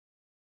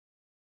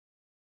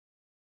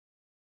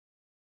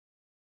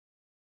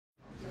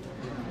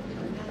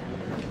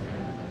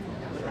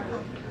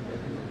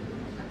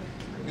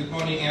Good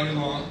morning,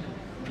 everyone.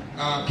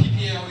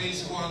 Pbl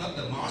is one of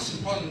the most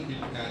important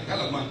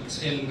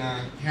developments in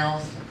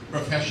health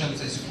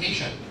professions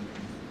education.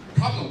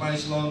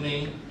 Problem-based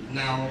learning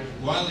now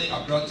widely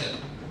adopted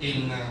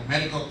in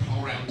medical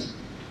programs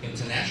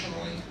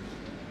internationally.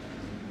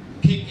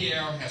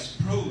 Pbl has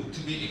proved to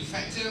be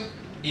effective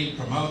in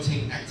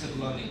promoting active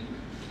learning,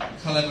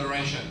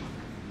 collaboration,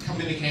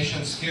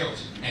 communication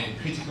skills, and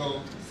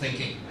critical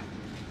thinking.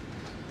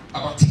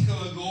 A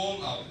particular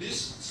goal of this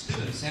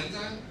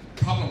student-centered,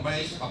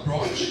 problem-based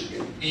approach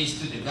is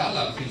to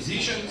develop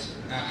physicians,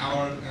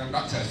 our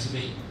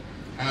doctors-to-be,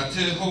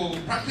 who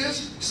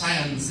practice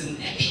science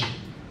in action,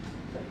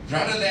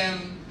 rather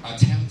than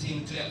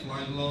attempting to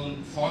apply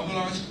learned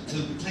formulas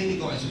to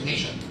clinical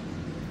education.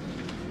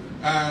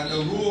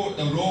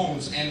 The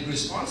roles and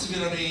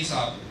responsibilities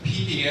of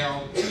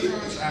Pbl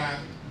tutors are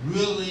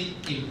really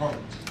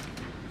important.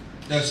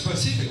 The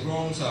specific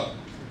roles of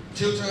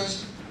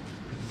tutors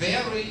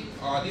vary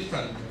or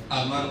different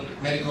among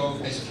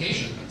medical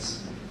educations.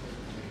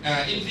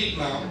 In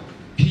Vietnam,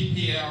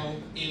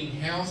 Pbl in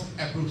health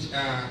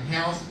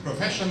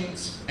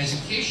professions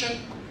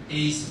education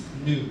is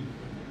new,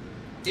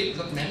 if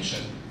not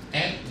mentioned,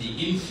 at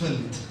the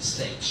infant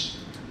stage.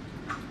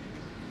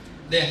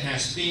 There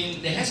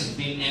hasn't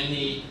been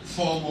any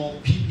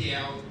formal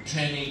Pbl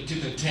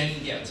tutor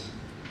training yet.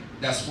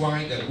 That's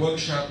why the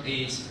workshop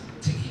is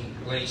taking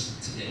place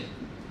today,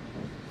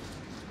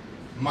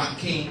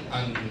 marking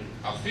an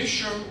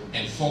official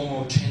and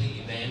formal training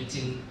event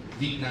in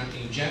Vietnam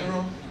in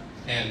general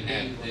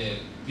and the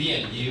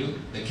VNU,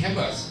 the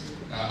campus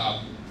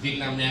of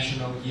Vietnam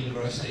National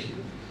University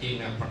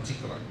in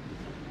particular.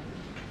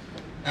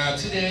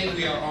 Today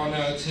we are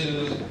honored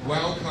to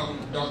welcome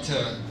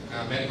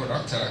medical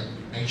doctor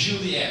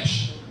Julie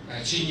Ash,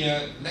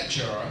 senior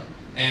lecturer,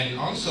 and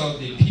also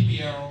the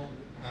Pbl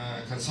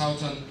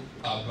consultant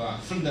of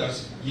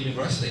Flinders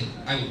University.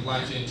 I would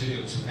like to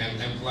introduce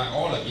and invite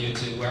all of you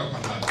to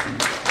welcome her.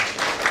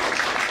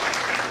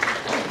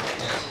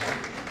 Yes.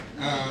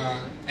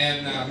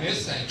 And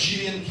Ms.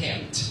 Gillian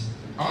Kent,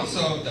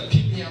 also the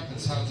Pbl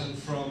consultant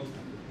from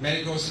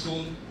Medical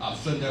School of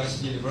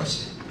Flinders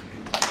University.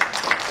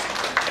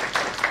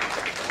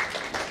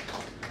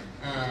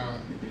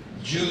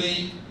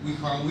 Julie, we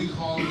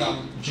call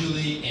them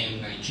Julie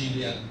and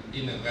Gillian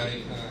in a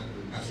very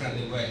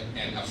friendly way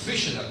and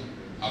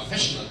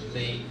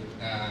affectionately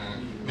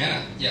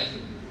manner. Yeah.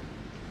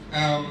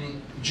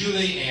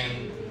 Julie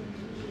and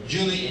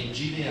Gillian.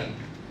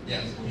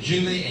 Yes.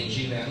 Julie and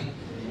Gillian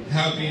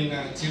have been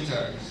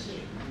tutors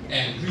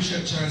and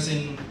researchers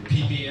in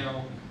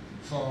Pbl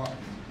for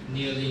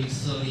nearly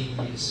 30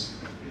 years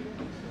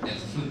at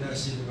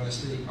Flinders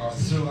University or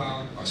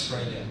throughout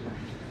Australia.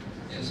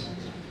 Yes.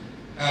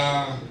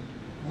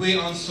 We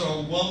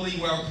also warmly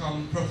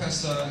welcome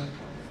Professor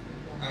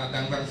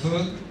Đặng Văn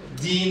Phước,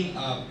 Dean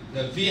of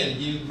the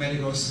VNU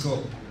Medical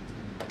School.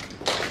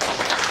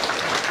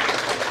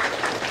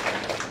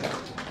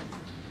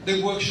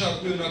 The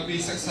workshop will not be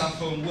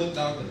successful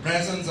without the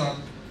presence of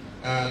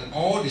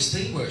all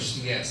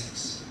distinguished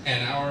guests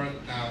and our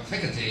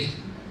faculty,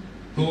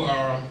 who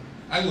are,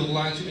 I would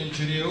like to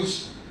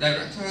introduce,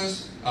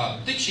 directors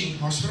of teaching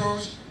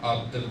hospitals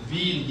of the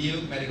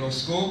VNU Medical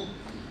School,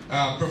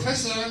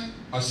 professor,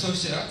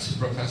 associate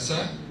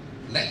professor,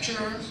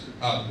 lecturers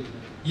of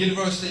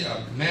University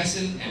of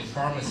Medicine and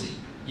Pharmacy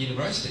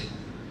University,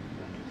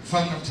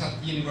 Phan Ngọc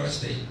Thạch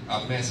University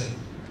of Medicine,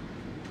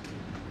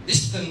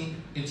 Eastern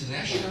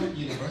International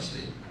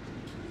University,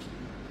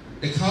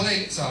 the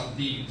colleagues of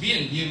the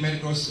VNU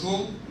Medical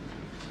School,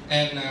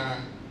 and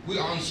we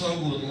also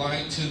would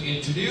like to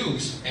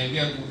introduce, and we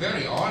are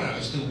very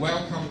honored to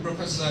welcome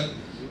Professor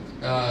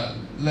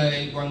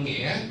Lê Quang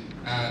Nghĩa,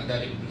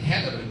 the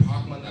head of the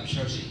Department of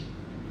Surgery.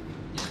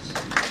 Yes.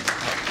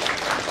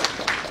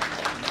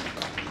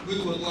 We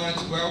would like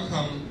to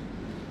welcome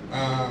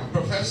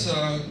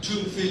Professor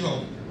Trương Phi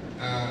Hùng,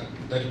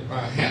 the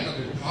head of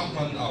the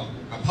Department of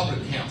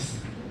Public Health.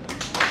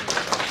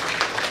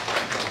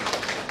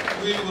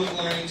 We would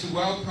like to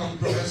welcome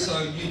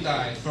Professor Yu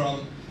Dai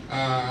from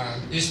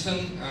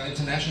Eastern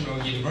International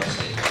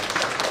University.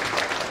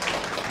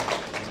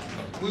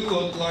 We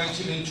would like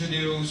to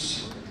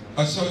introduce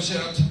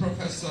Associate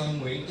Professor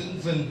Nguyễn Tấn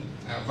Vinh,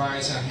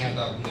 Vice Head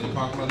of the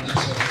Department of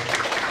Surgery.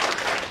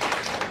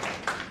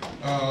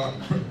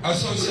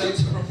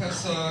 Associate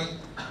Professor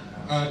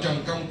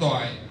Trần Công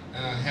Toại,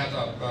 Head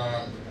of,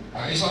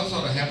 is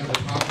also the Head of the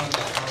Department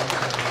of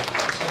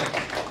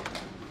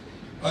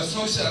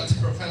Associate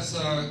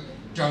Professor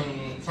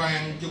Trần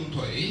Phan Trung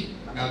Thủy,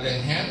 the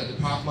Head of the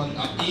Department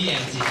of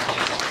ENT.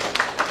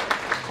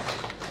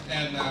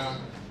 And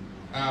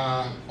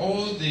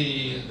all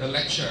the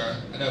lecturer,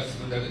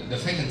 the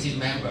faculty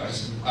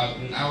members of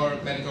our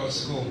medical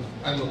school,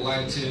 I would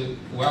like to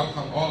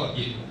welcome all of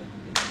you.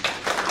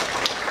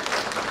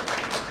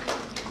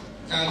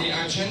 The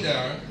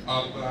agenda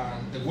of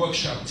the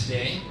workshop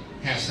today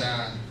has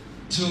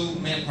two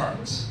main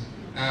parts.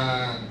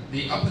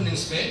 The opening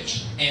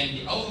speech and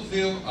the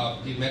overview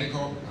of the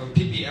medical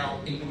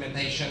Pbl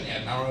implementation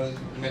at our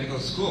medical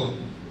school,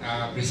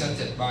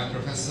 presented by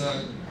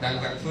Professor Dan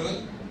Quang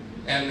Phước,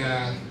 and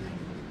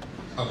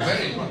a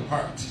very important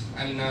part,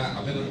 and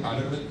a little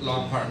bit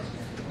long part,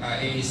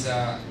 is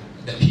the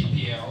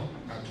Pbl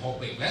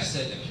topic. Let's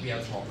say the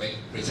Pbl topic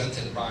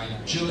presented by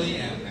Julie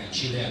and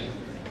Chilean.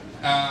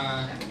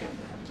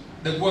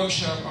 The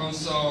workshop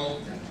also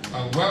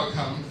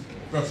welcome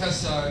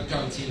Professor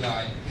John T.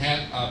 Lai,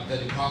 head of the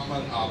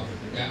Department of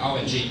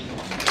R&G.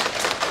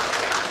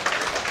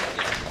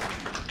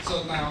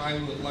 So now I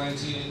would like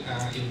to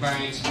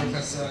invite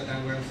Professor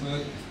Dan Quang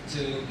Phước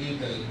to give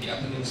the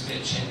opening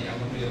speech and the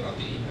overview of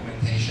the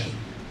implementation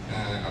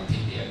of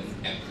Pbl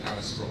at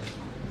our school.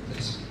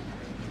 Please.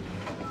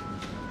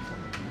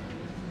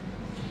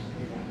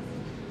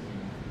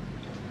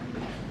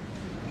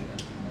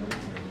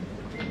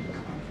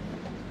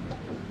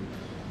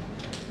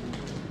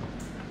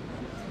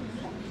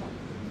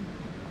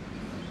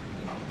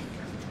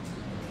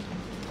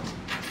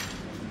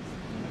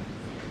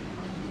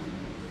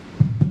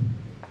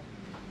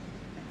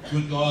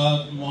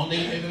 Good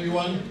morning,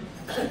 everyone.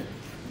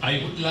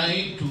 I would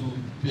like to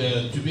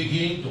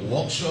begin the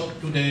workshop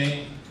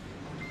today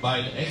by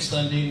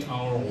extending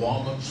our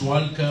warmest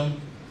welcome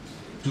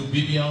to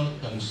Pbl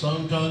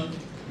consultant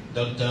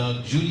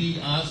Dr. Julie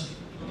As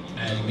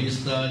and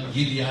Mr.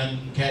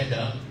 Gillian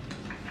Ketter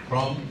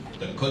from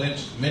the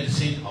College of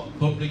Medicine of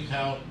Public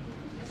Health,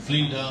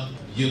 Flinders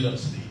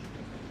University.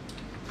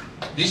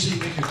 This is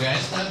Yog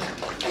Jakarta,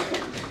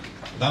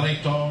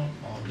 Director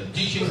of the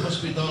Teaching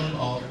Hospital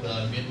of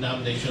the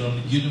Vietnam National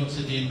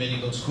University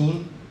Medical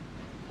School,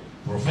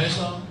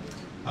 Professor,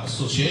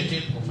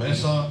 Associate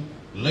Professor,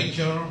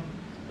 Lecturer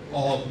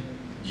of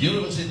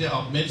University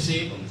of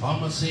Medicine and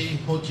Pharmacy,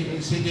 Ho Chi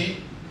Minh City,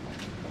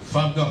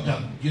 Pháp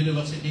Pbl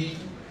University,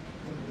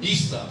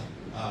 Eastern,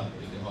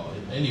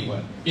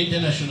 anyway,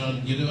 International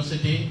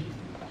University,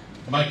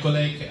 my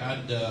colleague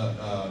at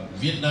the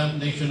Vietnam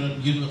National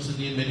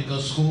University Medical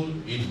School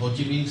in Ho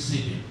Chi Minh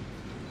City.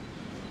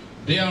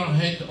 They are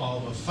head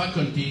of a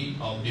faculty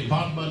of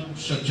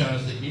departments such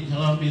as the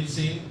internal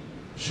medicine,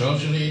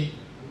 surgery,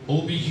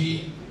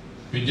 OBG,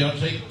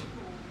 pediatric,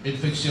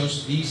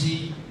 infectious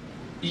disease,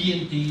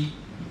 ENT,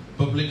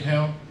 public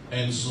health,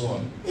 and so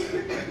on.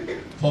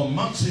 For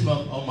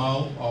maximum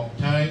amount of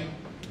time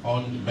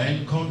on the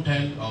main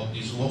content of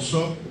this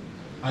workshop,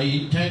 I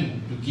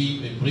intend to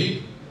give a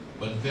brief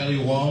but very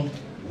warm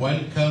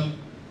welcome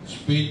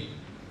speech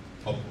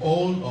of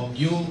all of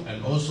you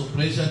and also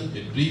present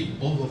a brief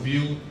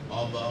overview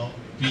of our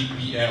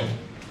Pbl.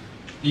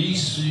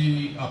 This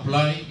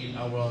apply in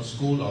our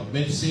School of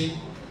Medicine,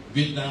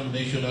 Vietnam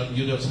National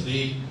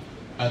University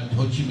at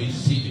Ho Chi Minh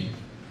City.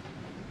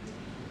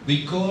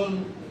 We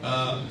call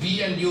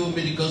VNU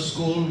Medical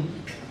School,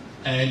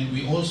 and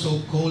we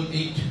also call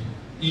it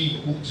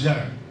Yog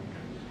Jakarta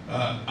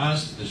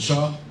as the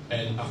short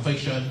and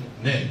affectionate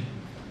name.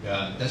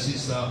 This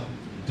is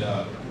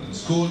the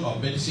School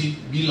of Medicine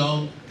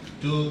belong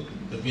to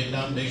the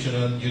Vietnam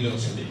National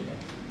University.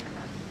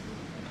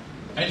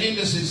 I think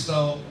this is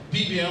the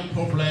Pbl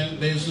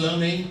problem-based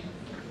learning.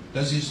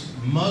 This is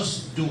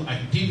must-do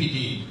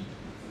activity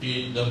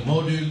in the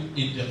module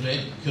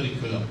integrated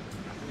curriculum.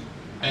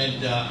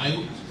 And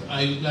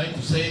I would like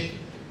to say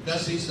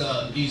this is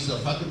the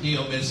Faculty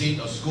of Medicine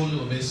or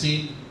School of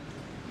Medicine.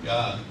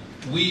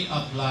 We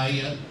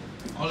apply,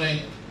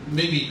 only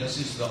maybe this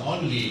is the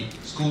only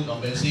School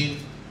of Medicine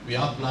we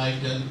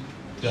applied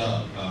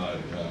the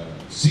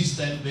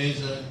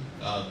system-based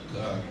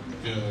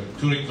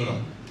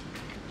curriculum.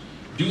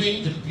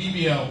 Doing the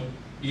Pbl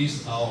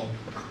is our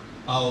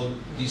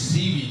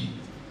CV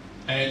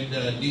and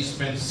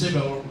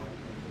dispensable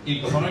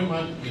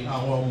requirement in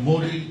our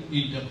module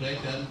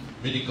integrated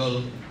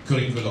medical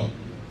curriculum.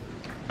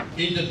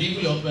 In the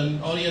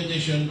development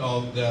orientation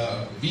of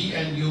the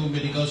VNU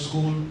Medical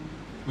School,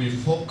 we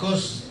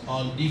focus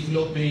on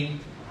developing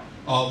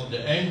of the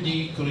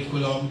MD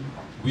curriculum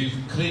with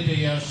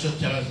criteria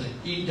such as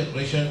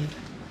integration,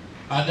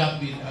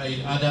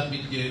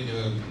 adaptability,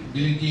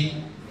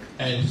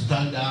 and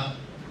standard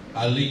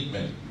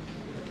alignment.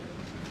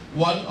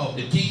 One of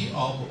the key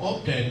of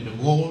obtaining the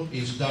goal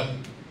is that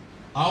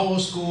our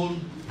school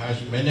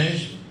has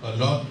managed a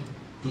lot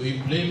to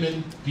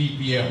implement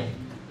Pbl,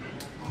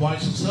 while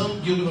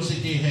some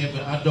universities have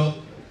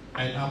adopted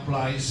and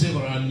applied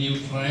several new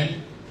trends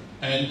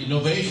and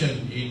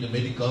innovation in the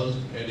medical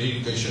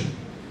education.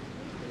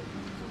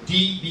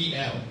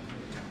 Pbl,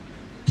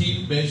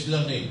 team-based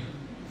learning,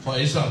 for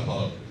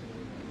example,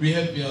 you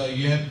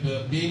have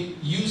been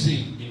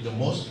using in the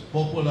most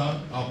popular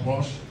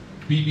approach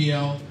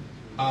Pbl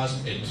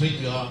as a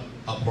trigger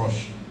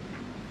approach.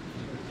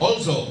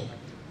 Also,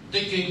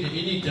 taking the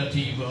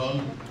initiative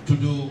to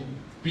do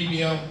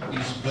Pbl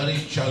is very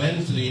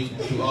challenging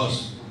to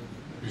us.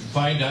 We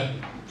find that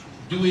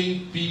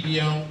doing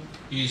Pbl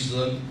is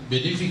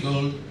very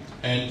difficult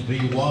and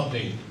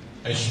rewarding,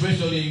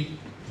 especially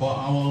for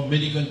our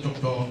medical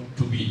doctor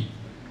to be.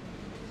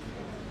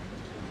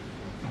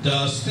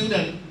 The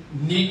student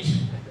need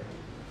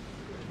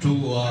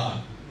to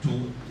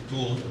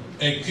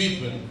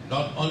equip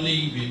not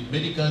only with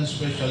medical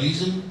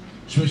specialism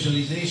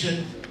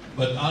specialization,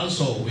 but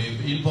also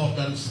with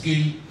important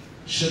skills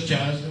such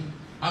as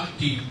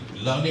active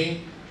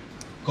learning,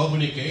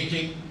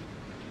 communicating,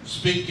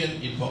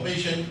 speaking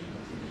information,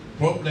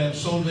 problem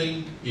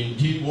solving in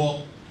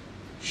teamwork,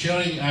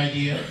 sharing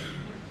ideas,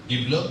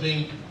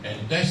 developing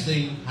and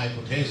testing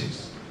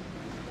hypotheses.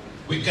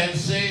 We can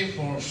say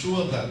for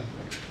sure that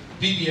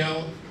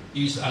Pbl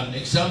is an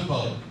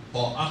example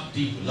for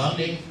active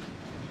learning,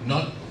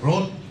 not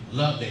rote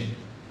learning.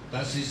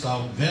 That is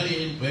a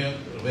very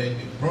big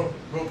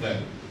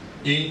problem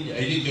in the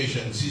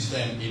education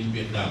system in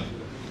Vietnam.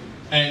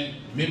 And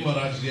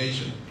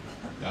memorization,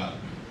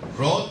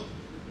 rote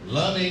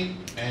learning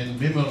and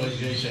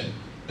memorization.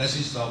 That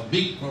is a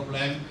big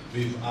problem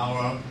with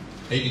our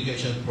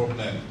education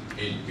problem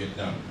in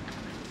Vietnam.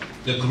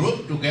 The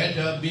group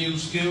together build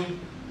skill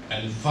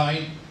and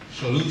find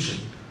solution.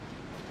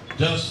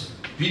 Thus,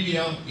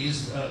 Pbl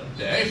is the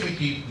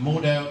effective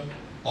model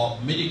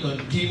of medical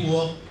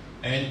teamwork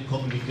and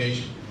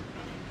communication.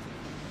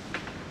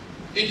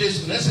 It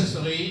is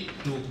necessary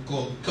to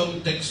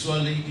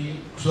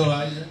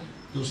contextualize,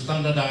 to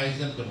standardize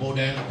the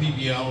modern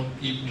Pbl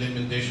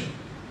implementation.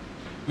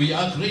 We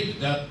agree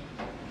that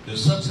the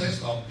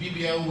success of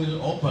Pbl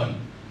will open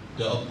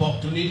the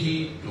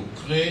opportunity to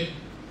create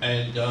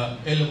and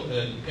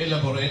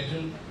elaborate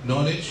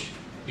knowledge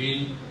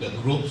in the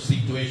group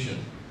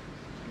situation.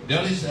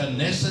 There is a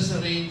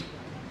necessary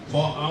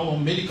for our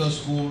medical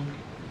school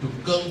to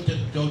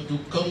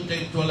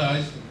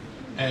contextualize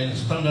and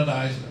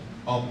standardize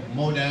of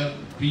modern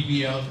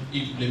Pbl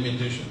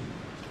implementation.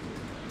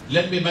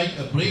 Let me make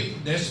a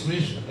brief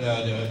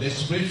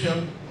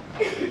description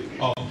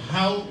of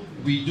how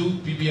we do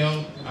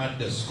Pbl at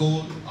the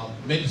School of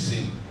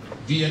Medicine,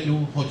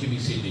 Vienu, Ho Chi Minh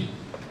City.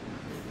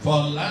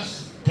 For the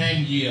last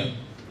 10 years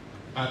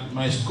at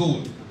my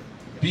school,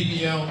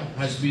 Pbl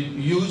has been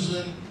used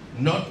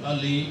not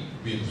only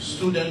with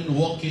students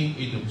working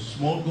in a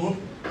small group.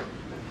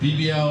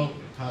 Pbl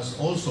has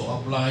also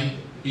applied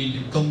in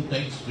the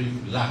context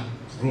with large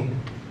group.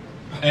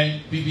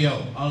 And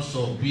Pbl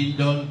also been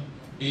done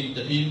in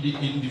the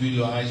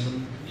individualized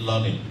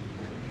learning.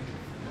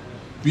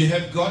 We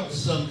have got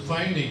some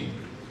findings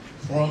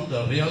from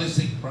the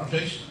realistic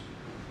practice.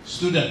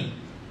 Students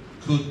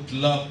could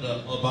learn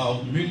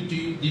about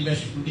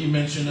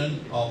multi-dimensional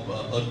of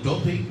a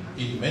topic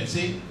in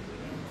medicine.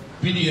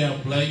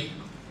 Pbl play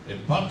a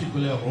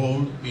particular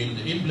role in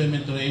the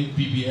implementing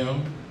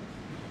Pbl.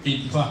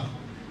 In fact,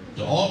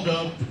 the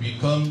order to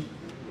become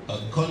a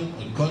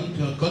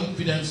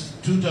confidence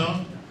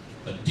tutor,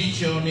 a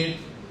teacher need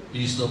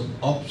is to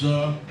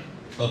observe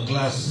a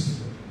class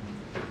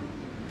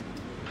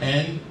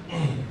and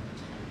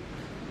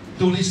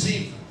to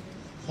receive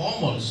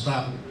formal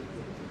staff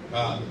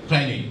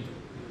training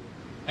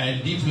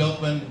and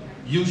development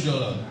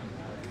usually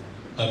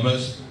a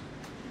must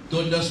to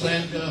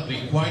understand the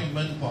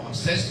requirement for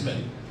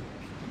assessment.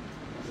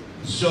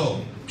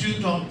 So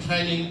tutor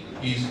training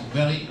is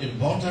very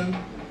important.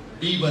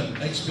 Even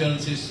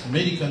experienced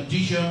medical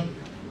teacher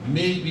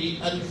may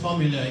be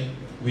unfamiliar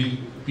with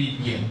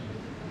Pbl.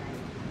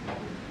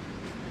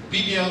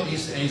 Pbl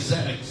is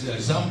an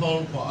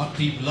example for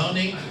active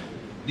learning.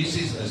 This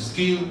is a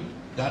skill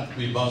that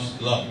we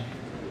must learn.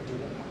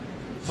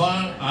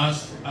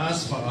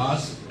 As far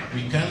as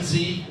we can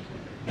see,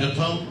 the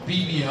term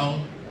Pbl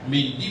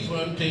means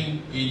different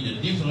things in the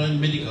different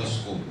medical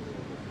schools.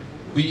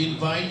 We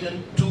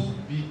invited two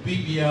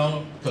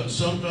Pbl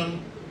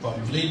consultants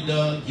from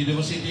Flinders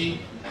University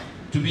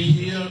to be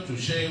here to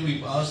share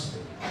with us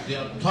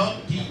their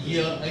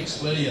 30-year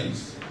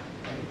experience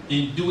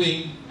in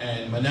doing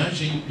and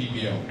managing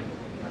Pbl.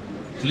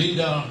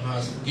 Flinders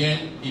has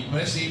gained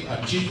impressive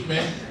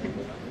achievement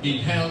in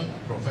health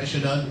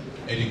professional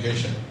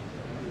education.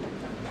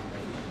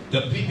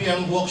 The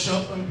Pbl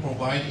workshop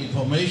provides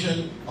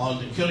information on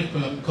the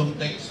curriculum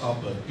context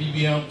of the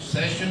Pbl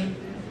session,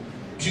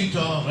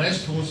 tutor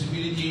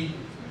responsibility,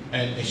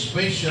 and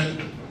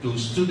expression to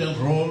student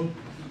role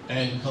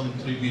and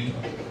contributor.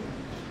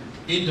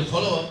 In the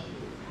follow-up,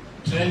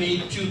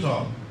 trainee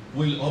tutor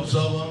will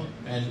observe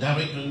and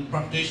direct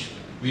practice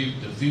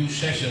with the few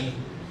sessions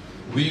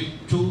with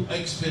two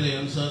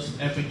experienced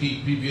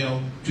effective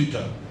Pbl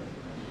tutor.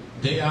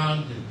 They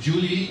are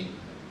Julie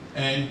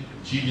and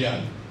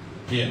Gillian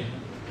here.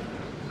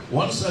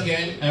 Once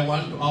again, I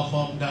want to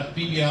affirm that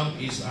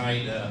Pbl is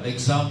an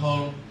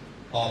example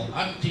of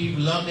active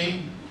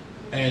learning,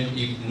 and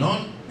if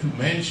not to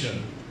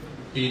mention,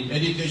 in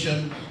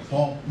education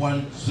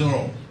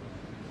 4.0.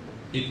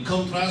 In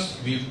contrast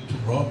with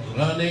rote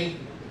learning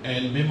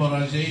and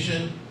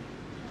memorization,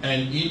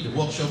 and in the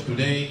workshop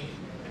today,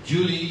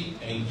 Julie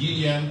and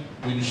Gillian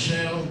will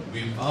share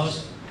with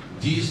us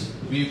this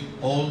with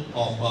all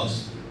of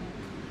us.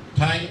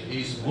 Time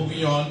is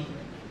moving on.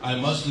 I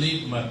must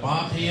leave my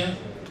part here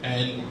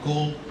and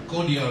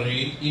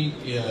cordially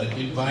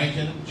invite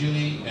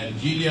Julie and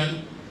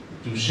Gillian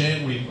to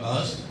share with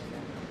us.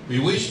 We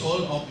wish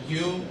all of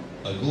you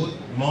a good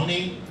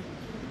morning.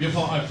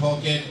 Before I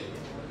forget,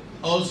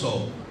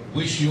 also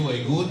wish you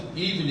a good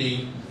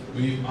evening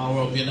with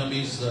our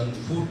Vietnamese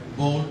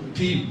football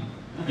team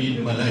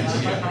in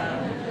Malaysia.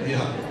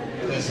 Yeah,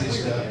 this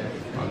is the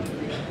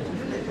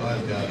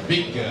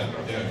big,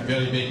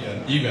 very big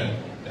event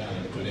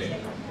today,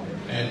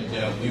 and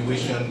we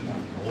wish them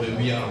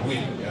we are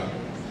with.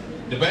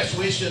 The best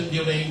wishes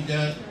during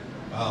the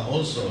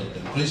also the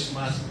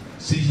Christmas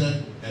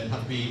season and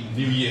Happy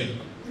New Year.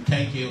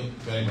 Thank you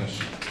very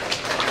much.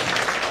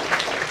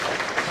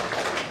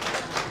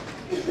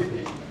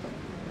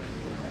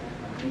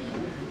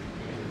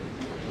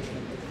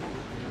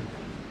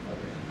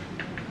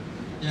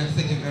 Yeah,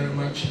 thank you very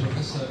much,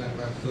 Professor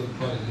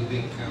for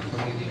leading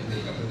the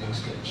opening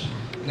speech.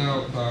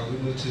 Now we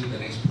move to the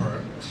next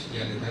part, the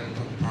very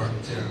important part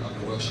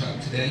of the workshop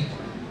today.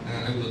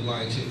 I would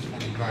like to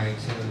invite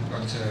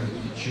Dr.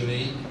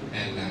 Julie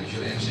and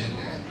Julian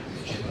and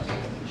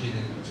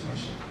Julian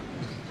first.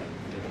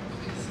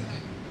 Okay, thank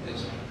you.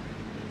 Yes.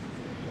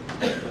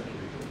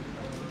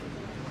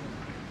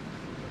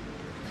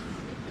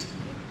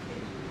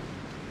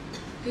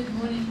 Good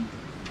morning.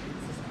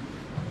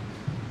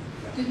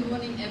 Good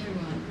morning,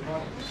 everyone.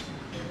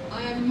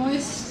 I am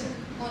most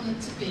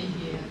honoured to be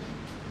here.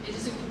 It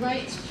is a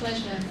great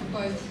pleasure for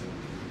both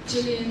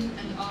Gillian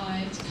and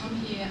I to come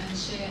here and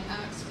share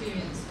our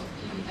experience of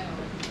Pbl.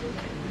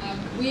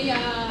 We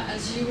are,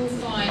 as you will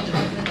find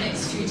over the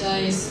next few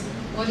days,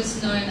 what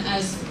is known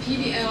as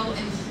Pbl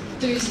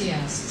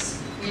enthusiasts.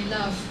 We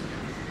love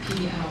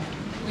Pbl.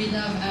 We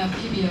love our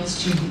Pbl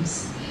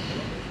students.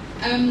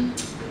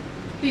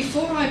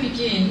 Before I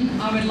begin,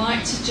 I would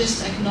like to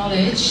just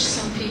acknowledge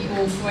some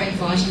people for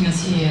inviting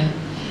us here.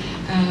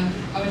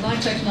 I would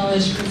like to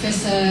acknowledge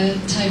Professor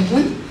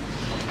Taewon,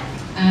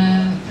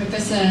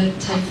 Professor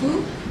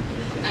Taifu,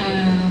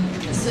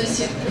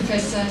 Associate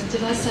Professor,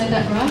 did I say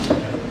that right?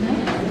 No?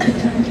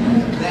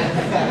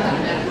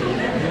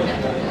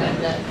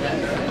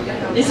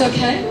 It's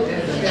okay?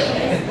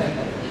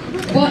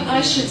 What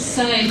I should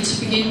say to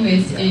begin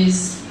with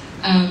is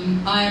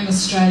I am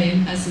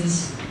Australian, as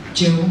is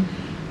Jill,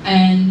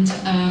 and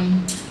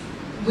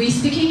we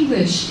speak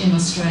English in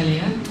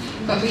Australia,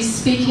 but we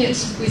speak it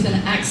with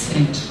an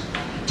accent,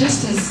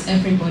 just as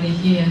everybody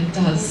here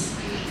does.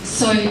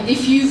 So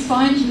if you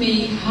find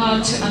me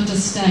hard to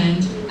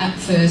understand at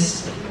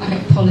first, I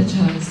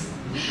apologise.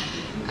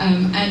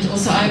 And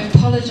also I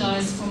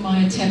apologise for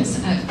my attempts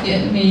at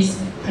Vietnamese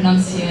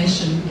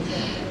pronunciation,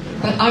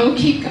 but I will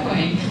keep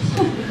going.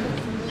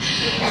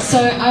 So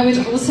I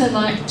would also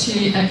like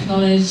to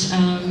acknowledge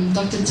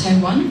Dr.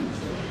 Taewon,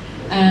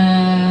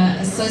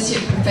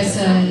 Associate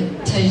Professor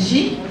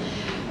Taeji,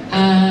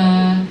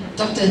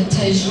 Dr.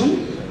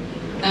 Taejun,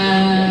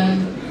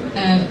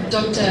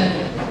 Dr.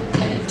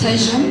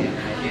 Taejun,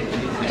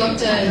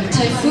 Dr.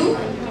 Taifu,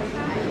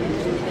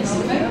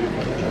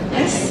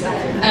 yes,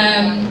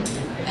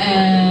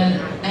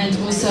 and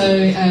also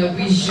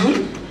Wijun,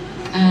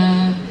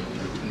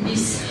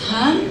 Miss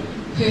Han,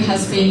 who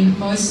has been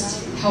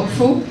most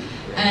helpful,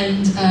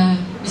 and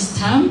Miss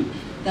Tam.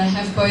 They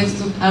have both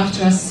looked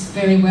after us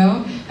very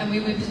well, and we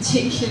would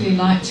particularly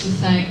like to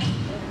thank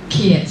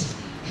Kiet,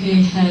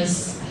 who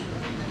has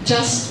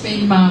just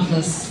been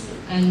marvellous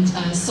and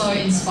so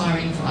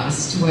inspiring for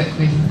us to work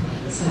with.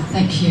 So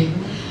thank you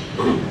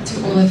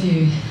to all of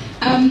you.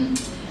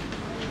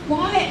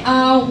 Why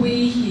are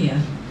we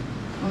here?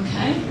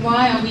 Okay,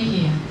 why are we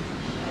here?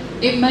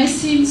 It may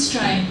seem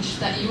strange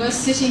that you are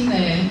sitting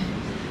there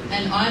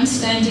and I'm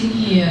standing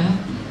here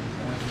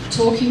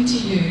talking to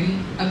you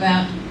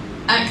about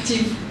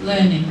active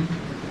learning,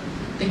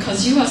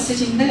 because you are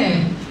sitting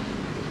there.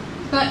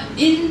 But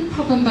in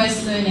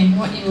problem-based learning,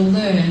 what you will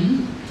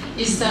learn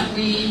is that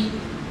the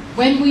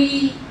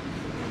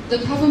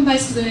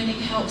problem-based learning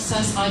helps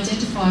us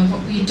identify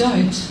what we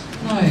don't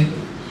know.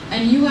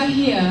 And you are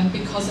here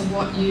because of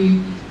what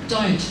you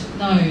don't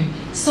know.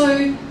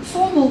 So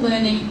formal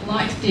learning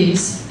like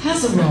this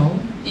has a role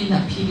in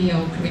that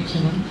Pbl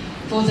curriculum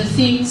for the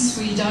things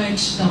we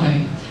don't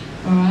know,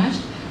 all right?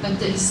 But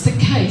it's the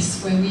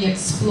case where we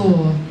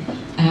explore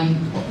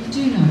what we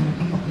do know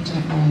and what we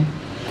don't know.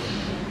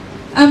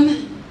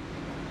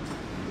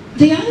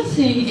 The other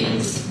thing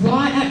is,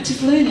 why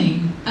active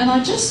learning? And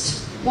I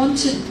just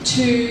wanted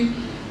to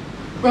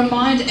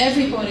remind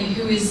everybody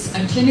who is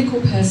a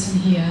clinical person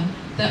here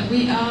that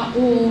we are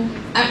all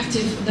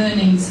active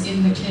learnings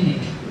in the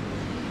clinic.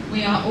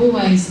 We are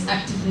always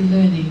actively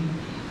learning.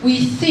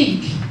 We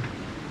think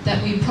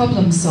that we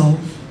problem solve,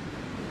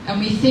 and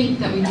we think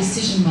that we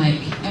decision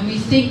make, and we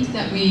think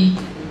that we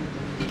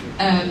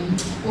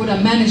order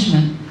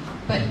management,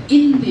 but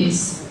in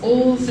this,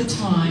 all the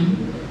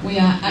time, we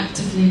are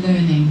actively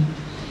learning.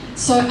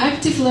 So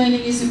active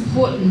learning is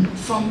important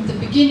from the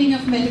beginning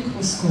of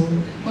medical school,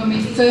 when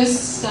we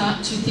first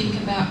start to think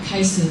about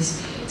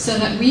cases, so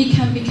that we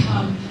can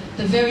become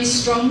the very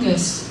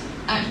strongest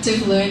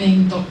active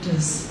learning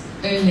doctors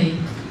early.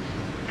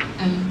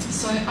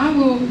 So I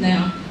will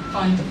now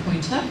find the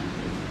pointer.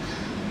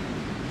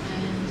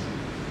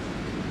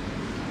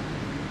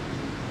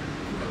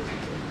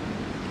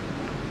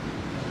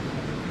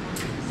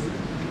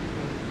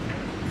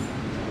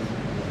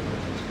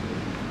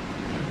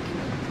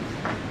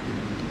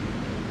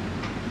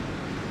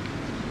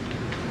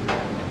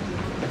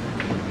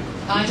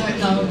 don't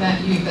know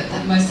about you, but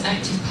that most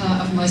active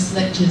part of most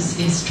lectures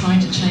is trying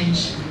to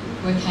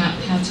work out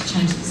how to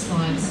change the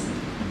slides.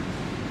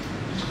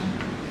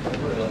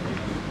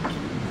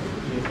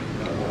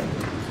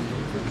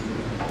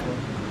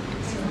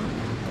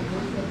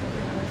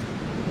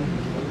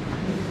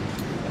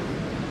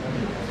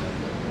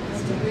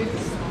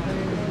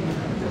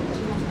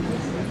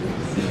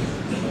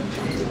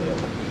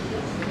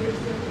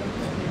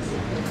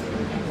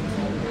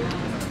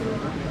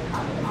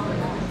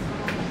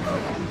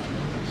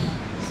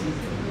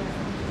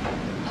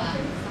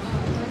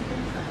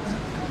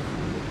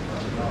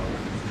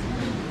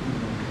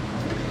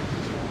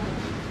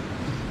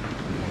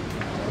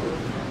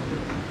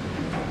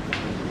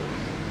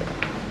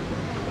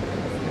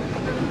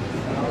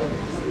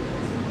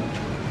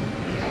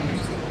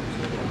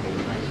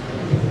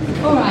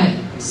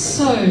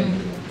 So,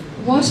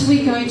 what are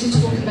we going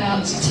to talk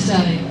about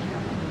today?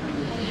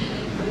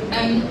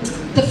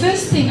 The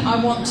first thing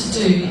I want to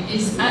do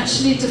is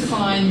actually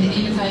define the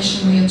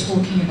innovation we are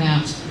talking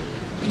about,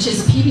 which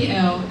is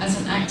Pbl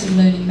as an active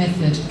learning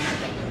method.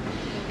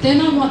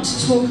 Then I want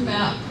to talk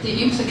about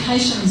the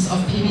implications of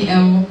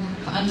Pbl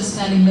for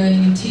understanding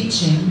learning and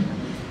teaching,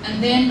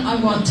 and then I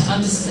want to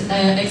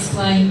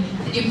explain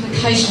the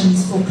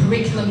implications for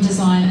curriculum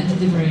design and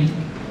delivery.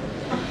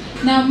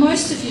 Now,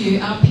 most of you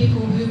are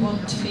people who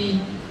want to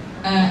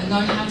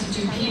know how to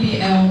do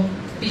Pbl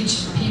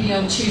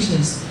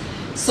tutors.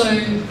 So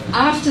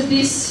after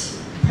this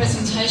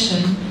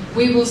presentation,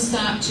 we will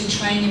start to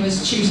train you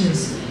as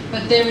tutors.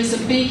 But there is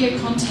a bigger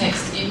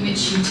context in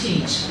which you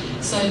teach.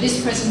 So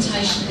this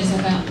presentation is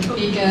about the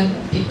bigger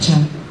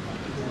picture.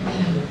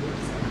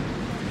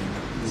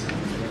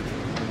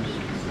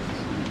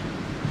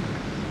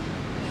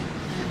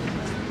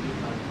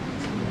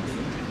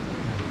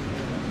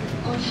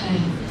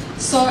 Okay.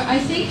 So I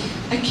think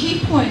a key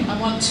point I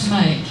want to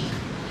make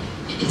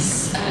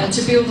is,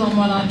 to build on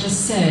what I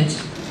just said,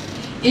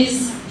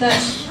 is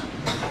that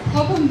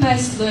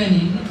problem-based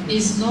learning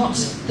is not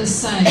the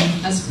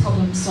same as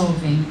problem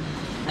solving.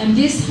 And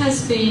this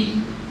has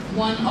been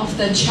one of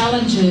the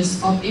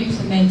challenges of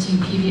implementing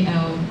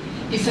Pbl.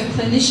 If a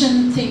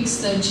clinician thinks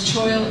the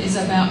tutorial is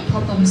about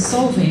problem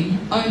solving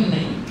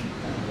only,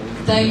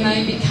 they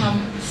may become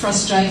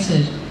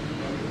frustrated.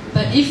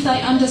 But if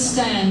they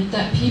understand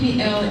that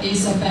Pbl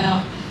is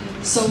about,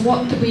 so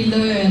what do we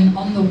learn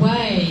on the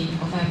way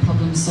of our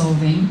problem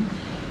solving,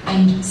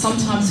 and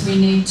sometimes we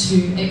need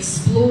to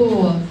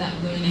explore that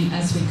learning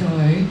as we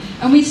go,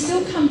 and we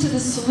still come to the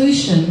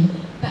solution,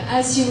 but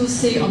as you will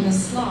see on the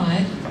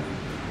slide,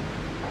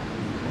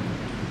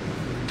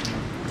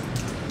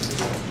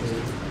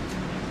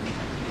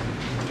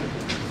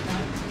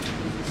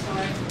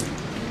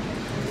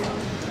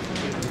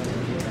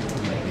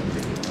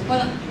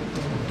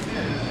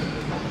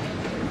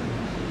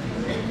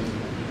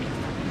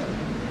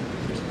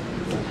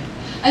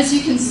 as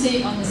you can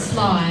see on the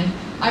slide,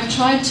 I've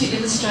tried to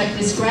illustrate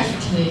this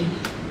graphically,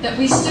 that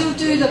we still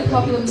do the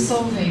problem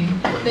solving,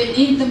 but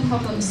in the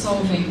problem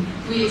solving,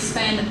 we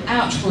expand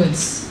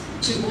outwards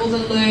to all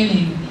the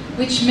learning,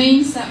 which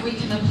means that we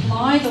can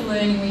apply the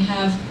learning we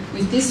have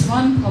with this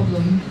one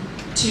problem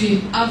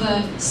to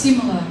other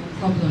similar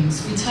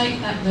problems. We take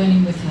that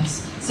learning with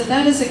us. So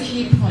that is a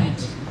key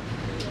point.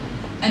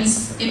 And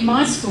in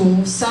my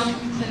school, some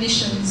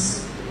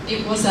clinicians,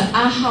 it was an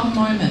aha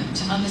moment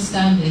to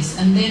understand this,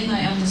 and then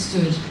they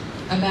understood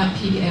about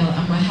Pbl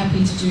and were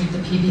happy to do the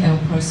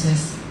Pbl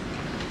process.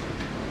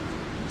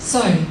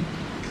 So,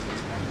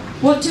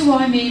 what do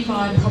I mean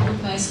by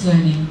problem-based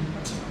learning?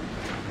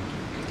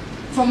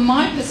 From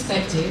my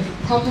perspective,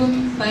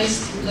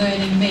 problem-based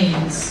learning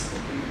means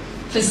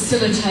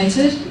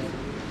facilitated,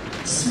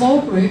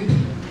 small group,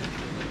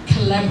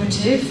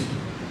 collaborative,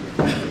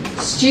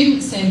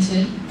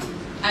 student-centred,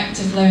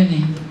 active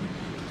learning.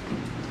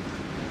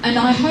 And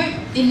I hope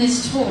in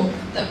this talk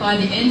that by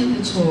the end of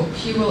the talk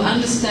you will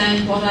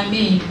understand what I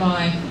mean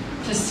by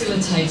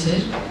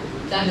facilitated,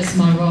 that is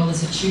my role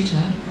as a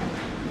tutor,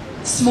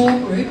 small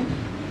group,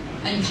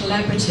 and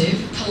collaborative.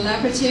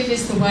 Collaborative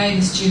is the way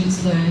the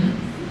students learn,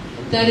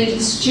 that it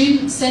is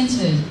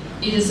student-centred,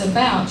 it is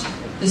about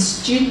the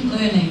student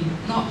learning,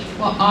 not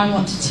what I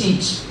want to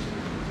teach,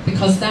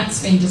 because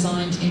that's been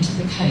designed into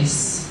the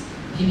case,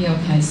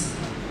 Pbl case.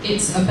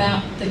 It's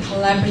about the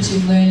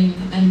collaborative learning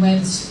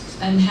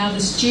and how the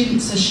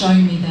students are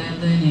showing me they are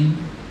learning.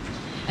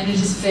 And it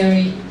is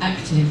very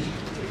active.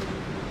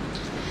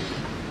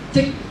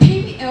 The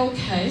Pbl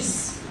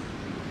case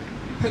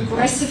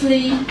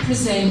progressively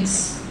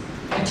presents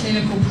a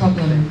clinical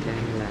problem.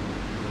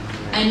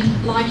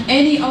 And like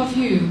any of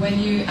you, when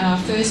you are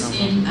first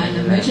in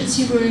an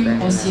emergency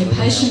room or see a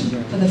patient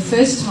for the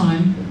first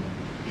time,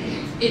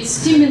 it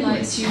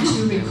stimulates you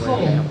to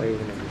recall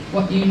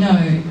what you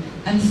know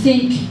and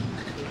think,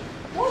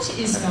 what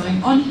is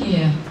going on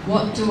here?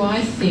 What do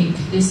I think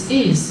this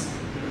is?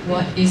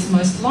 What is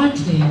most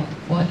likely?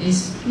 What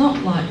is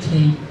not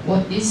likely?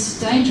 What is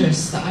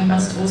dangerous that I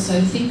must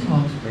also think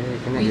of?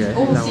 We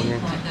all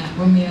think like that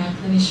when we are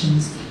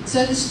clinicians.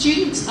 So the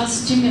students are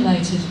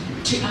stimulated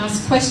to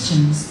ask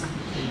questions.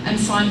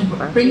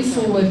 and bring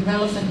forward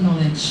relevant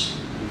knowledge.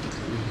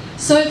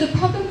 So the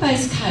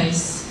problem-based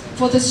case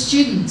for the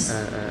students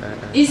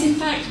is in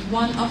fact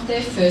one of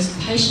their first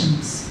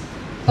patients.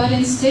 But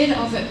instead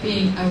of it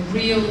being a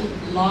real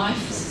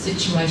life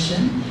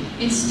situation,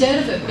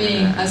 instead of it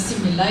being a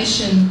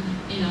simulation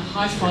in a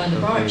hi-fi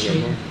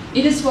laboratory,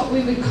 it is what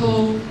we would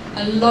call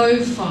a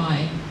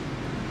lo-fi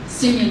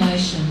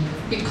simulation,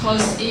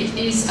 because it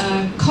is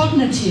a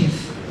cognitive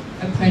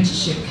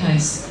apprenticeship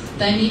case.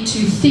 They need to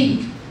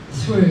think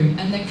through,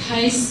 and the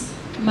case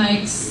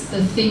makes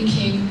the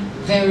thinking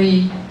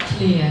very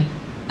clear.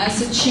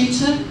 As a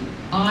tutor,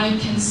 I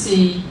can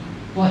see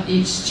what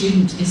each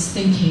student is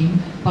thinking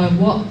by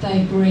what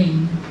they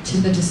bring to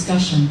the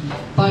discussion,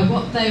 by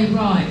what they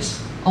write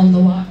on the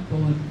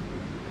whiteboard.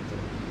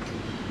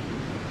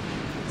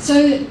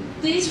 So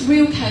these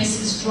real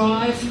cases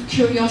drive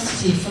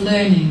curiosity for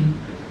learning,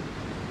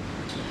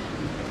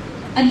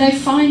 and they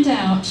find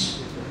out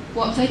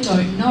what they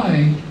don't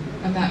know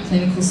about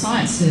clinical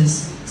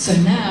sciences. So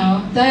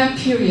now they are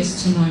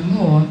curious to know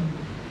more.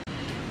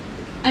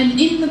 And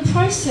in the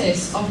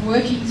process of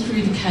working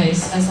through the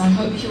case, as I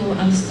hope you will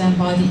understand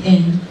by the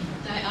end,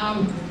 they are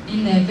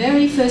in their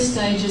very first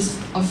stages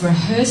of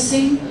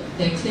rehearsing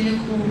their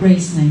clinical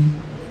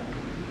reasoning.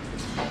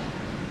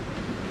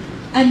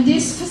 And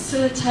this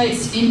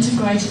facilitates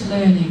integrated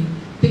learning,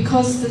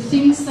 because the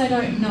things they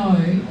don't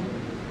know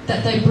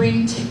that they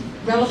bring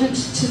relevant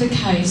to the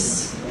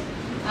case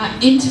are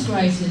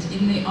integrated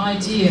in the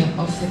idea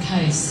of the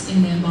case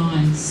in their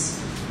minds.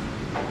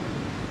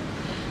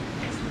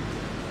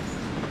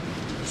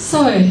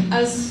 So,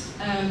 as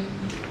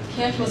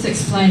Kate was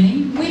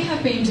explaining, we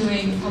have been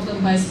doing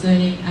problem-based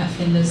learning at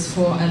Flinders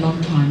for a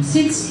long time,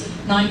 since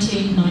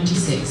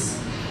 1996.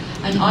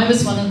 And I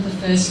was one of the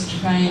first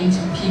trained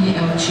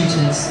Pbl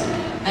tutors.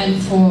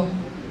 And for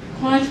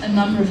quite a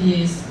number of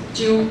years,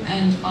 Jill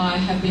and I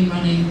have been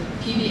running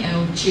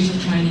Pbl tutor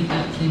training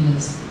at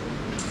Flinders.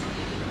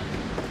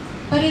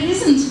 But it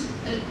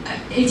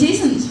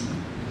isn't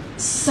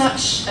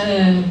such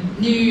a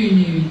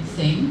new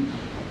thing.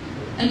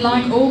 And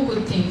like all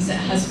good things, it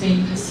has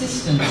been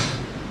persistent.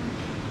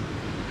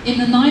 In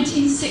the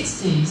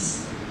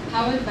 1960s,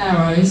 Howard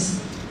Barrows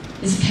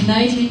is a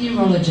Canadian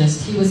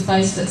neurologist. He was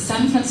based at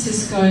San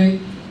Francisco,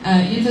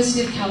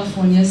 University of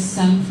California,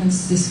 San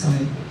Francisco.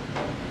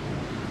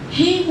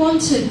 He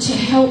wanted to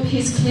help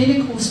his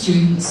clinical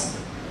students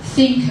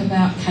think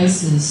about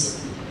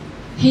cases.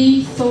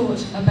 He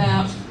thought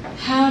about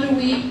how do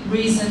we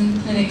reason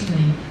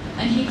clinically,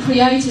 and he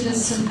created a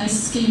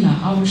schema.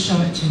 I will show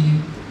it to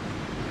you.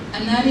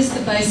 And that is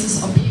the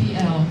basis of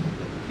Pbl.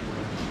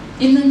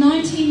 In the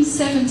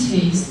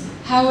 1970s,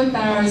 Howard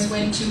Barrows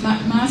went to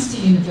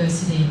McMaster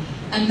University,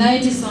 and they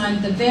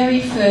designed the very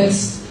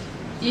first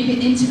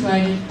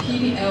integrated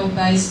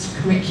Pbl-based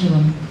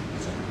curriculum.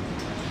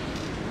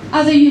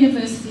 Other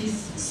universities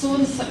saw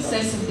the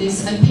success of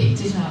this and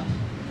picked it up.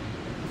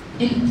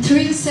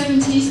 Through the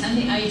 70s and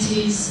the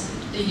 80s,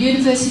 the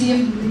University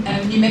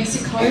of New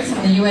Mexico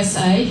from the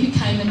USA, who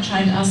came and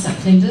trained us at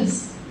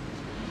Flinders,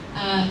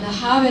 the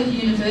Harvard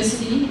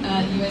University,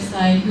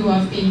 USA, who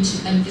I've been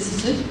to and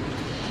visited,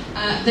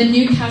 the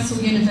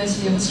Newcastle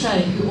University of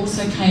Australia, who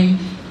also came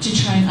to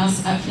train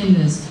us at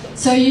Flinders.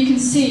 So you can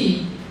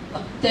see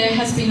there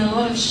has been a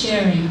lot of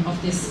sharing of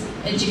this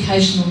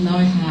educational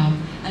know-how,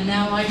 and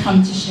now I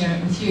come to share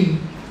it with you.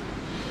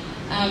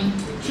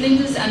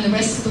 Flinders and the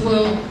rest of the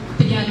world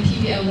began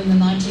Pbl in the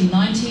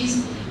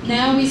 1990s.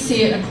 Now we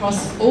see it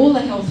across all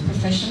the health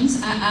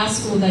professions. At our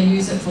school they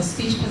use it for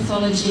speech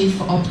pathology,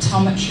 for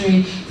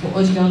optometry, for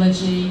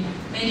audiology,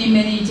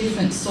 many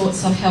different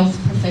sorts of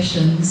health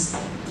professions,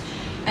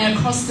 and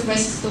across the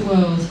rest of the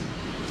world.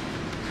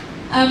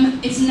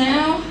 It's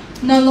now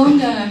no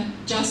longer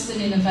just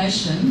an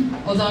innovation,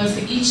 although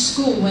for each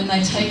school when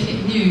they take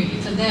it new,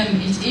 for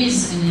them it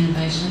is an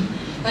innovation,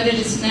 but it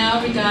is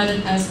now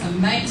regarded as a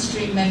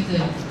mainstream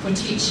method for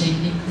teaching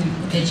in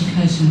clinical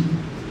education.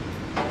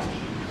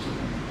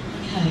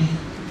 Okay.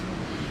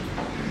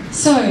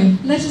 So,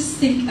 let us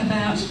think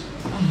about,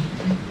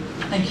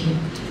 thank you,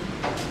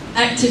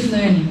 active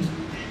learning.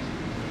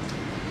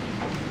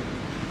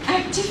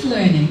 Active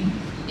learning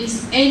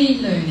is any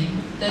learning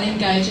that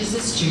engages a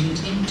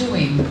student in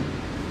doing.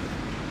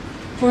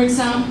 For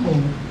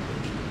example,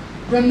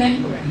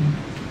 remembering,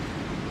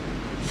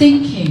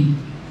 thinking,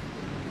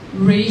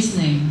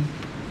 reasoning,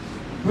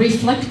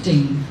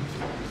 reflecting,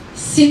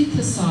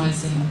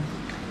 synthesizing,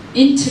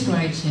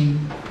 integrating,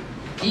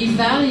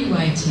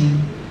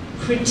 evaluating,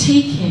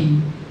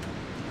 critiquing.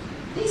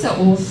 These are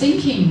all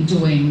thinking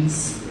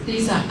doings.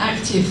 These are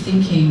active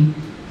thinking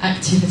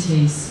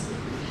activities.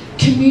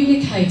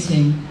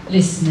 Communicating,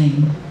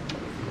 listening,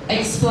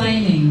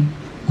 explaining,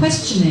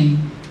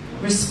 questioning,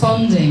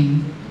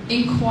 responding,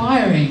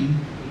 inquiring,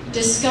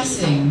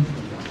 discussing,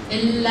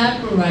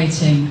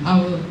 elaborating.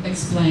 I will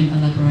explain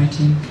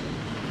elaborating.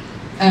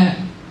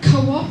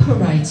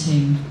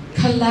 Cooperating,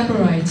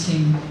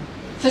 collaborating,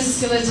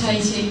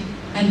 facilitating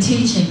and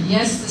teaching.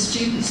 Yes, the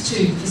students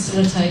too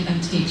facilitate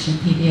and teach in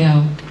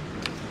Pbl.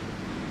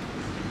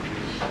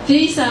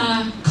 These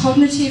are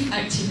cognitive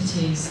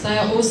activities. They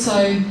are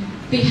also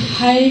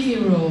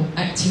behavioural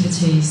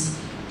activities.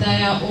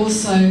 They are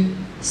also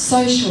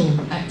social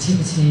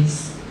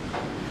activities.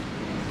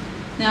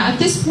 Now, at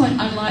this point,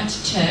 I'd like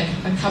to check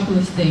a couple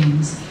of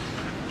things.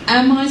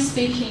 Am I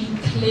speaking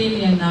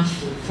clearly enough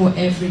for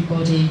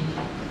everybody?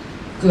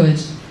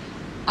 Good.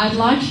 I'd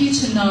like you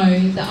to know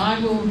that I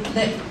will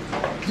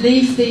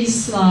leave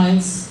these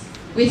slides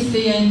with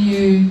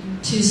VNU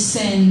to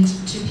send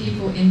to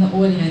people in the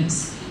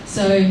audience.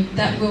 So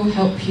that will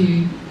help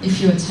you if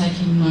you are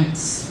taking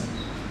notes.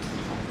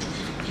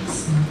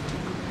 Excellent.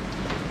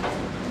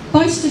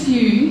 Most of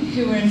you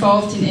who are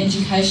involved in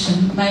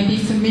education may be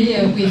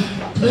familiar with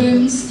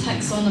Bloom's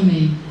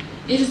taxonomy.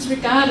 It is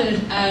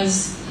regarded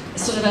as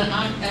sort of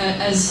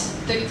as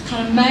the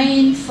kind of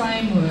main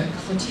framework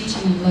for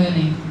teaching and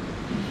learning.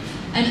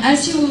 And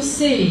as you will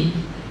see,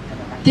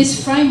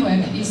 this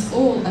framework is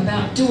all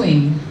about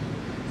doing,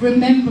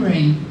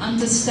 remembering,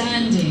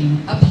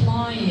 understanding,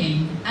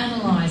 applying,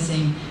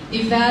 analysing,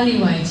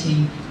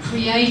 evaluating,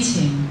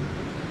 creating.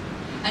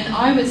 And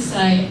I would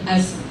say,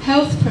 as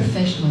health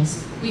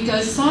professionals, we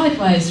go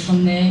sideways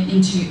from there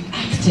into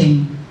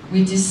acting.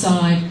 We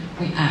decide,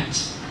 we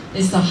act.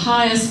 It's the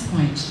highest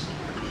point.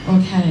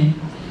 Okay.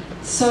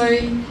 So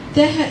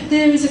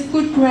there is a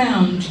good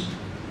ground,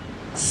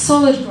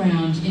 solid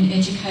ground in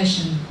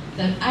education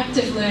that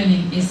active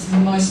learning is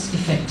most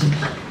effective.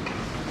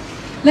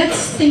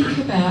 Let's think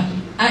about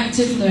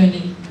active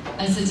learning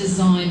as a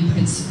design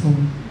principle.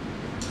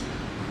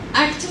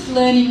 Active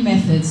learning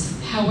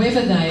methods,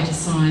 however they are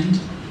designed,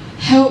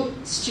 help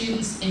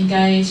students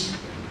engage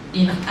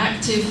in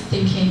active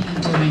thinking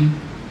and doing.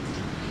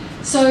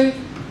 So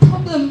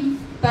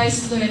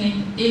problem-based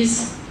learning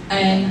is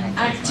an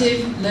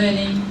active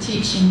learning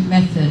teaching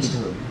method.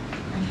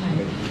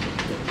 Okay.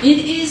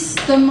 It is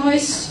the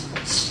most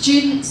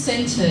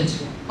student-centred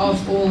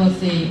of all of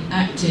the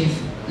active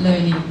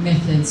learning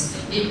methods.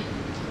 It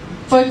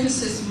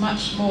focuses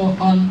much more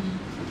on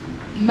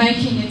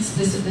making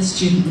explicit the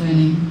student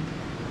learning.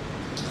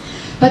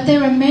 But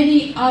there are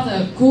many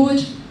other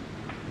good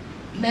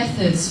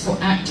methods for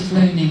active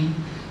learning.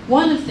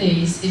 One of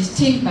these is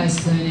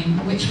team-based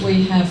learning, which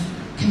we have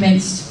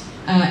commenced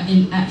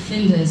at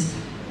Flinders.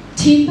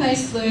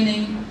 Team-based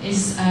learning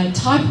is a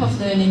type of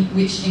learning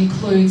which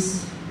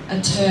includes a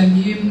term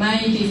you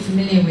may be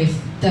familiar with,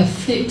 the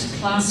flipped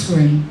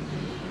classroom.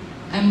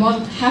 And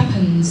what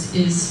happens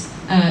is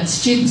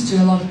students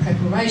do a lot of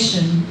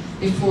preparation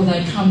before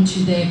they come to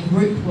their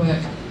group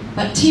work.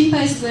 But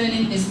team-based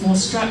learning is more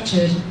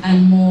structured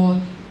and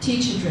more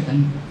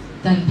teacher-driven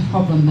than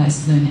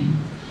problem-based learning.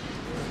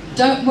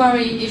 Don't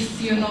worry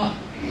if you're not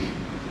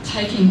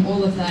taking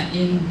all of that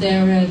in.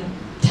 There are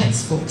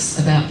textbooks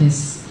about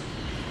this.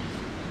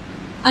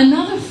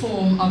 Another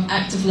form of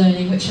active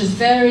learning, which is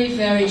very,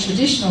 very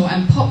traditional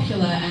and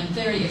popular and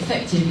very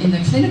effective in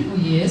the clinical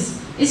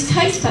years, is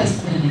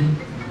case-based learning.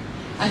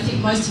 I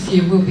think most of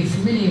you will be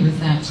familiar with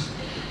that.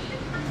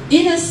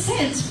 In a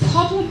sense,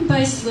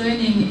 problem-based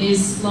learning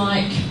is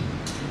like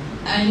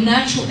a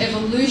natural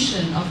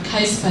evolution of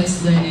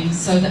case-based learning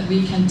so that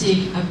we can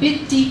dig a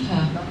bit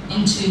deeper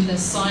into the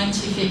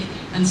scientific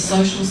and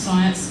social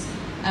science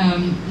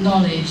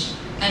knowledge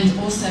and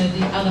also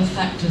the other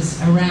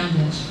factors around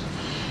it.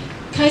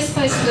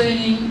 Case-based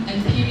learning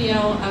and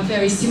Pbl are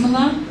very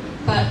similar,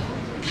 but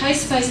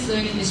case-based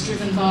learning is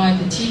driven by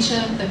the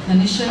teacher, the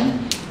clinician.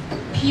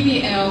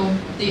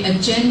 Pbl, the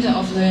agenda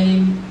of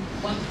learning,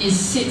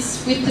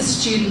 sits with the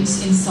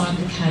students inside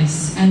the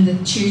case, and the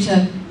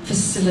tutor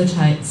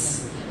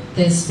facilitates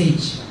their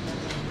speech.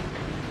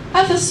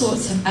 Other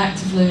sorts of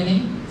active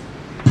learning,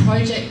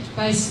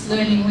 project-based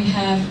learning we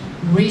have,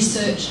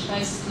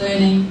 research-based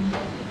learning.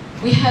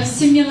 We have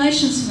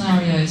simulation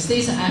scenarios,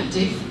 these are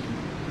active.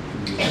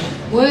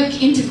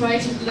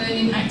 Work-integrated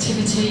learning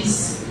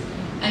activities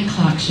and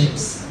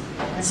clerkships.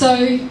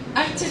 So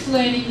active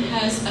learning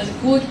has a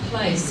good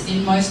place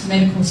in most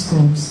medical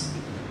schools.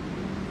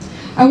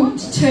 I want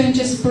to turn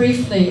just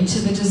briefly to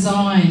the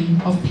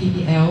design of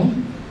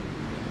Pbl.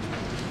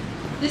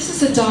 This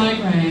is a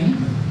diagram.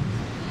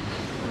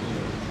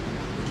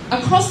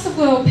 Across the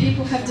world,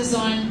 people have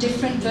designed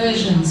different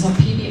versions of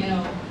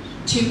Pbl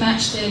to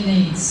match their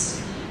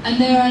needs. And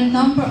there are a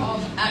number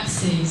of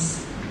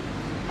axes.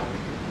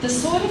 The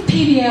sort of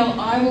Pbl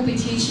I will be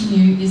teaching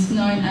you is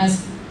known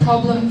as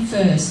problem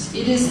first.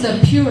 It is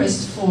the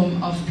purest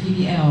form of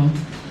Pbl.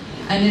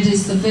 And it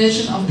is the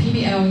version of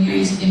Pbl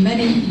used in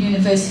many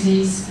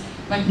universities,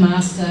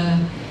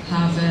 McMaster,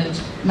 Harvard,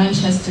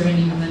 Manchester in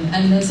England,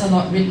 and there's a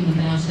lot written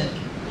about it.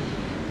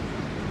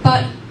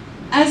 But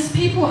as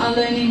people are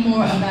learning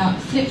more about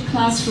flipped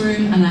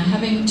classroom and are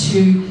having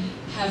to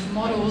have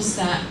models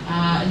that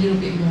are a little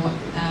bit more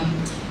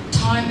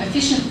time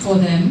efficient for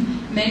them,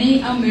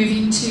 many are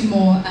moving to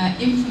more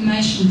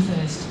information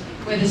first,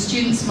 where the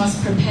students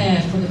must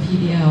prepare for the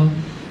Pbl.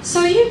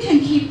 So you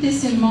can keep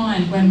this in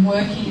mind when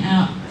working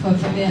out for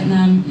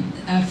Vietnam,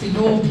 for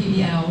your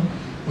Pbl,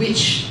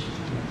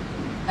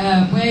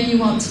 where you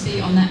want to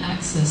be on that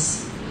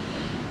axis.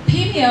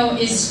 Pbl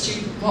is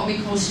what we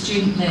call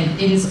student-led.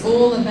 It is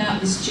all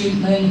about the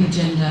student learning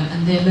agenda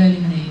and their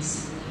learning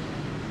needs.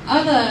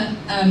 Other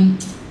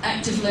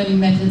active learning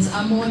methods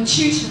are more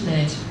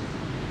tutor-led,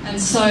 and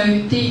so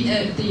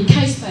the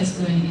case-based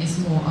learning is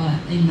more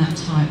in that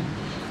type.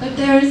 But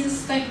there is a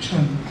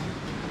spectrum.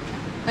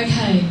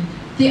 Okay,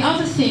 the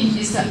other thing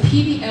is that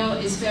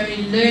PBL is very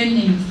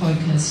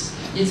learning-focused.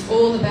 It's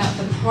all about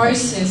the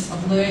process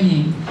of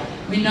learning.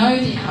 We know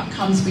the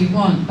outcomes we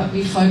want, but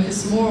we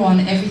focus more on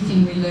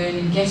everything we learn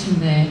in getting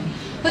there.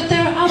 But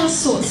there are other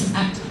sorts of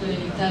active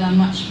learning that are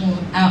much more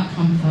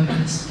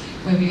outcome-focused,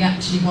 where we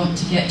actually want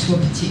to get to a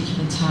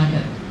particular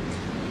target.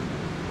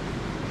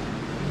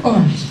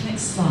 Alright,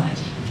 next slide.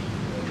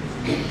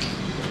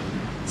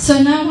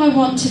 So now I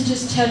want to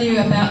just tell you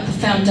about the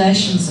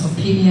foundations of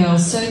PBL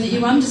so that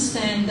you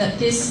understand that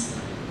this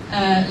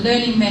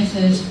learning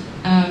method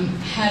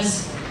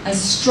has a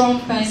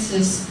strong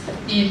basis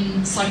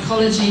in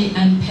psychology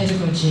and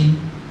pedagogy.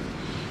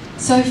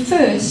 So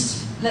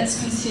first,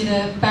 let's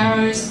consider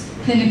Barrow's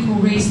clinical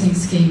reasoning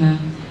schema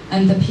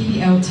and the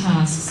PBL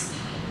tasks.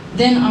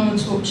 Then I will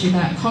talk to you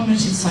about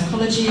cognitive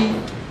psychology,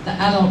 the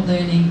adult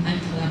learning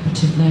and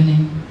collaborative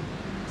learning.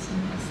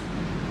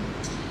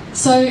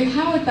 So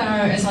Howard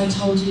Barrow, as I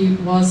told you,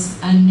 was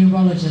a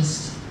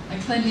neurologist, a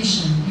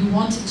clinician who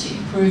wanted to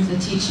improve the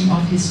teaching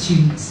of his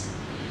students.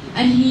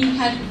 And he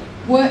had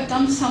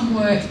done some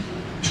work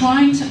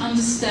trying to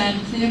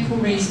understand clinical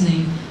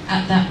reasoning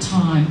at that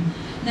time.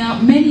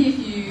 Now, many of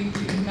you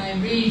who may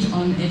read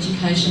on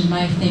education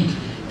may think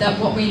that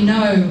what we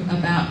know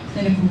about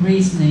clinical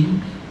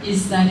reasoning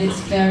is that it's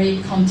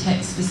very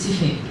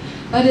context-specific.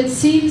 But it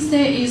seems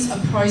there is a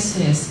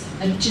process,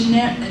 a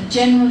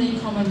generally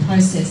common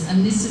process,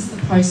 and this is the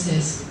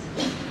process.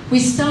 We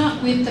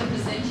start with the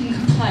presenting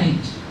complaint.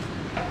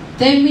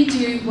 Then we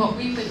do what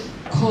we would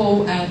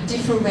call a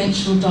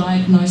differential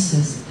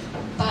diagnosis,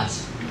 but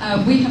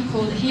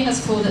he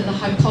has called it the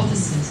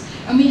hypothesis.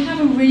 And we have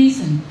a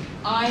reason.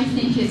 I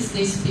think it's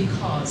this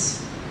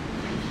because.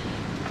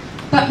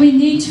 But we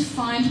need to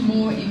find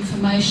more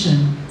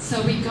information.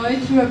 So we go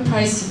through a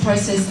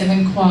process of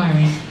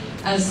inquiry.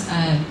 As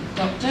a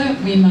doctor,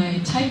 we may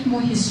take more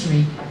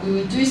history, we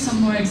will do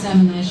some more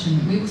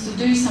examination, we will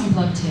do some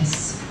blood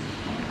tests,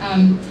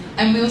 and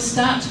we'll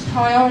start to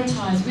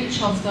prioritise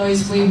which of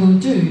those we will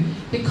do,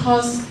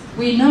 because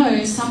we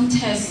know some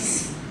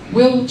tests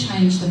will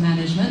change the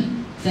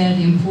management, they're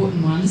the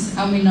important ones,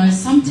 and we know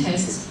some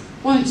tests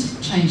won't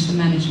change the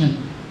management,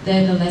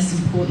 they're the less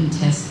important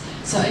tests.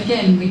 So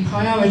again, we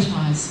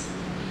prioritise.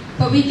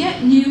 But we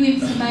get new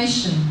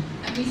information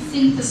and we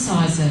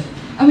synthesise it.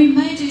 And we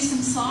may do some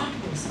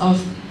cycles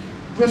of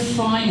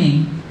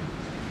refining.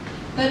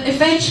 But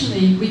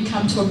eventually we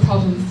come to a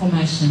problem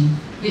formation,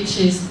 which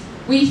is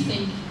we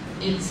think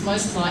it's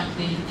most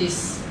likely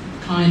this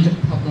kind of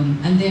problem,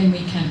 and then we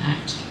can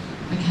act.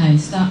 Okay,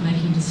 start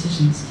making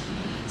decisions.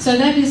 So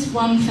that is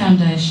one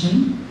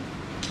foundation.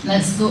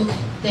 Let's look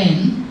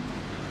then.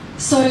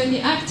 So the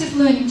active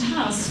learning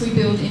tasks we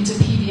build into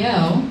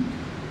PBL.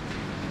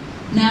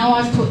 Now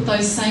I've put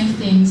those same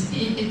things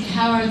in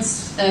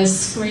Howard's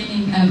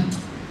screening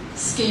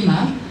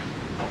schema.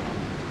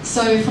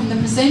 So from the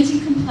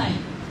presenting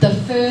complaint, the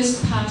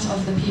first part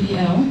of the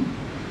PBL,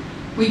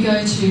 we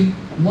go to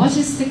what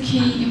is the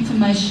key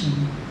information?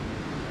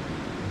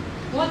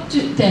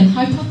 Then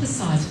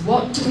hypothesize,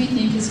 what do we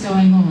think is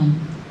going on?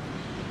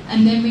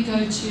 And then we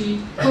go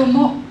to, well,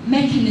 what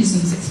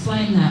mechanisms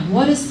explain that?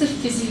 What is the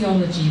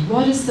physiology?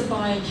 What is the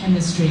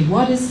biochemistry?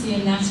 What is the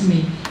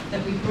anatomy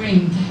that we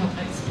bring to help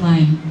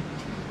explain?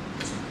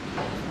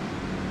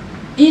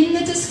 In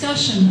the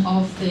discussion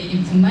of the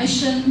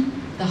information,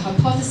 the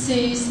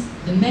hypotheses,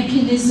 the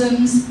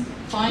mechanisms,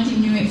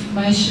 finding new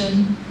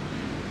information,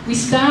 we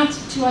start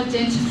to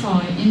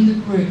identify in the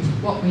group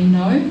what we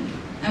know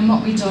and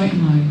what we don't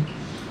know.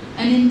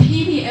 And in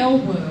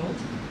PBL world,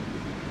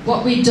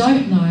 what we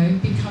don't know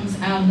becomes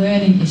our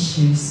learning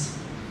issues.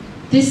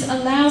 This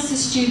allows the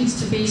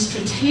students to be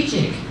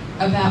strategic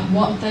about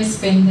what they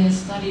spend their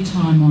study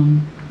time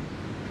on.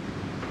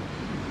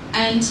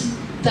 And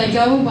they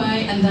go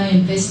away and they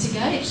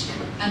investigate,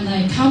 and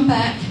they come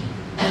back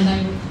and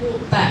they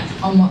report back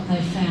on what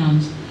they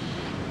found.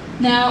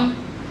 Now,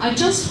 I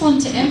just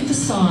want to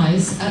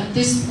emphasise at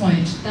this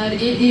point that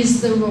it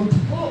is the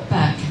report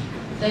back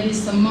that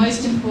is the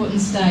most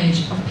important stage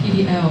of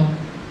PBL.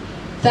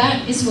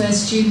 That is where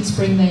students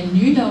bring their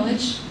new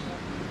knowledge,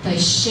 they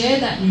share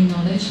that new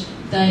knowledge,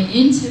 they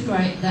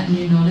integrate that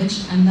new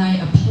knowledge, and they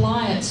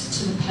apply it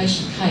to the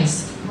patient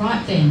case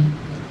right then.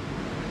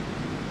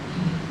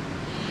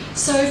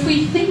 So if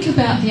we think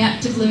about the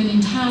active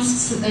learning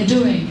tasks that they're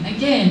doing,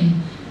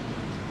 again,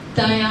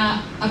 they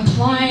are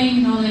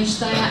applying knowledge,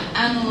 they are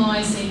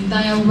analysing,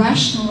 they are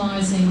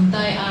rationalising,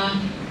 they are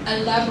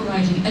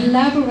elaborating.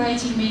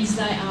 Elaborating means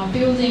they are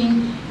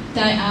building,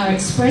 they are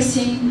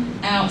expressing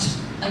out,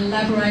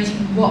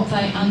 elaborating what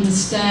they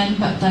understand,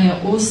 but they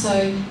are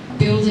also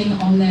building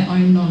on their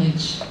own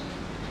knowledge.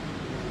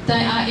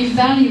 They are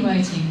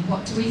evaluating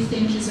what do we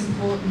think is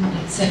important,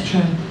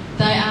 etc.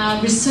 They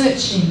are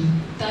researching,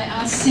 they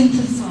are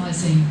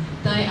synthesizing,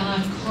 they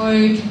are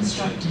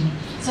co-constructing.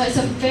 So it's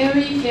a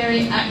very,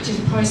 very active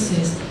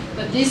process,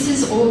 but this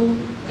is all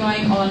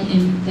going on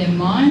in their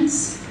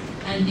minds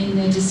and in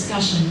their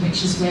discussion,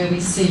 which is where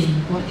we see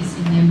what is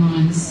in their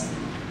minds.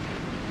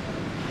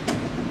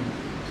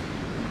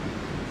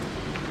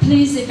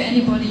 Please, if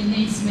anybody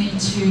needs me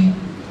to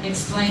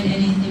explain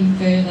anything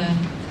further,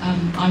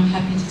 I'm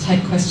happy to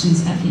take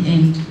questions at the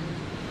end.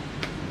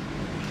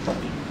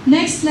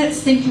 Next,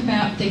 let's think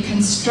about the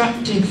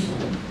constructive,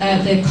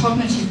 the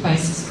cognitive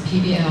basis of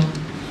PBL.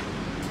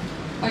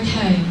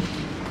 Okay,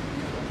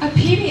 a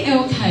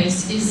PBL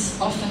case is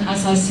often,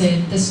 as I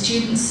said, the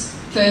student's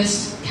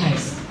first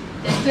case.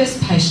 Their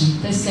first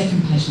patient, their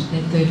second patient,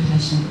 their third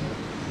patient.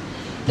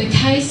 The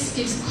case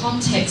gives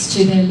context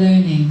to their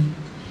learning.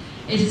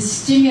 It is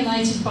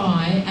stimulated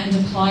by and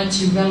applied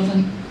to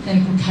relevant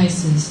clinical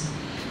cases.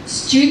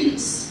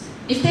 Students,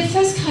 if their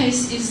first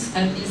case is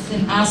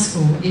in our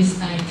school,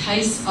 is a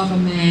case of a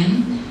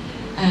man,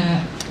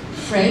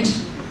 Fred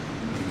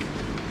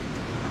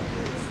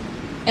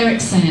Eric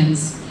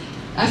Sands.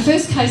 Our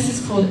first case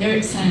is called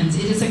Eric Sands.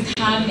 It is a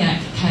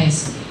cardiac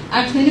case.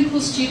 Our clinical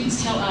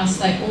students tell us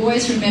they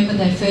always remember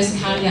their first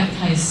cardiac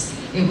case.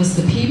 It was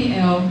the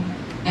Pbl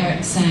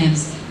Eric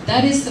Sands.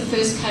 That is the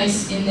first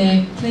case in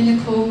their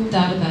clinical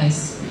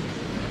database.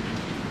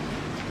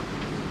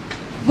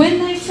 When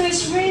they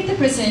first read the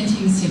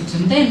presenting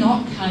symptom, they're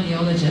not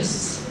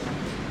cardiologists,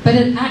 but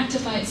it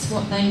activates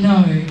what they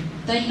know.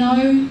 They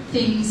know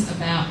things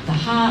about the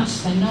heart,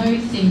 they know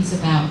things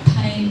about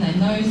pain, they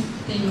know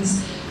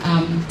things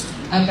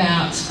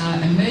about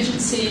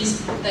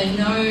emergencies, they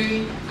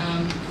know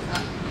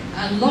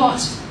a lot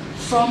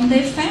from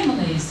their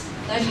families.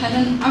 They've had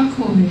an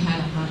uncle who had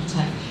a heart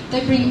attack.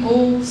 They bring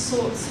all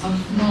sorts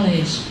of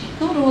knowledge.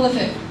 Not all of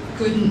it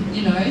good and,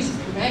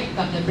 correct,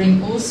 but they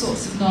bring all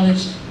sorts of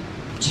knowledge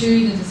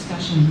to the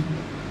discussion.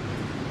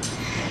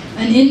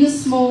 And in the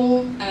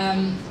small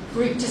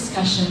group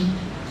discussion,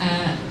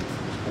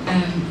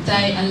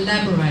 they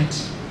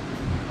elaborate.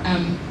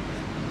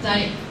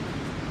 They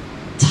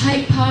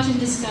take part in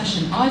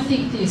discussion. I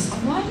think this. Oh,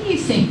 why do you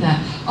think that?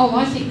 Oh,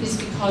 I think this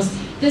because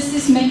there's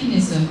this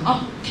mechanism.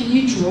 Oh, can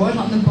you draw it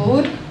on the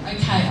board?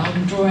 Okay,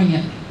 I'm drawing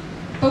it.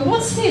 But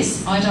what's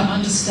this? I don't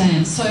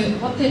understand. So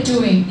what they're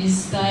doing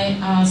is they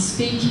are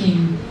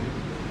speaking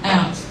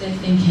out their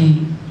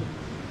thinking.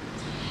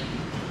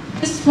 I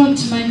just want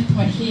to make a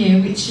point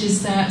here, which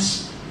is that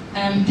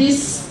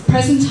this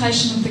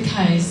presentation of the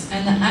case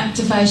and the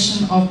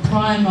activation of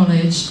prior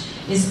knowledge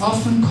is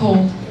often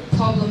called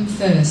problem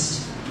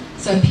first.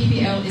 So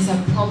PBL is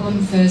a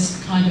problem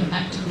first kind of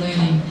active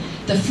learning.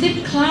 The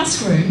flipped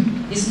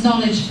classroom is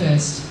knowledge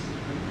first.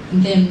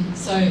 And then,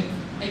 so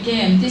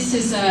again, this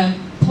is a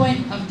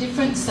point of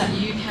difference that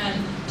you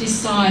can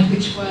decide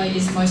which way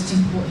is most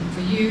important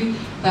for you,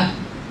 but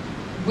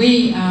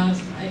we are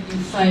in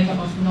favour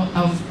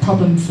of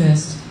problem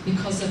first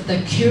because of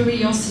the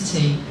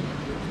curiosity.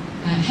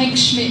 Hank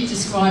Schmidt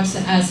describes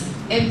it as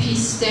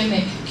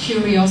epistemic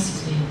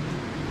curiosity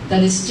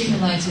that is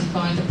stimulated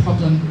by the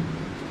problem.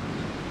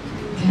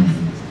 Okay.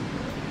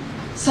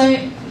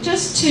 So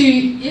just to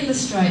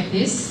illustrate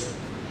this,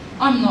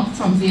 I'm not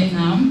from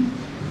Vietnam,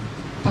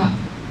 but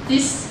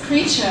this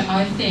creature,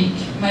 I think,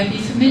 may be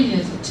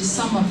familiar to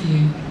some of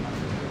you.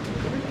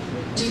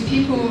 Do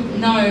people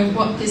know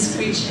what this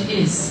creature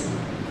is?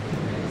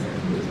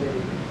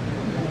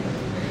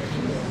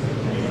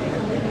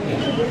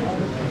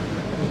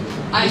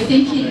 I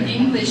think in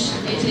English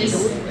it is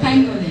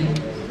pangolin.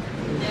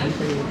 Yeah?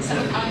 So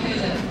I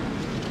heard it.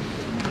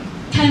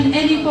 Can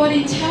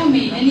anybody tell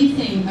me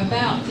anything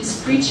about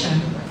this creature?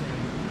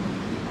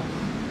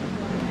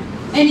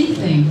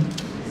 Anything?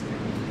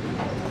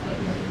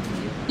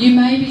 You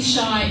may be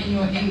shy in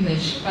your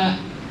English, but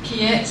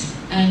Kiet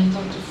and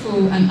Dr.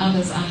 Fu and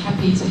others are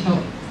happy to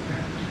help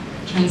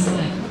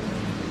translate.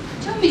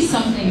 Tell me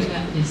something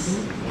about this.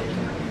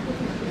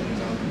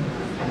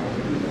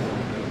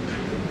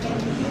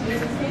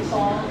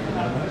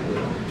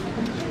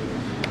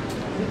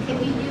 Can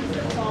we use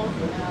it for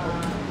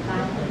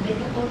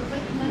medical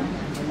treatment,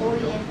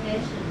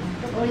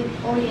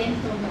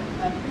 oriental?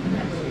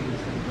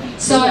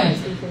 So,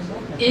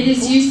 it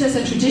is used as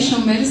a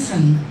traditional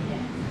medicine.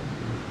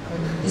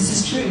 This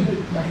is true.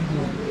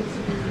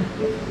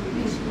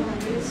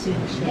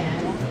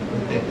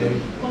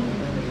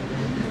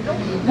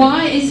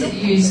 Why is it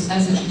used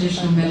as a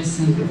traditional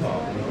medicine?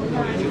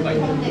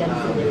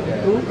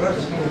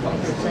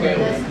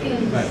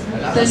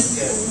 The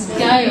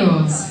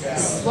scales.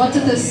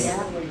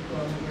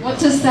 What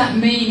does that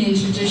mean in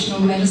traditional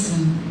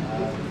medicine?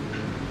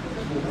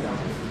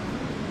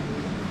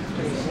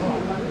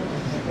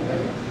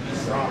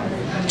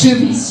 To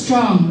be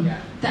strong.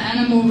 The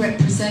animal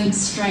represents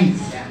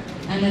strength,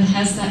 and it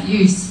has that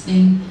use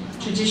in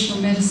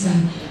traditional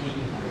medicine.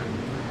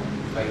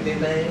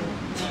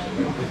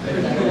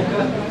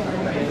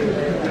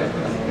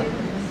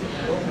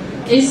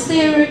 Is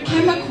there a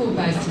chemical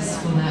basis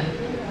for that?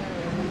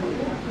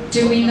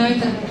 Do we know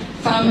the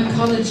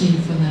pharmacology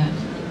for that?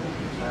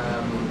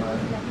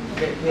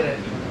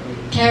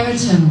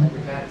 Keratin.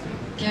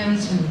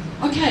 Keratin.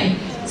 Okay,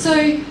 so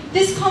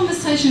this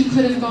conversation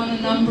could have gone a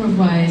number of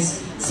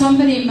ways.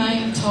 Somebody may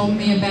have told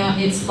me about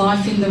its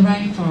life in the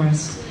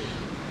rainforest.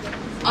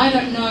 I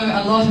don't know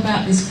a lot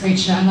about this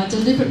creature, and I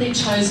deliberately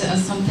chose it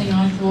as something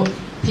I thought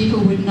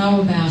people would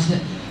know about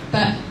it.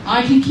 But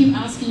I can keep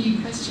asking you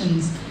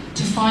questions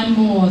to find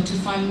more, to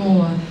find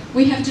more.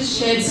 We have just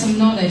shared some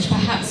knowledge.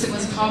 Perhaps it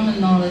was common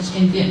knowledge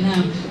in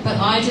Vietnam, but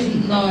I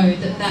didn't know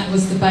that that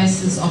was the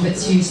basis of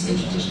its use in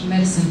traditional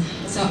medicine.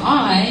 So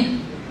I,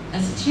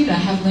 as a tutor,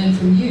 have learned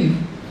from you.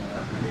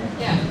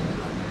 Yeah.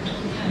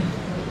 Okay.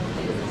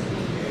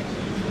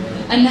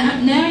 And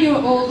now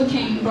you're all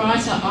looking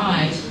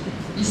brighter-eyed.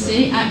 You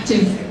see,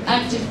 active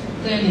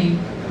learning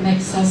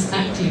makes us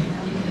active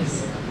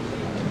thinkers.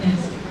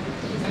 Yes.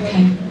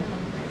 Okay.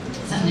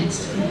 Is that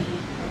next?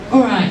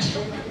 All right.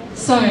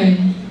 So,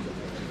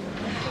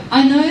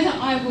 I know that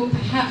I will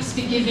perhaps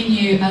be giving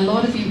you a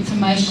lot of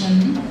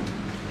information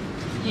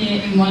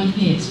here in one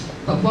hit,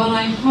 but what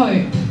I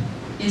hope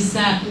is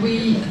that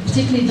we,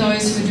 particularly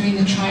those who are doing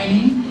the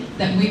training,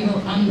 that we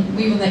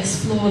will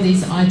explore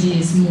these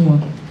ideas more.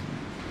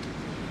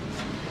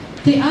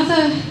 The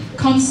other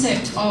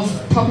concept of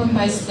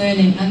problem-based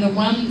learning, and the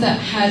one that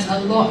had a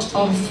lot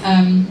of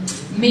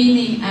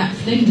meaning at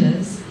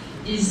Flinders,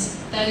 is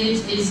that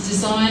it is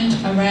designed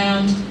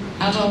around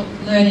adult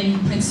learning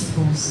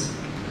principles,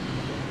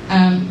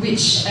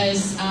 which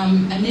is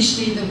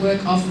initially the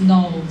work of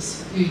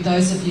Knowles, who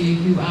those of you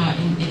who are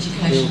in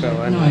education know.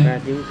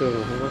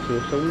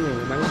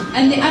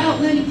 And the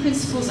adult learning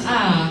principles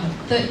are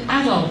that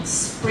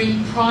adults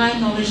bring prior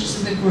knowledge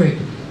to the group.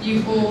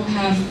 You all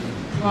have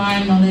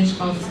prior knowledge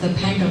of the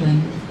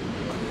pangolin,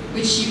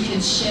 which you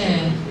can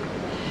share.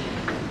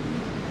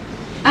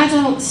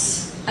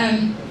 Adults,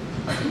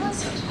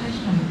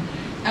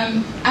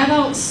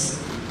 adults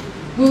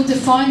will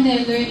define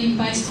their learning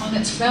based on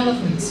its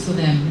relevance for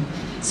them.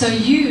 So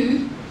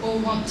you all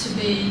want to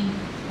be,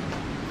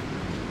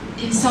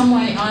 in some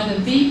way, either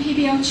be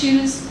PBL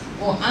tutors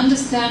or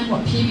understand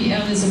what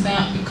PBL is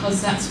about,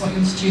 because that's what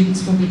your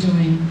students will be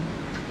doing.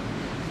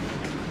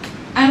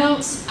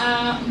 Adults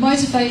are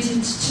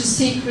motivated to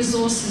seek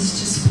resources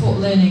to support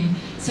learning.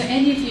 So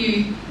any of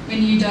you,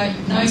 when you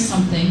don't know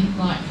something,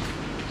 like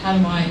how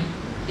do I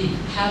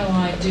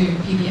do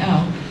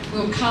PBL,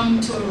 will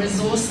come to a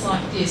resource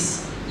like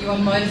this. You are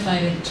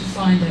motivated to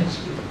find it.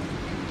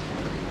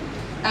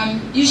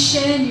 You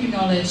share new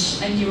knowledge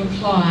and you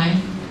apply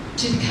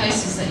to the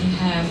cases that you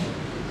have.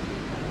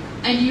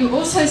 And you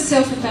also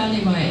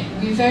self-evaluate.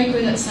 We're very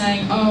good at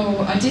saying,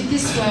 oh, I did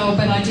this well,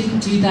 but I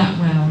didn't do that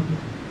well.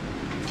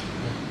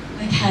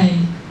 Okay.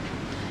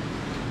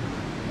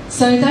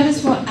 So that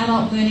is what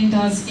adult learning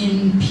does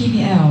in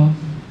PBL,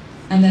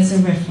 and there's a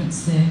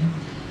reference there.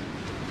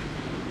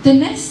 The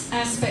next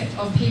aspect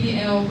of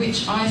PBL,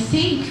 which I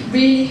think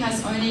really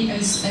has only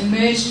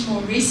emerged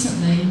more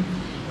recently,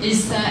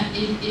 is that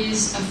it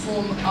is a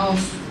form of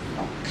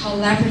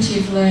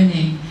collaborative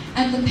learning.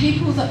 And the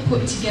people that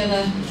put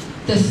together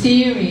the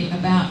theory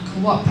about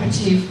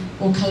cooperative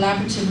or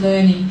collaborative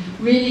learning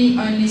really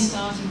only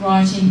started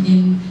writing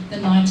in the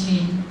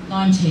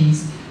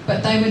 1990s.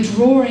 But they were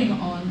drawing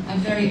on a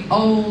very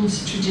old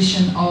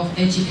tradition of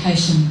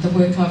education, the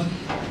work of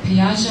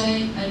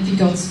Piaget and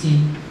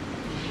Vygotsky.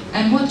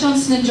 And what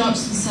Johnson &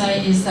 Johnson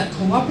say is that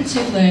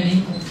cooperative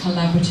learning, or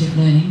collaborative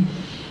learning,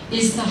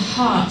 is the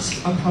heart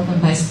of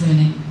problem-based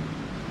learning.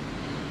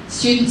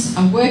 Students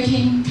are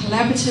working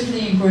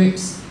collaboratively in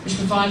groups, which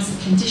provides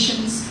the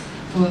conditions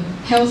for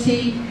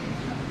healthy,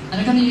 and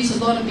I'm going to use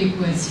a lot of big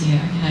words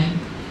here, okay,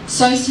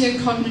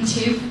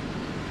 socio-cognitive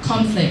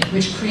conflict,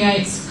 which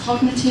creates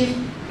cognitive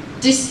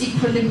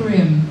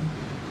disequilibrium,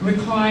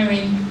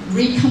 requiring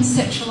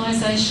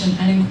reconceptualization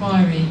and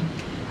inquiry,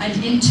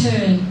 and in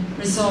turn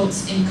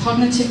results in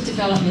cognitive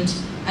development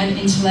and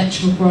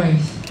intellectual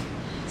growth.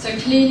 So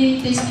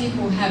clearly these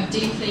people have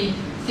deeply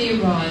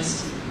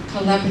theorized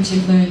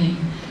collaborative learning.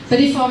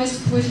 But if I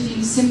was to put it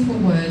in simple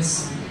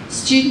words,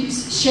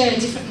 students share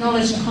different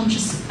knowledge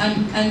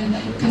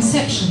and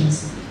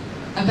conceptions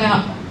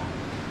about,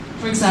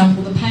 for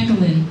example, the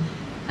pangolin.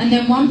 And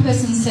then one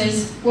person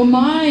says, well,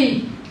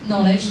 my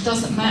knowledge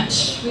doesn't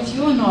match with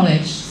your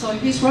knowledge, so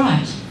who's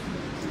right?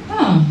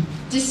 Oh,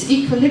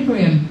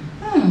 disequilibrium.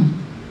 Oh.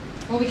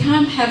 Well, we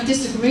can't have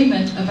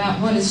disagreement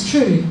about what is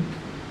true.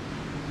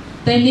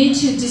 They need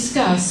to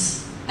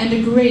discuss and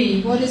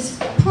agree what is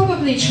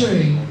probably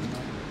true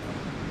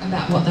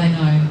about what they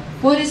know,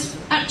 what is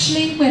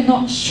actually we're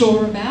not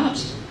sure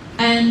about,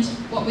 and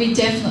what we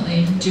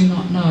definitely do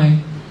not know.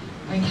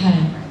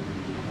 Okay,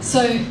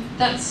 so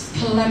that's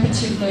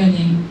collaborative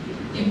learning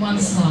in one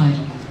slide,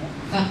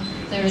 but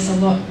there is a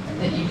lot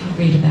that you can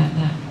read about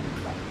that.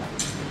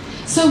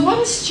 So what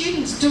are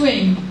students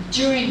doing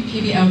during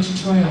PBL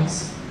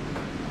tutorials?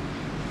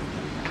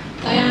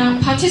 They are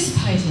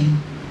participating,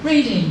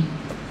 reading,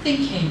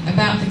 thinking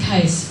about the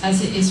case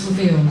as it is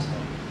revealed.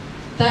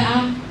 They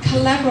are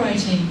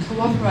collaborating,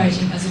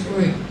 cooperating as a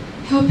group,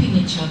 helping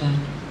each other.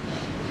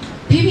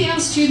 PBL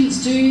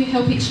students do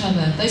help each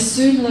other. They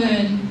soon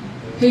learn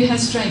who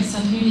has strengths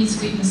and who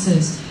needs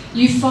weaknesses.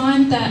 You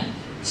find that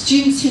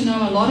students who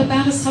know a lot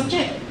about a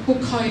subject will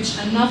coach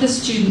another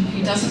student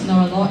who doesn't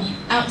know a lot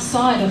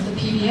outside of the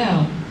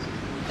PBL.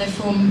 They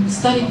form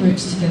study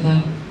groups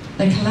together.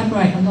 They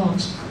collaborate a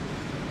lot.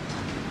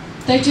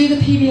 They do the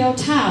PBL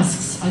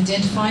tasks,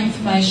 identify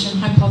information,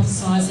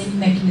 hypothesising,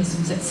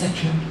 mechanisms,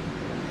 etc.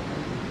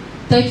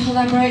 They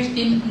collaborate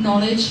in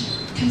knowledge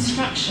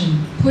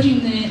construction, putting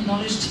their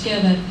knowledge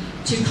together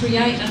to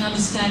create an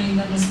understanding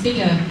that was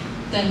bigger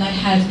than they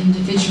had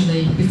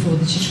individually before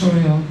the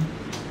tutorial.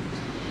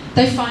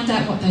 They find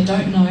out what they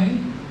don't know,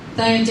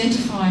 they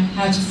identify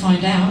how to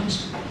find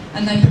out,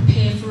 and they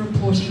prepare for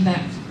reporting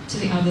back to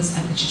the others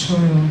at the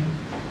tutorial.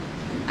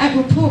 At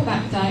report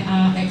back, they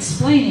are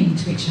explaining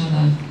to each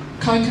other,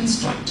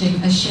 co-constructing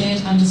a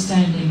shared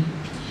understanding.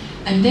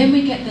 And then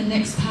we get the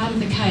next part of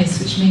the case,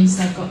 which means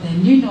they've got their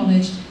new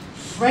knowledge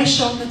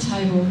fresh on the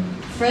table,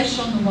 fresh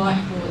on the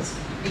whiteboards.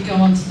 We go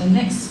on to the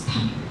next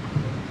part.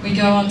 We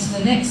go on to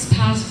the next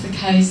part of the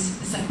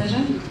case. Is that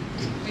better?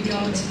 We go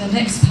on to the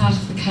next part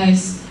of the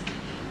case,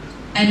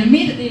 and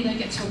immediately they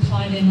get to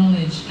apply their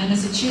knowledge. And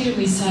as a tutor,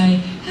 we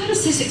say, "How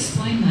does this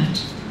explain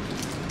that?"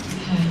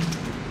 Okay.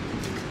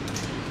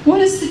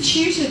 What is the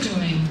tutor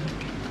doing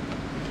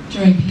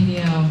during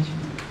PBL?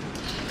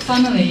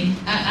 Funnily,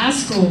 at our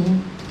school,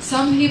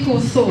 some people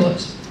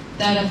thought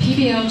that a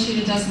PBL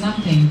tutor does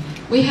nothing.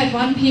 We had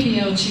one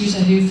PBL tutor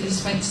who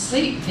just went to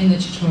sleep in the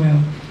tutorial.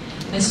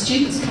 And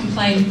students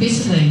complained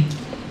bitterly.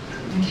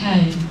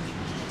 Okay.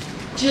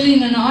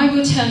 Gillian and I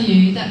will tell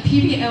you that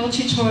PBL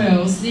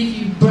tutorials leave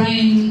you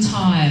brain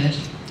tired.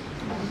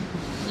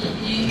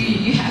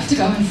 You have to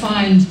go and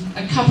find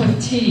a cup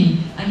of tea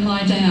and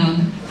lie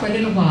down for a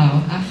little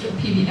while after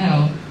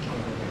PBL.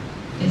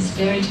 It's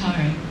very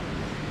tiring,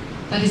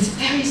 but it's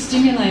very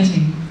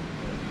stimulating.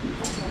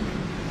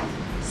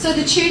 So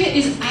the tutor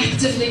is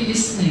actively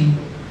listening,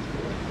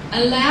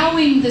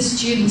 allowing the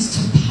students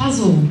to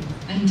puzzle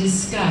and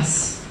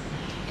discuss.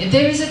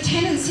 There is a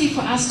tendency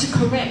for us to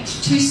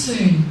correct too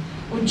soon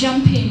or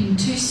jump in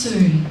too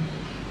soon.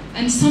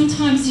 And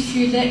sometimes if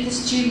you let the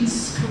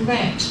students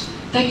correct,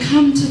 they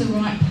come to the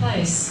right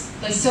place.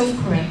 They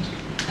self-correct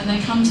and they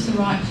come to the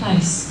right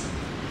place.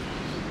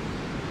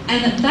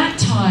 And at that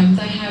time,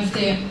 they have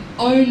their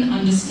own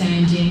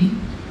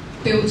understanding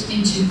built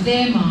into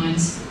their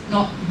minds,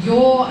 not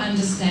your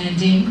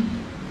understanding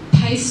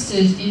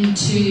pasted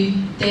into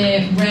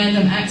their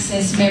random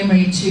access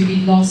memory to be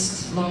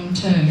lost long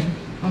term.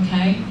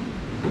 Okay?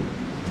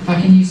 If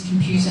I can use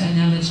computer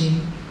analogy.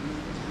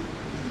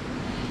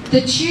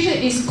 The tutor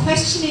is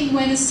questioning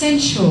when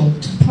essential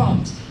to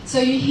prompt. So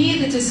you hear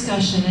the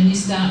discussion and you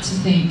start to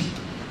think,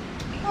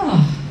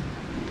 oh,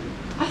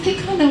 I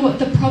think I know what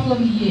the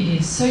problem here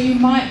is. So you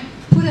might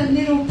put a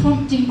little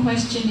prompting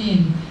question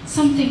in.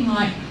 Something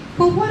like,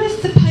 well, what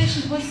if the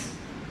patient was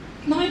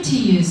 90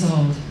 years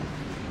old?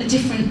 A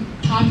different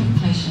type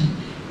of patient.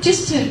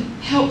 Just to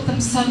help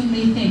them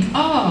suddenly think,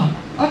 oh,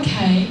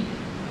 okay,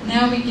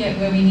 now we get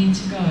where we need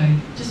to go,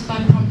 just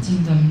by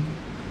prompting them.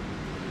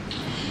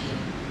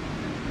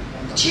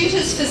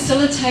 Tutors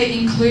facilitate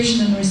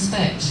inclusion and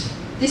respect.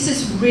 This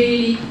is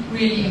really,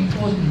 really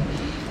important,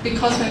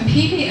 because when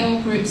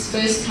PBL groups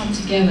first come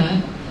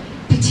together,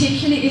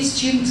 particularly if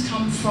students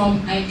come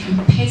from a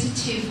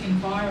competitive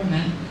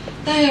environment,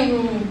 they are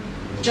all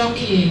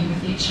jockeying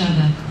with each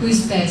other,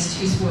 who's best,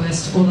 who's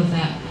worst, all of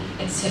that,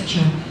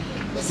 etc.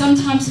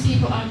 Sometimes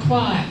people are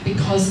quiet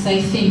because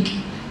they think,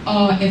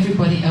 oh,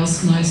 everybody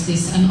else knows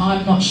this and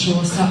I'm not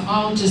sure, so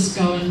I'll just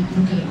go and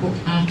look at a book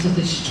after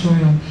the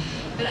tutorial.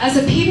 But as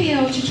a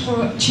PBL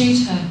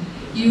tutor,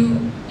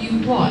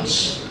 you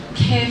watch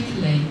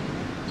carefully.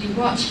 You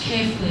watch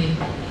carefully.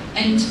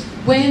 And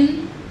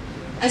when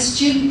a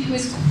student who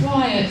is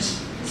quiet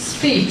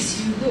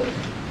speaks,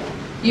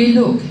 you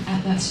look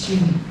at that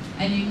student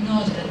and you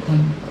nod at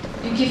them.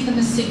 You give them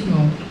a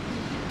signal.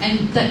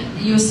 And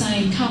that you're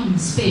saying, come,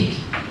 speak.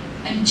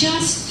 And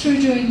just through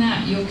doing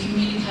that, you're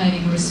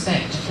communicating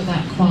respect for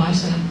that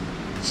quieter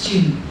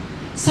student.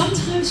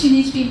 Sometimes you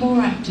need to be more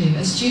active.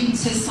 A student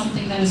says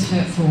something that is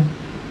hurtful,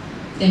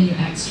 then you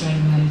act straight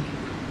away.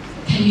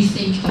 Can you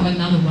think of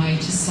another way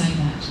to say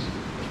that?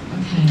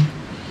 Okay.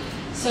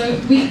 So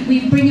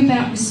we bring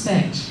about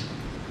respect.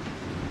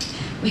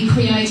 We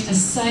create a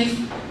safe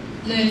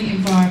learning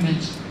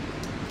environment.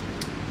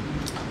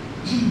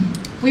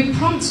 We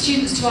prompt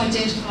students to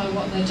identify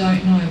what they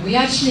don't know. We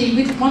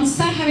actually, once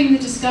they're having the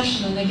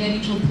discussion and they're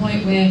getting to a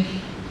point where,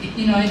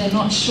 you know, they're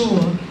not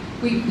sure,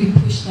 we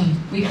push them.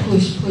 We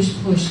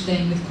push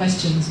then with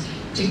questions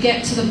to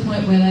get to the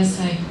point where they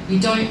say, we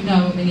don't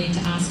know and we need to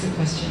ask a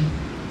question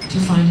to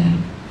find out.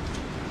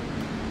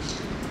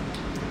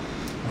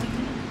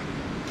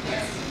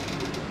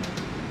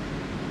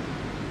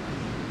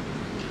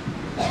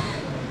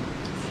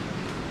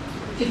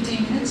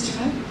 $15 minutes to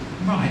go?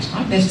 Right,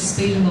 I better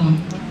speed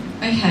along.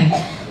 Okay.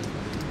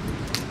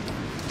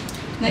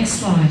 Next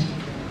slide.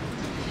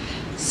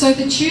 So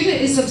the tutor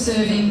is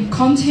observing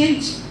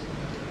content,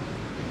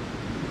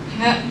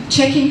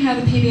 checking how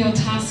the PBL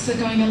tasks are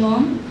going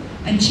along,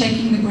 and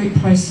checking the group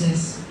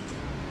process.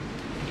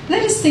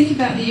 let us think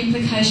about the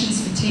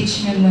implications for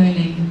teaching and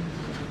learning.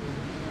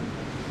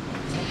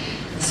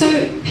 So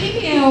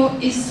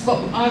PBL is what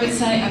I would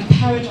say a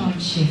paradigm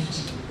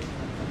shift.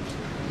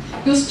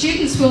 Your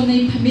students will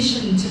need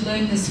permission to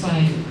learn this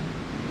way,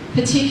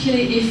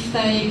 particularly if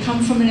they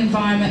come from an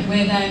environment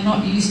where they are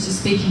not used to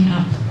speaking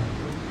up.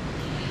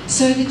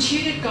 So the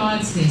tutor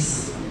guides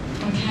this,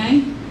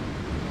 okay?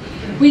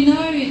 We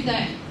know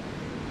that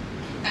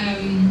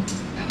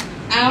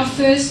our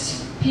first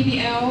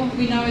PBL,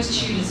 we know as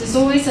tutors, is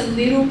always a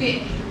little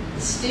bit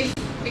stiff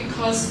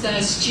because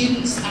the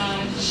students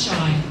are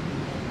shy.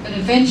 But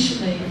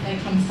eventually they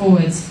come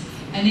forwards,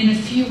 and in a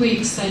few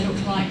weeks they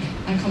look like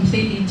a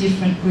completely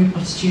different group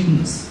of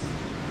students.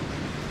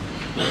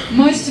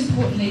 Most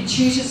importantly,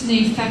 tutors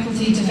need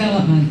faculty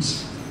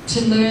development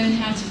to learn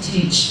how to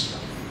teach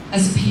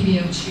as a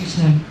PBL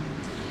tutor.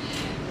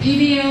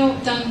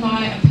 PBL done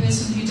by a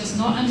person who does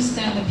not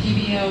understand the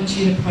PBL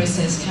tutor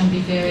process can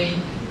be very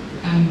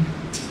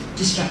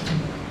distracting.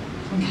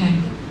 Okay.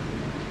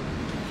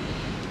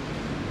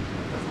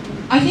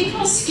 I think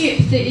I'll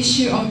skip the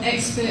issue of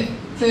expert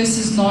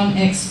versus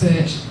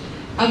non-expert,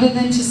 other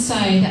than to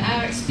say that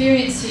our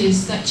experience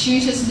is that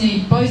tutors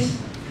need both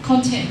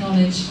content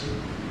knowledge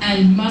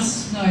and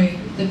must know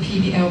the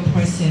PBL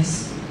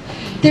process.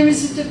 There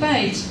is a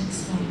debate.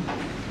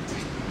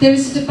 There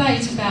is a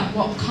debate about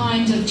what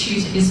kind of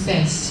tutor is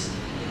best.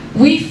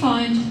 We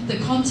find the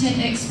content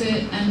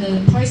expert and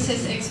the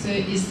process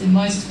expert is the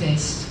most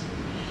best.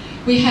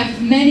 We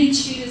have many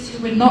tutors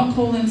who would not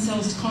call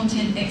themselves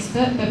content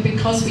expert, but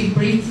because we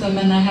brief them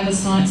and they have a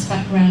science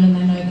background and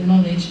they know the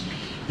knowledge,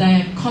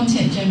 they are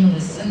content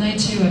generalists, and they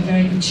too are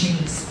very good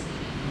tutors.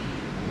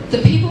 The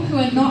people who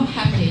are not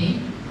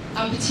happy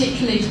are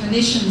particularly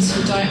clinicians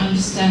who don't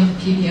understand the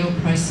PBL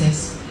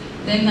process.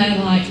 Then they're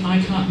like,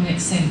 I can't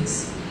make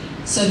sense.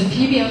 So the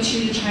PBL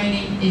tutor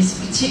training is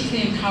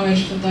particularly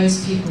encouraged for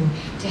those people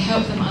to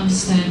help them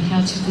understand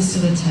how to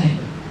facilitate.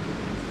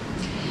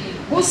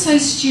 Also,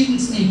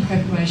 students need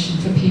preparation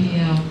for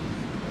PBL.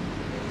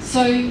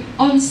 So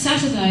on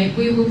Saturday,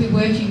 we will be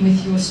working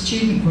with your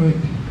student group.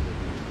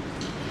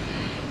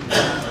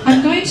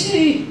 I'm going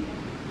to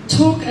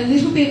talk a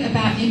little bit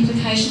about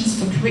implications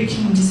for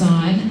curriculum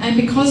design, and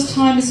because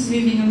time is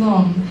moving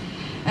along,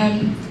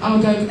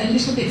 I'll go a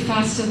little bit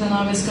faster than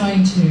I was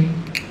going to.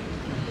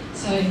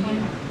 So if I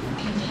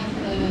can have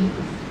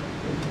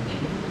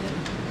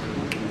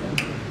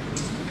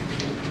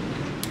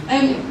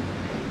the...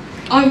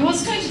 I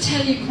was going to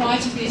tell you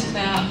quite a bit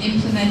about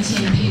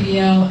implementing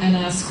PBL at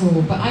our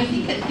school, but I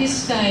think at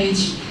this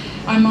stage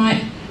I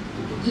might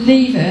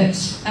leave it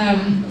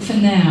for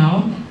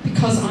now,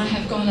 because I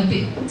have gone a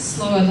bit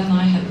slower than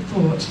I had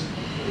thought.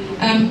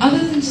 Other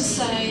than to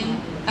say,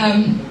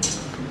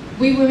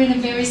 we were in a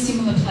very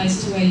similar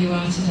place to where you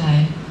are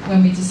today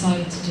when we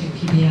decided to do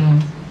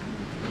PBL.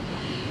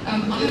 I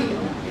have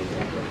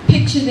a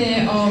picture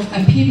there of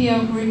a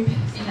PBL group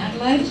in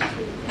Adelaide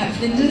at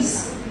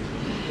Flinders.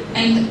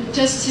 And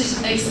just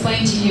to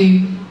explain to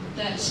you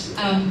that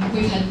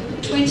we've had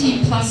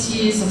 20 plus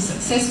years of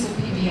successful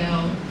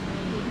PBL,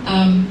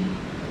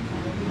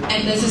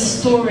 and there's a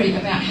story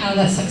about how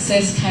that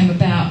success came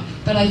about,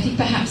 but I think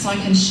perhaps I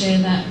can share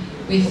that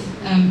with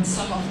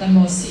some of the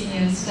more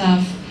senior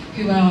staff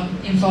who are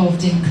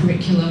involved in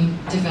curriculum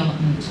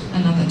development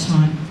another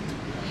time.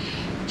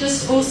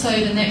 Just also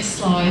the next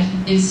slide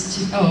is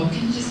to,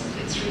 can you just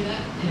click through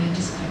that? Yeah,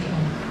 just click it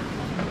on.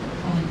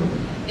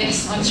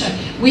 Yes, I'm sure.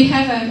 We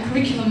have a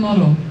curriculum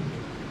model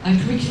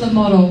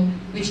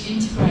which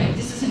integrates,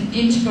 this is an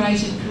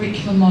integrated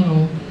curriculum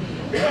model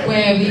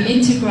where we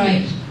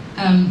integrate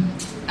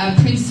our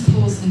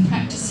principles and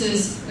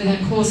practices with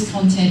our course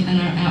content and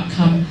our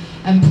outcome,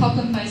 and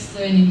problem-based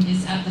learning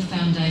is at the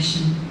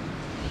foundation.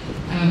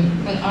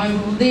 But I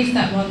will leave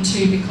that one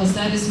too, because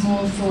that is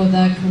more for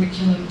the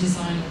curriculum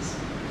designers.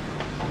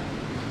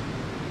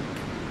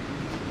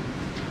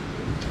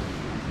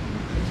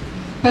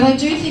 But I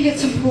do think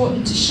it's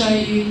important to show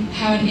you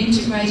how an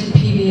integrated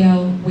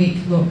PBL week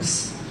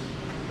looks.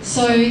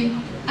 So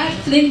at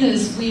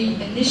Flinders, we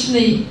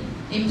initially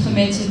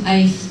implemented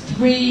a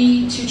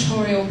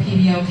 3-tutorial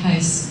PBL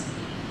case.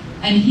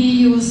 And here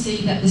you will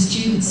see that the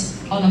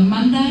students on a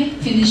Monday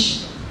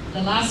finish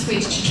the last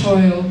week's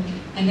tutorial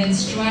and then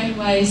straight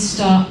away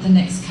start the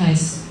next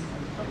case.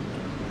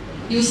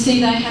 You'll see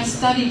they have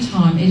study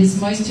time. It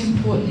is most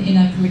important in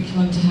our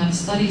curriculum to have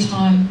study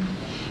time.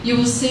 You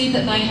will see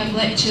that they have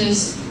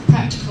lectures,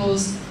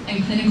 practicals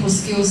and clinical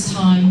skills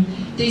time.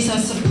 These are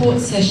support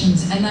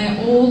sessions and they are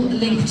all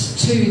linked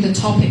to the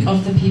topic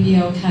of the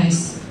PBL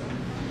case.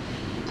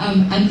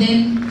 And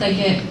then they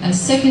get a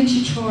second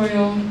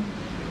tutorial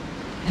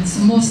and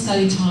some more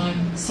study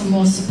time, some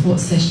more support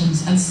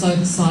sessions, and so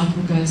the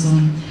cycle goes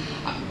on.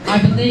 I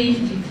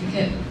believe, if you could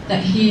get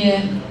that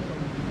here,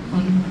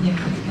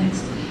 click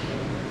next.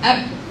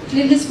 At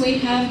Flinders, we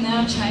have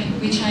now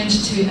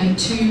changed to a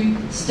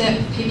 2-step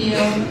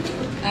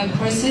PBL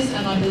process,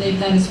 and I believe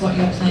that is what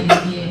you're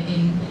planning here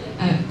in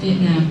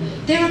Vietnam.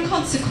 There are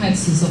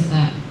consequences of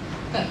that,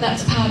 but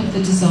that's part of the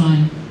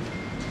design.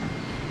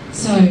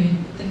 So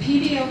the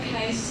PBL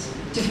case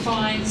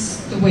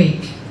defines the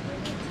week.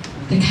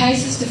 The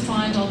case is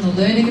defined on the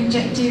learning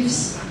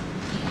objectives,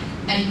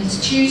 and the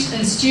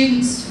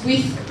students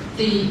with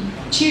the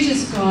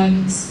tutor's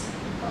guidance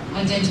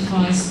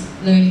identifies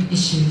learning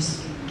issues.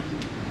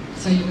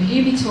 So you will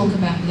hear me talk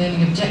about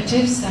learning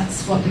objectives,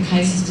 that's what the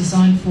case is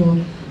designed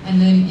for, and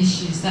learning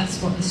issues,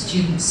 that's what the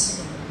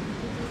students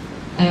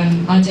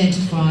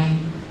identify.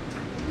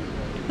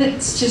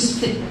 Let's just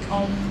flick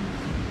on.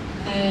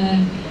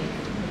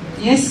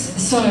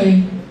 Yes,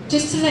 so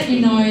just to let you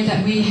know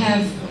that we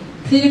have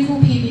clinical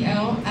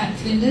PBL at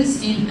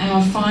Flinders in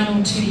our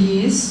final 2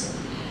 years.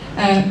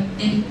 That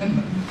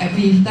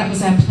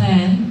was our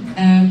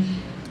plan.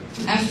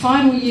 Our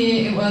final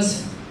year, it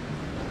was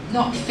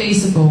not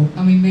feasible,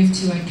 and we moved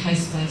to a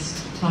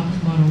case-based type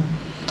of model.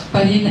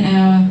 But in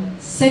our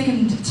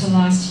second to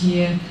last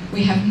year,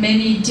 we have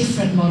many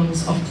different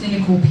models of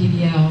clinical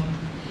PBL.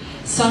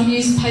 Some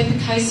use paper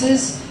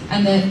cases,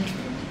 and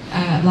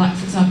like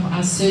for example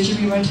our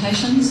surgery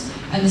rotations,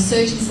 and the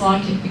surgeons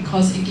like it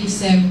because it gives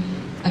them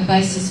a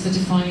basis for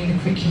defining the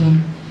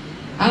curriculum.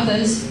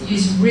 Others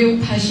use real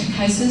patient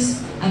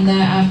cases, and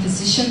they are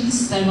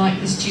physicians. They like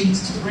the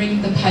students to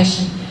bring the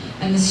patient,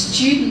 and the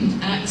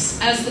student acts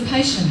as the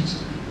patient.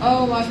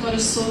 Oh, I've got a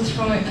sore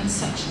throat and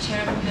such a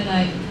terrible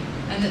headache,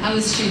 and the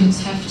other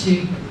students have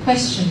to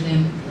question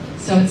them.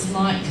 So it's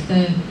like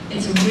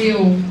it's a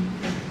real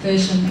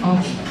version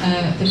of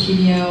the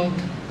PBL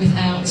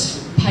without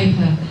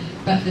paper,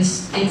 but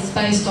it's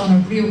based on a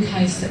real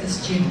case that the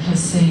student has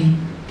seen.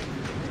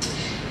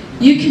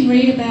 You can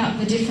read about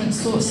the different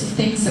sorts of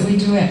things that we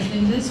do at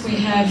Flinders. We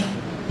have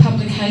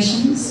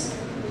publications,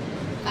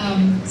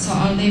 so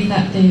I'll leave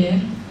that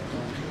there.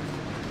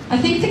 I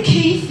think the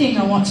key thing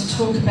I want to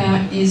talk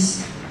about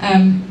is,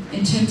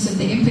 in terms of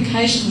the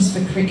implications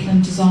for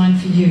curriculum design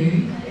for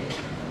you,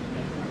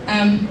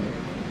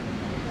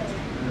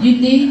 you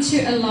need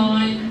to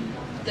align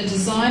the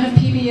design of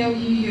PBL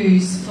you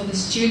use for the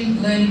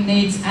student learning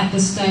needs at the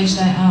stage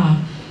they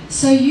are.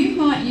 So you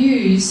might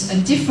use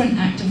a different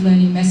active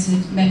learning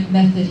method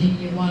in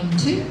year 1 and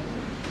 2.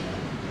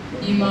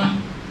 You might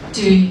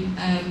do,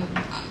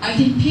 I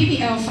think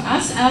PBL for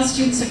us, our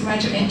students are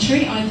graduate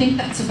entry. I think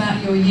that's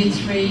about your year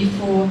 3,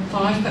 4,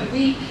 5, but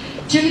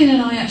Gillian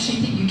and I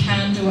actually think you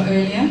can do it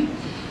earlier,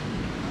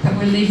 but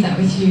we'll leave that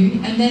with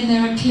you. And then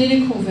there are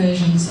clinical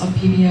versions of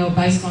PBL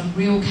based on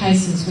real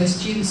cases where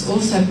students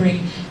also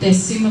bring their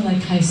similar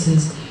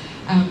cases.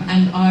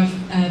 And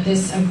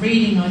there's a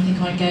reading I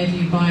think I gave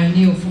you by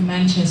O'Neill from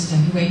Manchester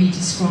where he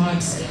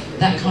describes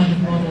that kind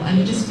of model, and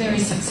it is very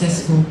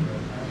successful.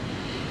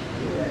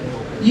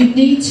 You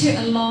need to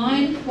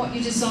align what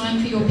you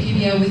design for your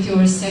PBL with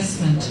your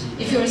assessment.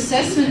 If your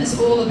assessment is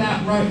all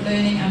about rote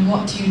learning and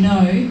what do you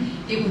know,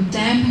 it will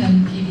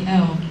dampen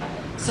PBL.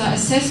 So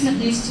assessment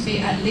needs to be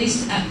at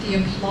least at the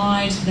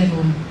applied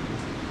level.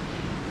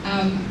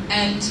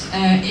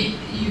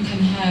 You can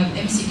have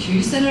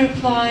MCQs that are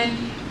applied,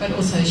 but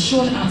also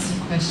short answer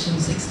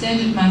questions,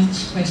 extended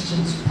maths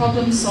questions,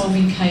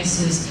 problem-solving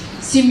cases,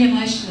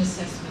 simulation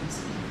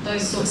assessments,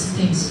 those sorts of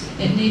things.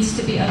 It needs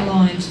to be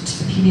aligned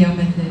to the PBL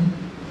method.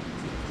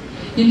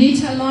 You need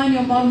to align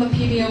your model of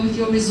PBL with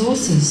your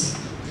resources.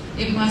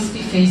 It must be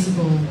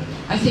feasible.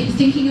 I think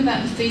thinking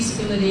about the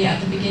feasibility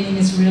at the beginning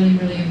is really,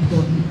 really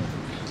important.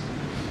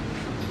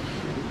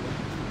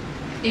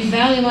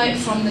 Evaluate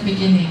from the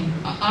beginning.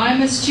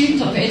 I'm a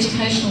student of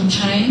educational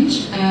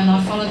change, and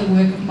I follow the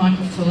work of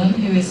Michael Fulham,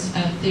 who is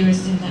a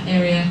theorist in that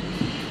area.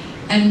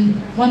 And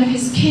one of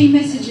his key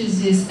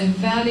messages is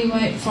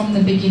evaluate from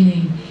the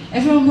beginning.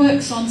 Everyone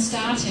works on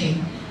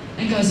starting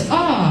and goes,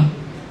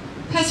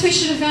 perhaps we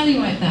should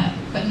evaluate that.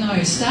 But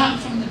no, start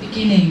from the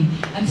beginning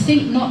and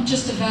think not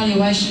just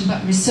evaluation,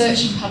 but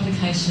research and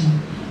publication.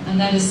 And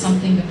that is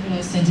something the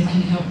Pbl Centre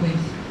can help with.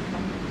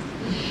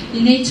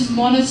 You need to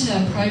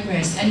monitor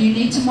progress, and you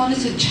need to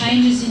monitor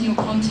changes in your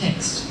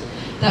context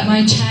that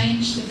may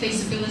change the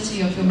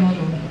feasibility of your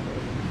model.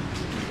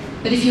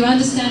 But if you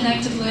understand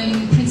active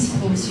learning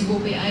principles, you will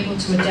be able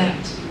to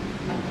adapt.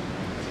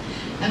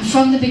 And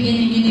from the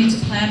beginning, you need to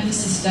plan for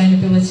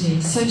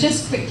sustainability. So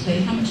just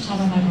quickly, how much time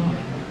have I got?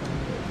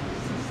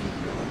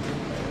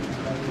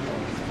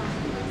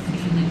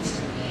 Okay,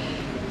 next.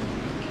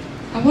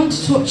 I want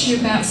to talk to you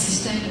about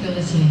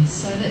sustainability.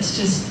 So let's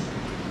just,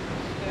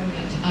 where are we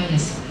at? Oh,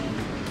 yes.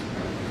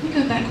 Can you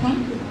go back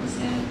one?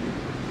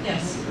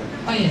 Yes.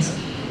 Oh, yes.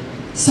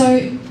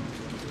 So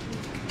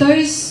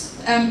those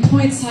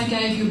points I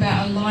gave you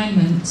about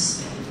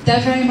alignments,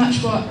 they're very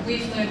much what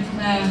we've learned from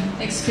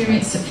our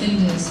experience at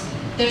Flinders.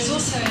 There's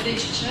also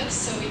literature,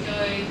 so we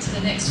go to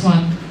the next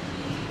one.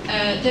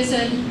 There's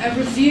a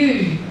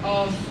review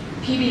of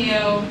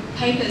PBL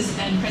papers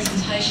and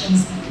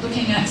presentations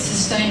looking at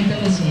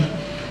sustainability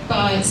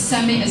by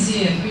Sami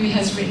Azir, who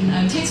has written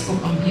a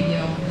textbook on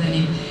PBL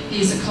learning.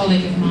 He's a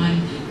colleague of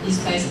mine. He's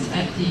based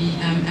at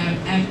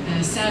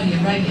the Saudi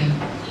Arabia.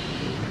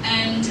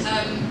 And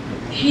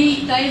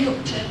they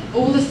looked at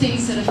all the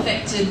things that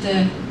affected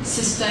the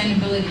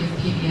sustainability of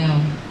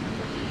PBL.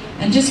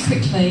 And just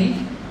quickly,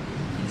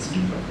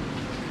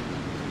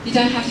 You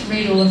don't have to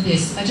read all of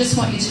this. I just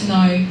want you to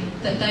know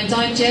that they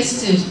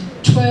digested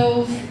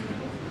 12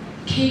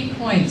 key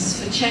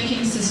points for checking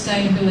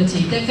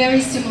sustainability. They're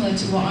very similar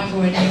to what I've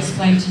already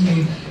explained to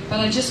you, but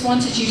I just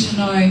wanted you to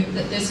know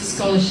that there's a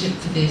scholarship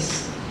for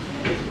this.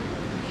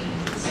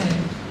 So,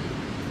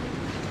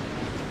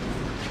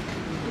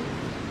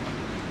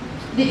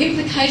 the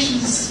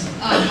implications, we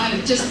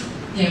can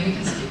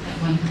skip that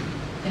one.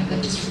 Yeah,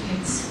 that just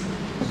repeats.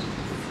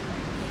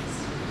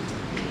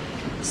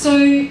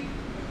 So,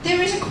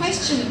 there is a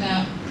question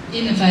about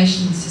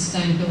innovation and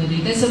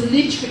sustainability. There's a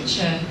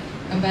literature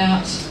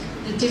about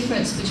the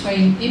difference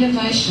between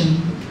innovation,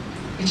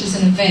 which is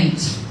an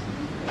event,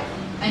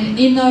 and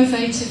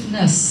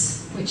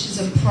innovativeness, which is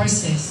a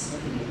process,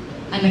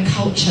 and a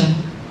culture.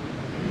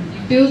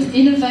 You build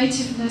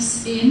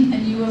innovativeness in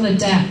and you will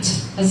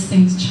adapt as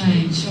things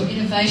change. Your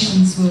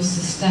innovations will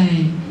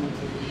sustain.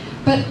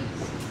 But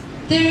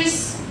there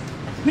is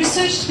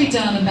research to be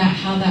done about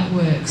how that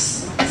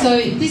works. So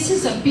this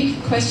is a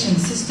big question.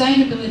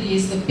 Sustainability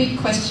is the big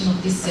question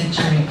of this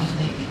century, I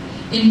think,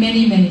 in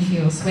many, many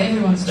fields where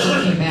everyone's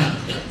talking about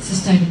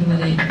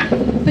sustainability.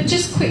 But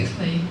just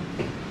quickly,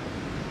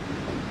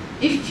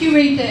 if you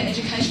read the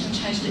educational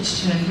change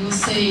literature, you will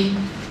see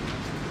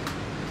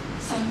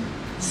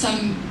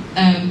some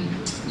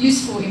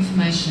useful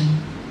information.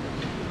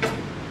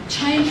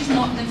 Change is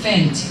not an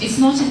event. It's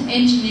not an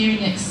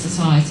engineering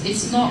exercise.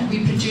 It's not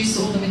we produce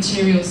all the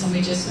materials and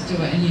we just do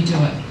it and you do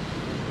it.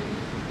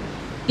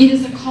 It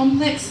is a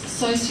complex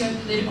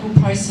socio-political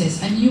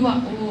process, and you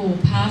are all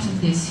part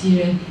of this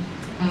here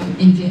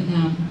in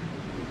Vietnam.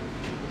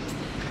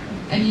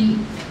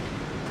 And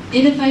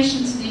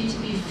innovations need to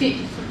be fit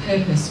for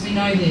purpose. We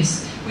know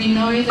this. We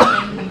know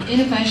that when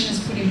innovation is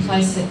put in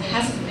place that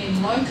hasn't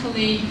been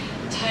locally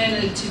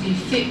tailored to be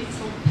fit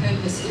for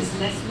purpose, it is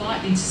less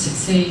likely to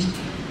succeed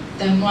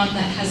than one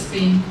that has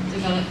been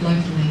developed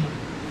locally.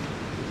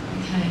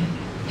 Okay.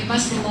 It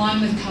must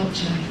align with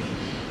culture.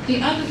 The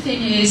other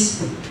thing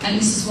is, and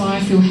this is why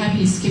I feel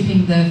happy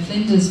skipping the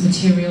Flinders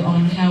material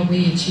on how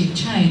we achieve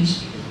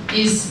change,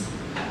 is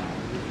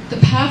the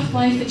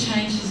pathway for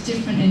change is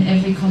different in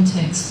every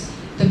context.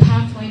 The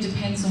pathway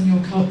depends on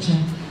your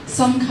culture.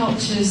 Some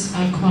cultures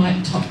are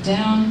quite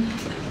top-down,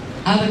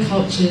 other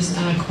cultures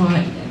are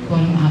quite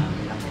bottom-up.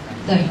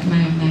 They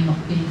may or may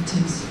not be in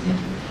terms. Yeah.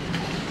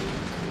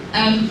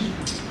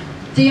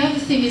 The other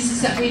thing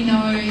is that we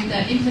know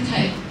that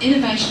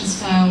innovations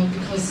fail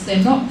because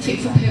they're not fit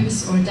for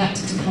purpose or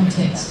adapted to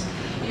context.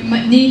 You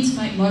need to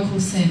make local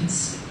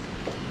sense.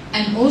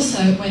 And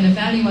also when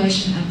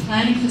evaluation and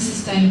planning for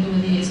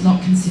sustainability is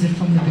not considered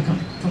from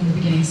the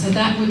beginning. So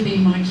that would be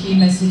my key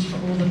message for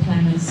all the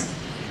planners.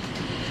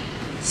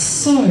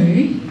 So,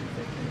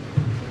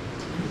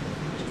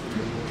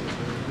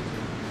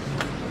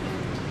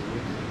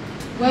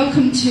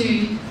 welcome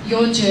to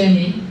your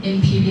journey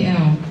in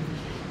Pbl.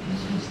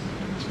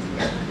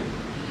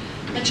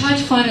 I tried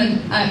to find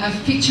a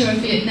picture of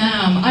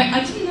Vietnam.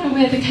 I didn't know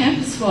where the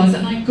campus was,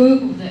 and I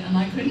Googled it and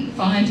I couldn't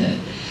find it.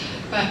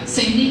 But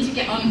so you need to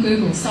get on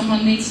Google.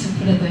 Someone needs to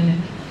put it there.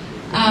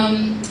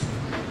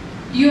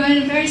 You are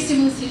in a very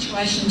similar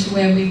situation to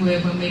where we were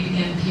when we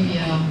began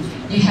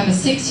Pbl. You have a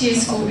 6-year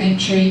school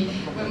entry.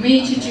 When we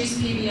introduced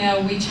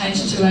Pbl, we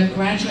changed to a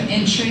graduate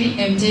entry,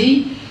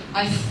 MD.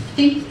 I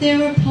think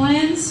there are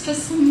plans for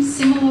some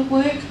similar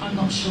work. I'm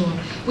not sure.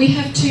 We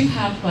have 2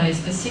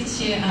 pathways, a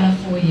 6-year and a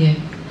 4-year.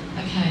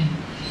 Okay.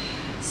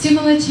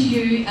 Similar to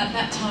you, at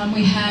that time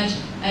we had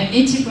an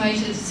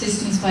integrated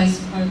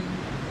systems-based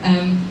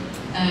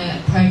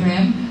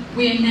program.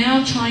 We are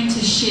now trying to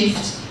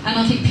shift, and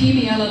I think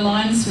Pbl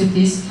aligns with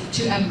this,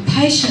 to a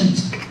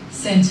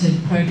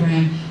patient-centred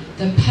program.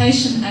 The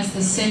patient as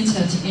the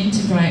centre to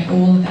integrate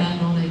all of our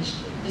knowledge.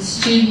 The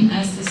student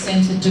as the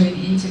centre doing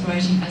the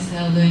integrating as they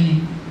are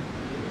learning.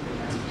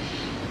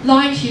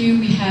 Like you,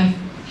 we have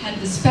had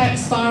the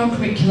spiral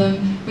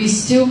curriculum. We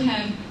still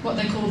have what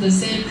they call the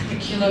Z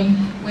curriculum,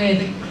 where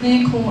the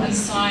clinical and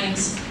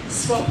science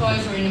swap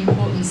over in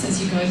importance as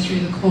you go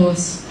through the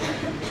course.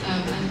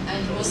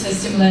 And also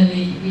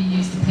similarly, we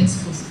use the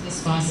principles of the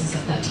spices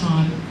at that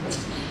time.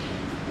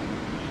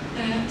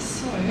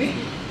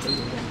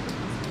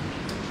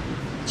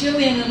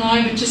 Julian and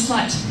I would just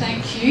like to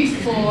thank you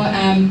for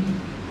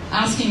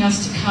asking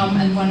us to come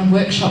and run a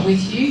workshop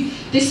with you.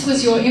 This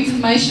was your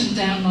information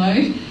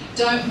download.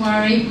 Don't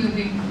worry, we'll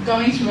be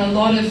going through a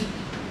lot of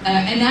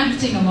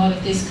enacting a lot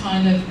of this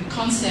kind of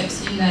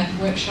concepts in that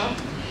workshop.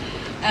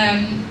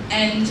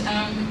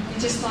 We'd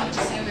just like to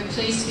say we're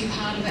pleased to be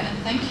part of it and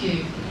thank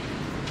you.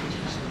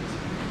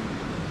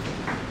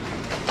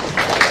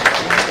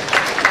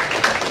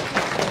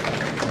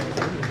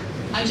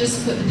 I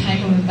just put the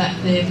pangolin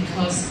back there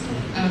because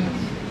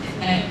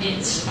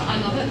I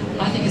love it.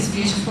 I think it's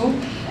beautiful,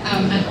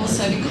 and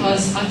also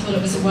because I thought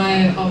it was a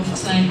way of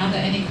saying, are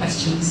there any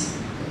questions?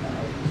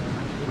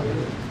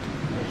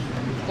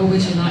 Or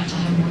would you like to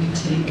have morning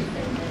tea?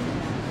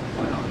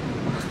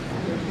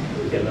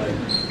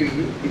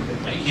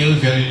 Thank you.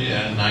 Very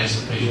nice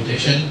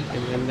presentation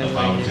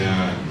about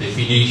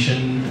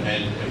definition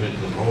and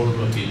the role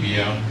of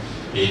Pbl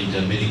in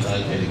the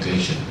medical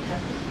education.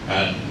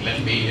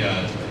 Let me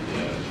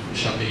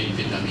shortly in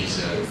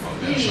Vietnamese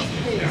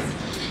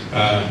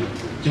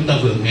chúng ta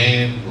vừa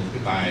nghe một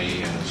cái bài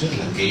rất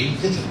là kỹ,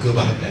 rất là cơ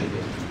bản đấy.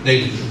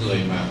 Đây là những người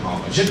mà họ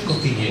rất có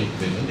kinh nghiệm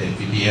về vấn đề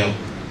Pbl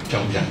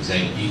trong giảng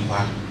dạy y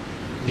khoa.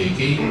 Thì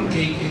cái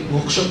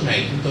workshop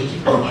này chúng tôi chỉ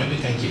có nói với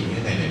các anh chị như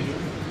thế này,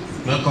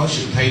 nó có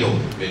sự thay đổi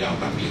về đào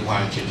tạo y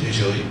khoa trên thế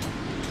giới.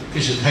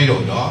 Cái sự thay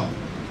đổi đó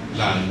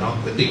là nó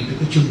quyết định tới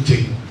cái chương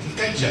trình, cái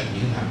cách dạy như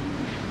thế nào.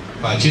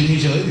 Và trên thế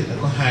giới thì nó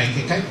có hai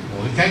cái cách,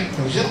 một cái cách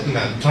nó rất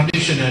là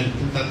traditional,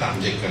 chúng ta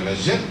tạm dịch là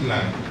rất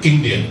là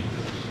kinh điển.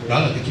 Đó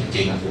là cái chương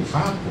trình của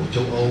Pháp, của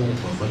châu Âu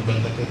và vân vân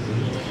các thứ.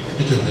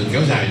 Nó thường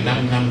kéo dài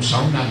 5 năm,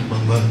 6 năm vân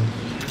vân.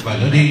 Và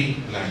nó đi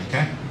là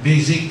các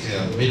basic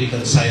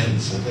medical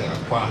science, tức là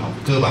khoa học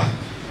cơ bản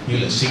như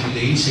là sinh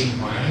lý, sinh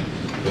hóa,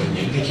 rồi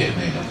những cái chuyện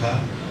này là khác.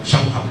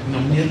 Xong học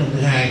năm nhất, năm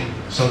thứ hai,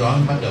 sau đó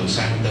bắt đầu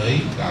sang tới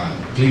cả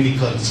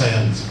clinical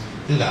science,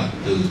 tức là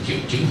từ triệu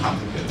chứng học,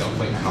 rồi tới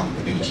bệnh học,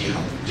 điều trị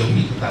học, giống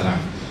như chúng ta làm.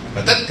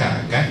 Và tất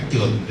cả các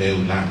trường đều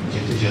làm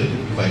trên thế giới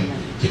như vậy,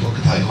 chỉ có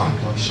cái thời khoảng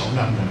thôi, 6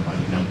 năm là bao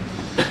nhiêu năm.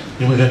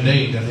 Nhưng mà gần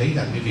đây ta thấy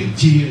rằng cái việc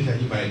chia ra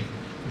như vậy,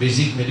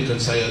 basic medical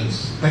science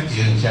tách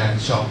riêng ra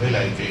so với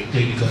lại cái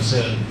clinical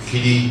science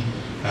khi đi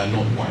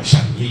nội ngoại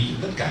sản nhi,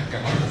 tất cả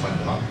các bộ phận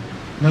đó,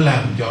 nó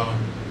làm cho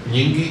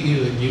những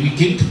cái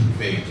kiến thức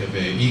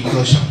về y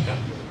cơ sở đó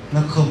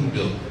nó không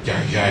được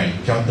trải dài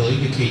cho tới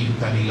khi chúng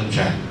ta đi lâm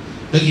sàng.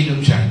 Tới khi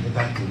lâm sàng chúng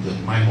ta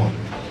thường mai một.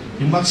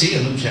 Những bác sĩ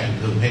ở lâm sàng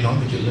thường hay nói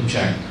về chuyện lâm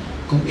sàng,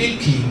 cũng ít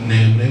khi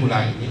nêu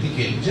lại những cái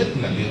chuyện rất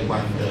là liên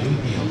quan tới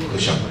y học cơ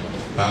sở,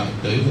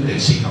 tới vấn đề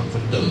sinh học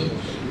phân tử,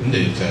 vấn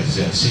đề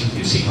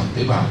sinh học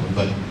tế bào vân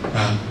vân.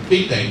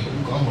 Ít này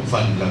cũng có một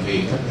phần là vì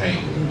các thầy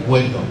cũng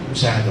quên rồi, cũng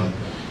xa rồi.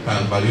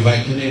 Và vì vậy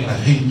cho nên là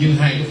hình như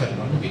hai cái phần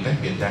đó nó bị tách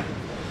biệt ra.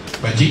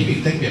 Và chính vì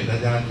tách biệt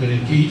ra cho nên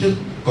cái ý thức.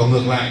 Còn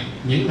ngược lại,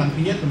 những năm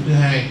thứ nhất, năm thứ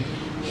hai,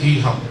 khi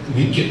học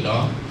những chuyện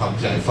đó, học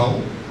giải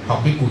phẫu,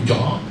 học cái cùi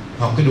chó,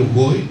 học cái đầu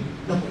gối,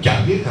 nó cũng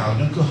chả biết nào,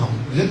 nó cứ học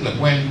rất là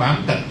quen,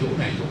 bám tận chỗ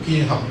này chỗ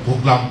kia, học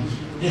thuộc lòng,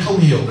 nhưng không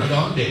hiểu cái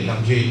đó để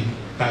làm gì,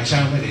 tại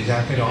sao phải để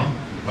ra cái đó,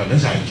 và nó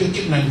giải trước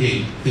chức năng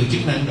gì, từ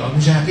chức năng đó nó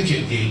ra cái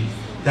chuyện gì,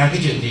 ra cái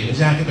chuyện gì, nó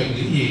ra cái bệnh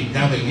lý gì,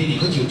 ra bệnh lý gì,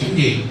 có triệu chứng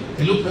gì.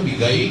 Cái lúc nó bị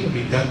gãy, nó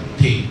bị đâm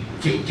thì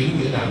triệu chứng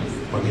như thế nào,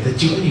 và người ta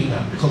chữa như thế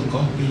nào, không có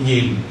một cái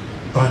nhìn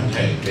toàn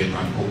thể về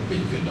toàn cục bệnh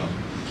viện đó.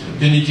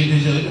 Cho nên trên thế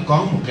giới nó có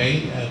một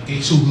cái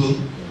xu hướng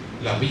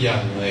là bây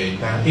giờ người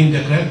ta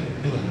integrate,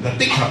 tức là người ta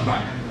tích hợp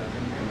lại,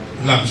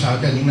 làm sao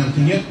cho những năm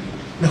thứ nhất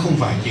nó không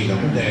phải chỉ là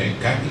vấn đề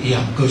các cái y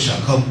học cơ sở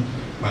không,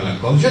 mà là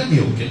có rất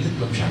nhiều kiến thức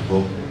lâm sàng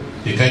vô.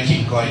 Thì các anh chị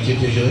coi trên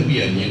thế giới bây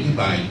giờ những cái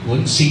bài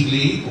cuốn sinh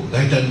lý của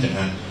Guyton chẳng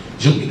hạn,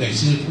 giống như ngày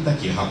xưa chúng ta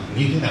chỉ học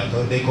như thế nào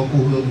thôi. Đây có cô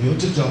Hương nhớ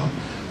trước rõ,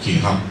 chỉ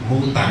học mô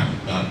tả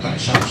tại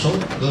sao sốt,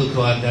 cơ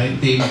quan đấy,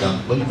 tim đập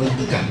vân vân,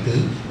 tất cả thứ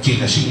chỉ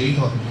là sinh lý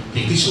thôi.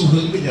 Thì cái xu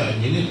hướng bây giờ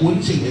những cái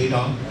cuốn sinh lý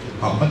đó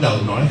họ bắt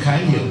đầu nói khá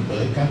nhiều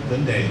tới các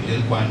vấn đề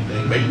liên quan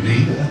đến bệnh lý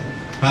nữa.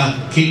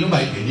 Khi nó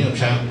bệnh thì như làm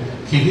sao,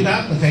 khi huyết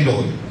áp nó thay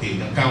đổi thì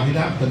nó cao huyết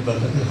áp vân vân,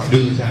 họ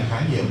đưa ra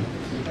khá nhiều.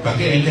 Và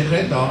cái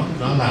integrate đó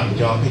nó làm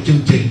cho cái chương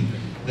trình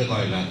được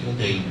gọi là chương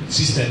trình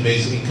system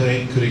based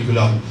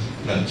curriculum,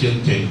 là chương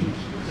trình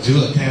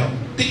dựa theo,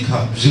 tích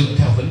hợp dựa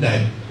theo vấn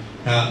đề.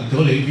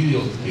 Tôi lấy ví dụ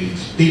thì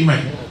tim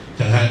mạch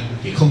chẳng hạn,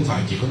 thì không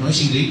phải chỉ có nói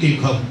sinh lý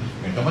tim không,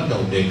 người ta bắt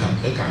đầu đề cập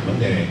tới cả vấn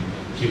đề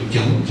triệu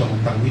chứng trong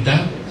tăng huyết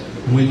áp,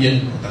 nguyên nhân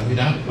của tăng huyết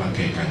áp, và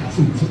kể cả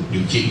phương pháp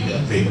điều trị nữa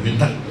về nguyên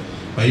tắc.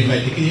 Và như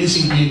vậy thì cái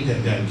sinh viên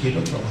dần dần khi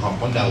lúc học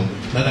ban đầu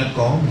nó đã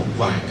có một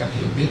vài các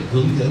hiểu biết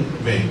hướng dẫn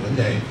về vấn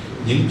đề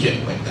những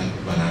chuyện bệnh tật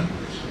và làm.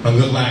 Và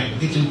ngược lại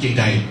cái chương trình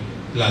này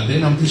là tới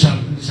năm thứ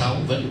 6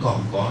 vẫn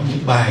còn có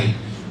những bài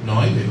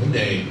nói về vấn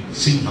đề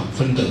sinh học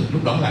phân tử,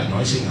 lúc đó lại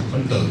nói sinh học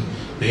phân tử,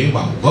 tế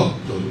bào gốc,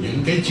 rồi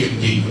những cái chuyện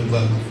gì vân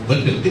vân,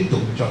 vẫn được tiếp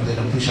tục cho tới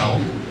năm thứ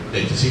 6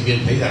 để cho sinh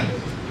viên thấy rằng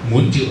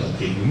muốn chữa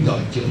thì đúng rồi,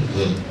 chữa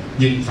thường,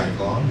 nhưng phải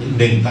có những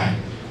nền tảng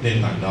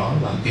đó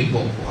là tiến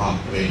bộ khoa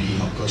học về y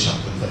học cơ sở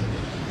vân vân.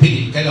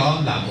 Thì cái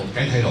đó là một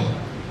cái thay đổi,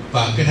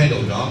 và cái thay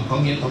đổi đó có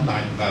nghĩa tóm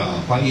lại là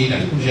khoa y Đại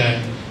học Quốc gia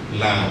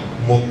là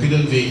một cái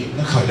đơn vị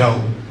nó khởi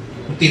đầu,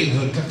 nó tiện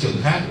hơn các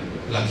trường khác,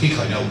 là khi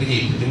khởi đầu cái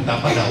gì thì chúng ta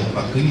bắt đầu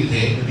và cứ như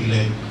thế nó đi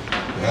lên.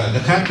 Nó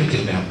khác với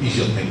trường đại học y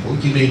dược thành phố Hồ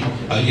Chí Minh.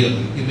 Ở dược Hồ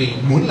Chí Minh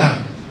muốn làm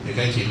thì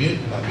các anh chị biết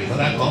là vì nó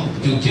đã có một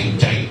chương trình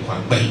chạy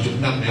khoảng 70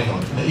 năm nay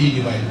rồi, nó y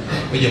như vậy.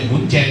 Bây giờ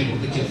muốn chen một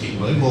cái chương trình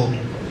mới vô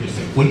thì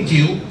phải cuốn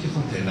chiếu, chứ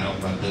không thể nào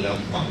mà từ đâu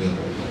bỏ được.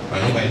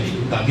 Và như vậy thì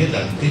chúng ta biết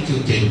rằng cái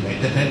chương trình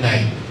internet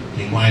này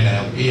thì ngoài Đại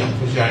học Y học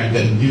Quốc gia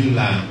gần như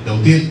là đầu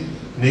tiên,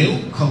 nếu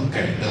không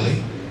kể tới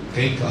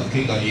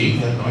cái gợi ý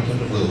nói cho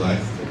nó vừa vậy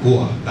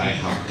của Đại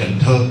học Cần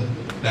Thơ.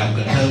 Đại học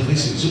Cần Thơ với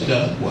sự giúp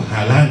đỡ của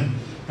Hà Lan,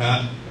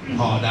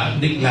 họ đã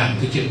định làm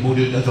cái chuyện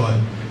module đó rồi,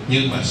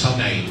 nhưng mà sau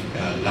này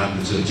làm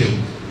được giữa chừng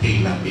thì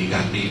là bị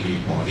gạt đi, bị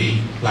bỏ đi,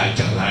 lại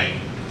trở lại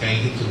cái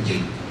chương trình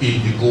in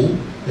như cũ,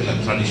 tức là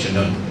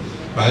traditional.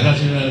 Và đó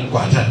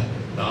quả thật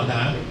nó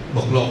đã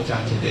bộc lộ ra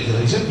trên thế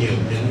giới rất nhiều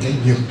những cái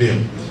nhược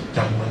điểm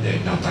trong vấn đề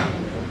đào tạo.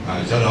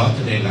 Do đó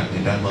cho nên là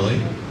người ta mới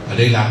ở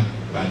đây làm,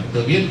 và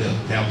tôi biết được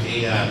theo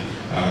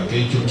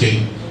cái chương trình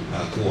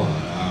của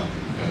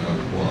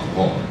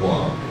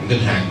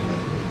ngân hàng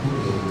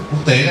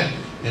quốc tế đó,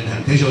 ngân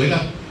hàng thế giới đó,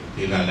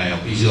 thì là Đại học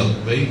Y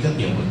Dược với rất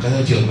nhiều các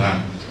trường làm,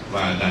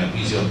 và Đại học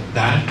Y Dược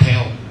đã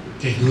theo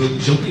cái hướng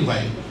giống như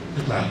vậy,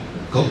 tức là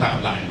cấu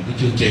tạo lại một cái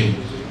chương trình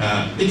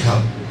tích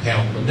hợp theo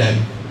vấn đề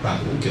và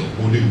cũng kiểu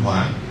mô hình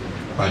hóa,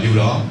 và điều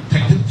đó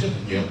thách thức rất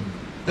là nhiều.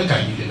 Tất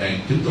cả những chuyện này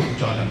chúng tôi cũng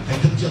cho rằng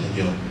thách thức rất là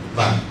nhiều,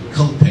 và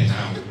không thể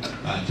nào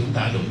chúng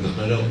ta đổ ngược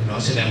nó đâu, nó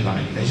sẽ đem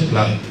lại những cái rất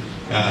lợi.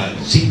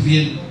 Sinh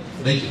viên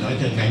đây chỉ nói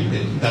theo ngành để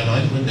chúng ta nói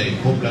vấn đề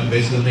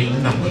problem-based learning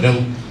nó nằm ở đâu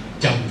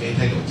trong cái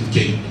thay đổi chương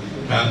trình.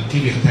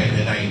 Cái việc thầy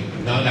này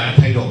nó đã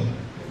thay đổi,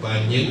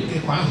 và những cái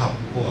khóa học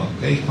của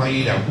cái khoa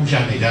y đại học quốc gia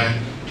này ra,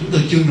 chúng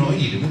tôi chưa nói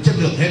gì đến chất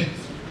lượng hết.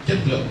 Chất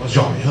lượng có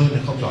giỏi hơn hay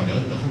không giỏi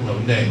hơn nó không là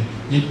vấn đề,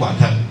 nhưng quả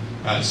thật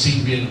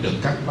sinh viên được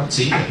các bác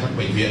sĩ và các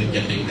bệnh viện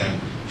nhận định rằng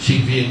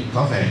sinh viên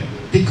có vẻ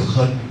tích cực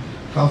hơn,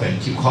 có vẻ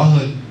chịu khó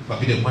hơn, và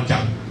cái điều quan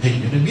trọng hình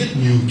như nó biết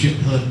nhiều chuyện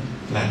hơn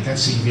là các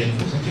sinh viên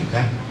của các trường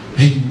khác.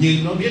 Hình như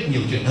nó biết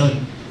nhiều chuyện hơn,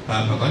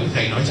 và có những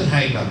thầy nói rất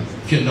hay là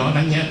chuyện đó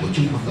đáng nhẽ của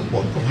Trung học cấp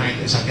 1, cấp 2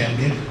 tại sao các em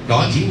biết.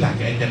 Đó chính là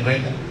cái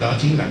internet, đó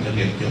chính là cái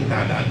việc chúng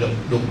ta đã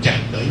đụng chạm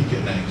tới những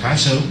chuyện này khá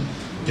sớm,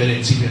 cho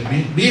nên sinh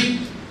viên biết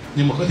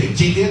nhưng mà có thể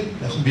chi tiết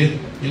là không biết.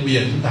 Nhưng bây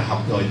giờ chúng ta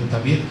học rồi chúng ta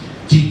biết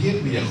chi tiết,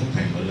 bây giờ không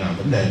phải là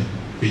vấn đề,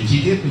 vì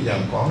chi tiết bây giờ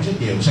có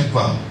rất nhiều sách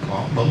vở,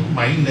 có bấm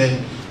máy lên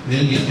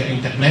nên những cái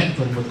internet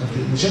vân vân các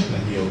thứ rất là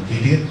nhiều chi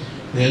tiết,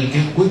 nên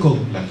cái cuối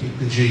cùng là cái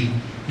tư duy.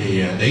 Thì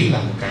đấy là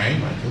một cái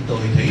mà chúng tôi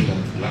thấy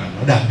là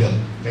nó đạt được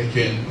cái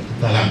chuyện mà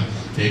chúng ta làm,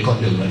 thì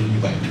con đường là như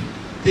vậy.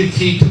 Thế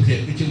khi thực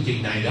hiện cái chương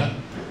trình này đó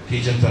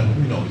thì dần dần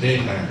cũng nổi lên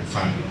là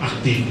phải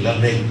active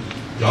learning.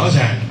 Rõ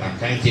ràng là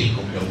các anh chị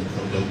cũng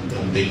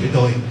đồng tình với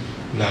tôi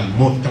là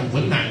một trong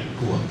vấn nạn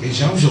của cái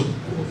giáo dục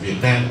của Việt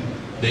Nam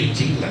đấy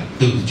chính là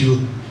từ chương.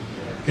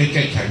 Cái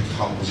cách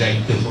học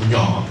dạy từ hồi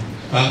nhỏ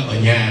ở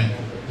nhà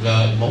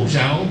là mẫu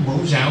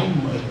giáo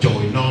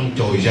chồi non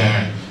chồi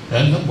già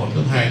đến lớp 1,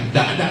 lớp 2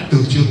 đã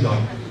từ chương rồi.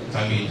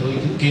 Tại vì tôi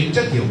chứng kiến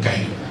rất nhiều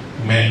cảnh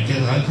mẹ cái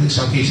nói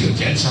sau khi rửa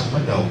chén xong bắt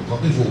đầu có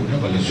cái vụ nó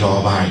gọi là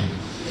dò bài.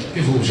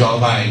 Cái vụ dò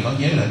bài có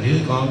nghĩa là đứa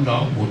con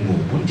đó buồn ngủ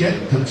muốn chết,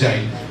 thức dậy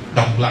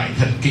đọc lại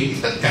thật kỹ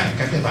tất cả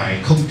các cái bài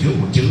không thiếu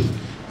một chữ,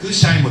 cứ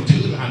sai một chữ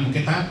là ăn một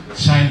cái tát,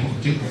 sai một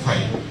chữ cũng phải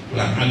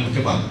là ăn một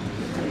cái bậc.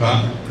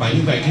 Và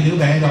như vậy cái đứa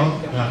bé đó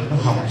nó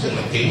học rất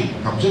là kỹ,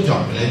 học rất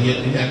giỏi, và lên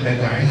những em bé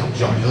gái học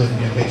giỏi hơn,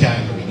 em bé trai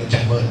của mình nó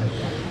chậm hơn.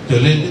 Từ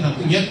lên tới năm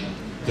thứ nhất,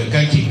 rồi các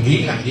anh chị nghĩ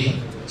lại đi,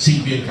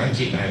 sinh viên các anh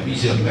chị này bây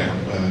giờ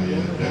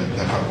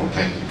là học học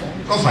thành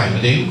có phải là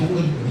đến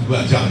cũng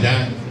vừa dở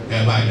ra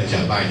bài là dở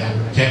bài ra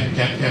chép.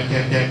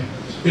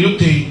 Cái lúc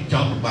thi cho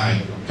một bài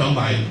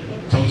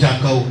trong ra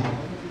câu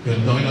rồi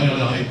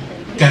nói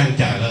càng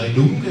trả lời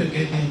đúng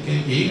cái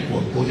ý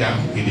của cô giáo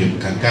thì điểm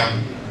càng cao.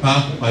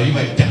 Và như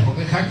vậy chẳng có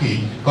cái khác gì.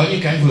 Có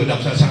những cái vừa đọc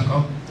ra sẵn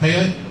không thầy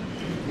ơi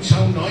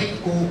sao nói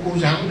cô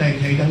giáo này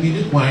thầy đang đi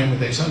nước ngoài mà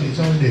tại sao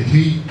để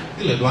thi,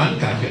 tức là đoán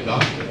cả chuyện đó.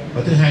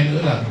 Và thứ hai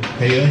nữa là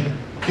thầy ơi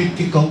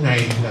cái câu này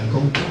là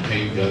câu của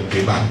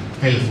thầy Bằng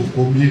hay là Phúc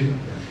Cô Miên,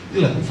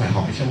 tức là cũng phải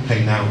hỏi xem thầy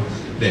nào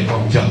để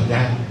phòng trở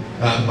ra.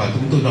 Và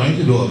chúng tôi nói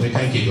cái đùa với các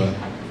anh chị rồi,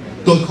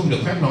 tôi không được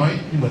phép nói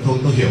nhưng mà thôi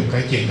tôi hiểu các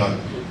anh chị rồi,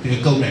 thì cái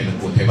câu này là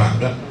của thầy Bằng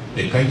đó,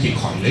 để các anh chị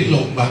khỏi lấy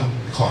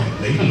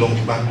lộn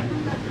băng,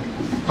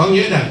 có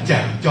nghĩa là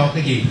trả cho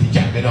cái gì thì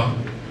trả cái đó,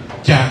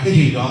 trả cái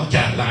gì đó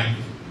trả lại,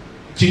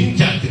 chính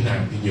trả từ nào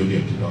thì nhiều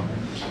điểm từ đó.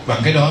 Và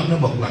cái đó nó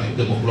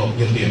bộc lộ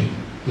nhược điểm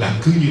là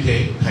cứ như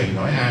thế, thầy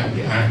nói A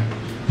thì A,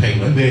 thầy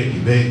nói B thì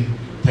B,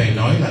 thầy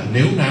nói là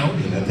nếu náo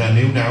thì là ra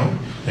nếu náo,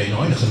 thầy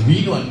nói là phần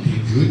lý luận thì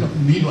dưới nó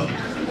lý luận.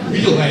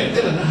 Ví dụ này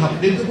tức là nó học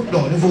đến cái mức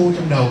độ nó vô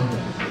trong đầu,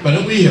 và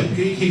nó nguy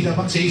hiểm khi ra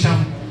bác sĩ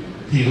xong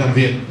thì làm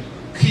việc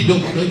khi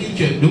đụng tới những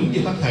chuyện đúng như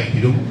các thầy thì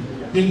đúng,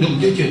 nhưng đụng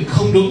tới chuyện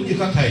không đúng như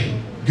các thầy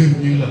gần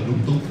như là lung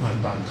tung, hoàn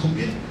toàn không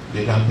biết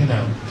để làm thế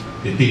nào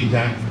để tìm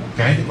ra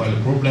cái gọi là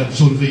problem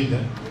solving đó.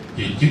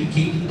 Thì chính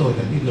chúng tôi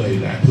là những người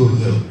đã thừa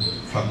hưởng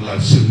hoặc là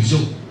sử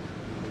dụng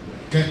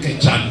các cái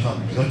sản phẩm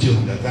do trường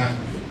đặt ra,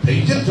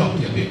 thấy rất rõ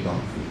những việc đó.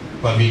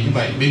 Và vì như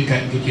vậy bên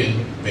cạnh cái chuyện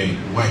về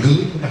ngoại ngữ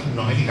chúng ta không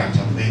nói thì càng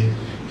chẳng lên,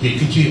 thì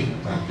cái chuyện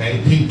và cái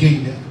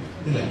thinking đó,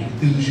 tức là những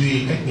tư duy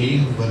cách nghĩ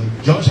vân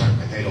rõ ràng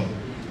phải thay đổi.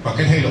 Và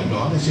cái thay đổi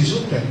đó nó sẽ giúp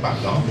cho các bạn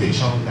đó về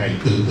sau này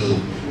từ từ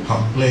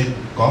học lên,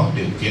 có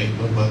điều kiện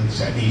vân vân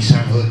sẽ đi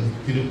xa hơn,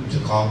 chứ nó cũng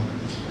rất khó.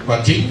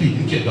 Và chính vì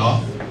những chuyện đó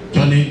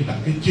cho nên là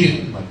cái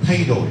chuyện mà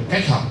thay đổi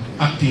cách học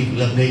active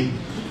learning,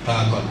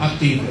 còn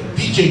active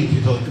teaching thì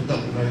thôi chúng ta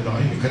cũng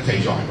nói về các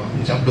thầy giỏi quá,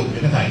 mình dám đụng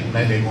với các thầy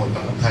nay để ngồi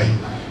toàn các thầy,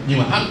 nhưng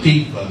mà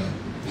active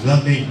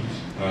learning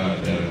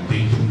thì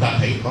chúng ta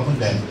thấy có vấn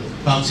đề.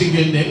 Sinh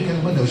viên đến cái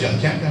bắt đầu dở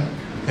chát ra,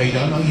 thầy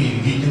đó nói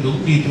ghi cho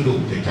đúng, ghi cho đủ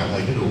để trả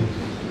lời cho đủ.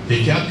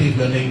 Thì cái active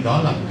learning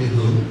đó là một cái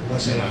hướng nó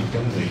sẽ làm cho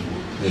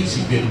người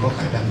sinh viên có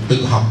khả năng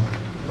tự học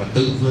và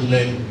tự vươn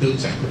lên, tự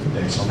giải quyết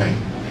vấn đề sau này.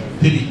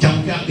 Thế thì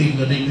trong cái active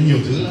learning nó nhiều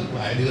thứ lắm,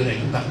 và đưa này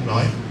chúng ta không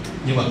nói,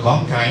 nhưng mà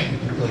có cái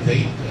chúng tôi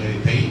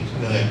thấy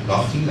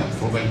đó chính là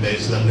problem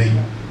based learning,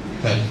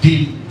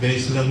 team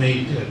based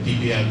learning,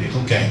 TBL thì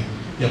không kể.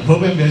 Nhưng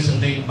problem based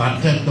learning,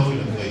 bản thân tôi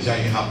là người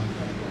dạy học,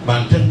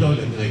 bản thân tôi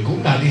là người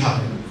cũng đã đi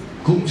học,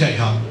 cũng dạy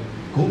học,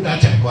 cũng đã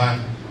trải qua,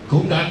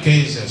 cũng đã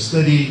case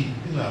study,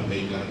 tức là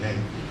mình là này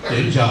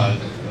đến giờ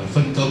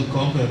phân công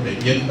có bệnh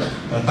nhân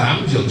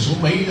 8 giường số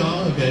mấy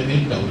đó đến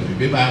đầu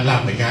B3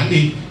 làm bệnh án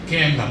đi, các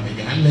em làm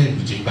bệnh án lên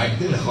trình bày,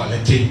 tức là gọi là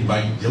trình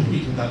bày giống như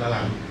chúng ta đã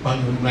làm bao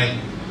nhiêu hôm nay.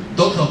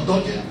 Tốt không?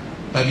 Tốt chứ.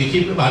 Tại vì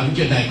khi các bạn những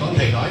chuyện này có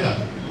thầy nói là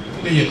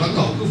bây giờ các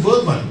cậu cứ vớ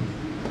vẩn,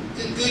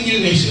 cứ như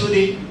ngày xưa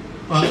đi,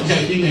 và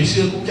dạy như ngày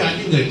xưa cũng ra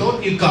những người tốt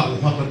như cậu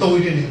hoặc là tôi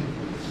đây này,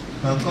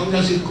 con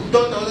giáo sư cũng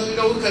tốt đó,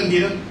 đâu có cần gì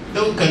đâu,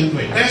 đâu cần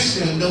phải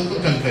test, đâu có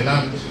cần phải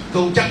làm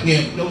câu trắc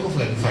nghiệm, đâu có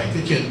phải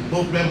cái chuyện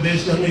problem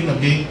based learning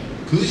làm gì,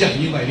 cứ dạy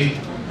như vậy đi,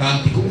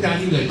 thì cũng ra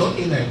những người tốt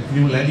như này.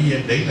 Nhưng lại đi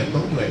đấy là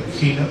tốt người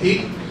khi nó ít,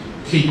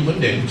 khi những vấn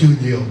đề nó chưa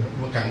nhiều,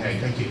 mà càng ngày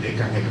các anh chị thấy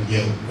càng ngày càng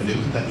nhiều, và nếu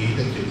chúng ta nghĩ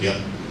tới chuyện nhiều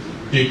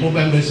thì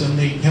problem based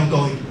learning theo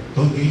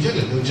tôi nghĩ rất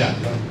là đơn giản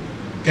thôi.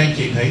 Các anh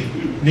chị thấy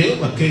nếu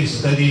mà case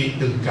study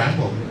từng cái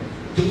một,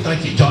 chúng ta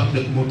chỉ chọn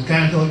được một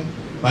ca thôi,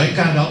 và cái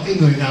ca đó cái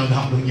người nào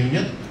học được nhiều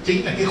nhất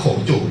chính là cái khổ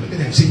chủ, là cái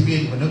thằng sinh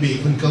viên mà nó bị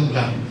phân công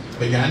làm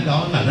bệnh án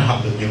đó, là nó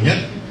học được nhiều nhất,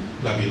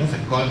 là vì nó phải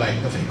coi bệnh,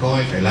 nó phải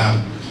coi, phải làm.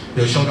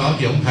 Rồi sau đó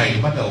thì ông thầy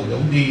bắt đầu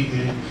ông đi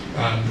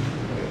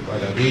gọi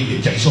là đi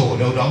chạy xô ở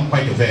đâu đó,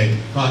 quay trở về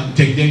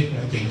trình đi,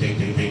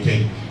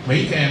 trình.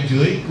 Mấy cái em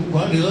dưới cũng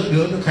có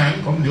đứa nó khám,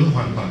 có đứa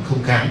hoàn toàn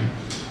không khám.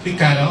 Cái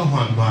ca đó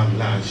hoàn toàn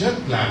là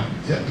rất là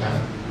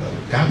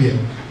cá biệt,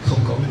 không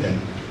có vấn đề.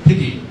 Thế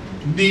thì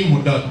đi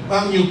một đợt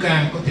bao nhiêu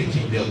ca có thể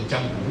chỉnh được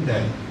trong một vấn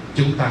đề,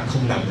 chúng ta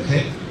không làm được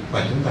hết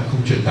và chúng ta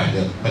không truyền tải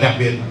được. Và đặc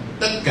biệt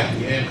tất cả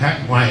những em khác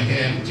ngoài cái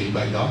em trình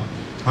bày đó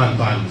hoàn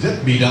toàn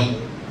rất bị động,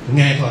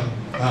 nghe thôi,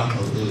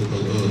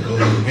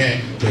 nghe,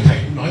 rồi thầy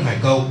cũng nói vài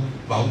câu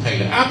và ông thầy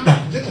là áp đặt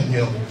rất là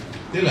nhiều.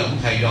 Tức là ông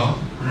thầy đó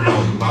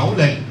nổi máu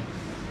lên,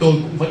 tôi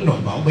cũng vẫn nổi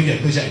máu. Bây giờ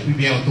tôi dạy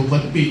Pbl tôi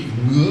vẫn bị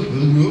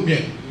ngứa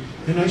miệng.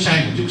 Thế nói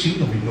sai một chút xíu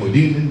là mình nổi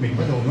điên lên, mình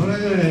bắt đầu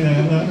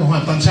nó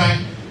hoàn toàn sai.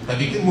 Tại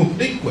vì cái mục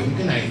đích của những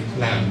cái này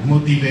là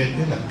motivate,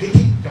 tức là kích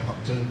thích cho học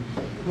sinh.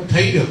 Nó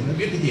thấy được, nó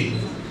biết cái gì,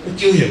 nó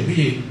chưa hiểu cái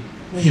gì,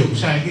 nó hiểu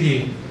sai cái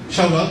gì,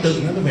 sau đó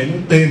tự nó về nó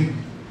tìm,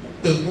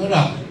 tự nó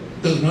đọc,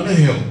 tự nó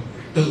hiểu,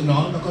 tự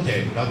nó có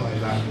thể gọi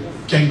là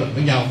tranh luận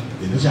với nhau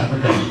để nó ra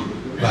vấn đề.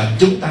 Và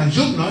chúng ta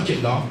giúp nó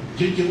chuyện đó,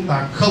 chứ chúng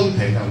ta không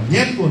thể nào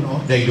nhét vô nó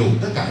đầy đủ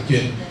tất cả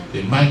chuyện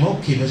để mai mốt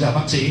khi nó ra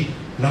bác sĩ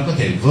nó có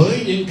thể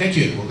với những cái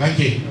chuyện của các anh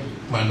chị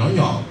mà nó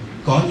nhỏ,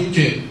 có những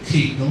chuyện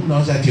khi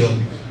nó ra trường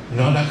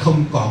nó đã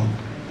không còn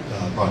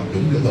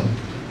đúng nữa rồi,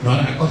 nó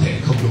đã có thể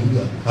không đúng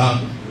được.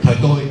 Thời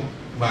tôi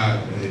mà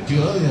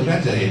chữa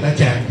rát rời tá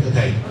tràng, thưa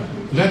thầy,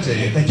 rát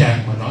rời tá tràng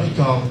mà nói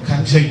cho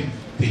kháng sinh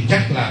thì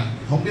chắc là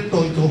không biết,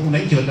 tôi không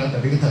đánh trượt đâu,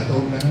 tại vì cái thời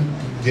tôi đã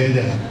ghê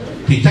rồi,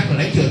 thì chắc là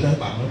đánh trượt đâu,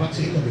 bảo với bác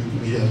sĩ là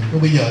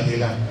bây giờ thì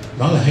là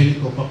nó là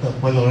Helicobacter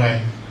pylori,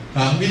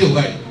 ví dụ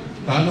vậy.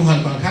 Đó, nó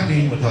hoàn toàn khác đi.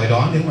 Mà thời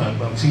đó nếu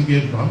mà sinh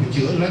viên nói về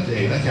chữa rát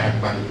rời tá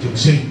tràng bằng trường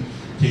sinh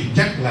thì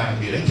chắc là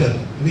bị đánh trượt.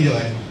 Ví dụ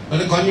vậy, nó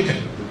có những cái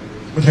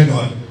thay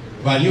đổi.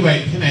 Và như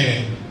vậy thế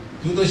này,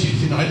 chúng tôi chỉ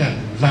nói rằng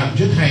làm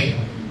rất hay.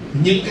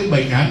 Những cái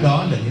bệnh án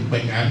đó là những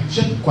bệnh án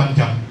rất quan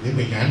trọng, những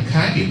bệnh án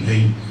khá điển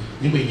hình,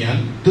 những bệnh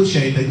án trước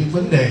xây tới những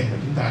vấn đề mà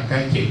chúng ta các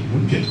anh chị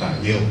muốn truyền tải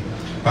nhiều.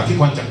 Và cái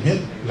quan trọng nhất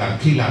là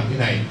khi làm cái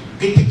này,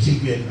 kích thích sinh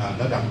viên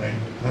nó đọc này,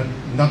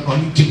 nó có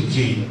những chữ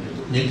gì,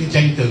 những cái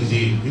tranh từ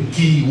gì, những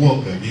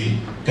keyword ở gì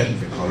cần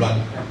phải thảo luận.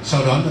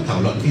 Sau đó nó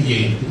thảo luận cái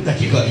gì chúng ta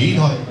chỉ gợi ý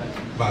thôi,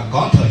 và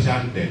có thời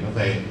gian để nó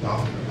về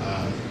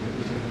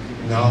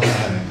nó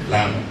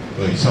làm,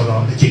 rồi sau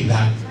đó nó chỉnh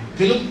lại.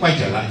 Cái lúc quay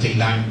trở lại chỉnh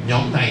lại,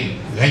 nhóm này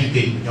ganh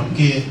tị nhóm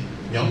kia,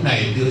 nhóm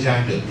này đưa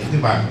ra được những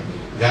cái bảng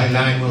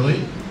guideline mới,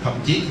 thậm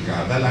chí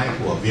cả guideline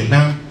của Việt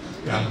Nam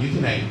như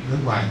thế này nước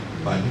ngoài,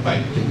 và như vậy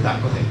chúng ta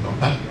có thể tóm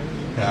tắt.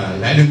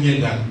 Lẽ đương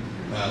nhiên rằng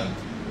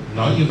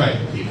nói như vậy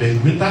thì về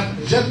nguyên tắc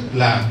rất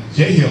là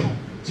dễ hiểu.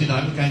 Xin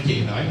nói với các anh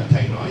chị, nói là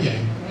thầy nói vậy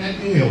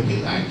cái hiểu chứ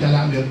ai chả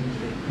làm được,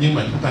 nhưng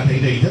mà chúng ta thấy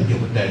đây rất nhiều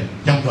vấn đề,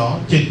 trong đó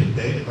trên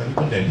thực tế có những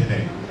vấn đề thế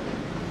này.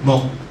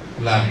 Một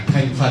là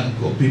thành phần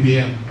của Pbl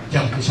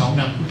trong cái 6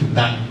 năm của chúng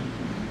ta.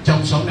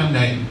 Trong 6 năm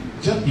này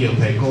rất nhiều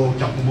thầy cô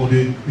trong cái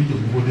module, ví dụ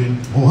như module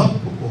hô hấp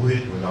của cô Huyên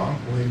của đó,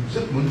 cô Huyên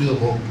rất muốn đưa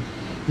vô,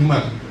 nhưng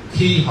mà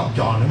khi học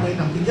trò nó mới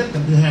năm thứ nhất,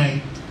 năm thứ hai,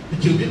 nó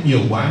chưa biết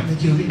nhiều quá, nó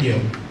chưa biết nhiều,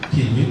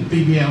 thì những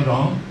Pbl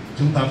đó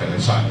chúng ta phải là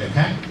soạn lại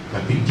khác, là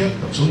tính chất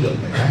và số lượng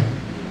lại khác.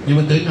 Nhưng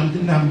mà tới năm thứ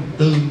 5,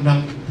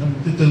 năm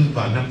thứ 4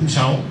 và năm thứ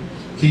 6,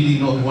 khi đi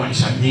nội ngoại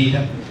sản nhi đó,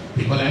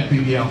 thì có lẽ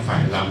Pbl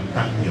phải làm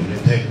tăng nhiều lên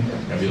thêm.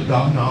 Tại vì lúc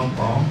đó nó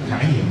có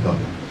khá nhiều rồi.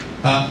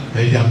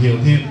 Thầy làm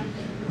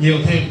nhiều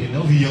thêm thì nó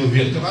nhiều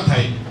việc cho các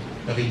thầy.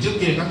 Tại vì trước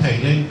kia các thầy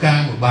lên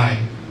ca một bài,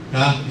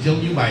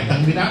 giống như bài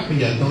tăng huyết áp, bây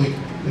giờ tôi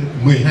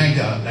 12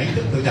 giờ đánh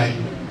thức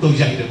tôi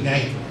dạy được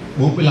ngay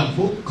 45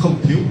 phút không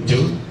thiếu một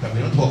chữ, tại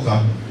vì nó thuộc rồi.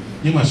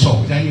 Nhưng mà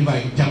sổ ra như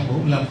vậy, trong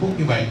 45 phút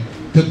như vậy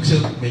thực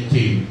sự mình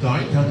chỉ nói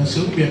theo nó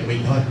sướng miệng mình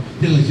thôi,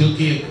 chứ người trước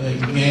kia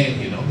nghe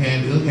thì nó nghe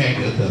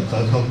đứa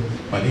thở không,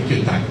 và cái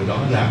truyền tải của nó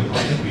là nó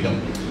rất bị động.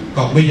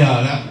 Còn bây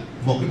giờ đó,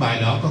 một cái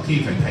bài đó có khi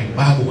phải thành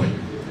 3 buổi,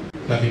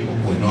 là vì một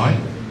buổi nói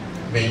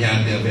về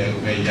nhà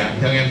về giảng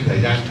cho em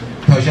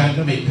thời gian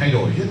nó bị thay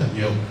đổi rất là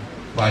nhiều,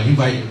 và như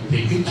vậy thì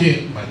cái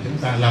chuyện mà chúng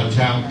ta làm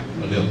sao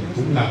mà được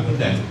cũng là vấn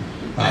đề.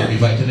 Vì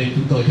vậy cho nên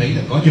chúng tôi thấy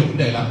là có nhiều vấn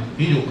đề lắm.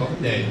 Ví dụ có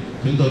vấn đề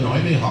chúng tôi nói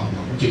với họ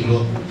cũng chịu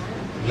luôn,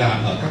 là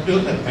ở các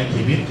nước là anh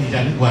chỉ biết đi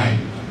ra nước ngoài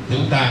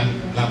chúng ta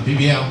làm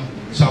Pbl,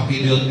 sau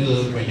khi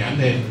đưa bài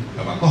nhắn lên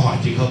và bạn có hỏi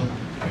chị không,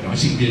 phải nói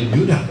sinh viên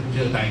đứa nào cũng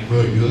giơ tay,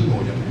 10 đứa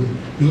ngồi trong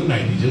đứa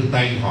này thì giơ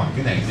tay hỏi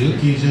cái này, đứa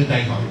kia giơ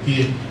tay hỏi cái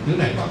kia, đứa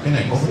này bảo cái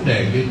này có vấn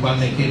đề liên quan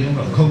này kia,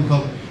 nó bảo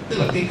không, tức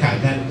là cái khả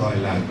năng gọi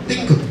là tích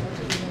cực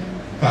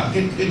và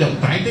cái động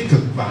thái tích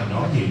cực, và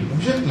nó thì nó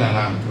rất là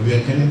làm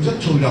việc cho nên rất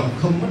sôi động,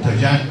 không mất thời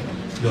gian.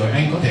 Rồi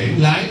anh có thể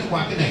lái nó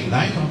qua cái này,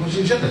 lái qua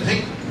có rất là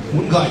thích,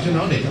 muốn gọi cho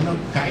nó để cho nó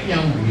cãi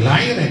nhau, mình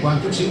lái cái này qua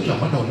chút xíu là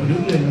bắt đầu nó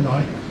đứng lên nó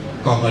nói.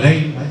 Còn ở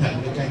đây nói thật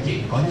với các anh chị,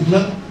 có những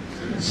lớp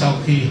sau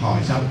khi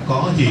hỏi xong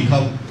có gì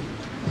không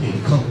thì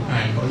không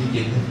ai có ý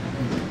kiến hết,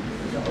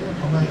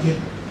 không ai kiến,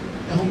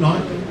 nó không nói.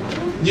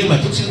 Nhưng mà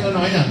chút xíu nó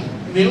nói rằng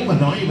nếu mà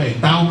nói như vậy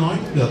tao nói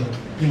cũng được,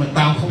 nhưng mà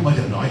tao không bao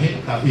giờ nói hết,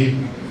 tao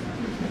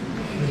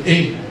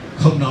im,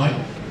 không nói,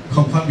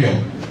 không phát biểu,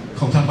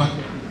 không thắc mắc.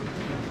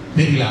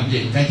 Thế thì làm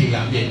gì? Các anh chị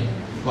làm gì?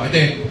 Gọi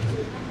tên.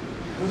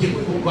 Chỉ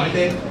cũng gọi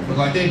tên, mà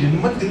gọi tên thì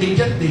mất cái tính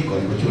chất đi của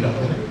chủ động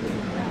đấy.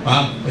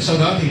 Và sau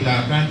đó thì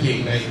là các anh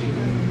chị này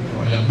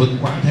gọi là bực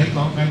quá, thấy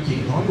có các anh chị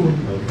nói luôn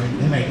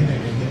thế này.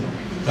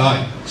 Rồi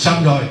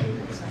xong rồi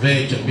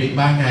về chuẩn bị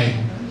 3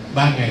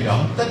 ngày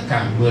đó tất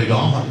cả 10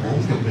 đó hoặc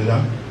 40 người đó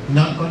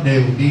nó có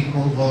đều đi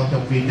cô vô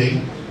trong vi tính,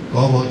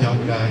 cô vô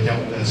trong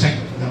sách,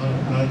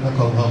 nó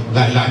không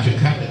lại là chuyện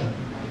khác nữa.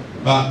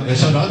 Và rồi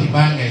sau đó thì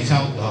 3 ngày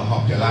sau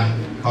họp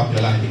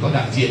trở lại thì có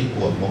đại diện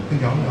của một cái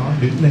nhóm đó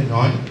đứng lên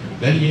nói.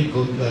 Đấy như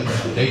cô ở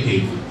đây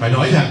thì phải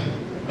nói rằng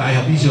Đại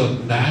học Y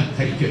Dược đã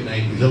thấy chuyện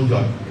này từ lâu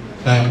rồi.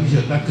 Đại học Y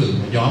Dược đã cử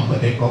một nhóm, ở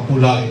đây có cô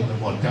Lợi là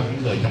một trong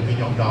những người trong cái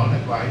nhóm đó là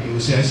qua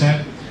UCSF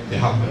để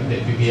học vấn đề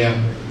Pbl.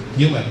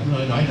 Nhưng mà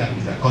cũng nói rằng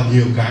là còn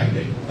nhiều cái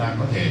để chúng ta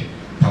có thể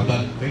thảo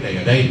luận cái này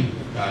ở đây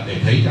để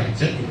thấy rằng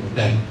rất nhiều vấn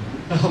đề.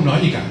 Nó không nói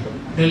gì cả.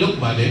 Nên lúc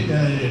mà đến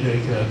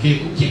kia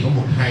cũng chỉ có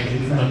 1-2 cái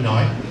nó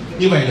nói.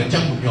 Như vậy là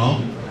trong một nhóm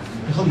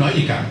nó không nói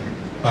gì cả,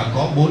 và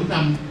có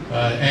 4-5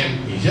 em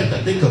thì rất là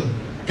tích cực,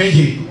 cái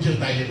gì cũng giơ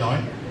tay lên nói.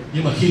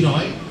 Nhưng mà khi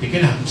nói thì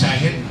cái nào cũng sai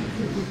hết,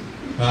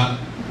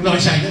 nói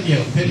sai rất nhiều.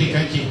 Thế thì các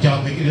anh chị cho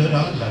mấy cái đứa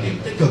đó là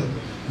điểm tích cực,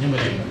 nhưng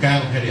mà điểm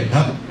cao hay điểm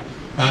thấp.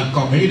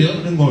 Còn mấy cái đứa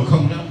nó ngồi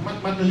không, nó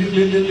mắt nó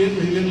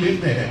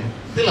liếc này,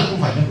 tức là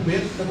không phải nó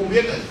không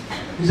biết đấy.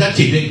 Ra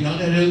chỉ định nó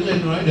đứng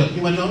lên nói được,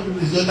 nhưng mà nó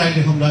giơ tay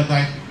thì không đôi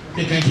tay.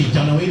 Thì các anh chị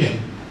cho nó mấy điểm?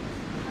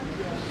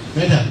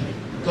 Nói thật,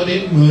 có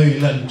đến 10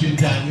 lần chuyên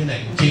gia như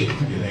này chị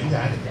không thể đánh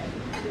giá được.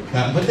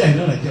 Vấn đề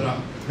nó là chỗ đó,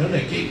 đó là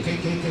cái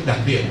đặc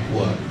điểm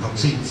của học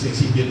sinh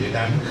viên Việt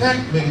Nam khác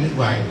với nước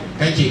ngoài.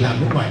 Các anh chị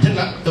làm nước ngoài chất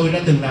lắm, tôi đã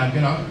từng làm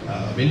cái đó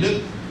ở bên Đức,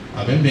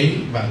 ở bên Mỹ,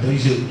 và tôi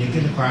dự những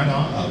cái khóa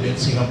đó ở bên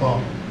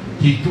Singapore.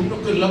 Thì chúng nó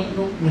cứ lắm,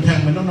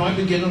 thằng mà nó nói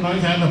bên kia nó nói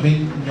khác, là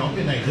bên nhóm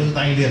cái này giơ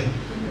tay liền.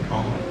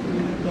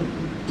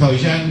 Thời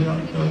gian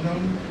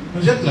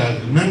nó rất là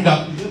năng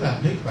động, rất là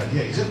thích, và như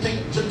vậy rất thích,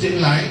 rất dễ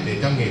lái để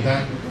cho người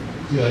ta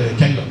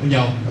tranh luận với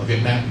nhau. Ở Việt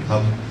Nam thì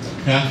không,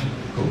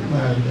 cũng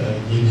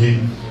nhìn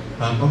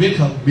có biết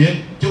không? Biết.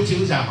 Chút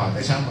xíu ra hỏi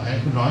tại sao mà em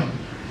cứ nói,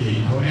 thì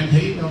thôi em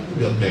thấy nó cũng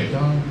được, để cho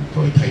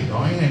thôi thầy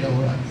nói hay đâu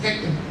là cái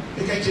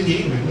cách suy nghĩ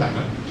của mình cũng làm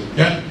đó.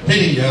 Thế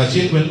thì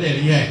xuyên vấn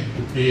đề như này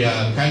thì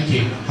các anh chị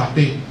học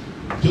đi,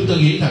 chúng tôi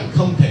nghĩ rằng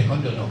không thể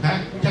con đường nào khác,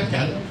 chắc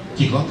chắn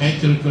chỉ có cái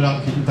curriculum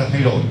khi chúng ta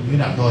thay đổi như thế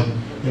nào thôi.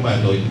 Nhưng mà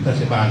rồi chúng ta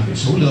sẽ bàn về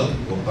số lượng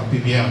của các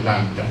Pbl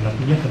làm trong năm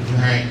thứ nhất, năm thứ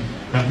hai,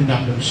 năm thứ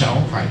 5, năm thứ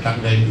 6 phải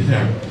tăng lên như thế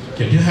nào.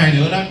 Chuyện thứ hai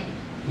nữa đó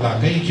là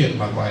cái chuyện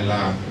mà gọi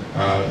là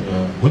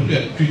huấn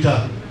luyện tutor,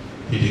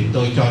 thì chúng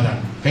tôi cho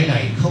rằng cái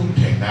này không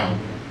thể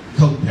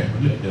huấn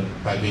luyện được,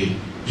 tại vì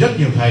rất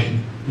nhiều thầy,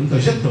 chúng tôi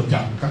rất tôn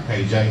trọng các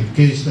thầy dạy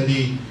case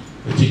study,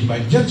 trình bày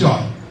rất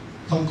giỏi,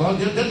 không có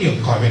rất nhiều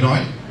khỏi phải nói.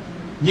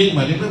 Nhưng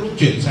mà đến lúc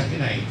chuyển sang cái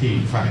này thì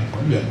phải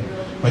huấn luyện,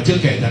 và chưa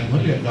kể rằng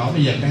huấn luyện đó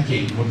bây giờ các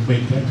chị một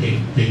mình các chị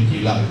thì chỉ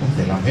lợi không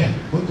thể làm hết,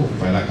 cuối cùng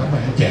phải là các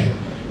bạn em trẻ.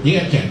 Những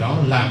em trẻ đó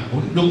làm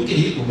đúng cái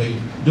ý của mình,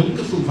 đúng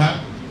cái phương pháp,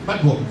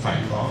 bắt buộc phải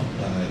có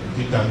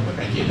tutor. Và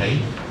các chị thấy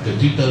từ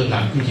tutor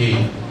làm cái gì,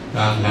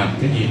 làm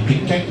cái gì,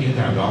 tính cách như thế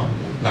nào đó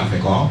là phải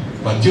có.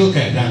 Và chưa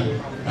kể rằng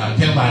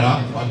theo bà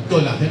đó,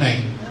 tôi làm thế này,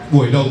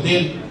 buổi đầu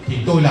tiên thì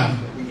tôi làm,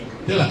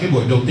 tức là cái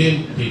buổi đầu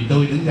tiên thì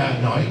tôi đứng ra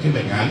nói cái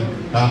bệnh án,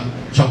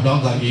 sau đó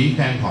gợi ý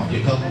các em hỏi gì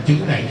không, chữ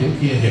này chữ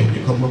kia hiểu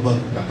gì không, vân vân,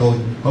 là tôi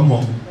có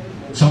một.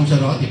 Xong sau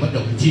đó thì bắt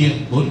đầu chia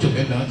 40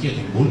 em đó chia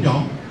thành 4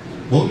 nhóm.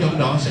 4 nhóm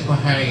đó sẽ có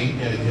 2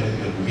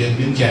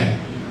 viên trẻ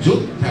giúp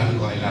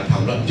gọi là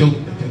thảo luận chung,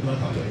 để chúng nó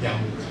thảo luận nhau.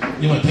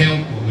 Nhưng mà theo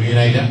của người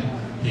này đó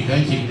thì các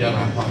anh chị là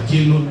họ chia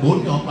luôn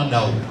 4 nhóm ban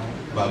đầu,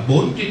 và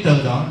 4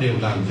 tutor đó đều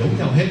làm giống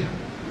nhau hết.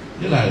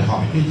 Tức là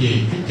hỏi cái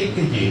gì, kích thích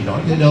cái gì,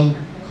 nói tới đâu,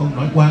 không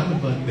nói quá vân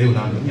vân, đều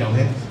làm giống nhau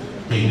hết.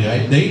 Thì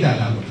đấy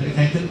là một cái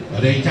thách thức.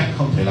 Ở đây chắc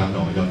không thể làm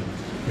nổi được.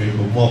 Vì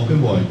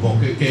một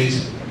cái case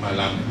mà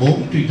làm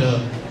 4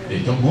 tutor để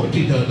cho mỗi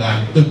tutor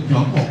làm từng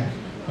nhóm một,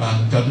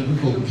 cho đến cuối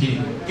cùng khi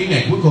cái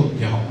ngày cuối cùng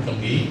thì họ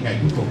đồng ý ngày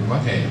cuối cùng có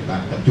thể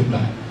là tập trung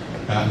lại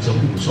giống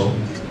như một số.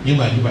 Nhưng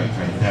mà như vậy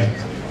phải thầy,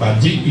 và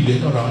chính vì lý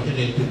do đó cho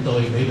nên chúng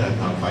tôi thấy là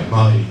phải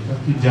mời các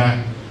chuyên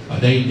gia ở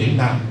đây đến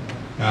làm.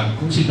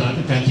 Cũng xin nói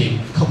với các anh chị,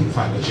 không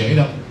phải là dễ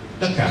đâu.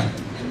 Tất cả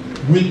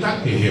nguyên tắc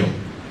thì hiểu,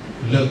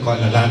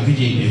 gọi là làm cái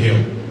gì thì hiểu,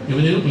 nhưng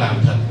mà đến lúc làm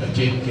thật ở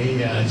trên cái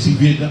sinh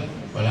viên đó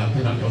và làm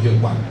thế nào cho hiệu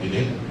quả thì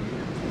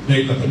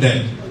đây là vấn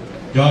đề.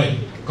 Rồi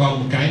còn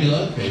một cái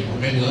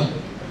nữa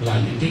là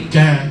những cái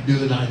ca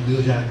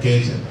đưa ra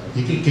case,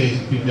 những cái case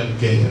chuyên nhân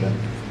case đó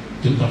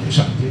chúng ta phải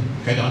soạn chứ.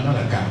 Cái đó nó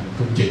là cả một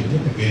công trình rất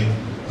là ghê,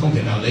 không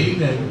thể nào lấy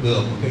ra vừa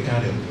một cái ca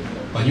được.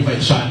 Và như vậy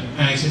soạn,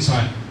 ai sẽ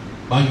soạn,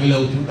 bao nhiêu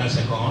lâu chúng ta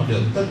sẽ có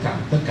được tất cả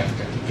các cái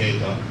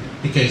case đó.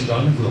 Cái case đó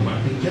nó vừa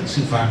mang tính chất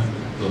sư phạm,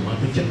 vừa mang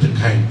tính chất thực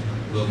hành,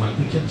 vừa mang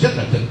tính chất rất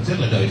là thực, rất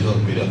là đời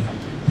thường mới được,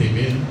 thì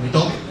mới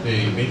tốt, thì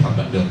mới thảo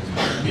luận được.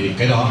 Thì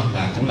cái đó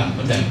là cũng là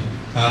vấn đề.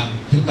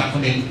 Chúng ta có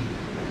nên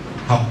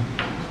học,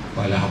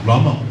 gọi là học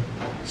lóm không?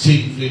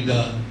 Xin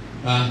Flinder,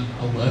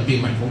 ông ở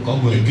tim mạch cũng có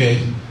 10 case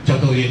cho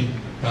tôi đi,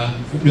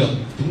 cũng được.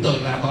 Chúng tôi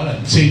đã có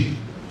lần xin,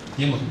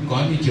 nhưng mà cũng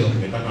có những trường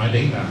người ta nói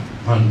đấy là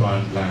hoàn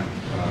toàn là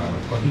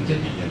có tính chất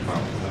nhận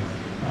vào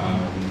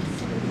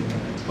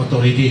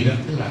authority đó,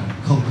 tức là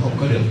không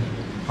có được.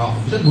 Họ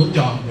rất muốn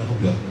cho nhưng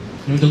không được.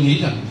 Nhưng tôi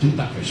nghĩ rằng chúng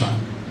ta phải soạn,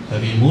 tại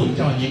vì muốn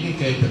cho những cái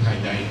kê thực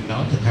hành này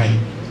nó thực hành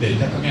để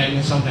cho các em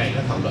sau này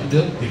nó thảo luận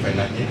được thì phải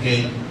là những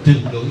kê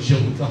tương đối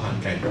giống với hoàn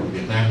cảnh của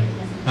Việt Nam,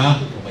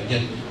 của bệnh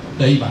nhân.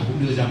 Đây bạn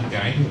cũng đưa ra một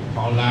cái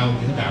họ lao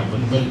những nào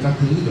vân vân các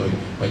thứ, rồi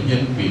bệnh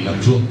nhân bị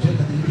làm ruộng trước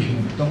các thứ thì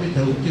có biết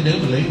đâu, chứ nếu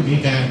mà lấy một cái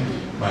ca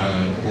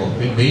mà của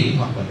bên Mỹ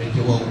hoặc là bên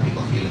châu Âu thì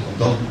có khi là không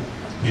tốt.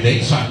 Thì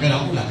đấy, soạn cái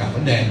đó cũng là cả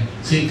vấn đề.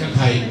 Xin các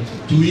thầy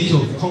chú ý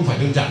rồi, không phải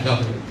đơn giản đâu.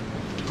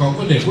 Còn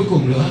vấn đề cuối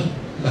cùng nữa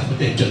là vấn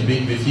đề chuẩn bị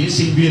về phía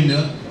sinh viên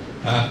nữa.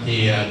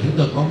 Thì chúng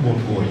tôi có một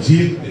buổi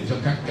riêng để cho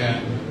các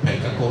thầy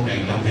các cô này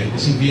làm việc với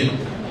sinh viên,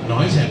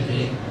 nói xem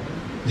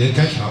cái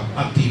cách học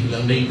active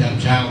learning làm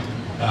sao.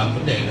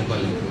 Vấn đề là gọi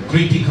là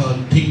critical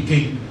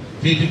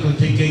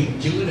thinking,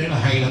 chữ đấy là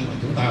hay lắm mà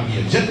chúng ta bây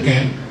giờ rất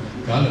kém.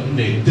 Đó là vấn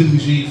đề tư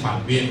duy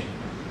phản biện.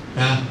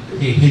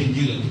 Thì hình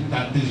như là chúng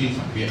ta tư duy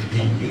phản biện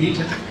hình như ít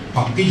lắm,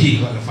 hoặc cái gì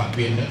gọi là phản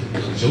biện đã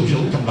thường giấu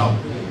trong lòng,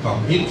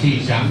 còn ít khi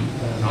dám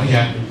nói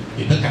ra.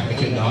 Thì tất cả cái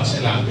chuyện đó sẽ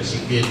làm cho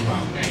sinh viên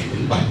vào ngày thứ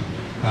 7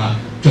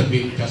 chuẩn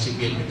bị cho sinh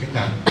viên những cách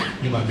làm.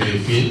 Nhưng mà về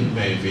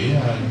phía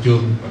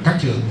trường và các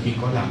trường khi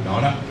có làm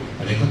đó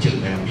ở đây có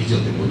trường đại học Y Dược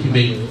Thành phố Hồ Chí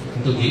Minh,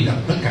 tôi nghĩ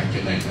rằng tất cả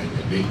chuyện này phải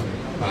chuẩn bị.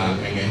 Và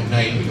ngày hôm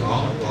nay thì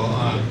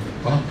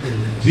có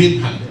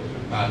riêng hẳn,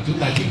 chúng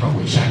ta chỉ có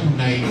buổi sáng hôm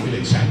nay, cái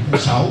buổi sáng thứ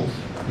 6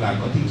 là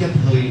có tính chất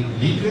hơi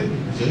lý thuyết,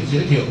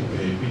 giới thiệu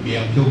về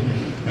Pbl chung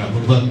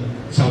vân vân.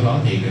 Sau đó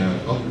thì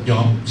có một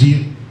nhóm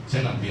riêng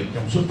sẽ làm việc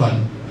trong suốt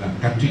tuần là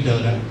các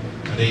tutor đó.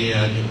 Ở đây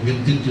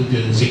những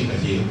viên dịch là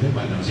gì, các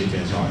bạn nào dịch phải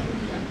giỏi.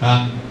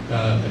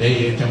 Ở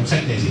đây trong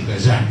sách này dịch là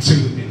giảng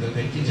sư, thì tôi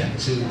thấy cái giảng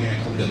sư nghe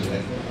không được đấy.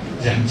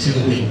 Giảng sư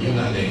hình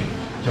như là để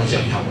cho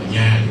dạy học ở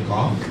nhà thì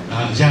có.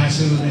 Gia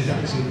sư hay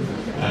giảng sư,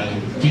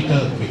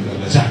 tutor mình gọi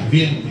là giảng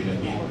viên thì là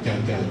bị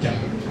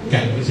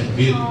kèm với giảng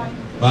viên.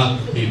 Vâng,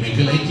 thì mình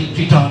cứ lấy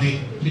tutor đi.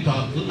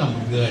 Tutor cũng là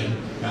một người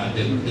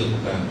được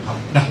học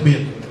đặc biệt,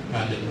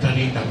 được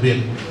training đặc biệt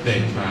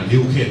để mà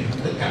điều khiển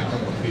tất cả các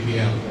cuộc Pbl.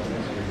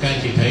 Các anh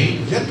chị thấy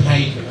rất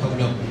hay phải không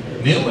đâu?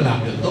 Nếu mà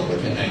làm được tốt cái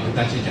chuyện này, chúng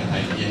ta sẽ trở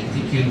thành những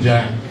cái chuyên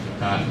gia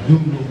luôn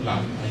làm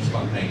cái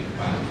phần này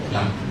và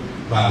làm,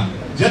 và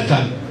rất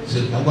cần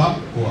sự đóng góp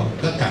của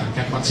tất cả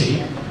các bác sĩ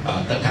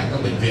ở tất cả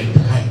các bệnh viện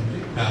thực hành.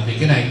 Vì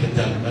cái này dần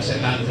dần nó sẽ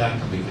lan ra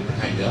các bệnh viện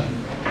thực hành nữa.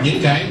 Những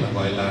cái mà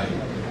gọi là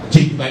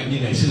trình bệnh như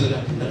ngày xưa đó,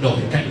 chúng ta đổi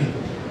cách đi,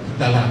 chúng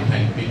ta làm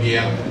thành Pbl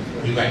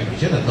như vậy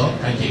thì rất là tốt.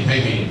 Anh chị thay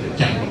vì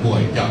chẳng một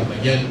buổi chọn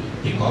bệnh nhân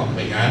thì có một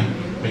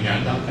bệnh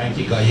án đó, anh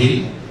chị gợi ý,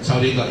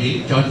 sau đi gợi ý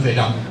cho nó về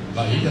đọc,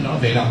 gợi ý cho nó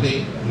về đọc đi,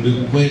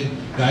 đừng quên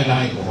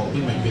guideline của Hội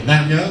Tim mạch Việt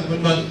Nam nhớ,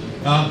 vân vân.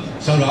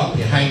 Sau đó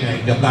thì 2 ngày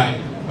gặp lại,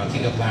 và khi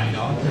gặp lại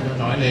đó thì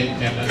nó nói lên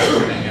em đã đọc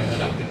cái này, em đã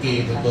đọc cái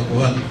kia, vân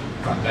vân,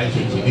 và các anh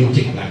chị chỉ điều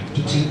chỉnh lại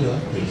chút xíu nữa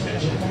thì sẽ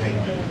hay.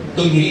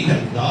 Tôi nghĩ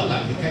rằng đó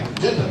là cái cách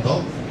rất là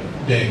tốt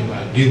để mà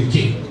điều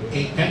chỉnh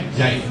cái cách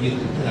dạy như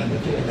chúng ta nói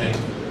trước đây,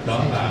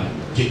 đó là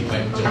trình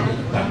bày cho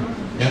chúng ta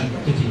nhé.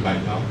 Cái trình bày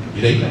đó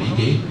thì đấy là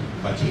ý nghĩa,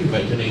 và chính vì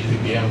vậy cho nên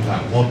Pbl là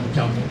một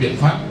trong những biện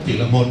pháp, chỉ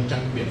là một trong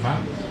những biện pháp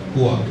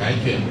của cái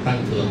chuyện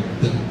tăng cường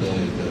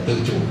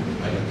tự chủ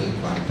hay là tự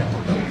quản trong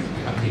hoạt động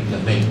active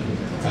learning.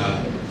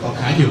 Có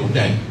khá nhiều vấn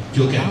đề,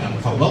 chưa kể là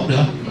phòng ốc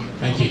nữa.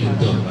 Anh chị đừng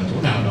tưởng là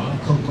chỗ nào đó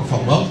không có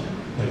phòng ốc,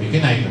 bởi vì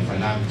cái này là phải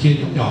làm chia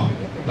nhóm nhỏ,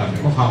 là phải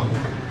có phòng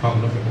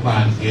nó phải có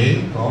bàn ghế,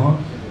 có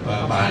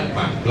bảng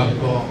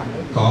blackboard,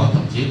 có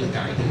thậm chí tất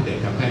cả cái thứ để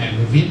cho các em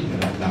viết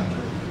để làm.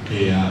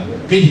 Thì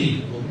cái gì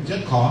cũng rất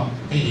khó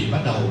cái gì bắt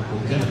đầu cũng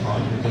rất là khó,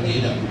 nhưng tôi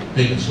nghĩ là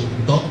đây là xu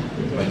hướng tốt,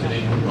 và cho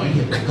nên muốn nói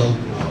thêm một câu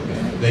ở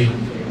đây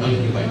nó là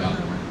như vậy đó.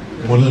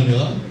 Một lần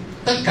nữa,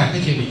 tất cả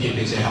các chương trình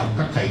để dạy học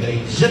các thầy đây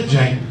rất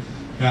rành,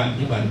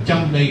 nhưng mà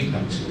trong đây là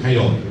một sự thay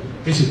đổi.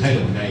 Cái sự thay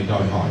đổi này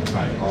đòi hỏi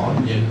phải có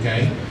những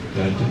cái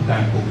chúng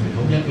ta cùng phải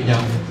thống nhất với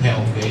nhau theo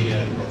cái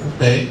quốc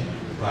tế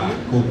và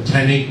cùng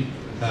training.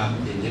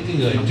 Thì những cái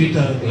người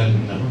Twitter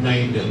lần hôm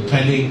nay được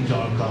training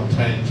cho con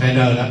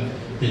trainer đó,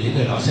 thì những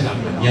người đó sẽ làm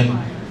hạt nhân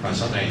và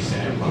sau này sẽ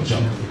mở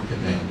rộng việc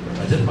này.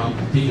 Và rất mong,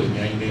 ví dụ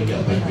như anh đi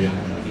ở bệnh viện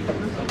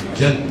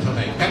dân sau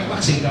này các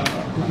bác sĩ đó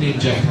cũng nên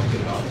dạy theo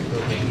kiểu đó, thì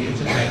tôi thấy nghĩa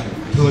rất hay.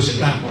 Thừa sức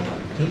làm,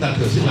 chúng ta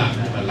thừa sức làm,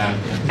 nhưng mà làm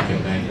theo kiểu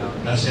này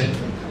nó sẽ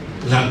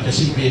làm cho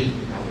sinh viên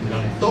nó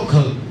tốt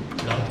hơn,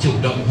 nó chủ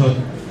động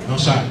hơn, nó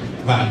soạn.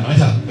 Và nói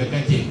thật với các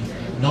anh chị,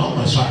 nó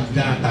mà soạn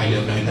ra tài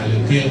liệu này tài liệu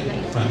kia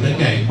và tới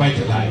ngày quay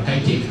trở lại các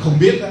anh chị không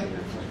biết đó,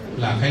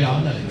 là cái đó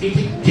là kích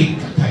thích chính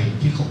các thầy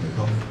chứ không phải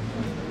không.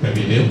 Bởi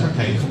vì nếu các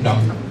thầy không đọc,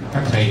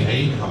 các thầy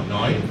ấy họ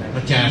nói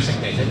nó tra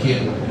sách này sách kia,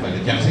 không phải là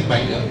tra sách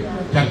bạch nữa,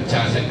 chắc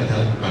tra sách cả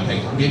thời mà thầy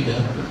không biết nữa,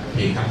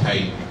 thì các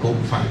thầy cũng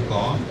phải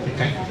có cái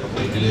cách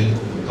để đi lên,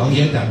 có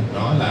nghĩa rằng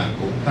nó là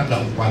cũng tác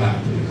động qua lại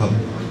chứ không.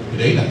 Thì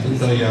đấy là chúng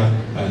tôi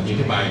những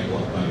cái bài của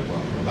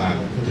bà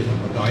tôi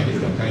nói để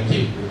cho các anh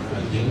chị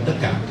những tất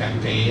cả các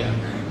cái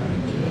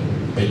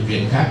bệnh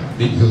viện khác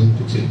định hướng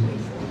thực sự.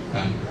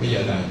 Bây giờ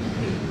là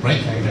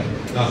break hay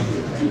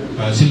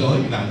rồi. Xin lỗi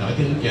là nói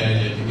tiếng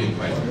Việt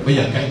vậy. Bây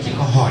giờ các anh chị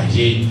có hỏi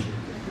gì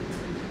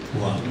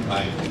của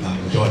bài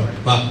rồi?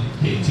 Vâng,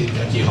 thì xin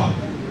các chị hỏi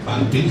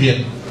bằng tiếng Việt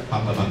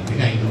hoặc là bằng tiếng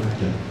Anh luôn.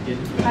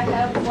 I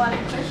have one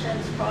question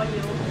for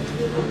you.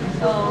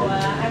 So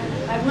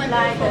I would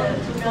like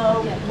to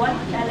know what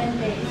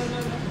challenges.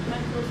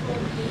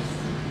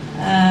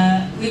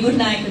 We would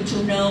like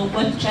to know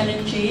what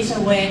challenges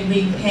when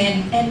we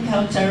can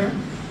encounter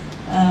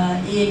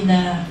in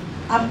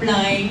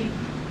applying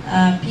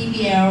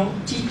Pbl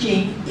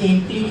teaching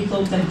in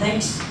clinical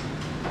context.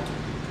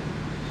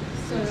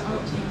 So I'll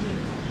take it.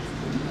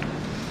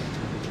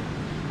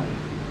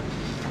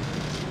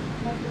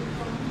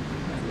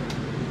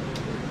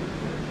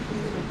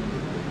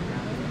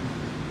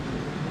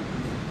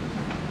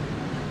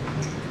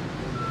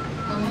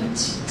 I want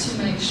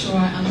to make sure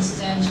I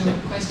understand your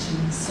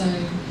question. So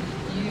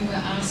you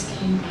were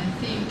asking, I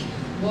think,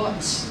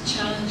 what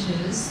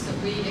challenges that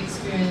we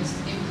experienced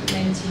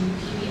implementing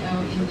Pbl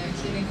in the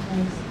clinical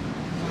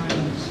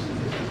environment.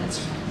 That's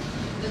right.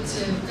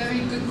 That's a very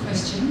good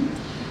question.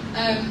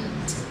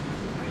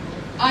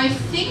 I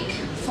think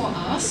for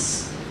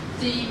us,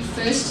 the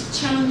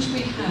first challenge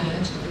we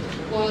had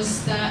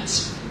was that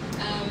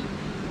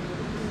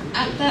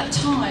at that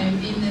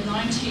time in the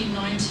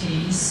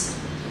 1990s,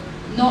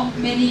 not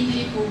many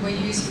people were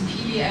using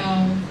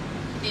Pbl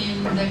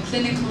in the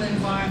clinical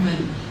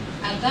environment.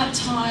 At that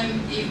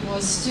time, it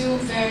was still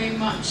very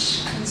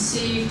much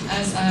conceived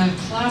as a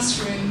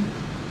classroom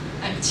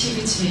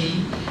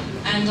activity,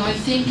 and I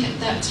think at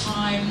that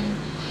time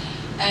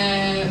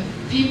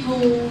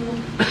people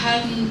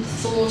hadn't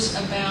thought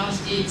about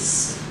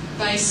its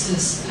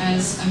basis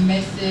as a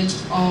method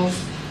of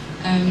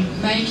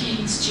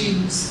making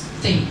students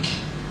think,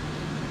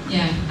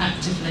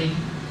 actively.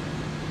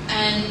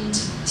 And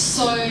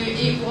so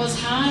it was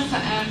hard for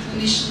our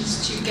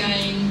clinicians to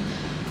gain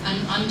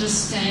an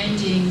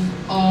understanding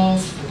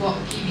of what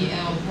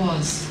Pbl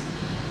was.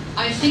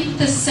 I think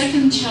the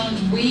second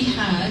challenge we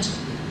had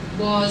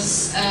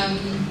was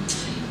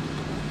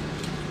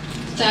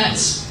that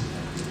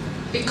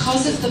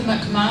because of the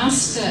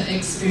McMaster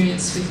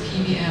experience with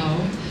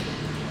Pbl,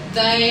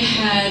 they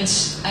had,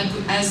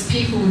 as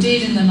people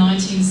did in the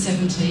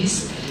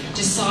 1970s,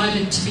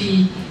 decided to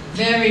be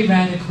very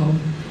radical.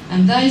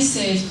 And they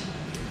said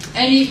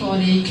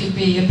anybody could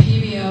be a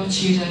Pbl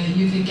tutor.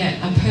 You could get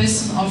a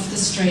person off the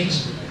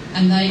street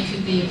and they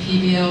could be a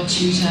Pbl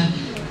tutor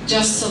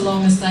just so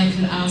long as they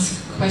could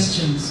ask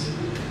questions.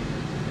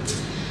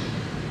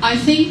 I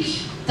think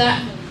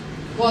that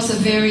was a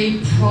very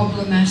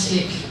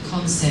problematic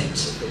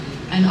concept,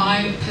 and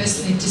I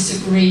personally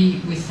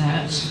disagree with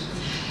that.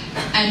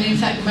 And in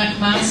fact,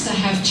 McMaster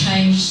have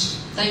changed.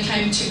 They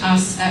came to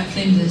us at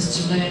Flinders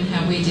to learn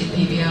how we did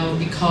Pbl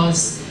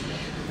because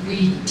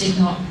we did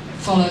not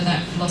follow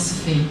that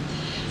philosophy.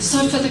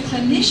 So for the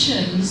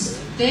clinicians,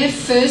 their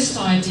first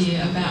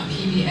idea about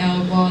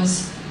Pbl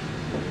was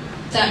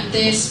that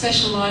their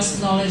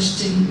specialised knowledge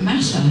didn't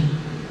matter.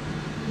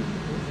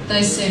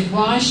 They said,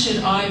 why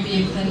should I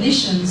be a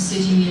clinician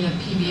sitting in a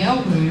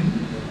Pbl room?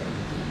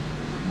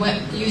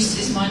 What use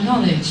is my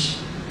knowledge?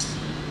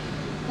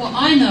 What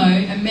I know,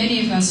 and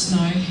many of us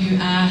know who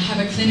have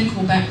a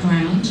clinical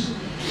background,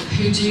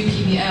 who do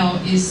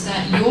Pbl, is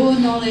that your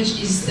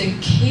knowledge is the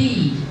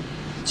key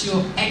to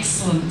your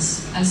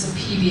excellence as a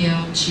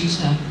Pbl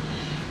tutor,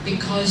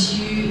 because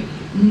you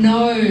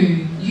know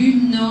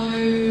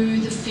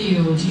the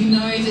field, you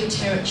know the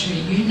territory,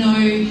 you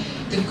know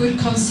the good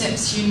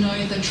concepts, you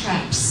know the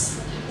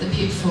traps, the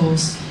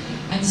pitfalls,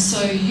 and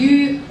so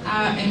you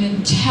are an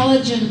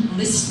intelligent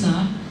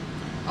listener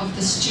of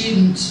the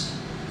student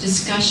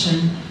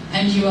discussion,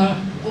 and you are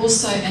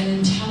also an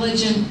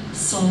intelligent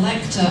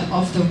selector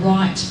of the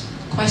right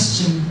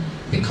question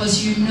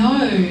because you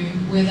know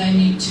where they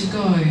need to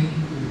go.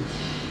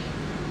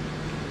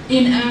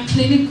 In our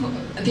clinical,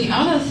 the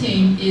other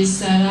thing is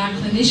that our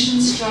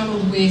clinicians struggle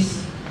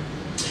with,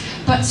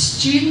 but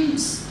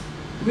students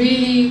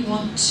really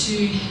want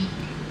to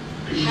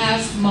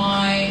have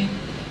my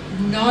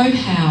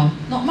know-how,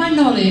 not my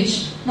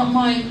knowledge, not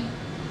my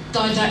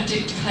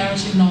didactic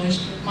declarative knowledge,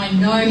 my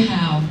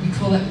know-how, we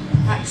call it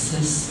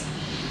praxis,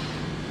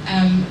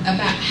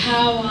 about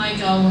how I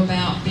go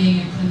about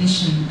being a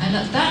clinician. And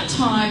at that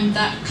time,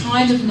 that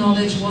kind of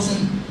knowledge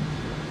wasn't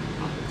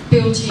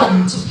built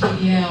into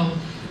PBL.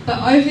 But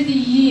over the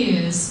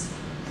years,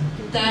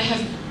 there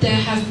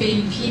have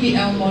been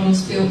PBL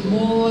models built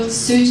more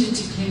suited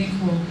to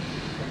clinical,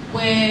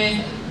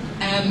 where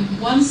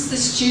once the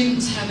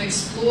students have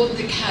explored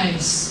the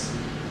case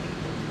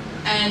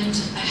and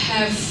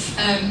have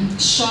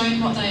shown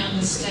what they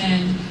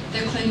understand, the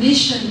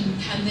clinician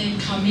can then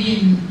come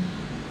in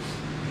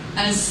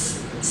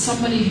as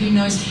somebody who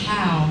knows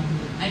how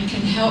and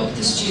can help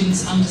the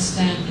students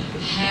understand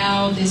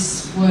how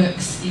this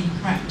works in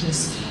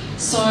practice.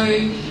 So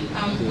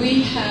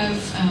we have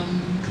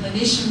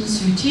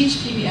clinicians who teach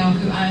PBL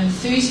who are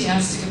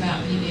enthusiastic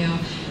about PBL,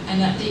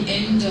 and at the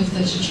end of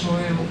the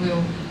tutorial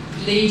will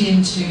lead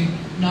into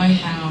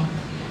know-how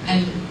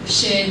and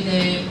share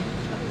their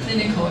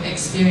clinical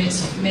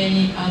experience of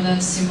many other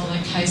similar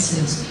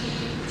cases.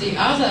 The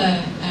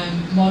other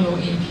model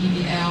in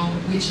PBL,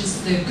 which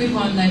is the good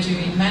one they do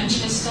in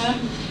Manchester,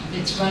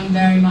 it's run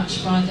very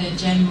much by their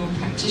general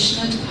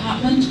practitioner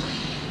department,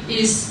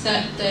 is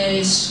that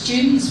the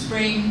students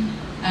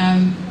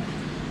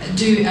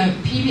do a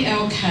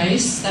PBL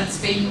case that's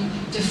been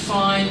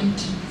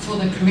defined for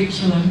the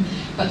curriculum,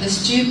 but the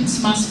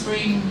students must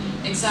bring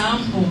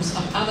examples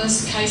of other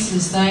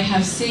cases they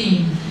have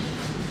seen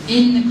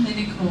in the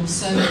clinical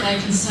so that they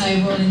can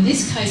say, well, in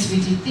this case we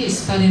did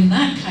this, but in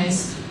that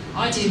case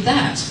I did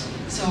that.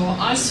 So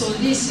I saw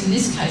this in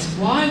this case.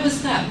 Why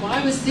was that?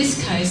 Why was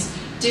this case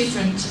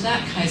different to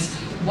that case?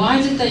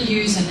 Why did they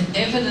use an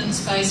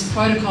evidence-based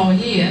protocol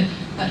here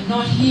but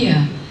not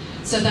here?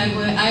 So they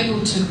were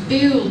able to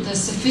build the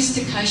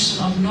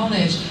sophistication of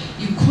knowledge.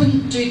 You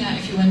couldn't do that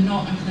if you were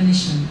not a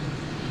clinician.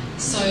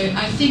 So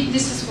I think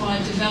this is why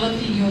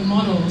developing your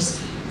models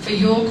for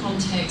your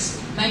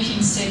context,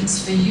 making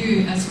sense for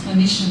you as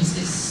clinicians,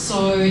 is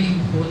so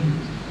important.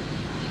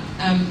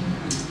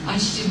 I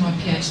just did my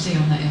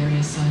PhD on that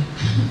area, so.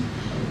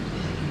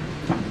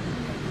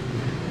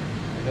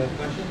 Another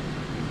question?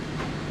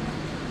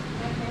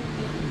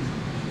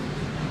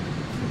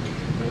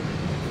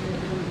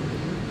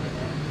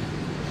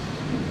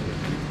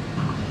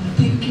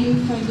 Thank you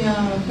for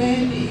your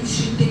very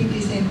interesting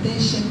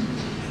presentation.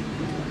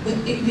 But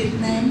in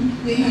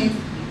Vietnam, we have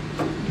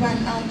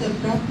one other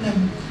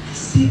problem.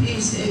 This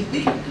is a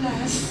big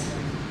class.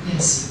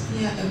 Yes.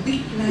 Yeah, a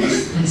big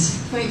class.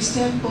 Yes. For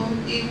example,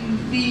 in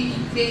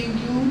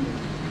VNU,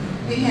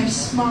 we have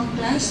small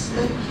class,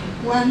 but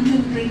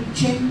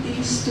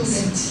 120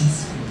 students.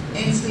 Yes.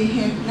 And we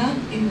have not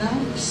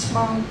enough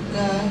small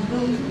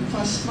room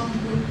for small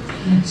group.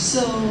 Yes.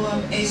 So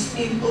as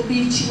in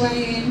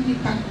OBGYN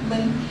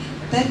department,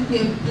 that we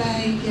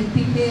apply the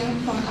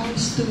PBL for our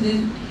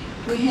students,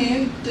 we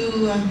have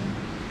to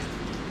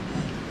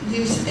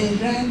use a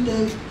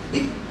rather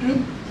big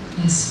group.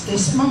 Yes. The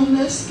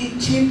smallest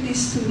is 20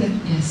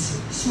 students.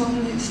 Yes.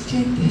 Smallest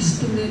 20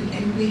 students,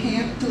 and we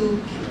have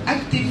to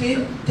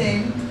activate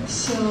them.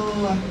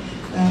 So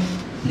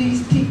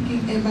please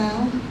thinking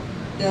about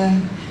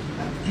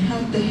how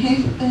to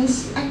help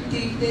us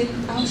activate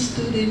our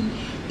students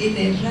in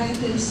a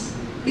rather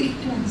big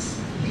class.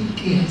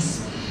 Thank you.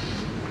 Yes.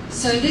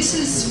 So this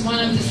is one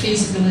of the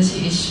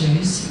feasibility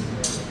issues.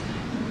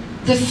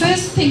 The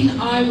first thing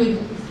I would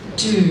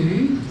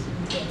do,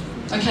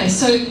 okay,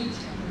 so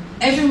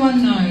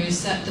everyone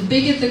knows that the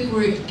bigger the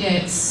group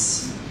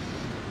gets,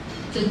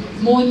 the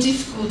more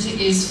difficult it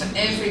is for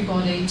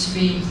everybody to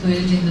be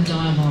included in the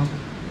dialogue.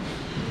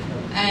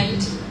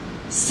 And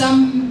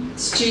some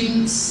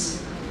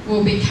students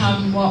will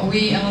become what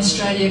we in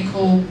Australia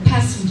call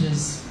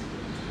passengers.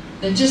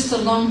 They're just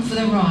along for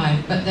the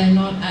ride, but they're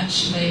not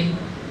actually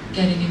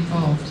getting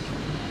involved.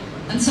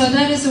 And so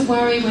that is a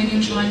worry when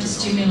you're trying to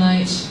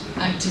stimulate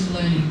active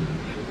learning.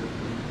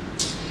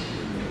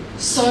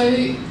 So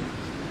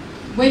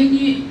when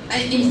you,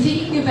 in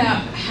thinking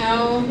about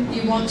how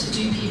you want to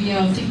do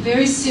PBL, think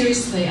very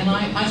seriously, and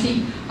I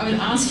think I would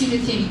ask you to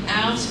think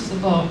out of the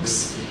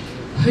box.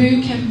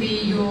 Who can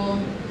be your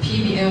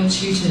PBL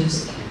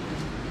tutors?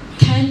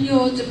 Can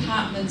your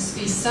departments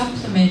be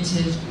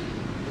supplemented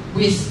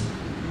with,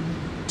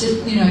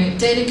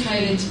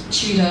 dedicated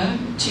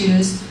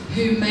tutors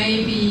who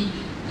may be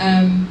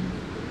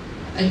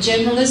a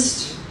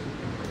generalist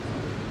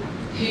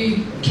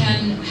who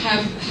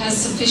has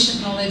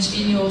sufficient knowledge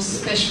in your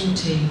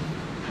specialty?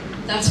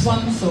 That's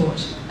one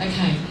thought.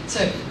 Okay,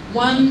 so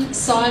one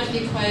side of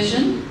the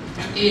equation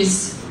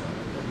is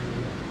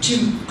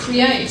to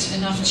create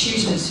enough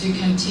tutors who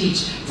can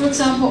teach. For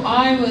example,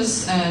 I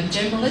was a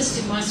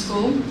generalist in my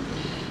school,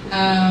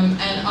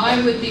 and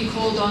I would be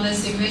called on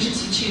as the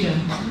emergency tutor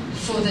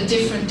for the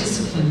different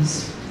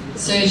disciplines: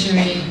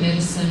 surgery,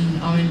 medicine,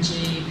 ONG,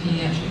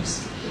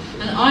 paediatrics.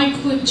 And I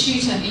could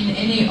tutor in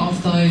any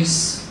of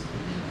those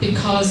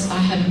because I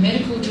had a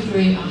medical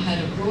degree, I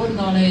had a broad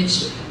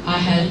knowledge, I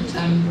had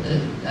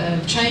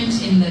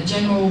trained in the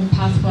general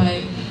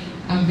pathway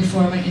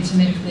before I went into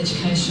medical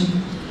education.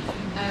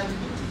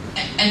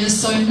 And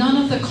so none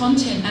of the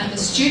content at the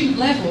student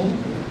level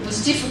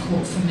was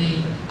difficult for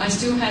me. I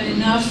still had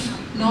enough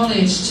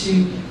knowledge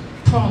to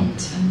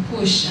prompt and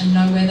push and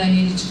know where they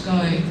needed to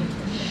go.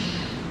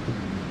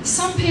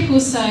 Some people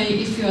say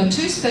if you are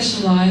too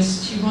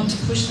specialised, you want to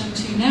push them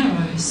too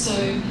narrow.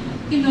 So,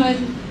 you know,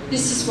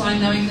 this is why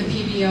knowing the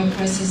PBL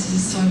process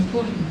is so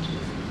important.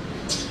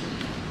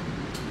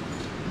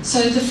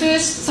 So the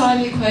first side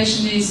of the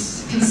equation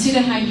is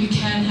consider how you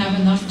can have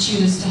enough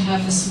tutors to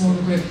have a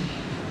smaller group.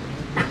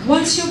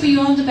 Once you're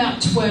beyond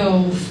about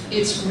 12,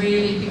 it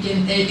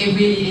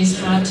really is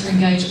hard to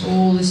engage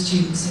all the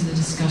students in the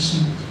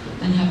discussion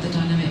and have the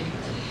dynamic.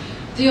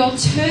 The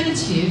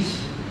alternative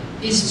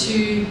is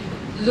to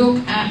look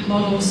at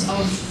models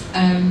of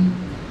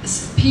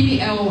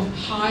PBL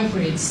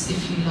hybrids,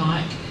 if you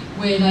like,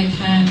 where they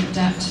can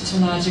adapt to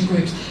larger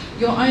groups.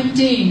 Your own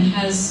dean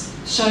has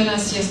showed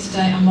us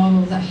yesterday a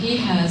model that he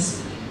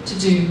has to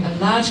do a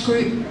large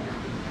group,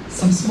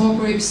 some small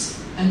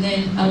groups, and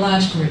then a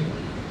large group.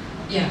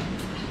 Yeah,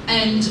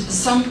 and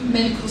some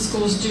medical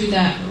schools do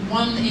that.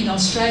 One in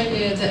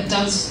Australia that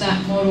does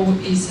that model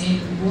is in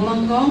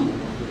Wollongong.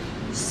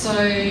 So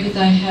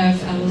they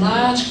have a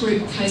large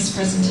group case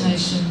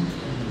presentation.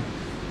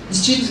 The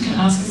students can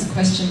ask us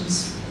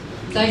questions.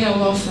 They go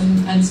off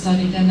and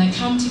study. Then they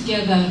come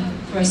together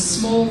for a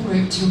small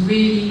group to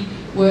really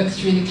work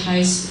through the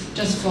case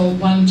just for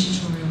one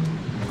tutorial.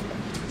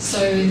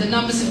 So the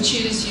numbers of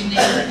tutors you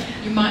need,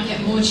 you might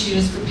get more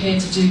tutors prepared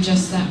to do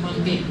just that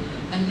one bit.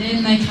 And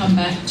then they come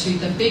back to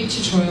the big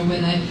tutorial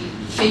where they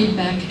feed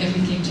back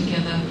everything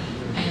together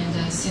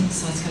and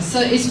synthesize case. So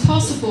it's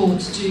possible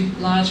to do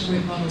large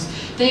group models.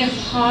 They're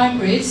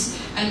hybrids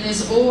and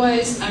there's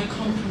always a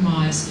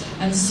compromise.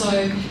 And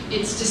so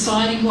it's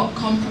deciding what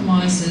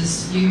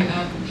compromises you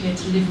are prepared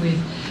to live with.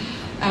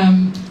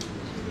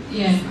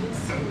 Yeah.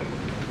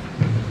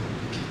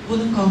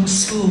 Wollongong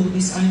School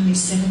is only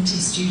 70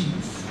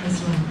 students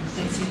as well.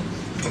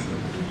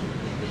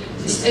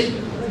 That's it.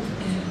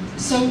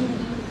 So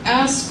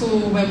our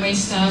school, when we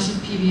started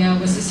PBL,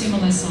 was a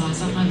similar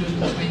size,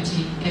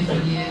 120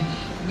 every year.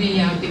 We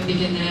are a bit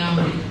bigger now,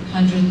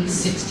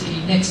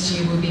 160. Next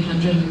year will be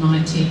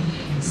 190.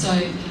 So,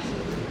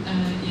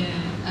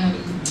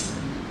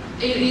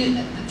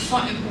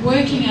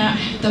 working out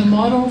the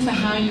model for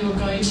how you are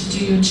going to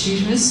do your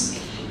tutors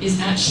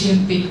is actually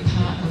a big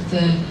part of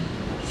the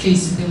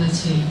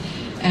feasibility.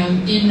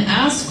 In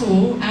our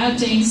school, our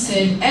dean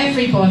said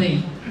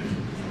everybody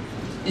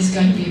is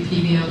going to be a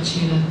PBL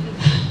tutor.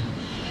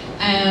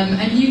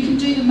 And you can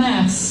do the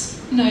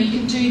maths, you know, you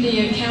can do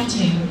the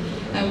accounting,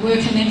 work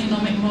an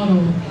economic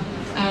model.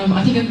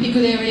 I think it would be a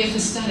good area for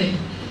study.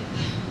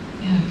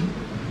 Yeah.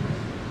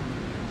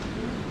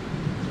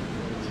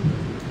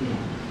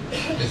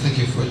 Thank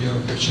you for your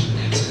question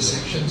and answer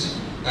sections.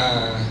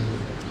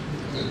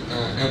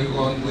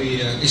 Everyone,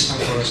 it's time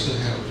for us to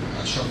have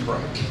a short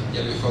break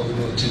before we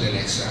move to the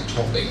next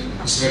topic.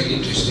 It's a very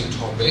interesting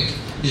topic.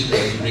 It's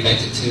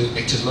related to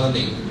active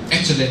learning.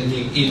 Active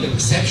learning in the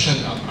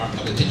perception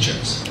of the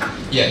teachers.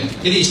 Yeah,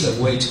 it is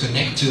the way to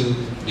connect to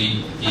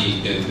the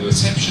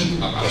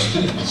perception of our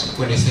students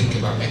when they think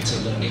about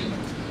active learning.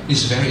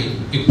 It's a very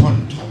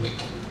important topic.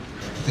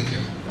 Thank you.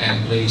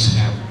 And please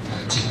have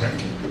a tea break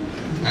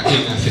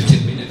in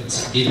 15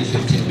 minutes. In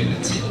 15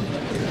 minutes.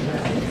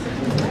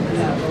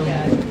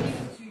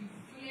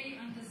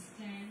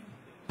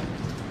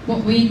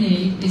 What we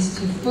need is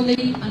to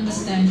fully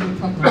understand your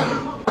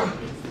problem.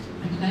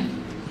 Okay?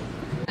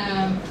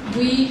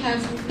 We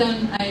have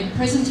done a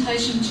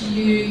presentation to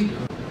you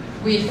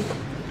with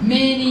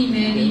many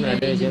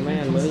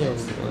different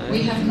concepts.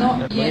 We have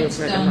not yet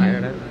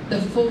done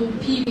the full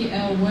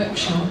PBL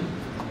workshop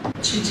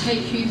to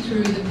take you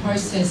through the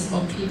process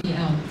of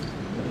PBL.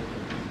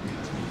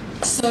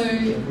 So,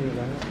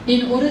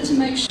 in order to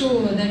make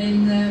sure that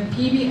in the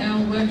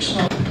PBL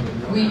workshop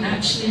we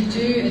actually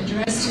do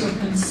address your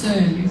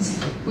concerns,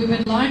 we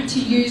would like to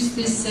use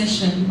this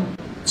session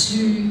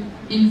to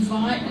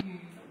invite you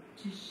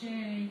to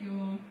share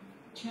your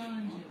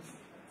challenges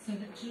so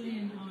that Julie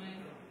and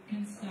I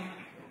can start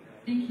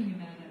thinking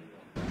about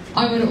it.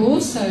 I would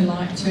also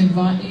like to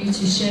invite you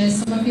to share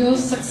some of your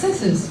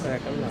successes.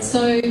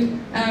 So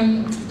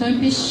don't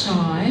be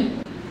shy.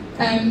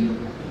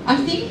 I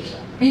think,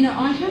 you know,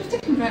 I have to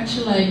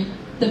congratulate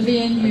the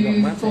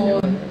VNU for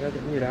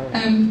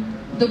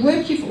the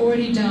work you've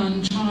already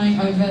done trying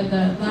over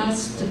the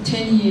last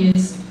 10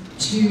 years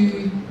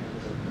to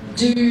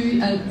do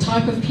a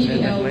type of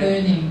PBL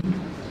learning.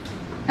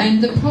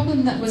 And the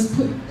problem that was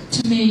put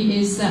to me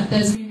is that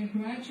there's been a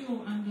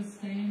gradual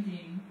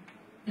understanding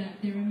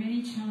that there are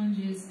many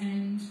challenges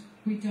and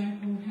we don't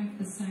all have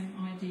the same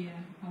idea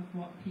of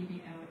what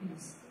Pbl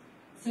is.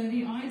 So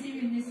the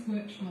idea in this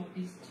workshop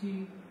is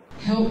to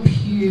help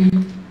you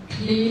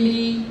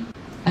clearly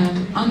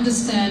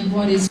understand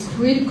what is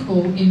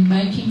critical in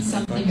making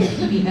something a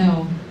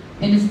Pbl.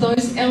 And if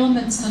those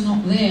elements are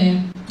not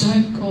there,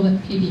 don't call it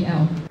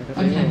Pbl.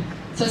 Okay.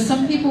 So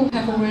some people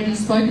have already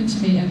spoken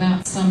to me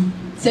about some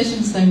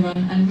sessions they run,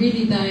 and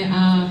really they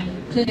are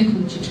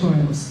clinical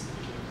tutorials.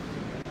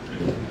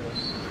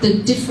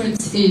 The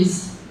difference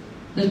is,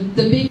 the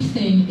big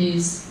thing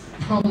is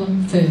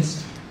problem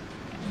first.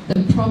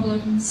 The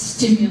problem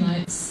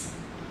stimulates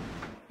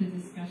the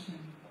discussion.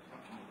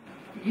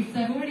 If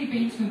they've already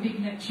been to a big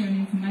lecture and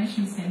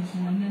information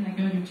session and then they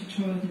go to a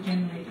tutorial to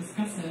generally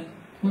discuss it,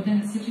 well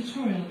then it's a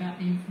tutorial about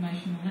the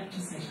informational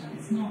lecture session.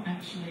 It's not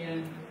actually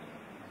a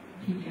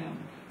Pbl.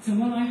 So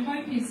what I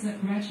hope is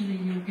that gradually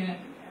you'll get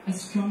a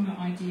stronger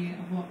idea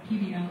of what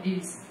Pbl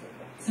is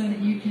so that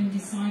you can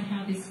decide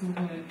how this will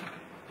work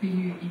for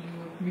you in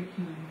your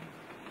curriculum.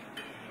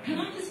 Can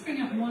I just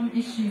bring up one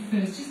issue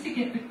first, just to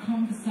get the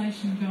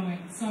conversation going?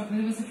 So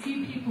there was a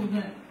few people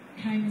that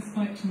came and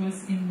spoke to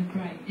us in the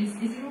break. Is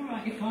it all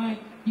right if I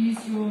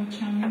use your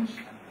challenge?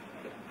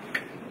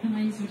 Can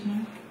I use your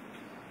challenge?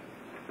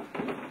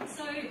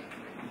 So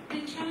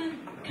the challenge,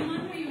 can I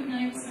know your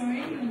name? Sorry,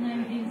 your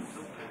name is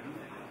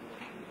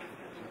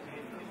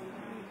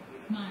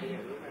Maya.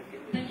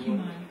 Thank you,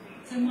 Maya.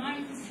 So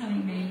Maya was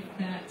telling me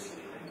that,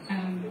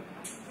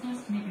 it's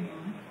nice to meet you, Maya.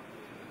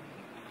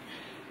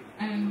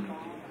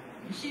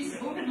 She's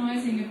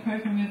organising a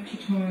program of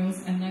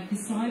tutorials and they've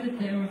decided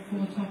there are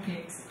 4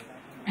 topics,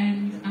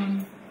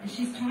 and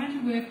she's trying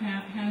to work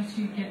out how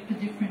to get the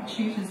different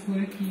tutors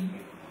working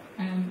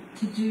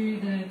to do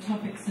the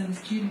topics so the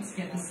students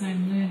get the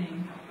same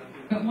learning.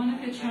 But one of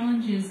her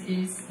challenges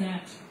is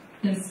that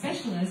the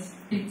specialist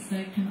thinks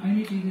they can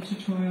only do the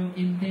tutorial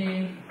in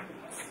their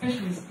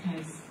specialist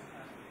case.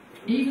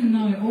 Even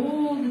though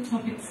all the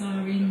topics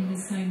are in the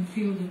same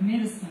field of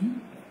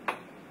medicine,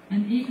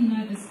 and even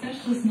though the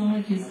specialist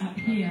knowledge is up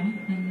here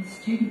and the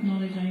student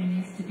knowledge only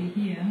needs to be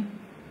here,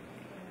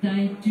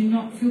 they do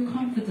not feel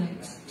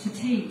confident to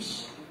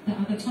teach the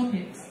other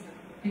topics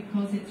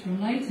because it's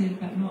related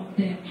but not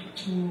their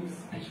actual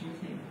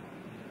specialty.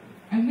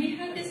 And we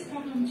had this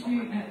problem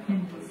too at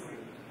Flinders.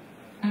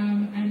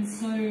 And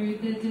so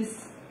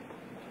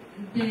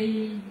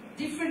the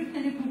different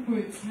clinical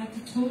groups had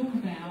to talk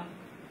about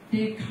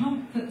their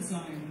comfort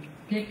zone,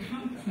 their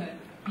comfort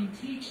in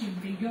teaching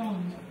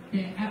beyond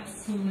their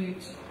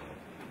absolute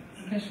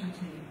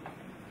specialty.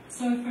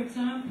 So, for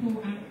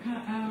example,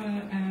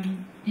 our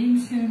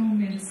internal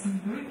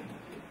medicine group,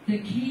 the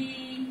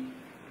key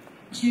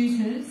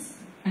tutors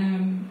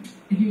who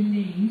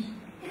lead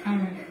are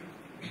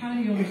a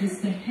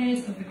cardiologist, the head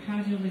of the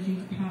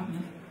cardiology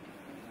department,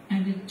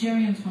 and a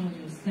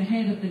gerontologist, the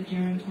head of the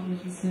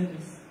gerontology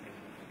service.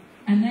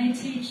 And they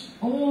teach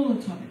all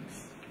the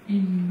topics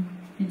in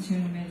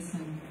internal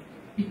medicine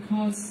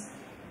because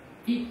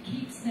it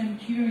keeps them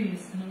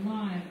curious and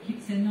alive,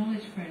 keeps their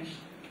knowledge fresh,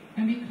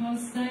 and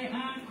because they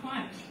are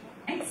quite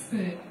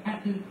expert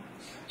at the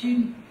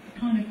student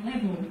kind of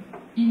level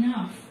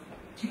enough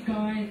to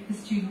guide the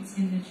students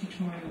in the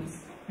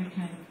tutorials.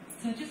 Okay,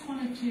 so I just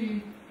wanted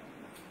to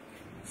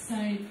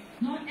say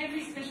not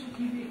every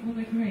specialty will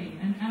agree,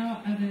 and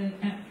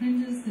at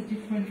Flinders the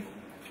different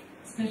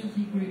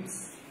specialty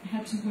groups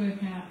had to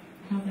work out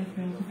how they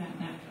felt about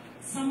that.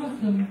 Some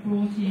of them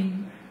brought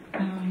in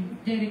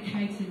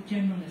dedicated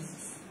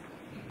generalists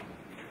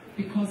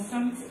because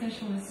some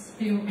specialists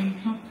feel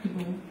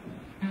uncomfortable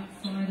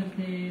outside of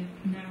their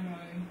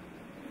narrow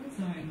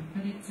zone,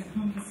 but it's a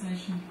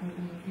conversation for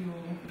all of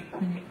your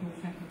clinical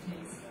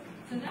faculties.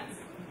 So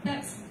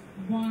that's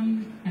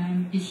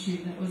one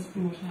issue that was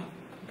brought up.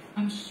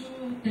 I'm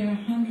sure there are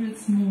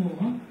hundreds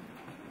more.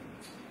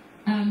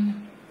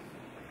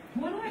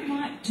 What I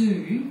might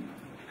do,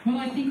 what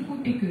I think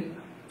would be good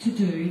to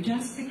do,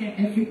 just to get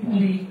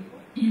everybody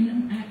in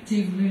an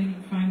active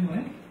learning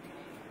framework,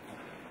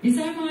 is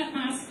I might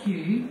ask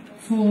you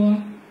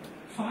for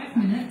 5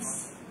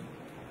 minutes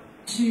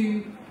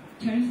to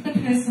turn to the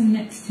person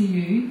next to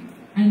you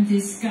and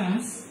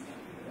discuss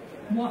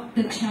what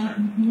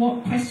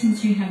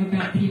questions you have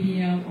about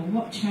Pbl or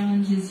what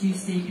challenges you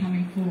see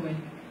coming forward.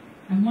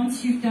 And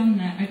once you've done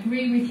that,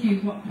 agree with you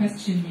what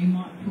question you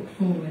might put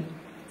forward.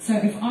 So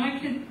if I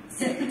could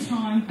set the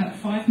time at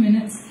 5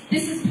 minutes,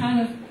 this is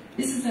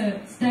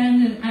a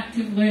standard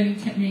active learning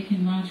technique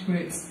in large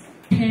groups.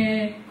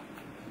 Pair,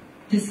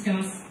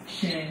 discuss,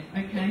 share.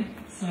 Okay?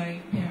 So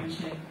pair and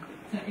share.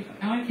 So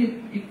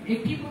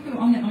if people who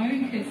are on their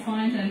own could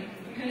find a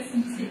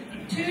person to sit,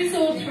 2s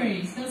or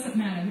 3s, doesn't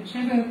matter,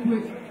 whichever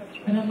group,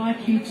 but I'd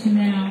like you to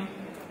now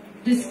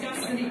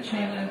discuss with each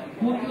other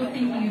what you're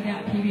thinking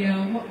about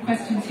Pbl, what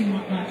questions you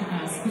might like to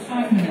ask for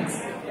 5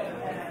 minutes.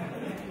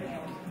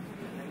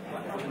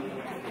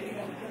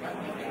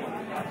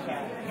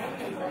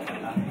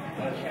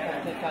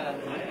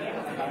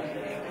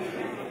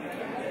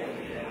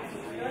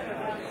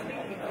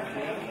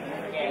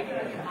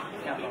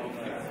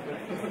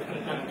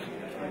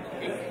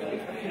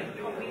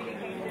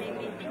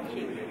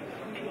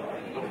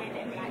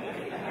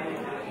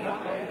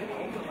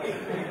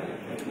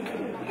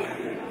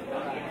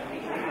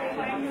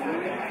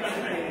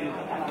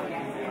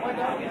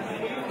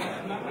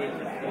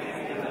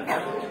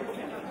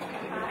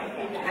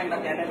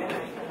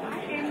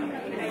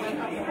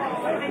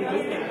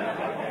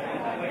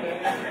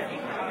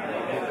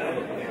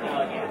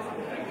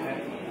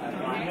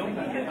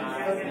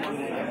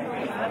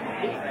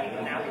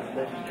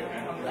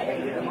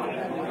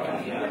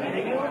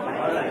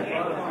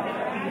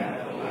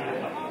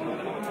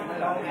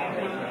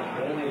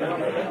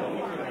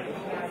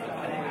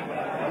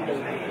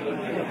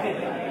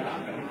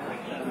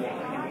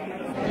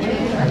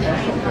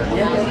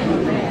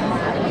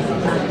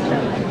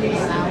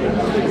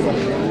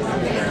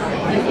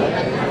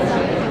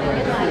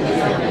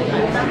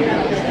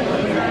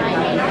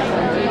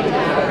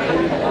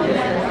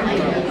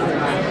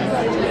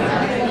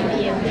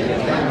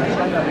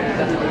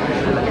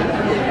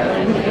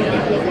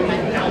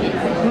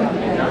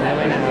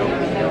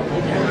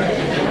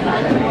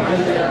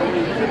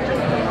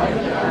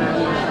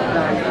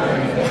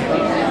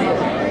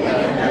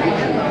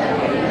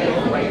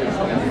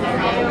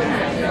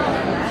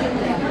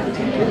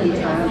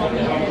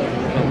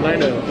 Không lấy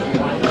được.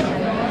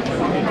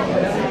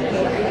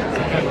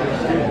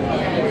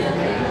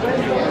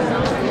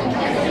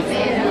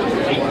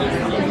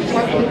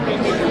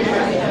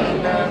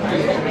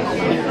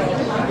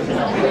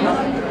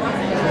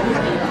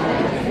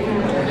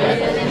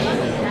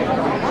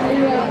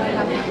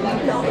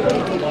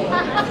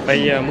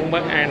 Bây giờ muốn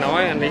bắt ai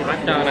nói anh đi bắt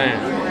cho nè.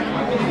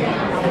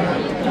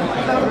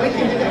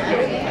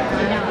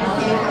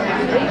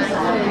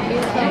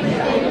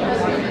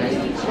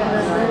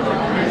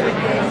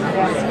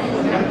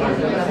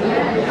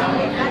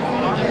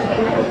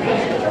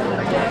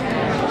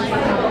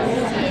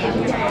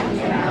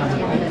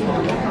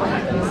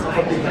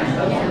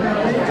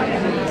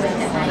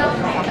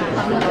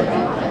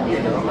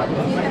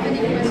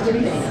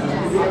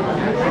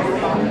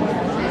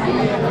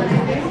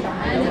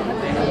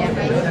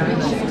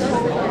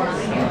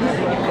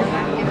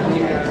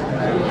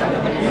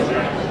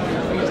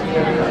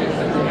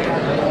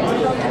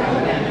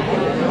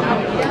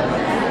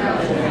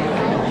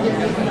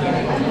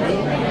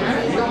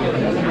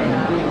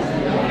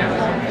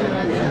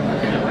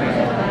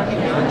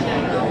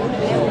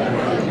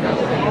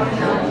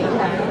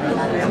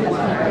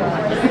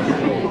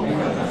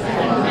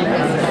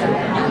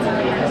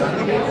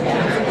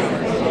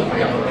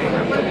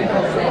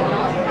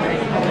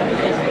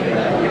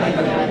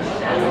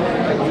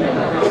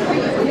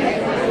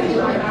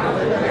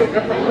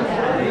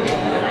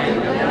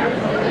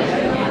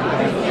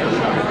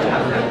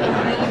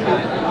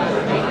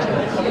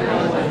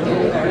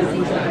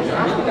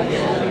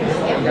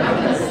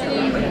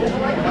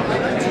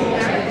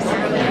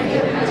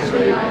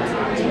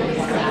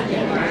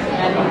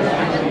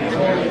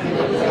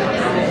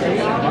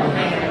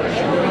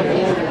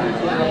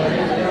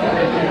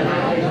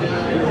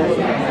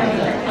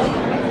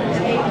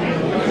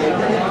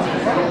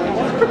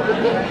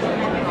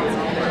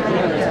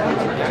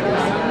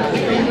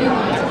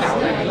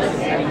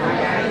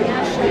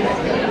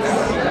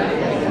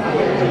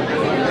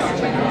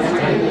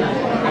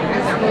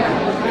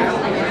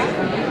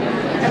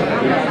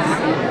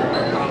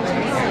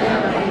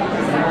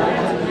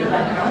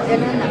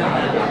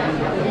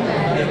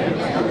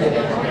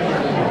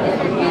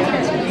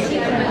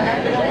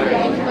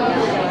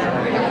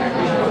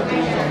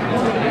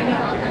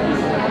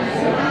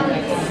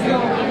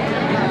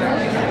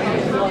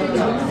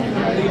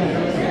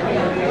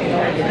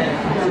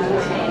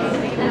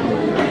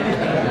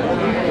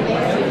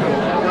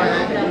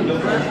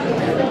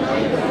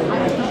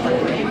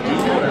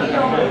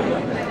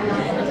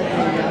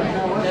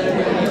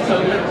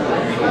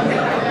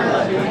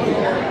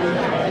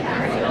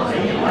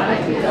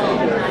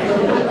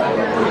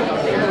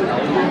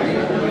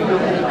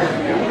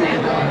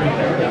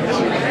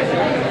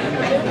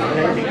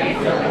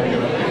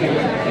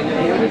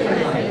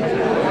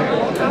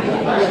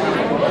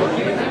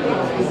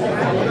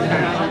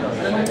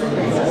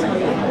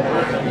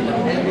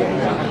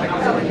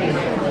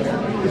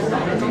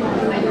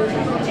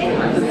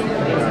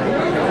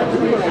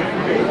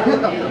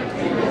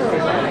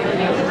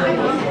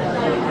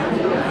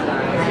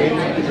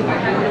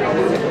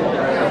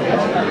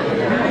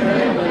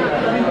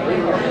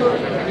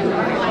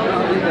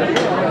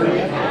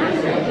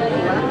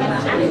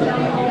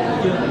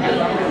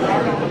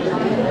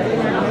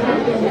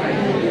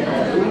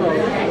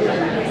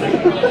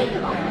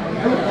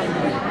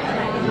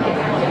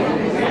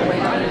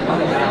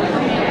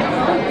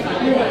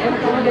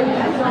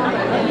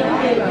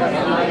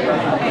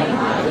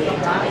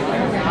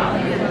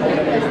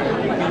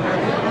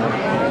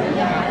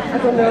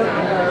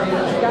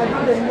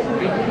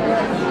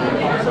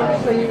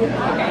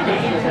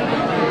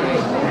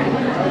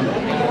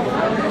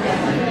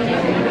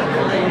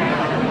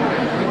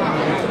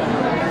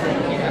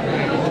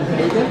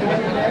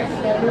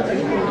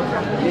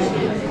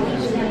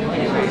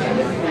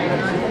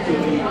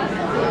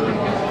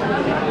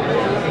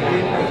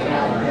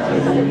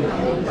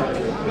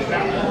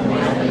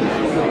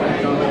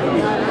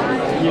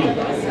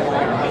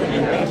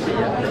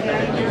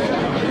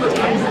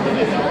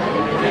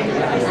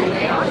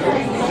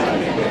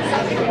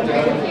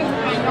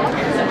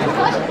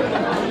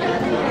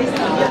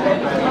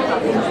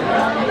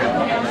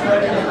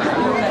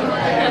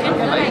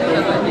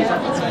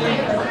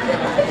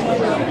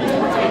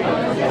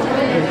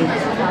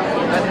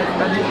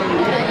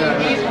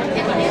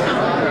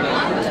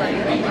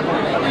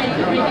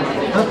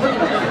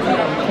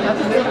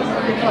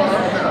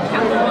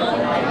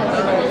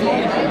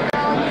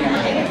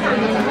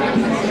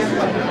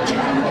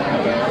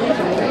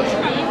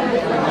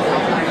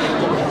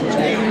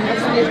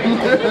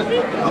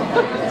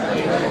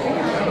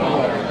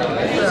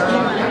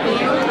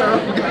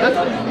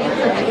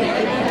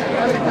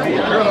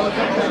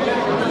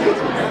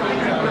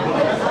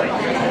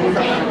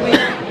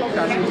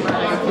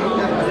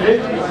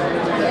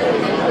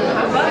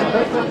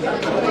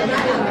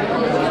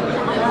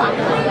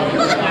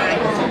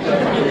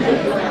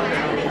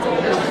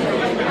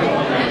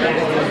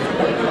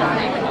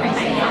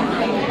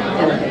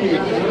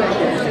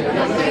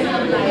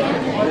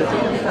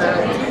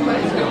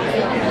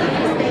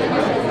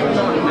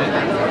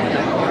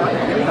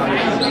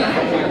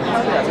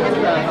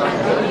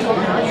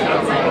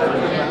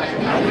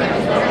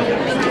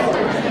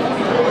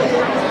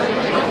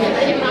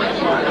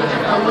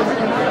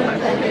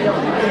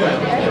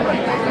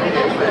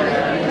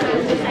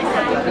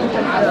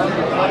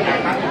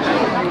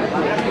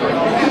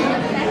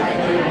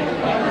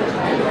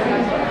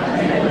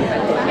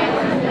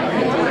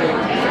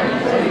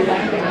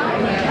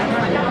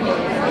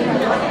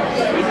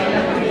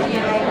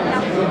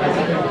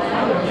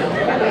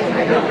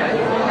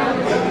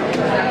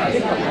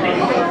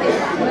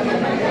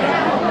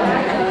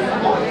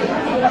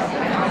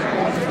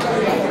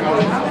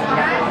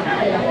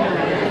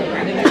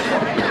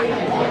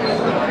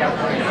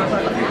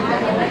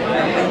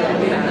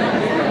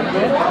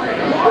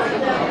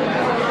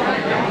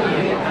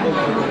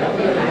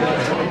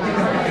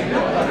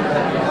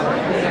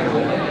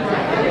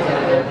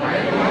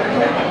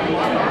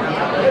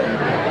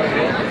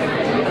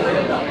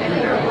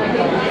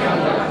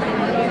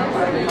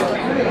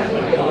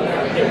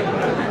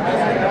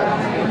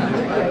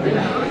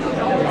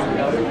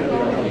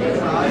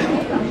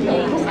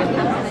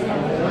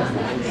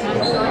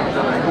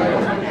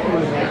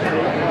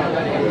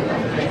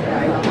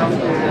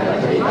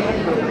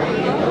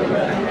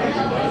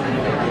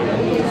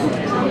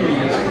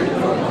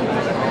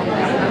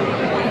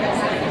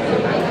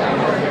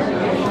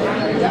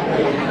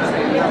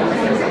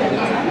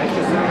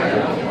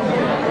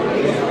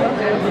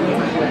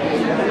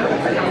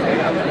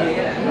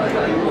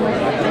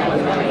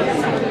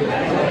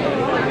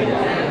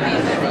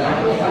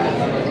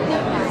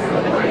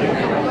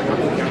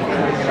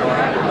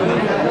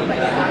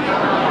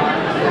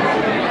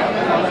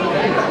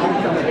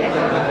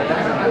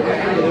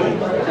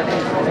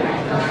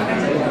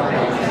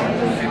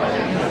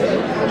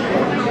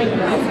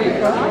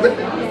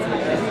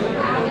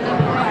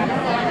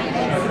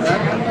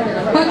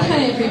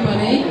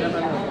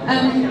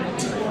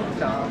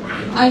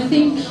 I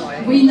think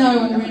we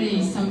know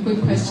already some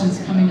good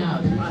questions coming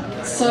up.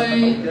 So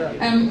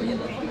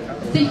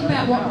think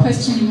about what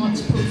question you want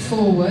to put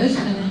forward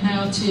and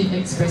how to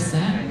express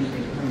that.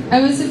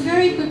 It was a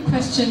very good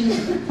question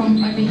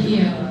from over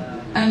here.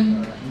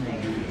 And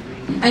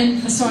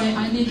sorry,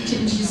 I need to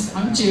introduce,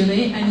 I'm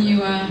Julie, and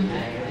you are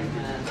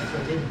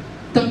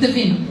Dr.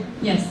 Vin.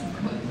 Yes,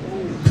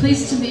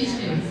 pleased to meet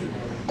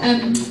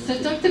you.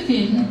 So Dr.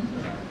 Vin,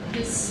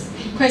 this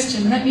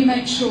question, let me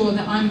make sure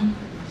that I'm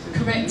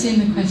correct in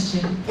the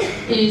question,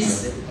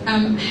 is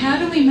how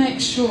do we make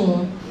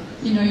sure,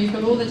 you know, you've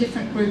got all the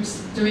different groups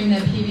doing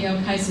their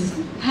Pbl cases,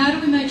 how do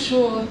we make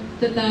sure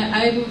that they're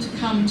able to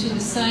come to the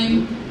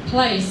same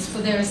place for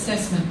their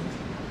assessment?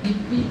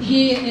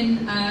 Here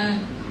in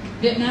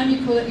Vietnam,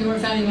 you call it your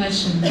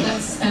evaluation.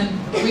 That's,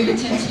 we would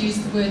tend to use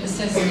the word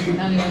assessment,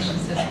 evaluation,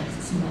 assessment,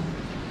 it's similar.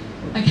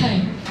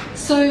 Okay,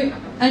 so,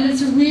 and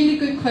it's a really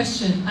good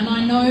question, and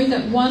I know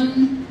that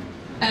one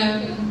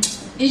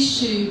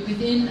issue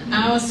within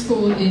our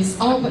school is,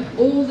 oh, but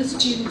all the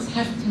students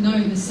have to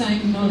know the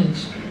same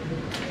knowledge.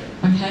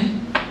 Okay?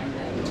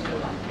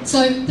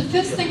 So the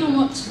first thing I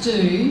want to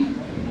do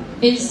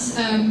is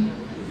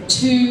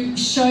to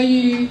show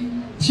you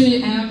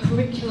through our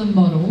curriculum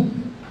model.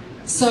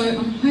 So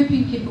I'm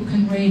hoping people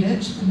can read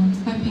it, and I'm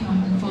hoping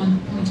I can find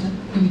the pointer.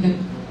 Here we go.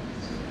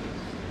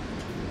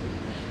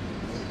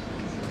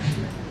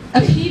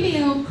 A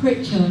Pbl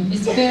curriculum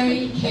is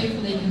very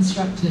carefully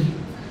constructed.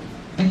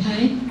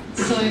 Okay?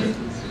 So,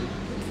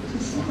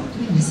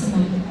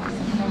 something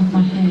wrong with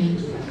my hand.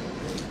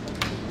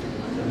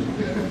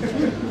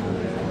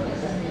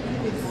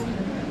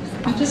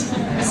 I just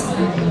can't press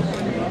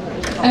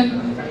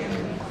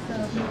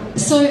it.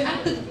 So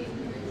at the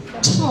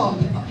top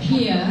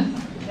here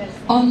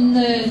on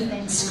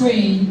the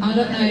screen, I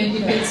don't know if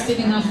it's big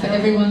enough for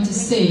everyone to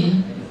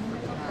see,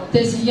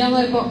 there's a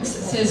yellow box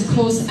that says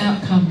course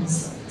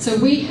outcomes. So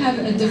we have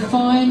a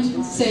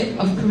defined set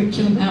of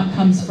curriculum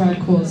outcomes for our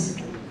course.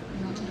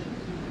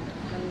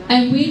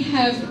 And we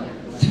have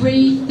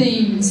 3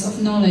 themes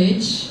of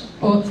knowledge,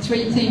 or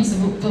 3 themes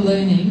for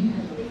learning,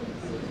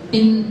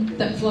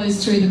 that flows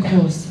through the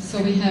course.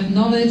 So we have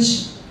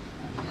knowledge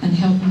and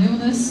health and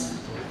illness.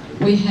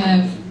 We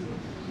have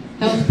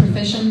health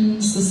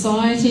professions,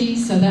 society,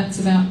 so that's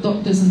about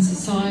doctors and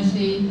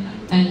society,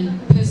 and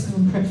personal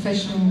and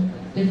professional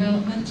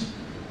development.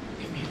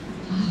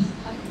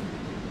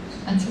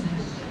 That's okay.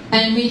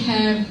 And we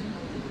have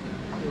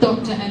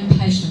doctor and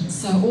patient,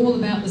 so all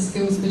about the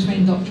skills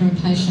between doctor and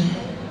patient.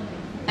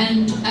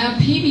 And our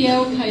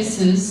Pbl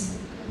cases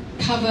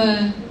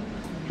cover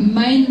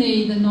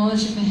mainly the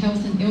knowledge of the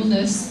health and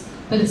illness,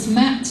 but it's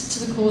mapped to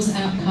the course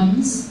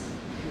outcomes.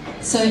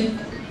 So,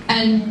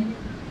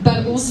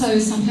 but also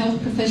some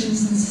health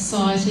professions and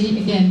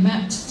society, again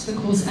mapped to the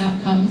course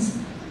outcomes,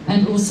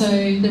 and also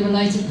the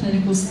related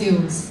clinical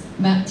skills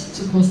mapped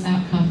to course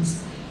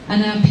outcomes.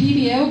 And our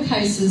Pbl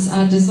cases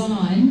are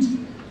designed.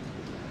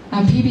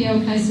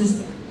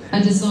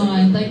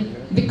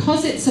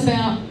 Because it's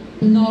about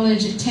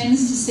knowledge, it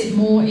tends to sit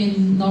more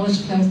in knowledge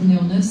of health and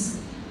illness,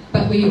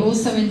 but we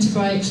also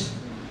integrate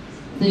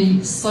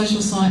the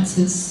social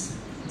sciences,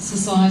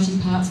 society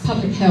parts,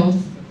 public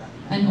health,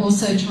 and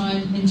also try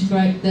and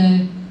integrate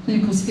the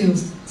clinical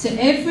skills. So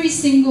every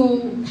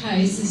single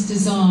case is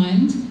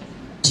designed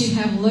to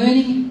have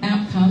learning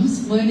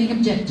outcomes, learning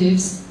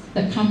objectives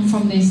that come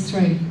from these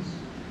 3,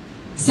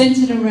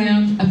 centred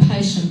around a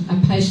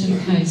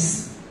patient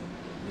case.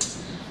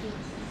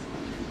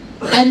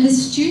 And the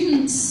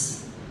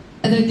students,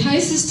 the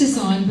case is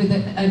designed with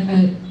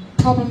a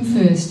problem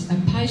first. A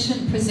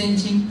patient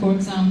presenting, for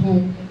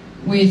example,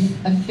 with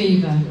a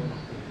fever.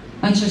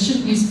 Actually, I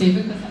shouldn't use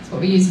fever because that's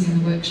what we're using in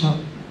the workshop.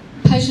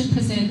 Patient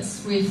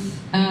presents with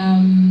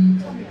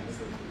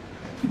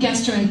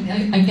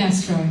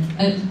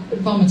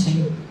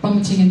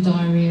vomiting and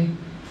diarrhoea.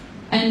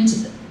 And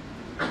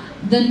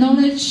the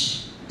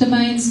knowledge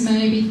domains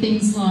may be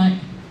things like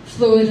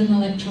fluid and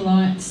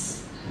electrolytes,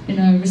 you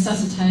know,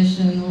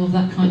 resuscitation, all of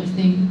that kind of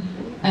thing.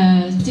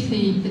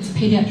 Particularly if it's a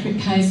paediatric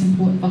case,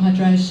 important for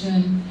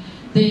hydration.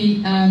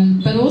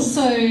 But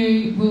also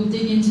we'll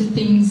dig into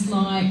things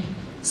like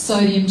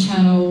sodium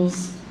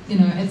channels, you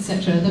know,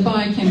 etc. The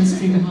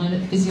biochemistry behind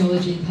it,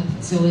 physiology,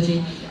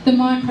 pathophysiology, the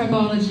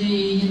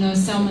microbiology, you know,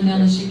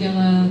 salmonella,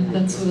 shigella,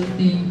 that sort of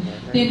thing,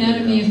 the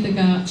anatomy of the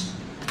gut.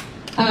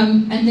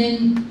 And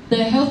then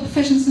the health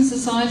professions and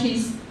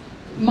societies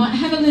might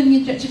have a learning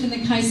objective in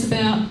the case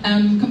about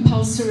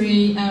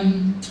compulsory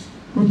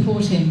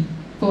reporting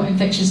for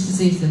infectious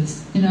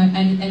diseases, you know,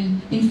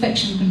 and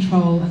infection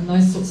control and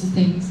those sorts of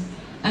things.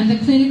 And the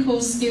clinical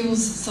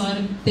skills side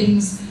of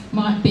things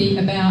might be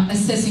about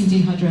assessing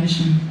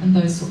dehydration and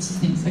those sorts of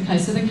things. Okay,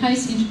 so the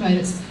case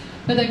integrates,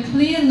 but there are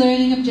clear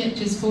learning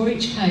objectives for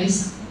each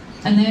case,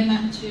 and they're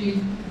mapped to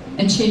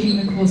achieving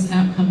the course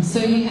outcomes. So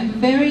you have a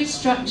very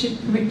structured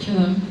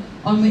curriculum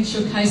on which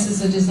your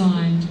cases are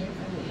designed.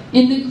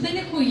 In the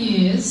clinical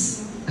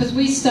years, because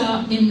we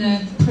start in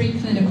the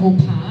preclinical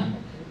part,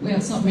 well,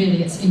 it's not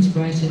really, it's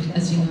integrated,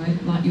 as you know,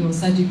 like yours.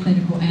 They do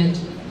clinical and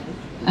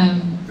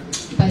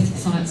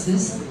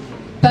cases.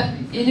 But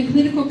in a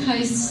clinical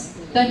case,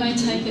 they may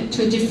take it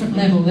to a different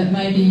level. That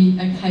may be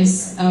a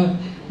case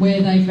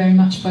where they very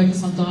much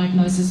focus on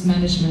diagnosis,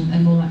 management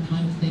and all that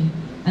kind of thing.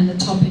 And the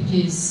topic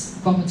is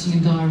vomiting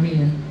and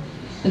diarrhoea,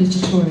 the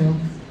tutorial.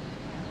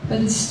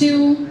 But it's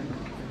still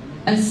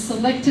a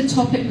selected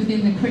topic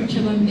within the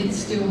curriculum, it's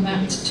still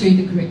mapped to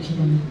the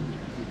curriculum.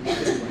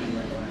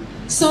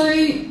 So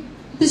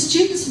the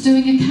students are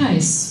doing a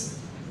case.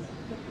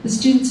 The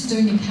students are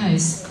doing a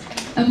case.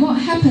 And what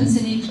happens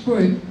in each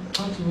group,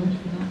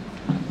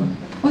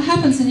 what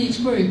happens in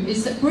each group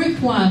is that group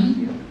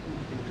one,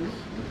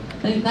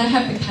 they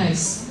have the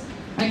case.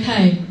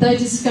 Okay, they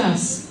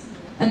discuss.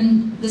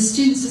 And the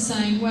students are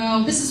saying,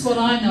 well, this is what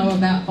I know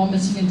about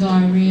vomiting and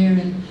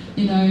diarrhoea, and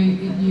you know,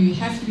 you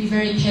have to be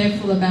very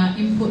careful about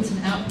inputs and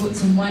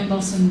outputs and weight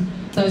loss and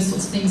those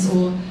sorts of things.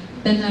 Or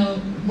then they'll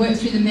work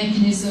through the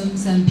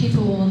mechanisms, and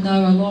people will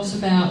know a lot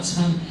about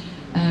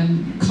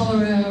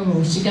cholera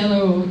or Shigella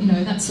or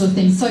that sort of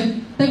thing. So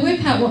they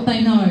work out what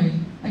they know.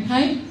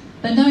 Okay,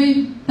 they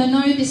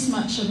know this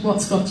much of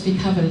what's got to be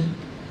covered.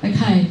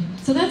 Okay,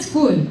 so that's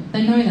good.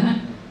 They know that.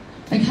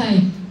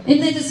 Okay, in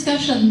their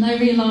discussion, they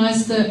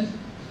realise that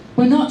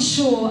we're not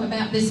sure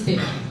about this bit.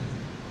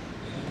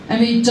 And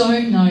we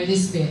don't know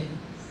this bit.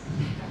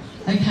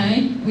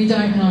 Okay? We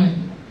don't know.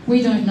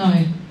 We don't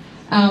know.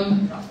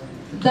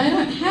 They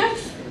don't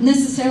have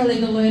necessarily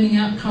the learning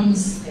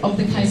outcomes of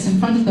the case in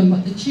front of them,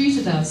 but the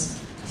tutor does.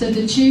 So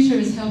the tutor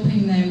is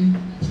helping them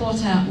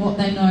plot out what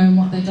they know and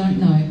what they don't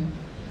know.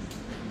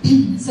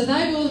 So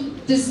they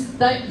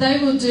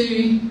will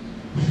do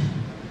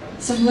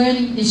some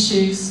learning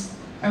issues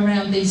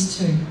around these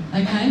two.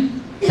 Okay?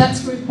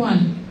 That's group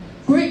one.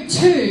 Group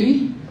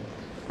two,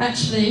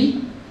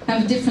 actually,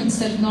 have a different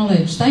set of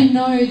knowledge. They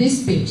know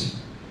this bit,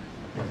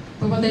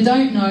 but what they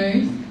don't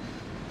know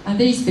are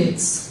these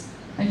bits.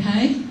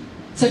 Okay?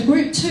 So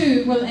group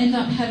two will end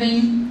up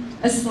having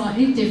a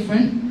slightly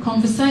different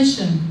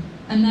conversation,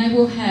 and they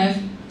will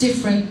have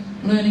different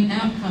learning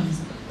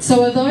outcomes.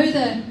 So although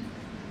the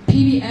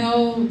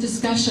PBL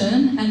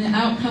discussion and the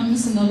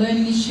outcomes and the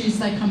learning issues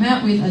they come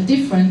out with are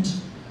different,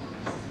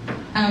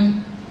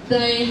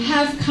 they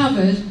have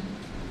covered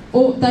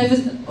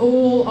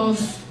all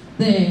of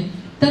their...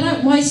 They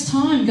don't waste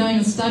time going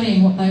and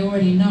studying what they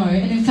already know,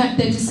 and in fact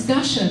their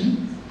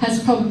discussion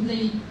has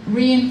probably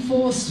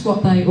reinforced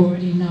what they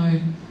already know.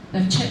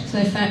 They've checked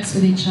their facts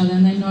with each other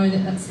and they know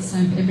that that's the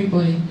same for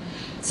everybody.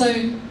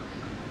 So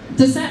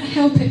does that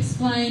help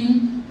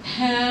explain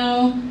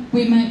how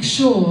we make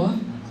sure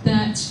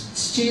that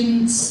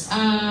students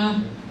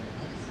are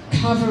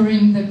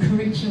covering the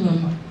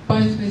curriculum,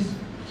 both with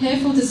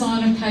careful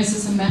design of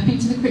cases and mapping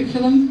to the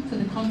curriculum for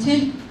the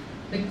content?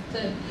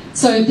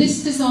 So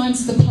this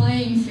designs the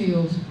playing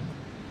field,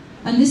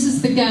 and this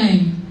is the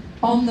game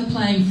on the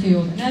playing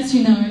field. And as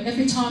you know,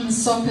 every time a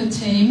soccer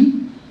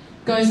team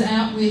goes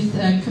out with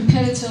a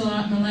competitor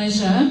like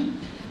Malaysia,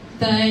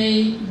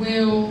 they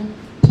will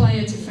play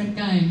a different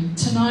game.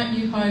 Tonight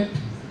you hope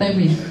they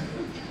win.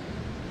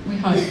 We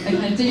hope.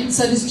 Okay.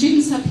 So the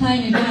students are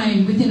playing a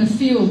game within a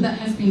field that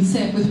has been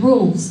set with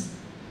rules.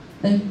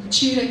 The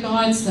tutor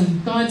guides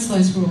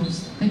those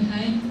rules.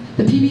 Okay.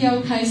 The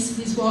PBL case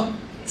is what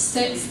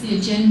sets the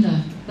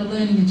agenda, the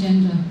learning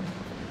agenda.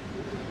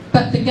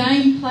 But the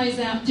game plays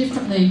out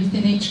differently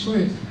within each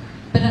group.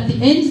 But at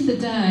the end of the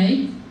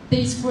day,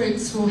 these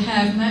groups will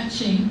have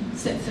matching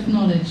sets of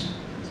knowledge,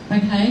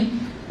 okay?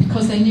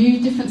 Because they knew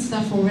different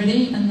stuff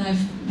already and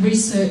they've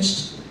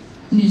researched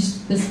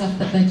the stuff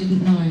that they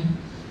didn't know.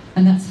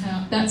 And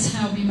that's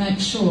how we make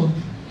sure.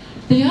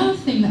 The other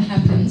thing that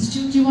happens,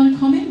 do you want to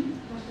comment?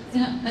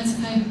 Yeah, that's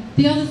okay.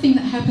 The other thing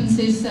that happens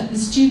is that the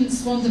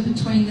students wander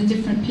between the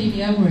different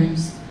PBL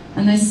rooms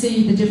and they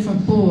see the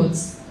different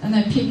boards and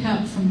they pick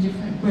up from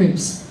different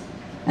groups.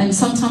 And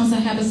sometimes they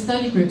have a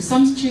study group.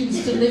 Some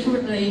students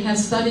deliberately have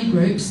study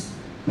groups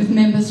with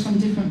members from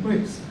different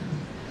groups.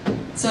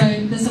 So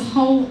there's a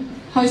whole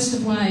host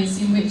of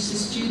ways in which the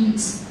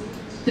students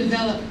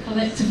develop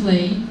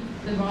collectively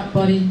the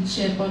right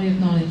shared body of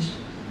knowledge.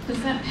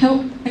 Does that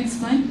help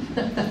explain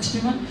that to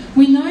everyone?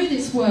 We know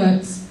this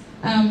works.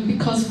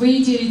 Because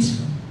we did,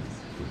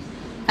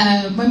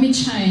 when we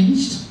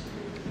changed,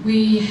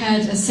 we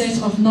had a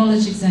set of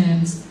knowledge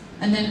exams,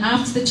 and then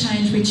after the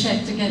change we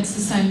checked against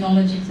the same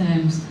knowledge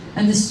exams,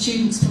 and the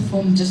students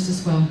performed just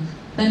as well.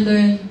 They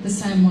learn the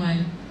same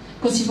way.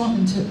 Of course you want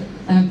them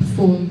to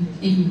perform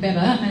even better,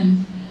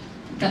 and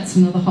that's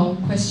another whole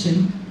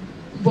question.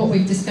 What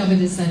we've discovered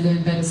is they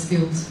learn better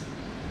skills.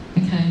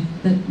 Okay,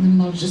 the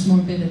knowledge is more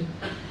embedded.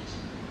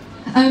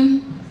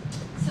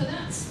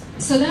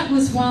 So that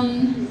was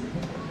one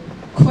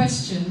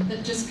question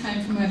that just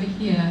came from over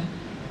here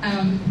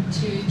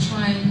to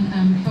try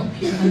and help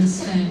you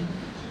understand.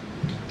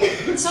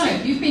 So,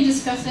 you've been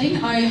discussing.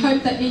 I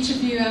hope that each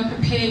of you are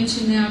prepared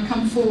to now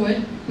come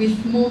forward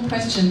with more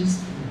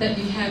questions that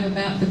you have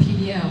about the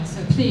PBL.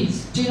 So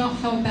please, do not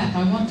hold back.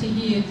 I want to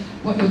hear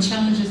what your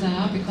challenges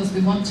are because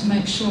we want to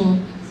make sure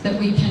that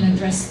we can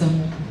address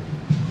them.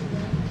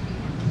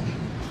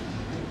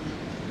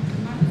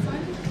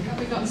 Have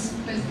we got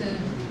space?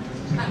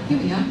 Here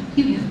we are.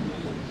 Here we are.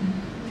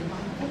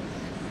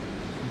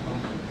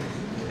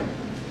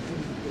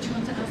 Do you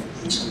want to ask?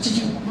 Did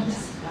you want to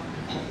answer?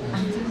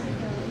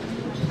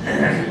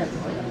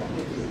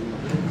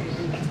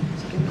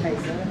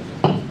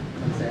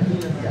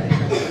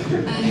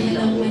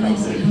 Hello, my name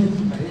is Yog.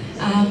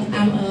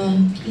 I'm a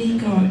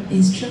clinical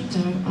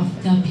instructor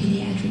of the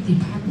pediatric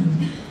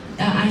department.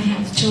 I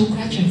have two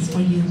questions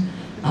for you.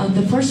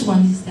 The first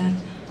one is that,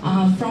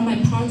 from my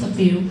point of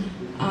view,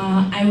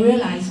 I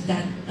realized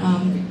that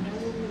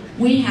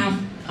we have,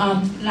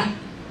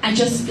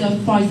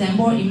 for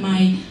example, in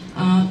my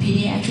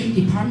pediatric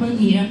department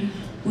here,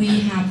 we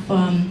have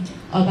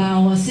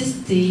about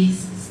 60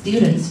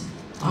 students,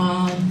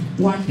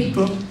 one big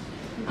group,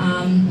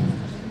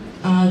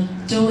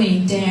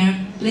 doing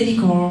their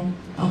clinical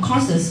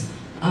courses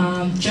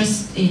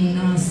just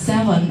in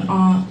 7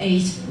 or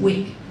 8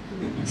 weeks.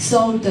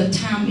 So the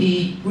time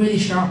is really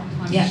short.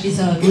 Yeah, it's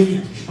a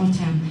really short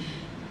time.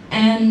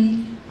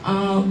 And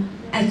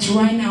at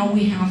right now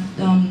we have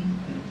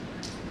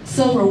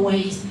several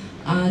ways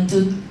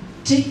to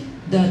take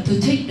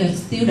the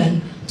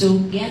student to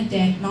get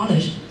their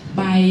knowledge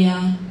by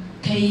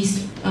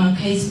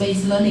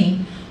case-based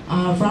learning,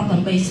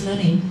 problem-based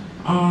learning,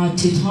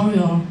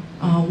 tutorial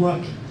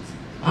work.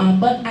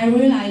 But I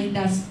realize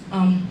that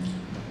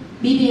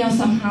Pbl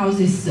somehow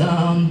is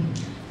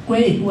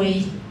great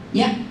way,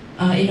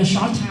 in a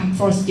short time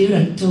for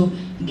students to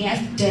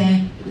get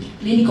their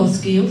clinical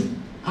skills,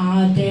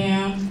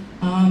 their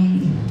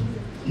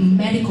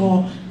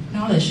medical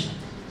knowledge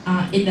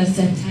in the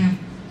same time.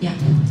 Yeah,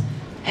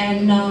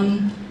 and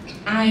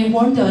I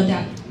wonder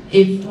that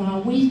if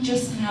we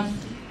just have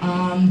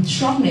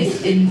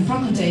shortness in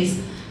faculties,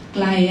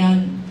 like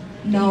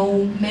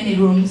no many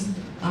rooms,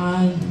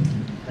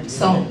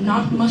 so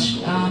not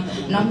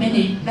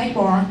many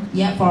blackboard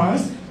for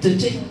us to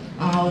teach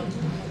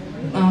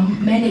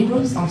many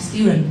groups of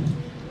students.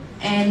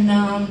 And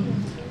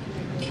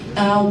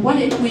what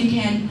if we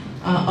can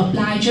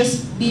apply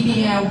just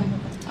Pbl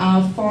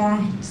for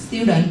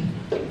students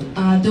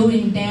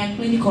doing their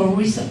clinical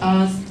research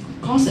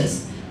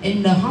courses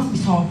in the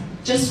hospital,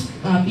 just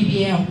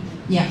Pbl?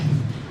 Yeah,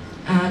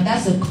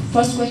 that's the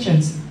first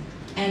question.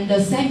 And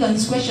the second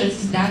question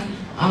is that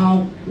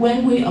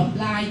when we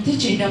apply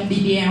teaching them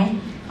Pbl,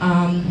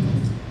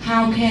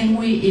 how can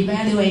we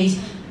evaluate,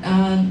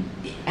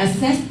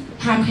 assess,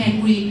 how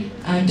can we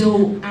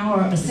do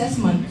our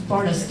assessment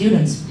for the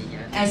students?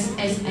 As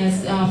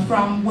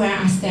from where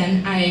I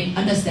stand, I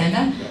understand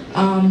that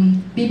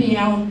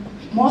Pbl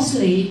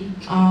mostly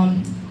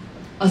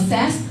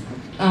assess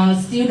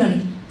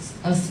student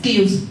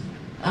skills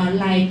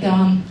like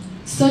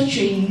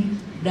searching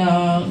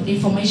the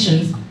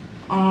information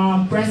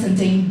or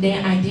presenting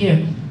their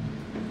idea.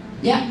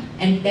 Yeah,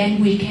 and then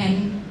we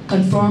can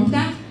confirm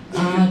that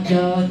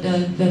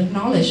the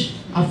knowledge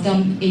of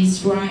them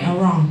is right or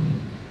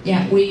wrong.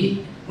 Yeah,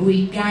 we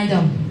guide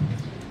them.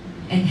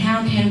 And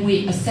how can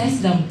we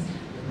assess them?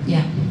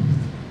 Yeah,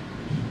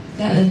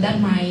 that's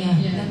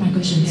my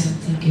question. Yeah.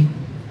 Thank you.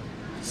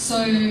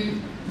 So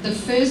the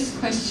first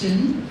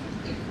question,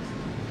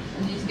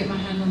 I need to get my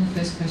hand on the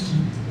first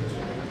question.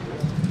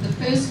 The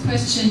first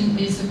question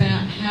is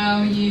about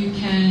how you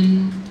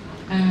can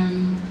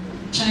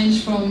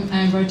change from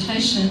a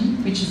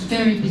rotation, which is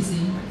very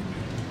busy,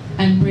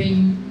 and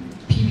bring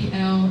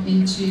Pbl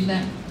into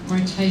that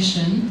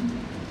rotation.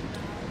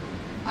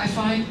 If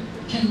I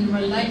can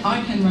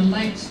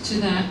relate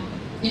to that.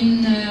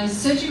 In the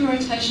surgery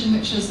rotation,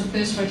 which was the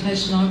first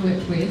rotation I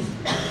worked with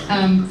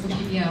for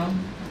Pbl,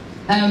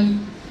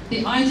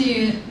 the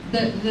idea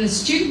that the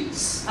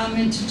students are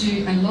meant to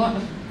do a lot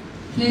of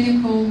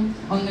clinical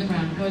on the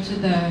ground, go to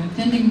the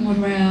attending ward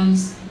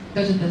rounds,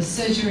 go to the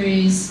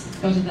surgeries,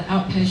 go to the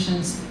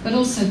outpatients, but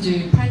also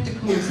do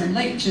practicals and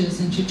lectures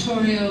and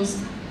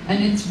tutorials,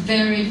 and it's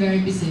very, very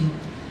busy.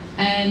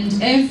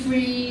 And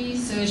every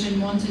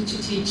surgeon wanted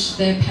to teach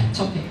their pet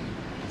topic.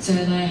 So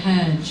they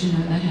had,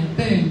 they had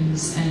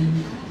burns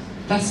and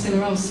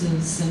vascular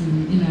ulcers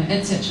and,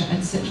 etc.,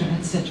 etc.,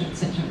 etc.,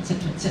 etc.,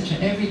 etc., etc.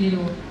 Every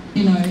little,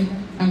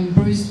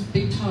 bruised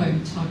big toe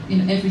type,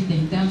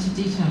 everything down to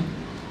detail.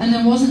 And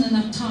there wasn't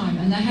enough time,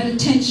 and they had a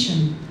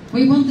tension.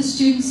 We want the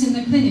students in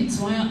the clinics.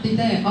 Why aren't they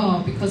there?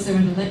 Oh, because they're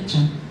at a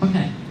lecture.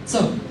 Okay,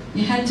 so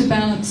you had to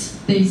balance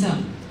these up.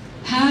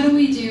 How do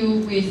we deal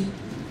with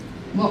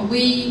what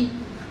we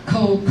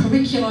call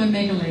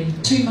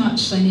curriculomegaly? Too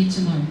much they need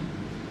to know.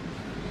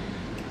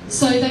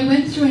 So they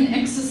went through an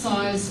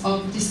exercise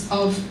of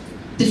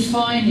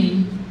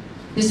defining.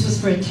 This was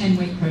for a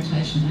 10-week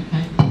rotation.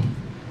 Okay,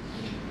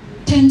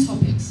 10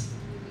 topics,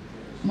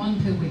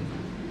 1 per week.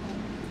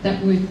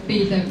 That would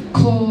be the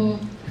core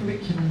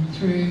curriculum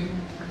through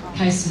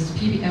cases,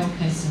 Pbl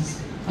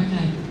cases,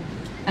 okay,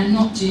 and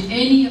not do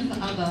any of the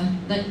other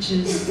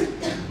lectures,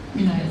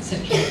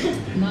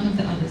 etc. None of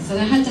the others. So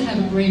they had to have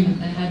agreement.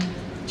 They had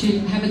to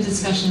have a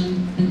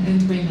discussion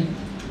and agreement.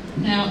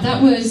 Now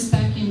that was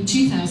back in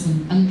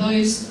 2000, and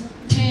those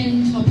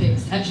 10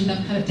 topics, actually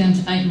they've cut it down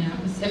to 8 now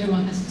because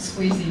everyone has to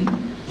squeeze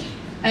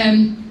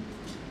in.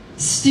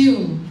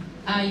 Still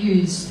are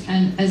used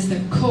and as the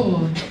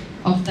core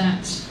of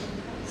that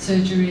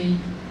surgery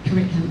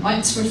curriculum.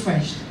 It's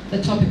refreshed.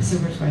 The topics are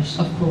refreshed,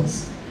 of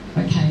course.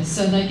 Okay,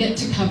 so they get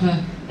to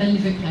cover a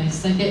liver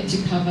case, they get to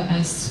cover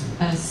a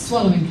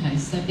swallowing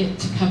case, they get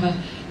to cover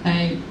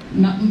a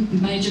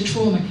major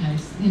trauma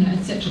case, you know,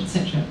 etc.,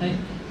 etc.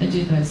 They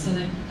do those, so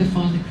they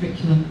define the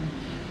curriculum.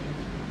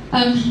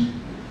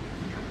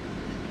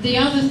 The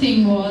other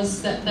thing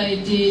was that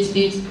they did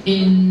it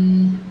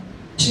in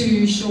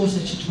 2 shorter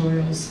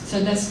tutorials, so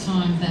less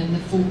time than the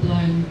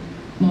full-blown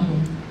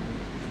model.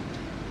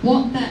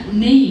 What that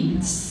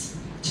needs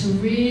to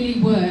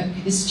really work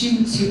is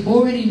students who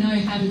already know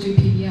how to do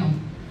Pbl.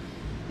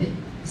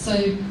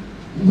 So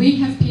we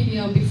have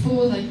Pbl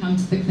before they come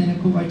to the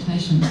clinical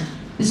rotation.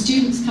 The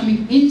students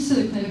coming into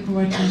the clinical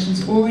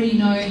rotations already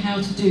know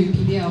how to do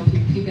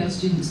Pbl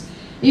students.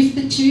 If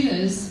the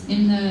tutors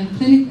in the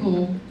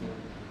clinical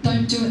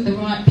don't do it the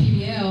right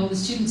Pbl, the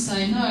students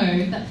say,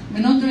 no,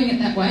 we're not doing it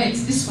that way,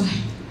 it's this way.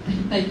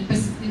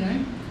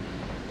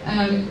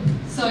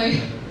 So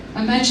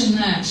imagine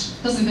that.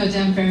 Doesn't go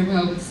down very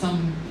well with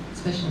some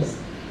specialists.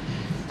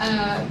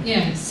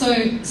 So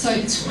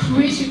it's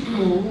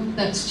critical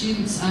that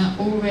students are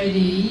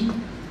already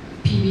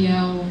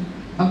Pbl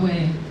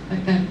aware,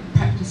 that they've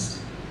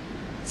practiced.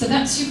 So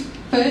that's your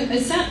first,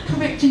 is that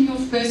correct in your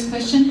first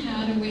question?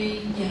 How do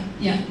we,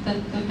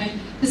 okay.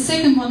 The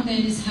second one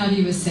then is how do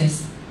you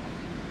assess?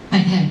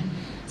 Okay,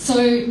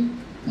 so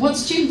what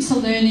students are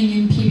learning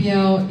in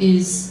Pbl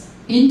is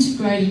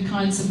integrated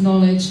kinds of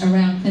knowledge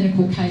around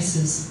clinical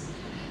cases.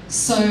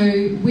 So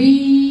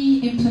we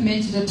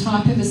implemented a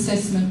type of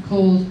assessment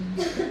called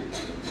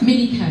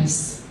mini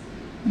case,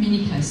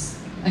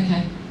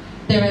 okay.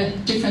 There are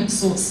different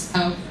sorts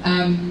of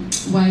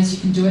ways you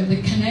can do it.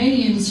 The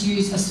Canadians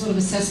use a sort of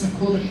assessment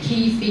called a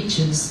key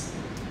features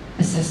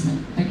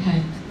assessment,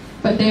 okay.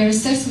 But they're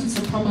assessments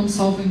of problem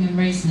solving and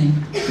reasoning,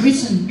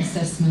 written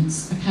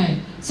assessments, okay.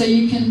 So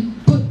you can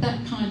put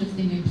that kind of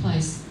thing in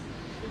place.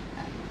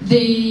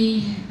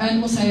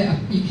 And also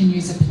you can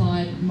use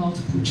applied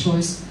multiple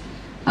choice.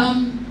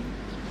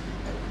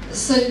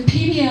 So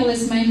Pbl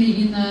is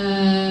mainly in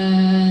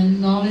the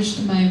knowledge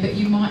domain, but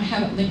you might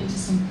have it linked to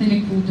some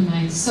clinical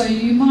domains. So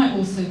you might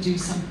also do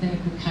some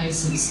clinical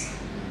cases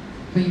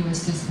for your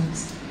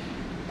assessments.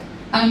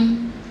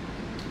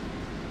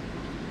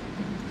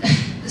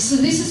 So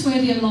this is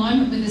where the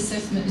alignment with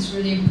assessment is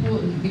really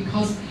important,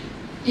 because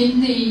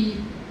in the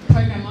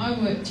program I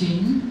worked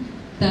in,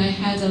 they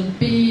had a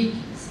big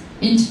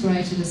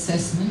integrated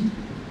assessment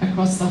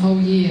across the whole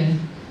year,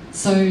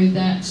 so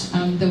that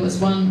there was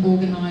one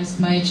organised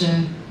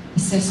major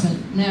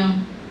assessment.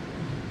 Now,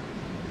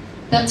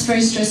 that's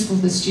very stressful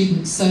for the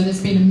students, so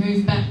there's been a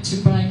move back to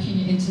breaking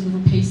it into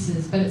little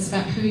pieces, but it's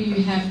about who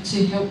you have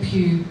to help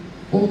you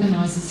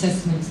organise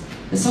assessments.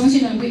 As long as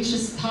you know which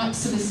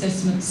types of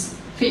assessments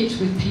fit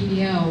with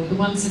Pbl, the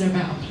ones that are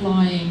about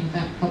applying,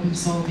 about problem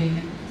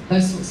solving,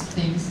 those sorts of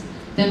things,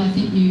 then I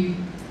think you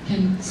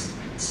can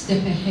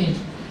step ahead.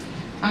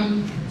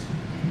 I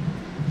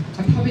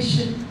probably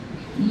should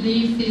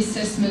leave the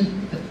assessment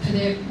for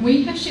there.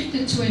 We have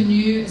shifted to a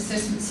new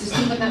assessment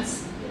system, but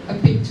that's a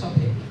big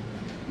topic.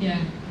 Yeah.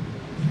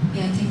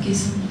 Yeah, thank you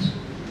so much.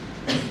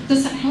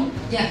 Does that help?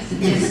 Yes,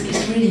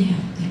 it's really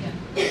helpful. Yeah.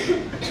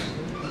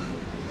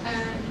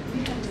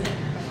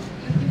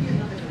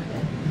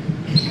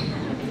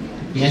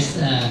 Yes,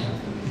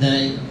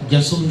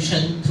 your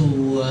solution to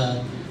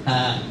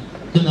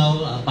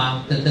know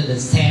about the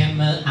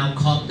same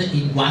outcome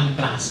in one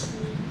class,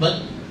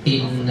 but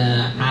in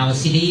our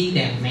city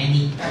there are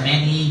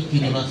many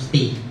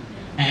universities,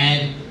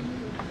 and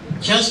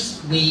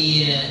just if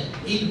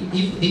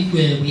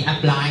we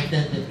apply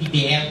the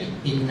Pbl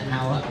in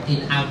our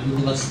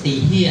university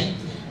here,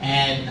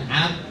 and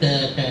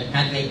after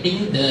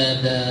graduating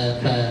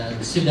the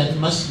student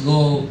must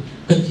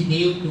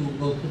continue to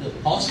go to the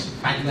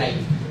postgraduate,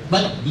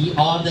 but the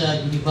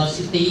other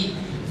university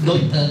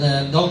don't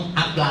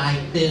apply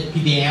the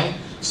Pbl,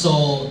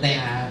 so there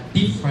are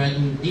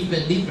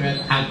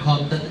different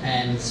outcomes,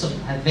 and so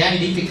very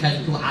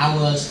difficult to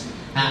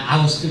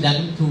our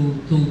student to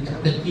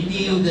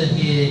continue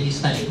his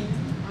study.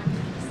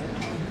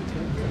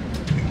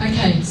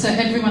 Okay, so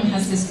everyone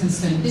has this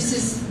concern. This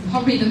is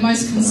probably the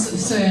most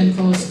concern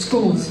for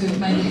schools who have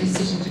made a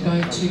decision to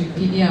go to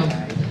Pbl.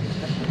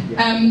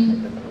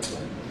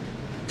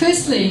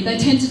 Firstly, they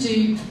tend to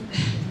do,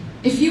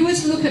 if you were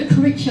to look at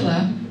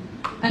curricula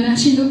and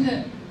actually look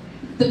at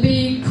the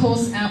big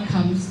course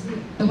outcomes,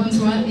 the ones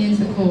right at the end of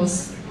the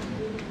course,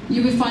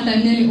 you would find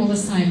they're nearly all the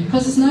same,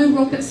 because there's no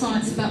rocket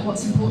science about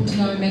what's important to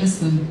know in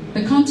medicine.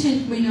 The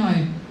content we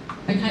know,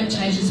 okay, it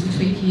changes, we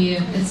tweak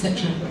here,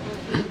 etc.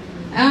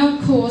 Our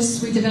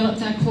course, we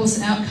developed our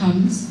course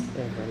outcomes.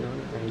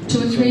 2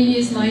 or 3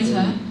 years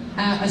later,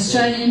 our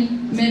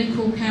Australian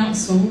Medical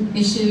Council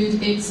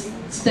issued its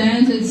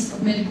standards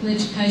of medical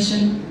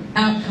education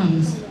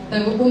outcomes.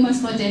 They were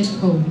almost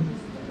identical.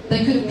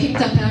 They could have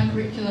picked up our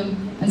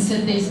curriculum and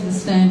said these are the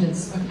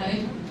standards,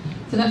 okay?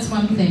 So that's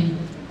one thing.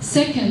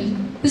 Second,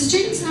 the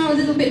students are a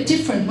little bit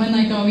different when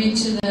they go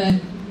into the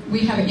we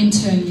have an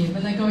intern year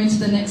when they go into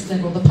the next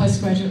level, the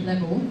postgraduate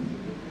level,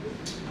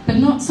 but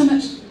not so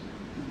much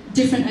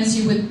different as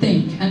you would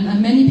think.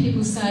 And many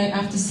people say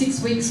after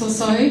 6 weeks or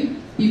so,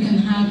 you can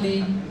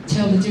hardly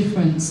tell the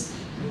difference.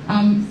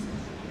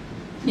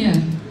 Yeah,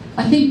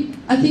 I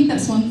think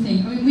that's one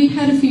thing. I mean, we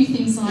had a few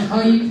things like,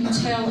 oh, you can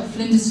tell a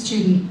Flinders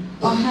student.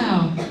 Oh,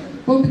 how?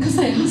 Well, because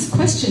they ask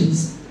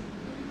questions.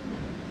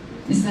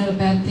 Is that a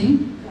bad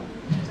thing?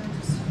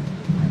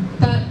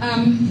 But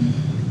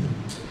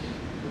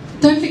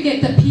don't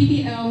forget that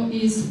PBL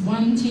is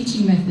one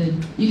teaching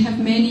method. You have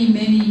many,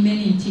 many,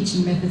 many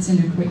teaching methods in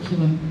a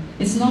curriculum.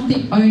 It's not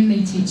the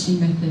only teaching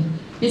method.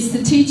 It's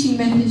the teaching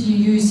method you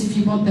use if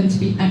you want them to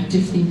be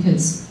active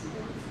thinkers.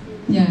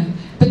 Yeah.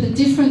 But the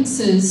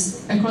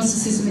differences across the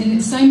system, and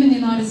it's the same in the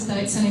United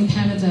States and in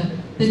Canada,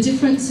 the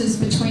differences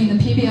between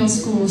the PBL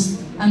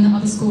schools and the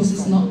other schools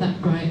is not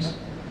that great.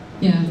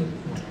 Yeah.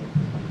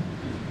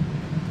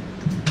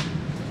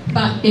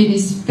 But it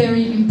is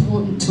very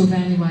important to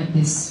evaluate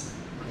this.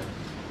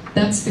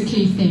 That's the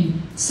key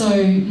thing. So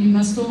you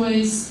must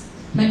always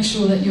make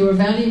sure that you're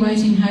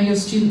evaluating how your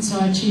students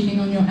are achieving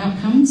on your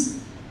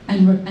outcomes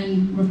and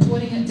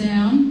reporting it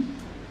down,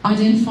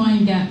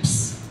 identifying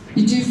gaps.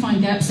 You do find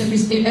gaps.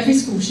 Every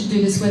school should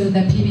do this, whether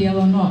they're PBL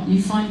or not.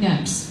 You find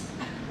gaps.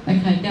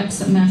 Okay, gaps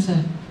that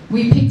matter.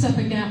 We picked up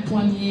a gap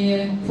one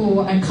year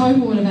for a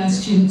cohort of our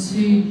students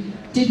who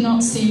did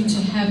not seem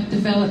to have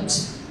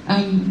developed,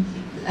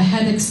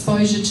 had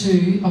exposure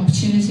to,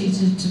 opportunity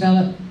to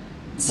develop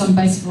some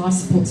basic life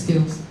support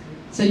skills.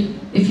 So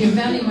if you're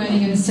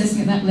evaluating and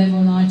assessing at that level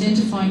and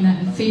identifying that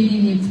and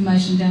feeding the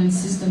information down the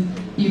system,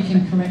 you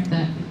can correct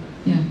that.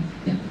 Yeah,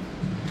 yeah.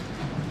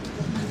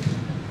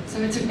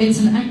 So it's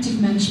an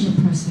active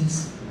management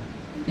process.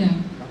 Yeah.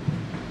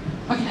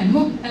 Okay,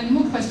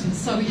 more questions.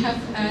 So we have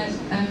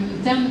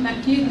down the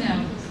back here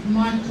now.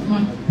 Mark.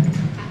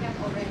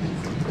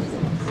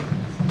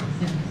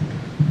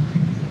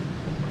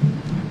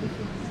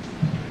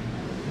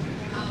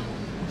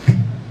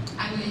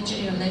 I will tell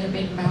you a little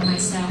bit about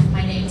myself.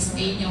 My name is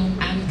Yog.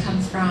 I come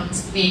from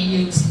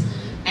VU,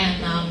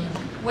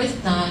 and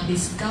with the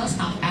discuss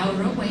of our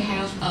group, we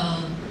have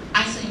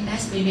I think that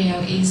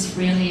Pbl is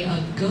really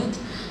a good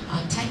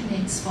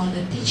techniques for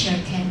the teacher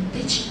can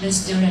teach the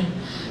student,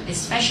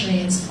 especially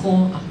in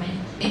school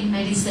in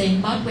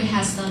medicine. But we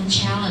have some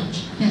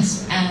challenge.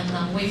 Yes.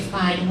 And we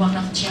find one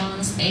of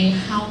challenge is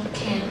how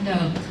can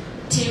the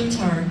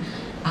tutor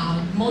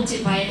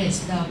motivate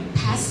the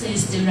passive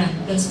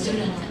student, the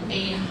student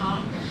in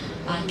how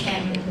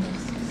can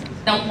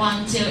don't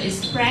want to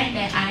express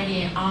their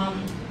idea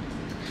on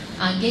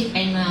get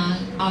and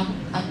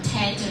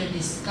attend to the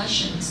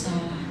discussion. So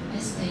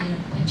that's the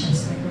question.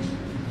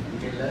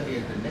 You can learn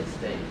in the next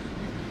stage.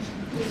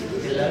 You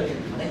can learn in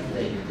the next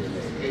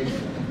stage.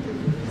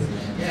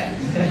 Yeah.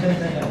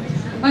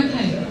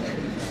 Okay.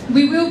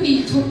 We will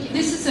be talking.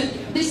 This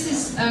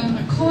is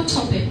a core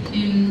topic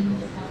in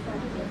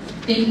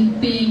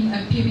being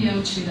a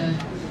PBL tutor,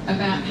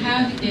 about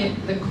how to get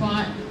the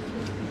quiet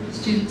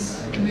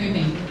students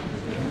moving.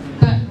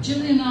 But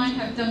Julie and I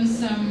have done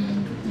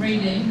some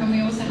reading, and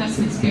we also have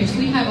some experience.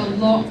 We have a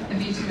lot of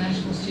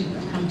international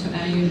students come to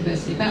our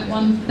university. About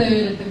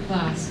 1/3 of the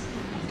class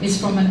is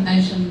from an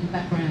Asian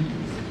background,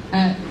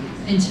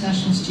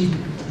 international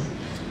student.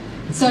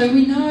 So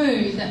we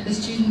know that the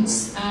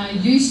students are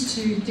used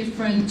to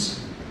different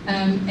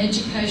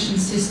education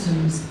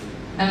systems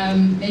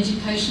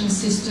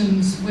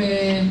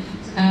where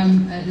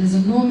there's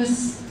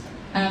enormous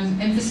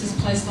emphasis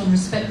placed on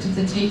respect of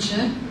the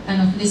teacher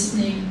and of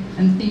listening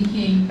and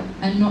thinking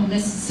and not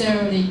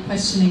necessarily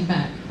questioning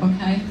back,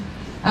 okay?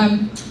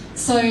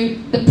 So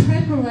the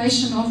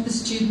preparation of the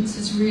students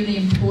is really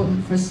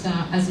important for a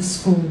start as a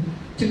school,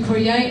 to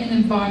create an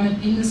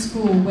environment in the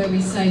school where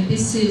we say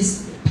this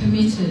is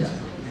permitted,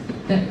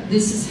 that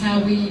this is how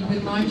we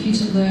would like you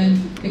to learn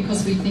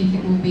because we think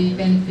it will be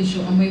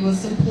beneficial, and we will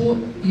support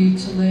you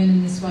to learn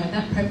in this way.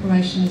 That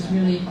preparation is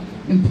really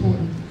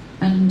important.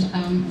 And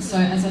so,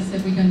 as I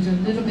said, we're going to do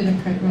a little bit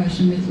of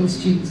preparation with your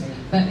students,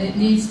 but it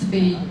needs to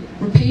be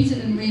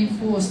repeated and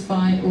reinforced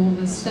by all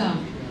the staff,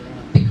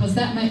 because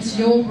that makes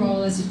your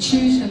role as a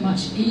tutor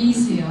much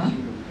easier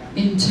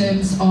in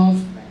terms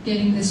of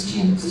getting the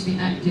students to be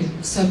active.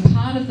 So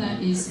part of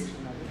that is,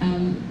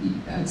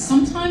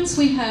 sometimes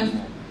we have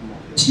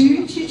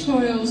 2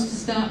 tutorials to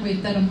start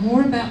with that are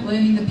more about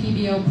learning the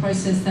PBL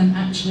process than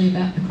actually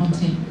about the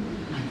content.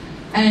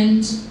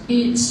 And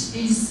it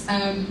is,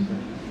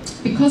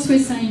 because we're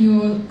saying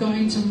you're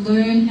going to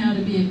learn how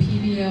to be a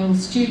PBL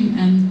student,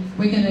 and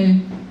we're going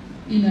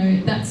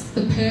to, that's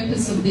the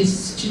purpose of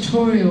this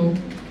tutorial,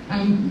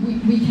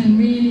 we can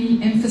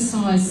really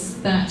emphasise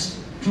that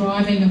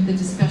driving of the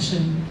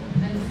discussion.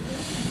 And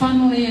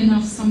funnily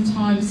enough,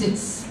 sometimes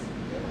it's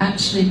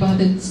actually by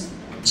the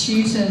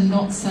tutor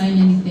not saying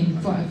anything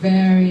for a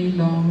very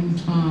long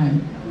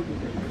time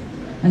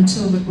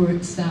until the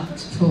group start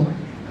to talk.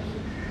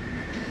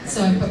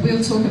 So, but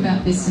we'll talk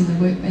about this in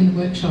the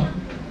workshop.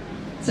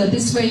 So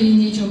this is where you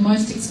need your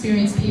most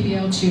experienced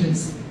PBL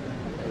tutors.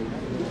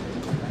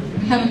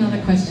 We have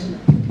another question.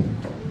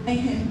 I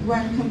have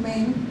one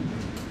comment.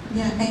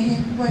 Yeah, I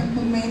have one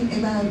comment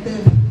about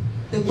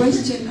the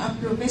question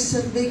of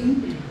Professor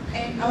Ding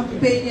and of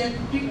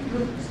pediatric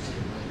groups.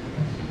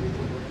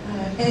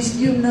 As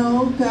you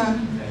know,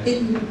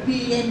 in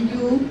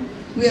PMU,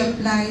 we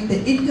apply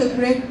the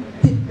integrated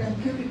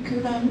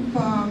curriculum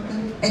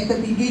at the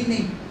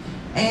beginning.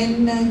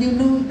 And you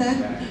know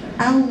that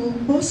our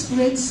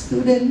postgrad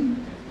students,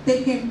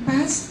 they can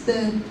pass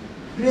the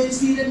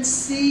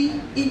residency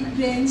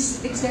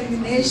entrance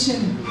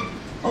examination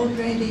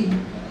already.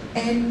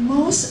 And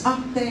most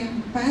of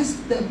them pass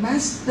the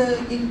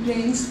master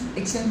entrance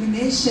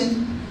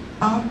examination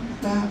of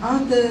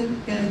other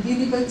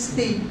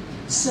university.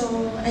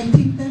 So I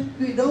think that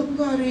we don't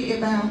worry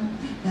about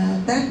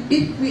that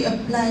if we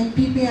apply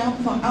Pbl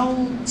for our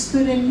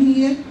students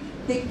here,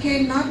 they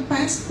cannot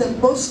pass the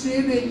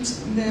postgraduate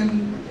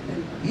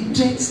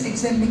entrance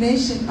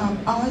examination of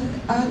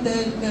other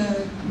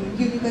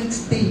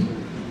university.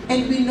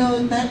 And we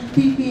know that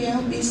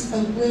Pbl is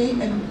a way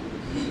and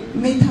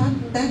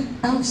method that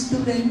our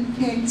students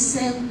can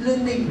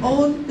self-learning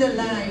all the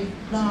life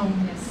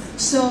long.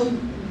 So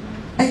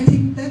I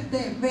think that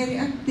they're very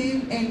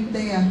active and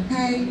they are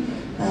kind.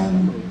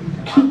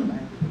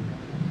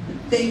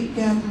 They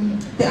are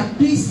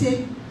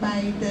appreciated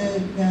by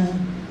the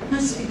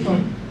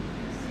hospital.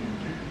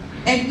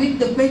 And with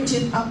the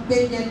question of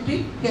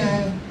pediatric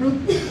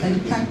group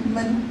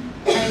department,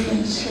 I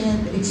will share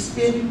the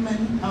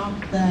experience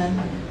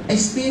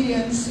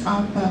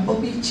of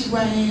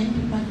OBGYN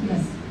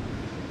department.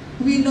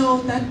 We know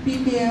that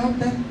Pbl,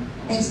 that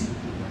as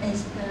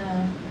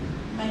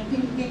my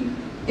thinking,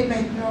 if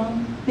I'm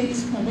wrong,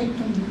 please correct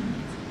me.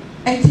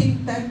 I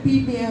think that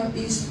Pbl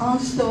is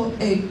also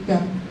a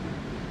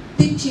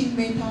teaching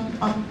method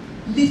of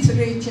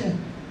literature,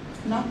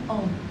 not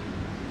all.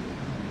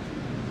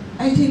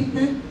 I think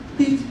that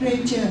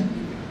literature,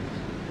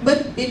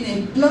 but in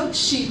a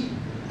clerkship,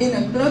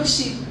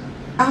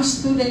 our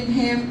students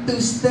have to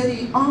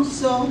study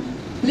also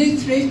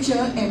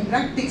literature and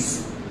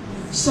practice.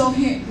 So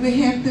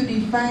we have to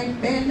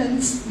define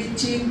balance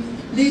between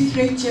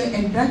literature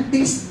and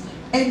practice.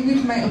 And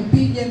with my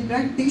opinion,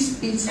 practice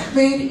is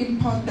very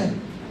important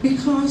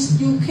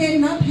because you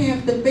cannot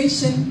have the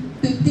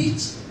patient to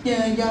teach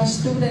your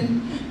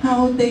student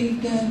how they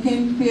can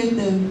feel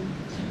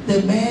the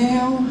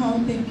bell, how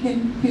they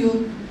can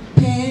feel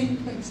pain,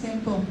 for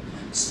example.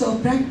 So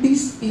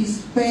practice is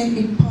very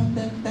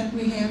important that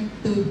we have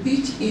to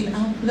teach in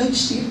our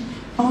clerkship,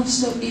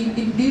 also in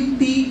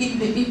duty in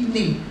the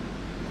evening.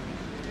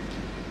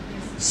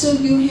 So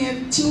you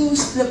have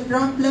choose the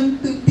problem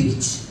to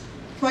teach.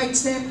 For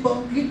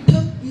example, you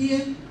third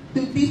year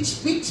to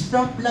teach which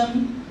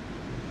problem,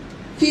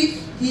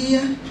 fifth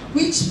year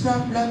which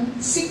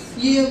problem, sixth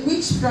year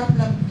which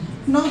problem,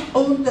 not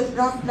all the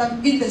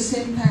problem in the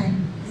same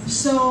time.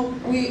 So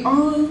we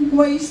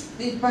always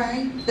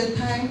divide the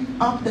time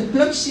of the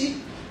clerkship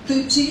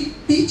to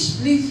teach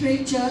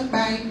literature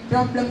by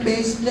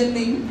problem-based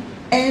learning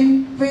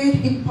and very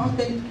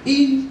important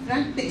in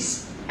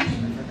practice.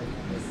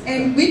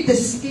 And with the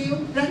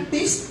skill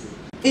practice,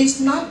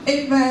 it's not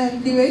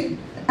evaluate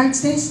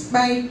accessed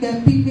by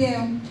the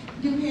Pbl.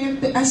 You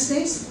have to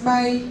assess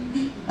by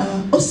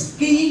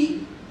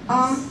OSCE,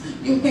 or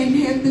you can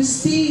have to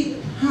see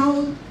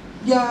how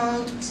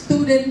your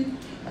student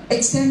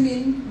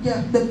examine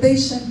the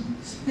patient.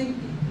 Thank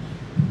you.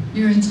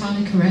 You're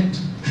entirely correct.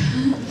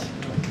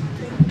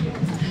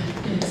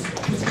 Yes,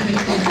 that's very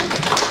good.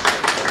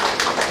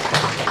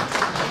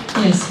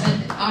 Yes,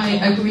 I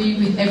agree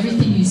with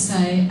everything you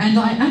say, and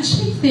I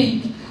actually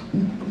think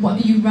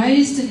what you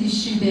raised an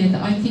issue there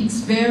that I think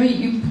is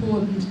very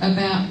important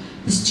about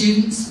the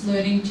students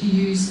learning to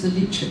use the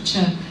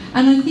literature,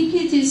 and I think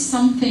it is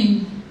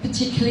something,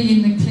 particularly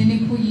in the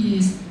clinical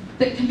years,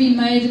 that can be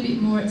made a bit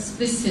more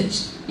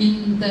explicit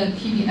in the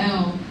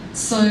Pbl.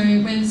 So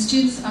when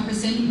students are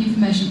presenting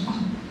information,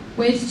 oh,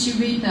 where did you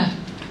read that?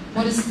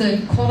 What is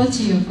the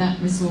quality of that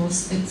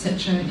resource,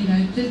 etc. You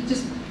know,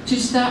 just to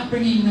start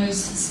bringing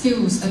those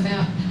skills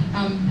about,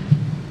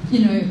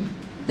 you know,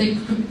 they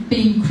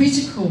being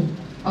critical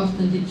of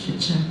the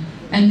literature,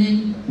 and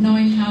then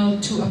knowing how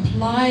to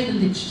apply the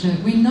literature.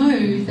 We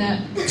know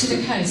that, to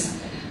the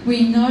case,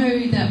 we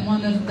know that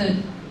one of the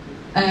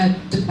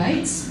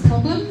debates,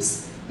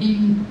 problems,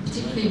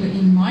 particularly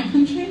in my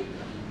country,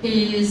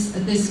 is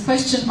this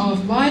question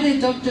of why do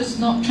doctors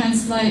not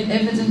translate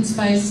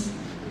evidence-based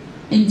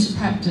into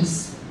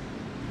practice?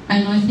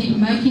 And I think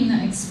making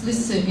that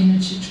explicit in a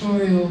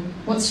tutorial,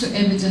 what's your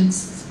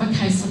evidence?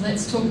 Okay, so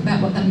let's talk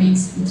about what that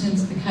means in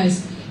terms of the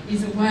case,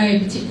 is a way,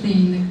 particularly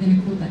in the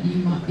clinical, that you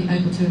might be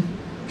able to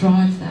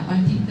drive that.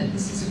 I think that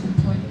this is a good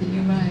point that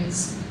you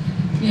raise.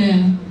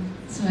 Yeah,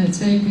 so it's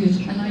very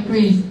good, and I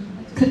agree.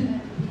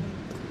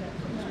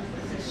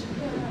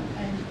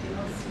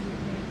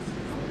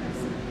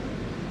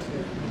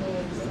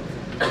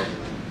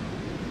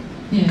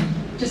 Yeah,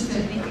 just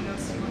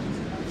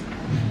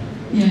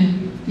yeah.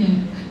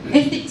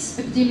 Ethics,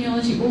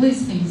 epidemiology, all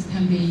these things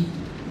can be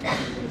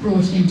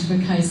brought into a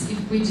case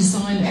if we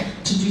design it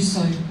to do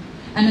so.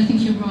 And I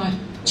think you're right.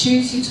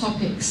 choose your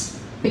topics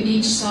for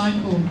each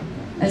cycle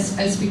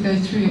as we go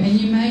through, and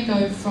you may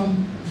go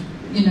from,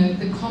 you know,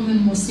 the common,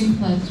 more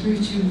simpler through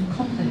to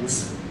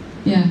complex,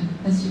 yeah,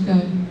 as you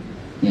go,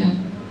 yeah.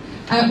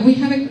 We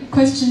have a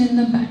question in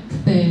the back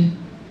there,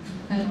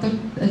 Dr.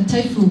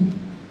 Teifu.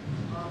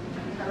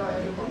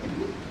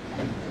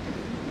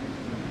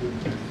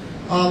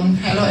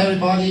 Hello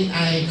everybody,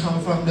 I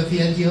come from the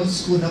VNU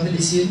School of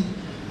Medicine.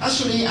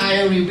 Actually,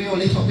 I review a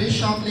little bit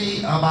shortly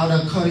about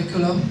the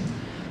curriculum.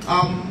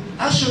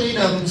 Actually,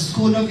 the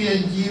School of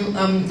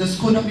VNU, the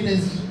School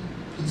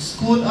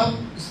of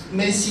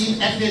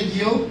Medicine at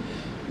VNU,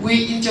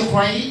 we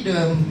integrate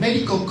the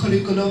medical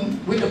curriculum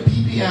with the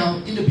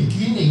Pbl in the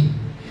beginning.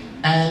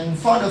 And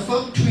for the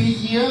first 3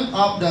 years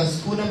of the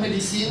School of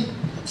Medicine,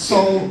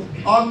 so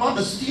almost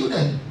the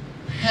student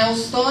have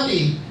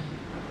study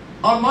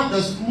almost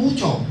the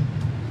mutual,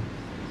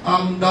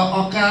 the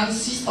organ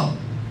system,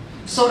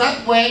 so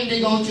that when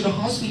they go to the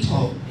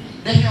hospital,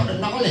 they have the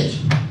knowledge.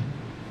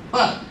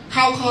 But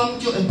how come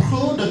to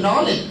improve the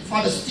knowledge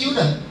for the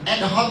student at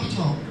the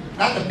hospital?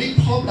 That's a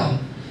big problem.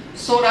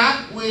 So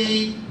that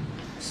we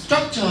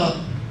structure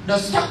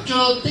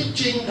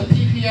teaching the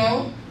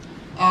Pbl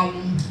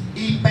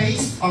is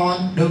based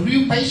on the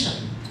real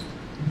patient,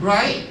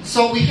 right?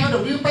 So we have the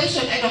real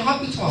patient at the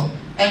hospital,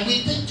 and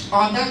we teach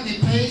on that, we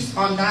base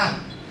on that.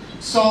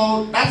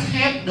 So that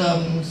helps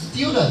the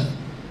student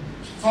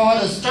for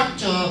the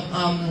structure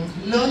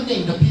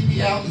learning the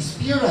Pbl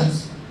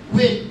experience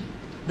with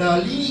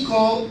the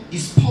clinical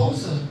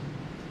exposure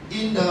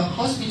in the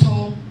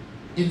hospital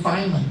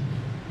environment.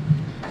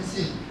 That's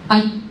it.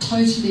 I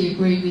totally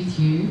agree with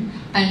you.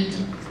 And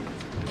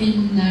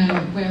in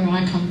where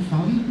I come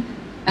from,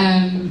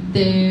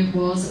 there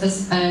was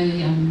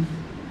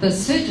the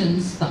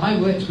surgeons that I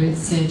worked with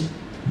said,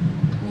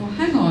 well,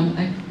 hang on,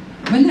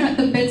 when they're at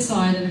the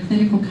bedside in a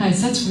clinical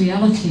case, that's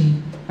reality,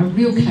 a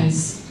real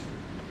case.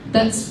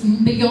 That's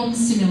beyond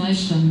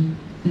simulation.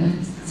 You know,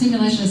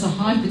 simulation is a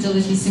high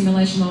fidelity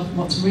simulation of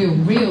what's real.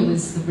 Real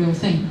is the real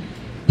thing.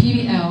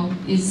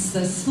 Pbl is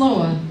the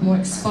slower, more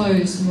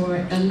exposed,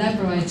 more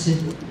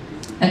elaborated,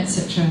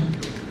 etc.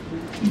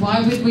 Why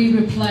would we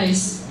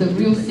replace the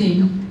real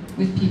thing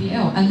with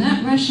Pbl? And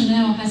that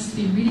rationale has to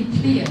be really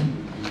clear.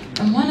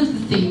 And one of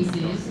the things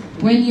is,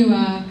 when you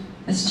are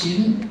a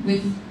student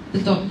with the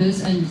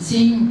doctors and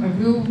seeing a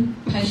real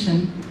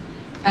patient,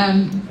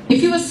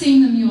 if you are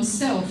seeing them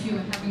yourself, you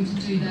are having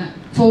to do that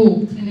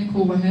full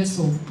clinical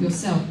rehearsal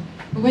yourself.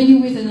 But when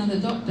you're with another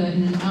doctor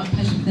in an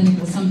outpatient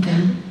clinic or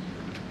something,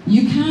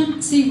 you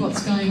can't see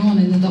what's going on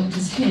in the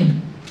doctor's head.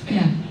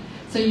 Yeah.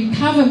 So you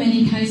cover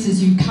many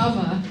cases, you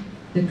cover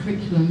the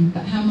curriculum,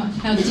 but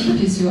how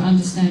deep is your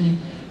understanding?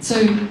 So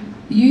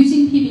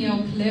using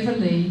Pbl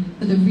cleverly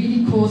for the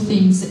really core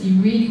things that you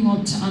really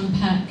want to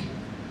unpack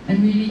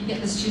and really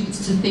get the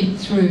students to think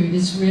through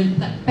is really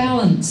that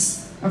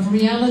balance of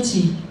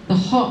reality, the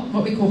hot,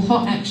 what we call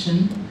hot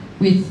action,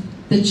 with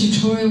the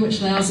tutorial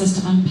which allows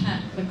us to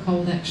unpack the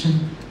cold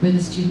action, where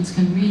the students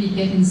can really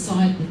get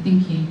inside the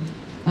thinking.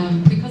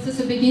 Because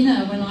as a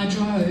beginner, when I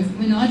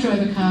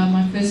drove a car,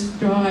 my first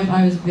drive,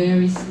 I was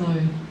very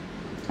slow.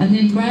 And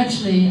then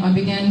gradually I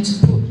began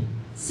to put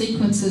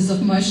sequences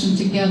of motion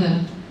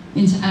together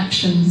into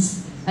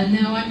actions, and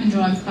now I can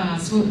drive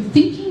fast. Well,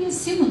 thinking is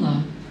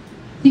similar.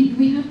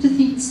 We have to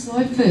think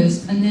slow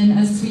first, and then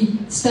as we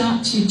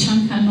start to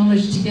chunk our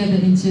knowledge together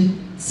into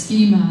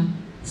schema,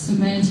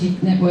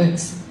 semantic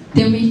networks,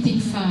 then we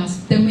think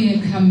fast, then we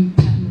become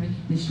pattern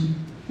recognition.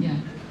 Yeah.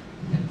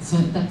 So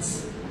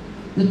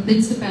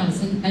it's the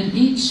balance, and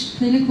each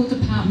clinical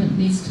department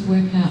needs to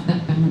work out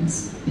that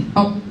balance.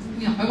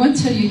 I won't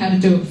tell you how to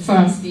do it for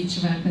us. Each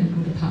of our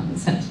clinical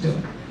departments had to do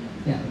it.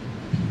 Yeah.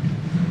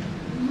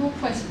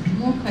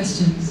 More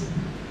questions.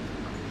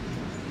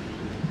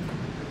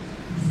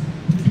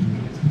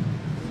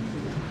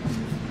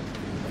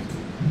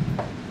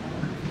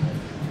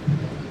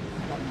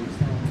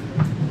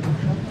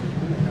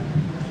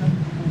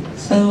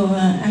 So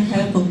I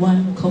have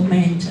one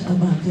comment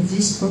about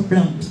this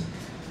problem.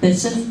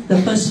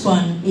 The first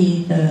one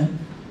is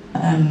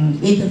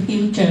in the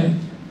future,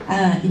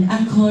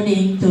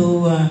 according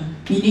to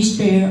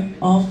Ministry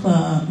of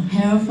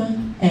Health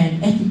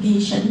and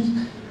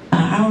Education,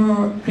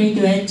 our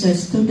graduate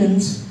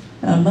students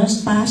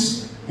must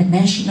pass a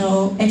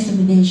national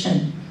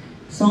examination.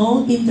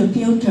 So in the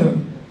future,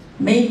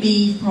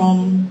 maybe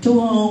from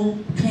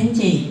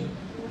 2020,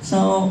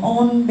 so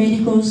all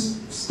medical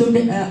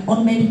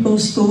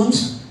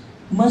schools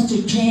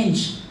must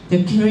change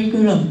the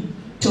curriculum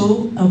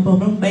to a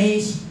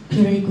problem-based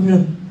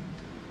curriculum,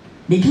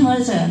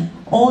 because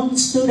all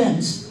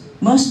students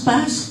must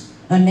pass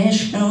a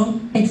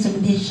national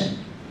examination.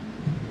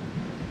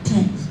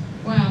 Thanks.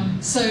 Wow.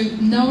 So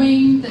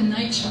knowing the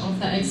nature of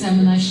that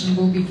examination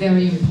will be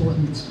very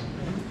important.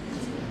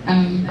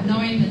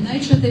 Knowing the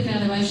nature of the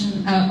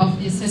evaluation, of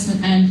the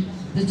assessment, and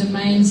the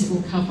domains it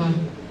will cover,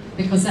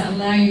 because that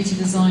allows you to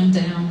design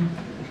down.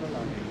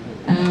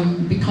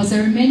 Because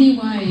there are many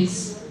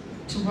ways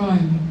to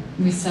roam,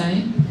 we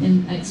say,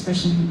 in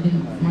expression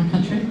in my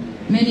country.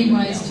 many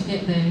ways to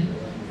get there,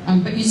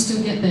 but you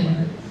still get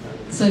there.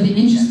 So the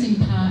interesting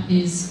part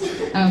is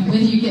whether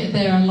you get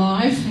there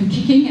alive and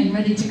kicking and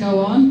ready to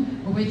go on,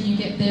 or whether you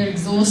get there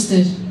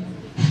exhausted.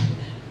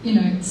 You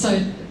know,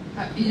 so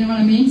you know what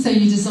I mean? So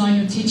you design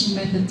your teaching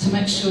method to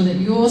make sure that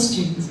your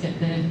students get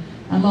there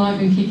alive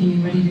and kicking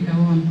and ready to go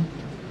on.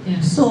 Yeah.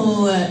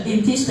 So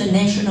it is the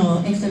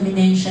national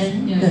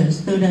examination. Yeah. The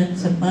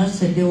students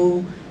must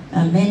do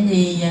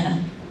many,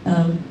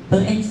 for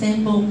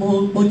example,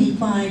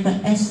 modified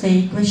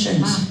essay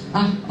questions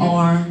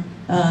or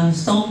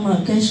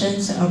some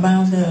questions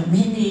about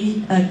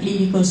many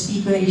clinical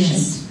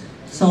situations. Yes.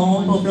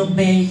 So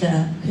problem-based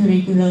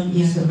curriculum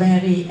is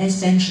very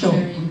essential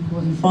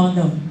for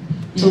them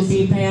to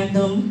prepare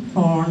them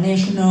for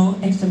national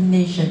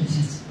examinations.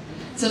 Yes.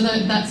 So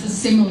that's a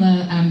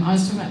similar, I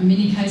was talking about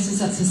mini cases,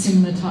 that's a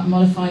similar type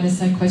modified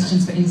essay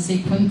questions but in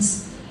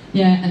sequence.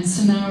 Yeah, and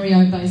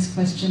scenario-based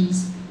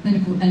questions,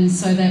 clinical, and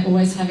so they're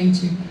always having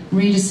to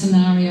read a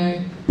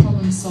scenario,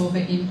 problem solve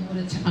it in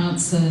order to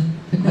answer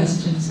the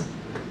questions.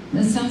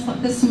 It sounds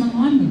like there's some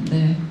alignment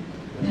there.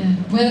 Yeah.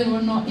 Whether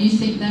or not you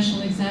think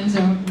national exams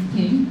are a good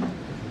thing,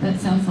 that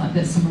sounds like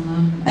there's some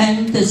alignment.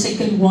 And the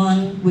second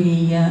one,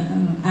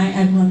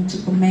 I want to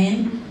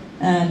comment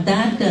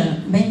that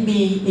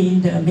maybe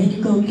in the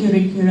medical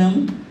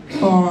curriculum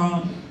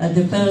for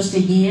the first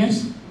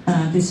years,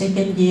 the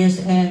second years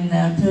and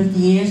third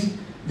years,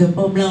 the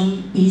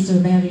problem is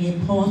very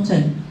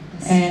important.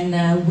 And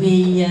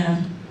we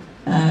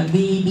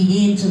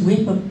begin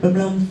with a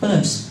problem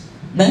first.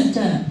 But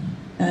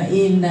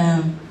in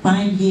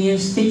 5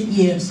 years, 6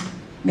 years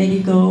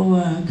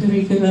medical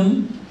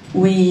curriculum,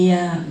 we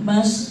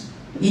must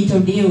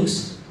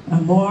introduce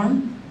a more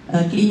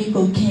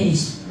clinical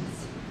case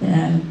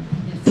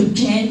to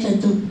change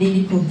into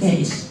clinical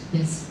case.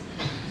 Yes.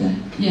 Yeah.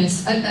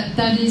 Yes,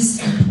 that is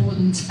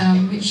important,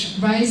 which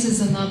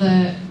raises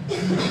another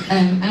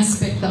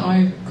aspect that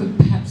I could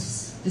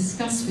perhaps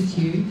discuss with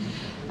you.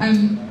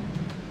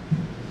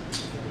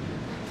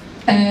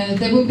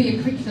 There will be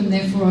a curriculum,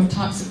 therefore, of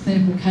types of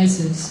clinical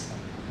cases,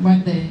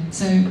 won't there?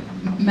 So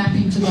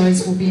mapping to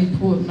those will be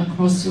important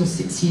across your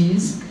 6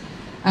 years.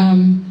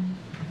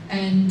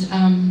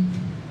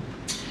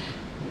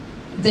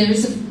 There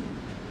is a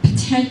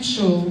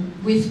potential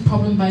with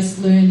problem-based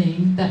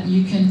learning that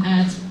you can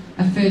add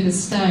a further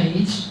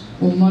stage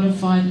or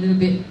modify it a little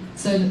bit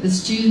so that the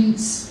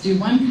students do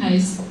one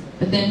case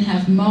but then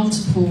have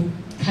multiple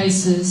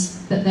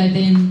cases that they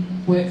then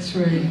work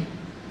through.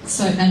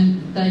 So,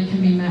 and they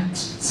can be mapped.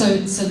 So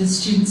the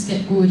students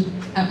get good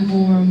at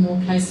more and more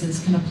cases,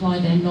 can apply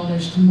their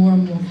knowledge to more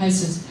and more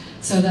cases,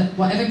 so that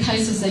whatever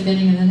cases they're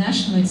getting in the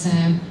national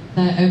exam,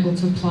 they're able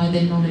to apply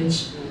their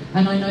knowledge.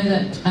 And I know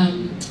that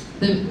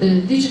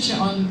the literature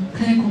on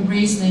clinical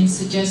reasoning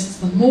suggests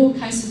the more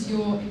cases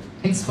you're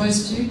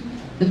exposed to,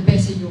 the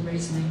better your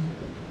reasoning.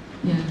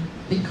 Yeah,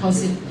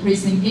 because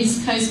reasoning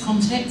is case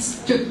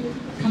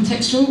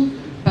contextual,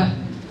 but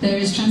there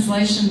is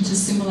translation to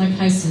similar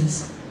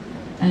cases.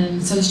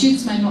 And so the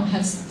students may not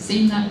have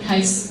seen that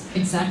case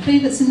exactly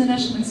that's in the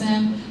national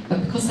exam,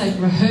 but because they've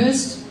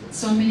rehearsed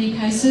so many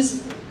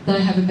cases,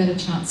 they have a better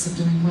chance of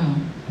doing well.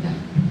 Yeah.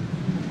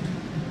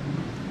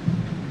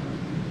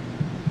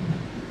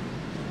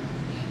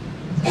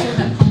 So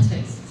that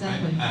context,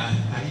 exactly. I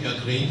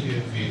agree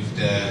with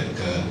the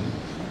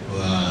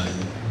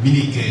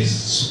mini case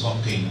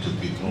supporting to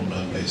be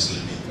problem-based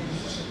learning.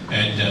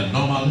 And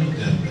normally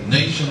the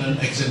national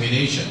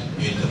examination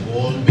in the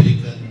whole medical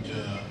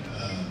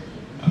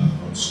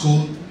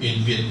school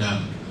in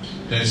Vietnam,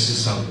 there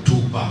is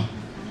two parts.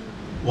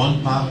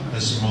 One part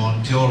is more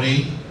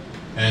theory,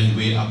 and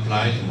we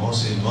apply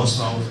most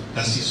of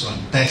that is one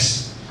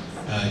test,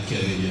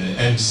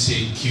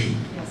 MCQ.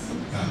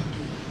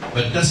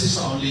 But that is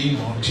only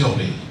more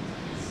theory.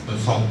 But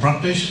for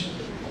practice,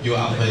 you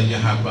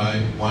have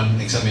one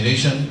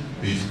examination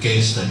with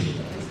case study.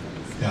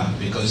 Yeah,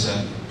 because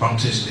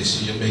practice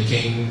decision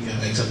making,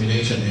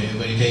 examination,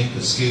 everything,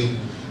 the skill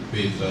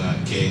with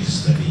case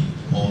study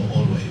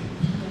always.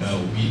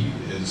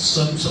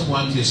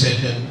 Someone you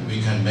said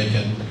we can make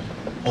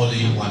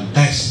only one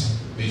test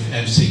with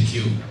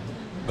MCQ,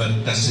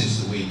 but that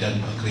is we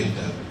don't agree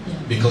that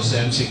because the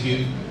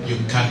MCQ you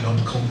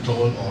cannot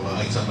control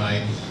or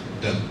examine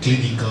the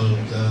clinical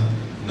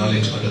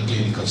knowledge or the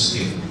clinical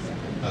skill,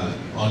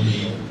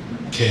 only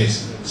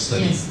case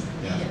study. Yes.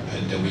 Yeah,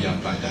 and we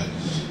apply that.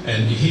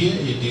 And here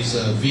it is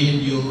a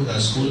VNU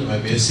school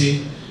of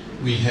BSc.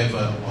 We have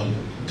on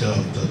the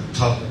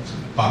top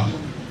part.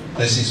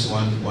 This is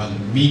one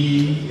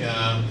mini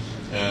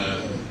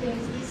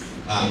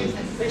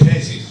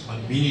thesis,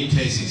 one mini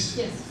thesis.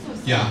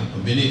 Yeah, a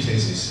mini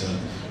thesis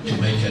to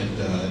make it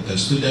the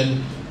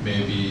student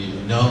maybe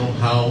know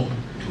how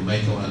to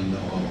make one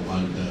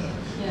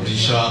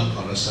research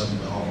or some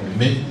or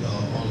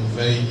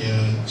very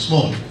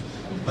small.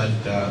 But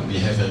we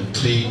have a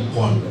 3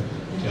 point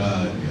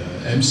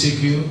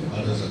MCQ,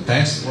 the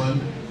test one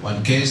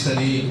case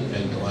study,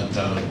 and one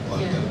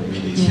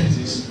mini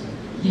thesis.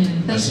 Yeah,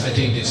 I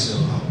think this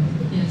will help.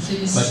 Yes,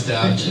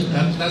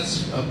 But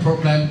that's a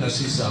problem. That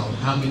is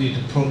how many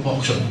the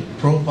proportion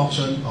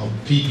of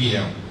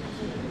Pbl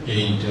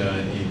in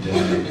the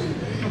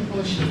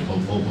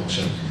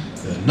proportion.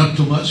 Not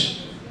too much,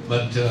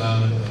 but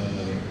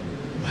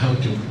how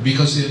to,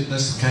 because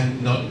that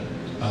cannot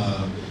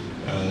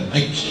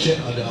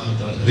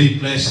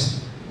replace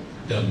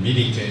the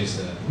mini case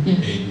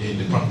in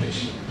the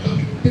practice.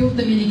 Build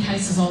the mini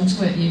cases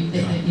onto it.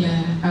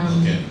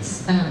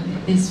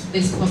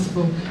 Is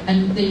possible.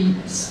 And the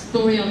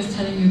story I was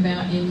telling you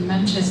about in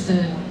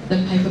Manchester, the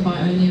paper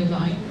by O'Neill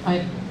that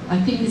I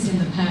think is in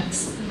the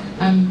packs.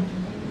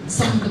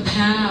 Some of the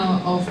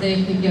power of their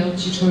Pbl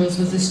tutorials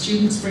was the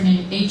students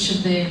bringing each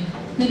of their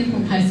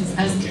clinical cases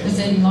as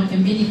presenting like a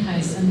mini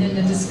case, and then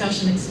the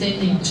discussion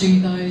extending to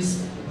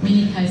those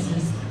mini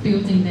cases,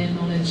 building their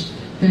knowledge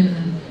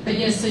further. But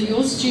yes, so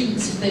your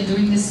students, if they're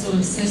doing this sort of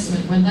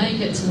assessment, when they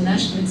get to the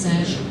national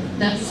exam,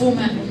 that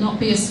format will not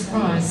be a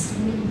surprise.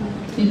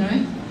 You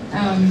know,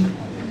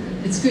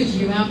 it's good.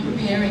 You are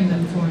preparing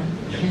them for it.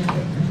 Yeah.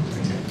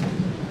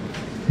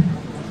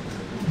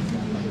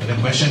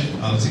 Another question?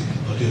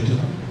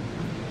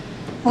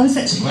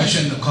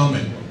 Question or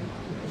comment?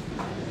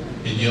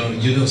 In your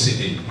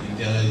university,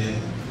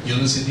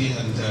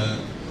 and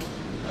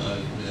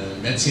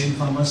medicine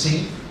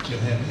pharmacy, you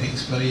have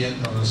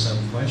experience or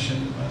some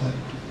question about that?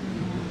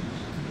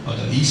 Or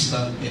the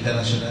Eastern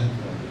International?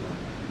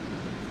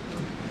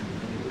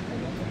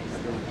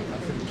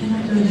 Can I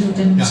do a little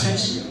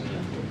demonstration?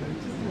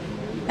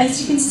 As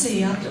you can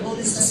see, after all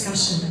this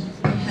discussion,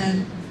 we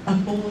have a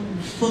board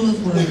full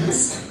of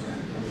words.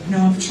 You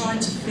know, I've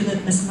tried to fill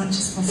it as much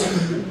as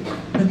possible.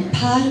 But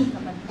part of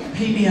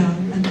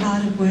Pbl and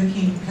part of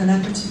working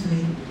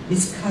collaboratively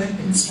is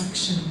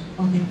co-construction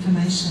of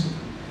information.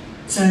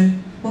 So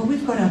what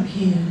we've got up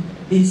here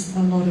is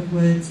a lot of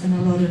words and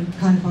a lot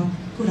of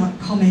I've put up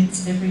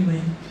comments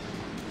everywhere.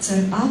 So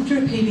after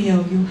a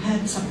Pbl, you'll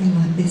have something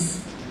like this.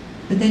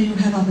 But then you'll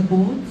have other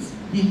boards.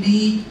 You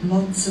need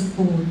lots of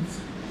boards.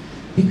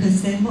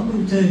 Because then what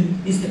we'll do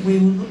is that we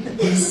will look at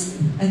this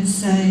and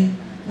say,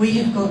 we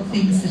have got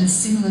things that are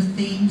similar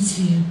themes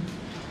here.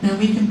 Now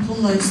we can pull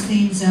those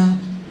themes out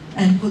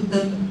and put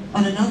them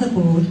on another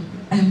board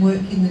and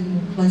work in them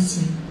more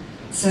closely.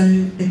 So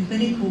the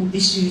clinical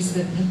issues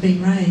that have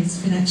been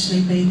raised can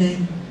actually be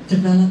then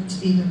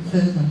developed even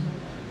further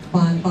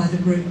by the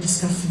group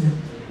discussing it.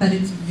 But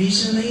it's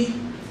visually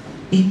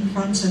in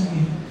front of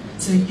you,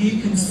 so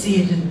you can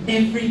see it, and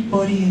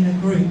everybody in a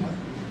group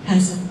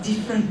has a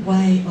different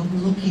way of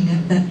looking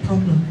at that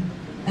problem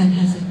and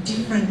has a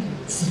different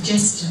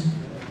suggestion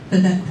for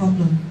that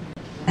problem.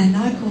 And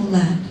I call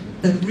that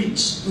the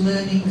rich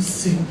learning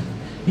soup.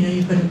 You know,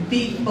 you've got a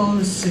big bowl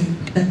of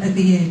soup that at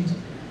the end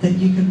that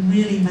you can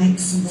really make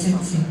some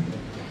sense in.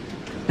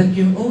 But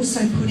you're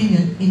also putting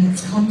it in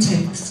its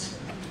context.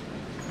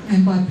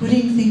 And by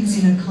putting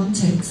things in a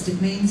context,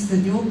 it means that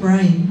your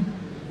brain,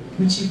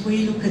 which if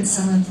we look at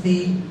some of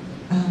the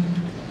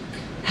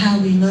how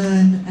we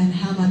learn and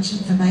how much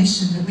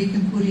information that we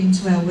can put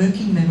into our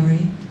working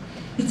memory,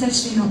 it's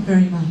actually not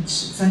very much.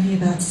 It's only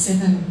about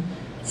seven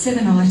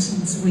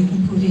items that we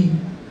can put in.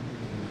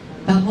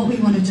 But what we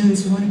want to do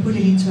is we want to put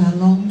it into our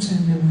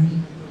long-term memory.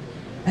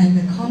 And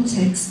the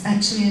context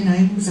actually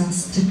enables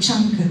us to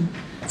chunk it.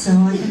 So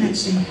I can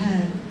actually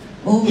have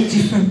all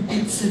different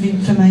bits of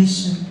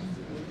information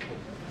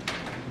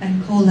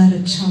and call that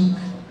a chunk.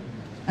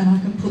 And I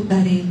can put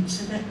that in.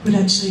 So that could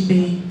actually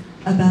be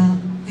about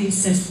the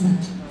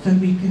assessment. So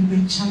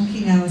we're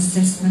chunking our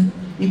assessment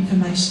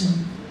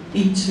information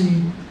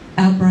into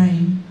our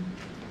brain.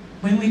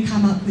 When we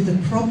come up with a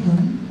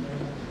problem,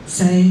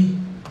 say,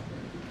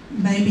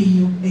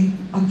 maybe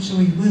I'm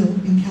sure you will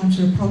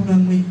encounter a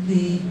problem with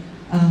the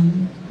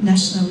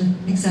national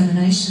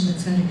examination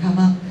that's going to come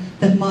up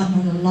that might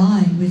not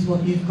align with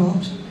what you've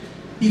got.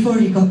 You've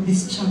already got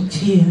this chunked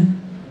here,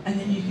 and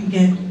then you can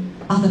get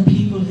other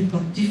people who've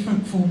got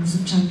different forms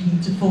of chunking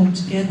to form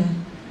together,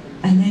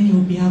 and then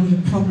you'll be able to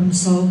problem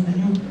solve and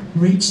you'll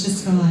reach the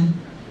sky.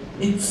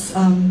 It's,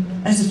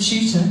 as a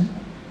tutor,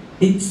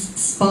 it's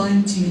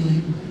spine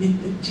tingling.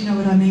 Do you know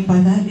what I mean by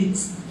that?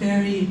 It's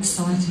very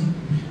exciting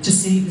to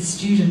see the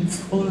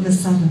students all of a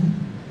sudden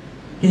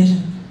get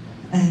it.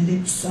 And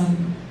it's,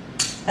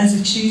 as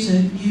a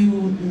tutor, you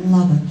will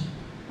love it,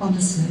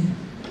 honestly.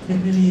 It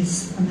really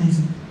is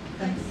amazing.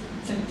 Thanks.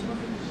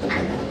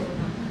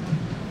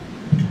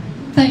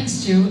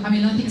 Thanks, Jill. I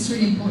mean, I think it's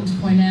really important to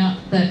point out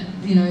that,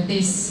 you know,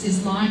 this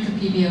is like a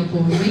Pbl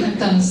board. We have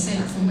done a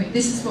sense, and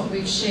this is what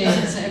we've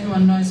shared, so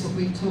everyone knows what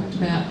we've talked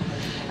about.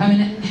 I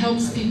mean, it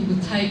helps people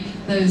to take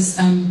those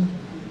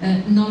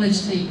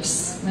knowledge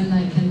leaps when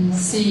they can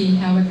see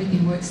how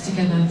everything works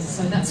together.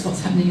 So that's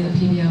what's happening in the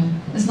Pbl.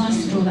 It's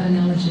nice to draw that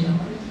analogy.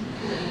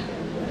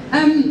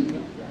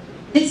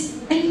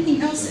 Is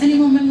anything else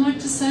anyone would like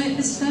to say at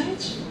this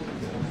stage?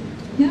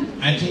 Yeah?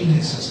 I think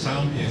this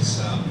time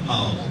is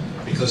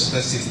because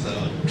this is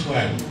the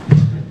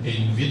 12.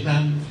 In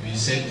Vietnam, we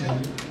say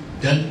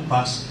don't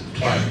pass the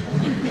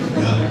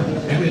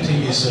 12.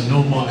 Everything is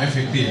no more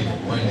effective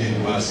when they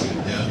pass it.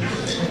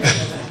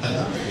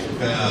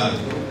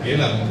 nghĩa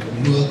là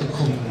mưa cũng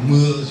không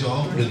mưa gió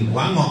đừng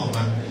quá ngọ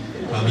mà.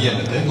 Và bây giờ là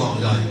tới ngọ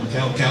rồi,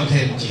 kéo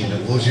thêm chỉ là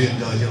vô duyên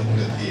thôi chứ không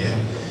được gì em.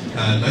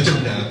 Nói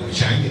chung là buổi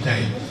sáng như thế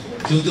này,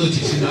 chúng tôi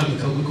chỉ xin nói một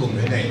câu cuối cùng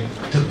thế này.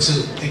 Thực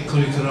sự cái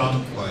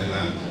curriculum gọi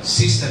là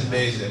system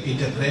based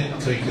internet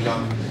curriculum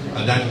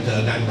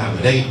đang làm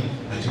ở đây,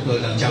 chúng tôi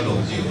đang trao đổi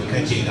gì với các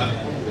anh chị đó.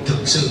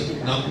 Thực sự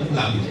nó cũng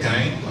là một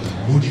cái gọi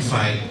là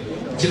modify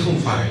chứ không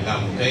phải là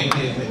một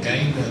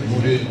cái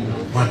module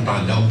hoàn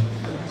toàn đâu.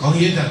 Có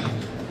nghĩa rằng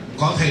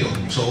có thay đổi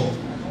một số,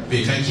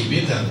 vì các anh chị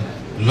biết rằng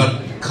luật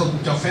không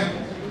cho phép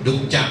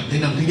đụng chạm tới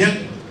năm thứ nhất.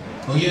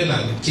 Có nghĩa là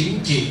chính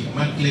trị,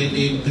 Mác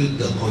Lênin, tư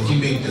tưởng Hồ Chí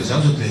Minh, từ giáo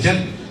dục thể chất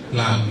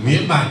là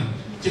miễn bàn.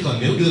 Chứ còn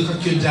nếu đưa các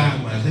chuyên gia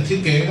mà cái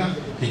thiết kế đó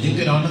thì những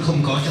cái đó nó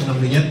không có trong năm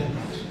thứ nhất.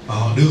 Và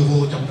họ đưa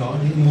vô trong đó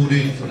những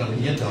module của năm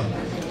thứ nhất rồi.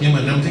 Nhưng mà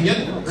năm thứ nhất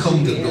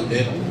không được đụng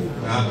đến,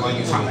 coi như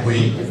phạm hủy.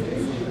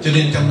 Cho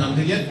nên trong năm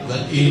thứ nhất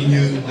vẫn y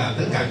như là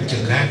tất cả các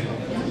trường khác,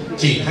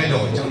 chỉ thay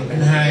đổi trong năm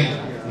thứ hai,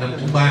 năm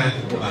thứ ba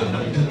và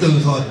năm thứ tư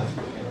thôi.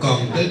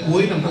 Còn tới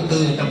cuối năm thứ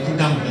tư, năm thứ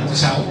năm, năm thứ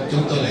sáu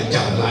chúng tôi lại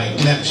trở lại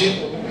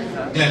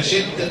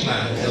clamship, tức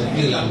là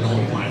giống như là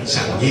nội ngoại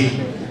sản nhi.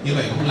 Như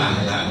vậy cũng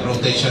là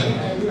rotation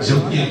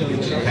giống như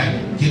những trường khác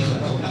chứ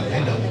không làm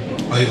hết đâu.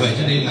 Bởi vậy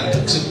cho nên là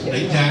thực sự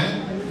đánh giá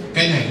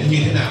cái này nó như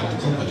thế nào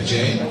không phải là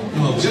dễ,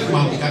 nhưng mà rất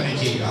mong các anh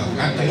chị ở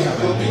các cái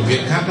bệnh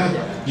viện khác đó,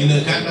 như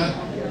nơi khác đó,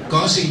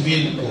 có sinh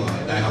viên của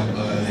Đại học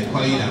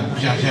Khoa Y Đại học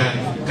Jakarta,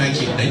 các anh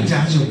chị đánh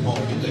giá ủng hộ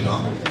những người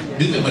đó.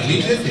 Đứng về mặt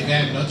lý thuyết thì các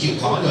em nó chịu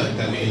khó rồi,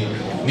 tại vì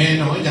nghe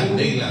nói rằng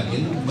đây là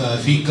những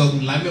phi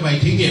công lái máy bay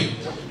thí nghiệm,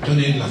 cho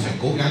nên là phải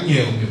cố gắng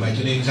nhiều. Vì vậy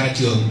cho nên ra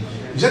trường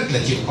rất là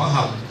chịu khó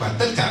học, và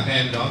tất cả các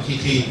em đó khi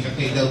thi các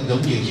cái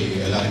giống như chị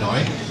lời nói,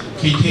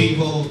 khi thi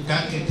vô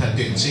các cái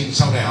tuyển sinh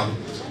sau đại học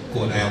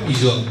của Đại học Y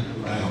Dược,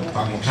 Đại học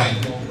Phạm Ngọc Thạch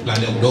là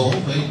đều đỗ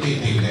với cái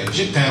tỷ lệ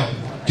rất cao,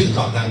 chứng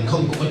tỏ rằng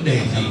không có vấn đề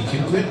gì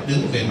khiếm khuyết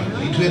đứng về mặt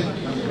lý thuyết.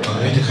 Còn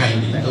cái thực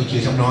hành thì tôi chưa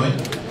dám nói.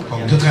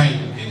 Còn thực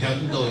hành thì theo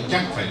chúng tôi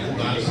chắc phải đến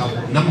toán sau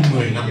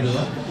 5-10 năm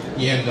nữa,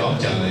 như em đó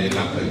trở lại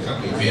làm ở các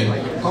bệnh viện,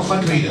 có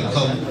phát huy được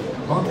không,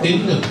 có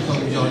tính được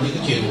không, do những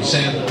cái chuyện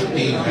xem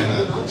tin hay là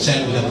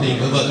xem lập trình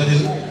với vợ các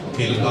thứ,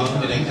 thì lúc đó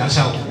mới đánh giá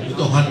sau. Chúng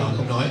tôi hoàn toàn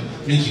không nói,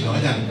 nhưng chỉ nói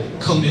rằng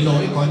không đến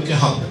nỗi có những cái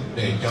học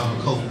để cho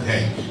không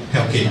thể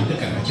theo kịp tất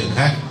cả các trường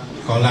khác.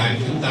 Còn lại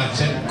chúng ta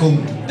sẽ cùng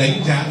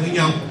đánh giá với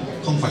nhau,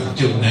 không phải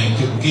trường này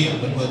trường kia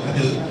vân vân các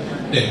thứ,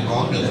 để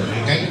có được một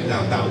cái cách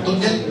đào tạo tốt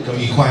nhất cho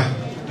y khoa.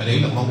 Và đấy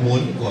là mong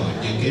muốn của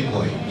những cái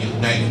buổi như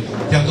hôm nay.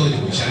 Theo tôi thì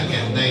buổi sáng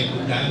ngày hôm nay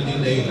cũng đã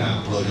đến đây là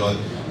vừa rồi.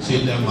 Xin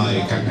mời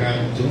các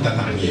chúng ta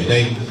tạm nghỉ ở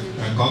đây,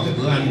 có cái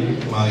bữa ăn,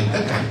 mời tất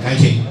cả các anh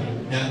chị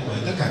nha, mời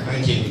tất cả các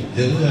anh chị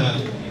giữ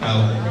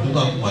đúng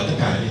không, mời tất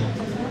cả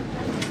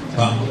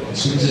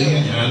xuống dưới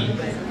nhà ăn.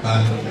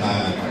 Và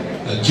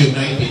chiều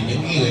nay thì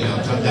những người nào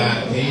tham gia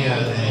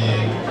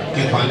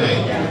cái khóa này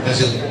ta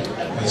dự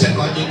sẽ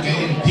có những cái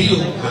thí dụ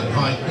hẳn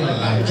hoi, tức là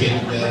làm trên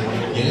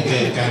những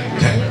cái can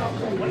thể,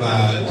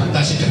 và chúng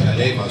ta sẽ trở lại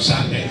đây vào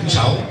sáng ngày thứ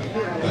sáu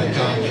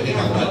cho những cái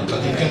thảo luận có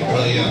tính chất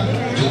hơi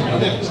chung nó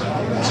đẹp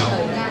sáng thứ sáu.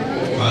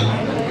 Và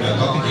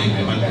có cái gì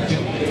về ban tổ chức?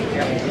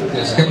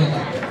 Cảm ơn.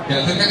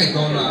 Thưa các thầy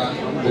cô, là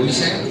buổi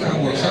sáng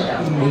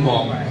workshop buổi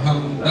 1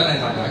 hôm tới đây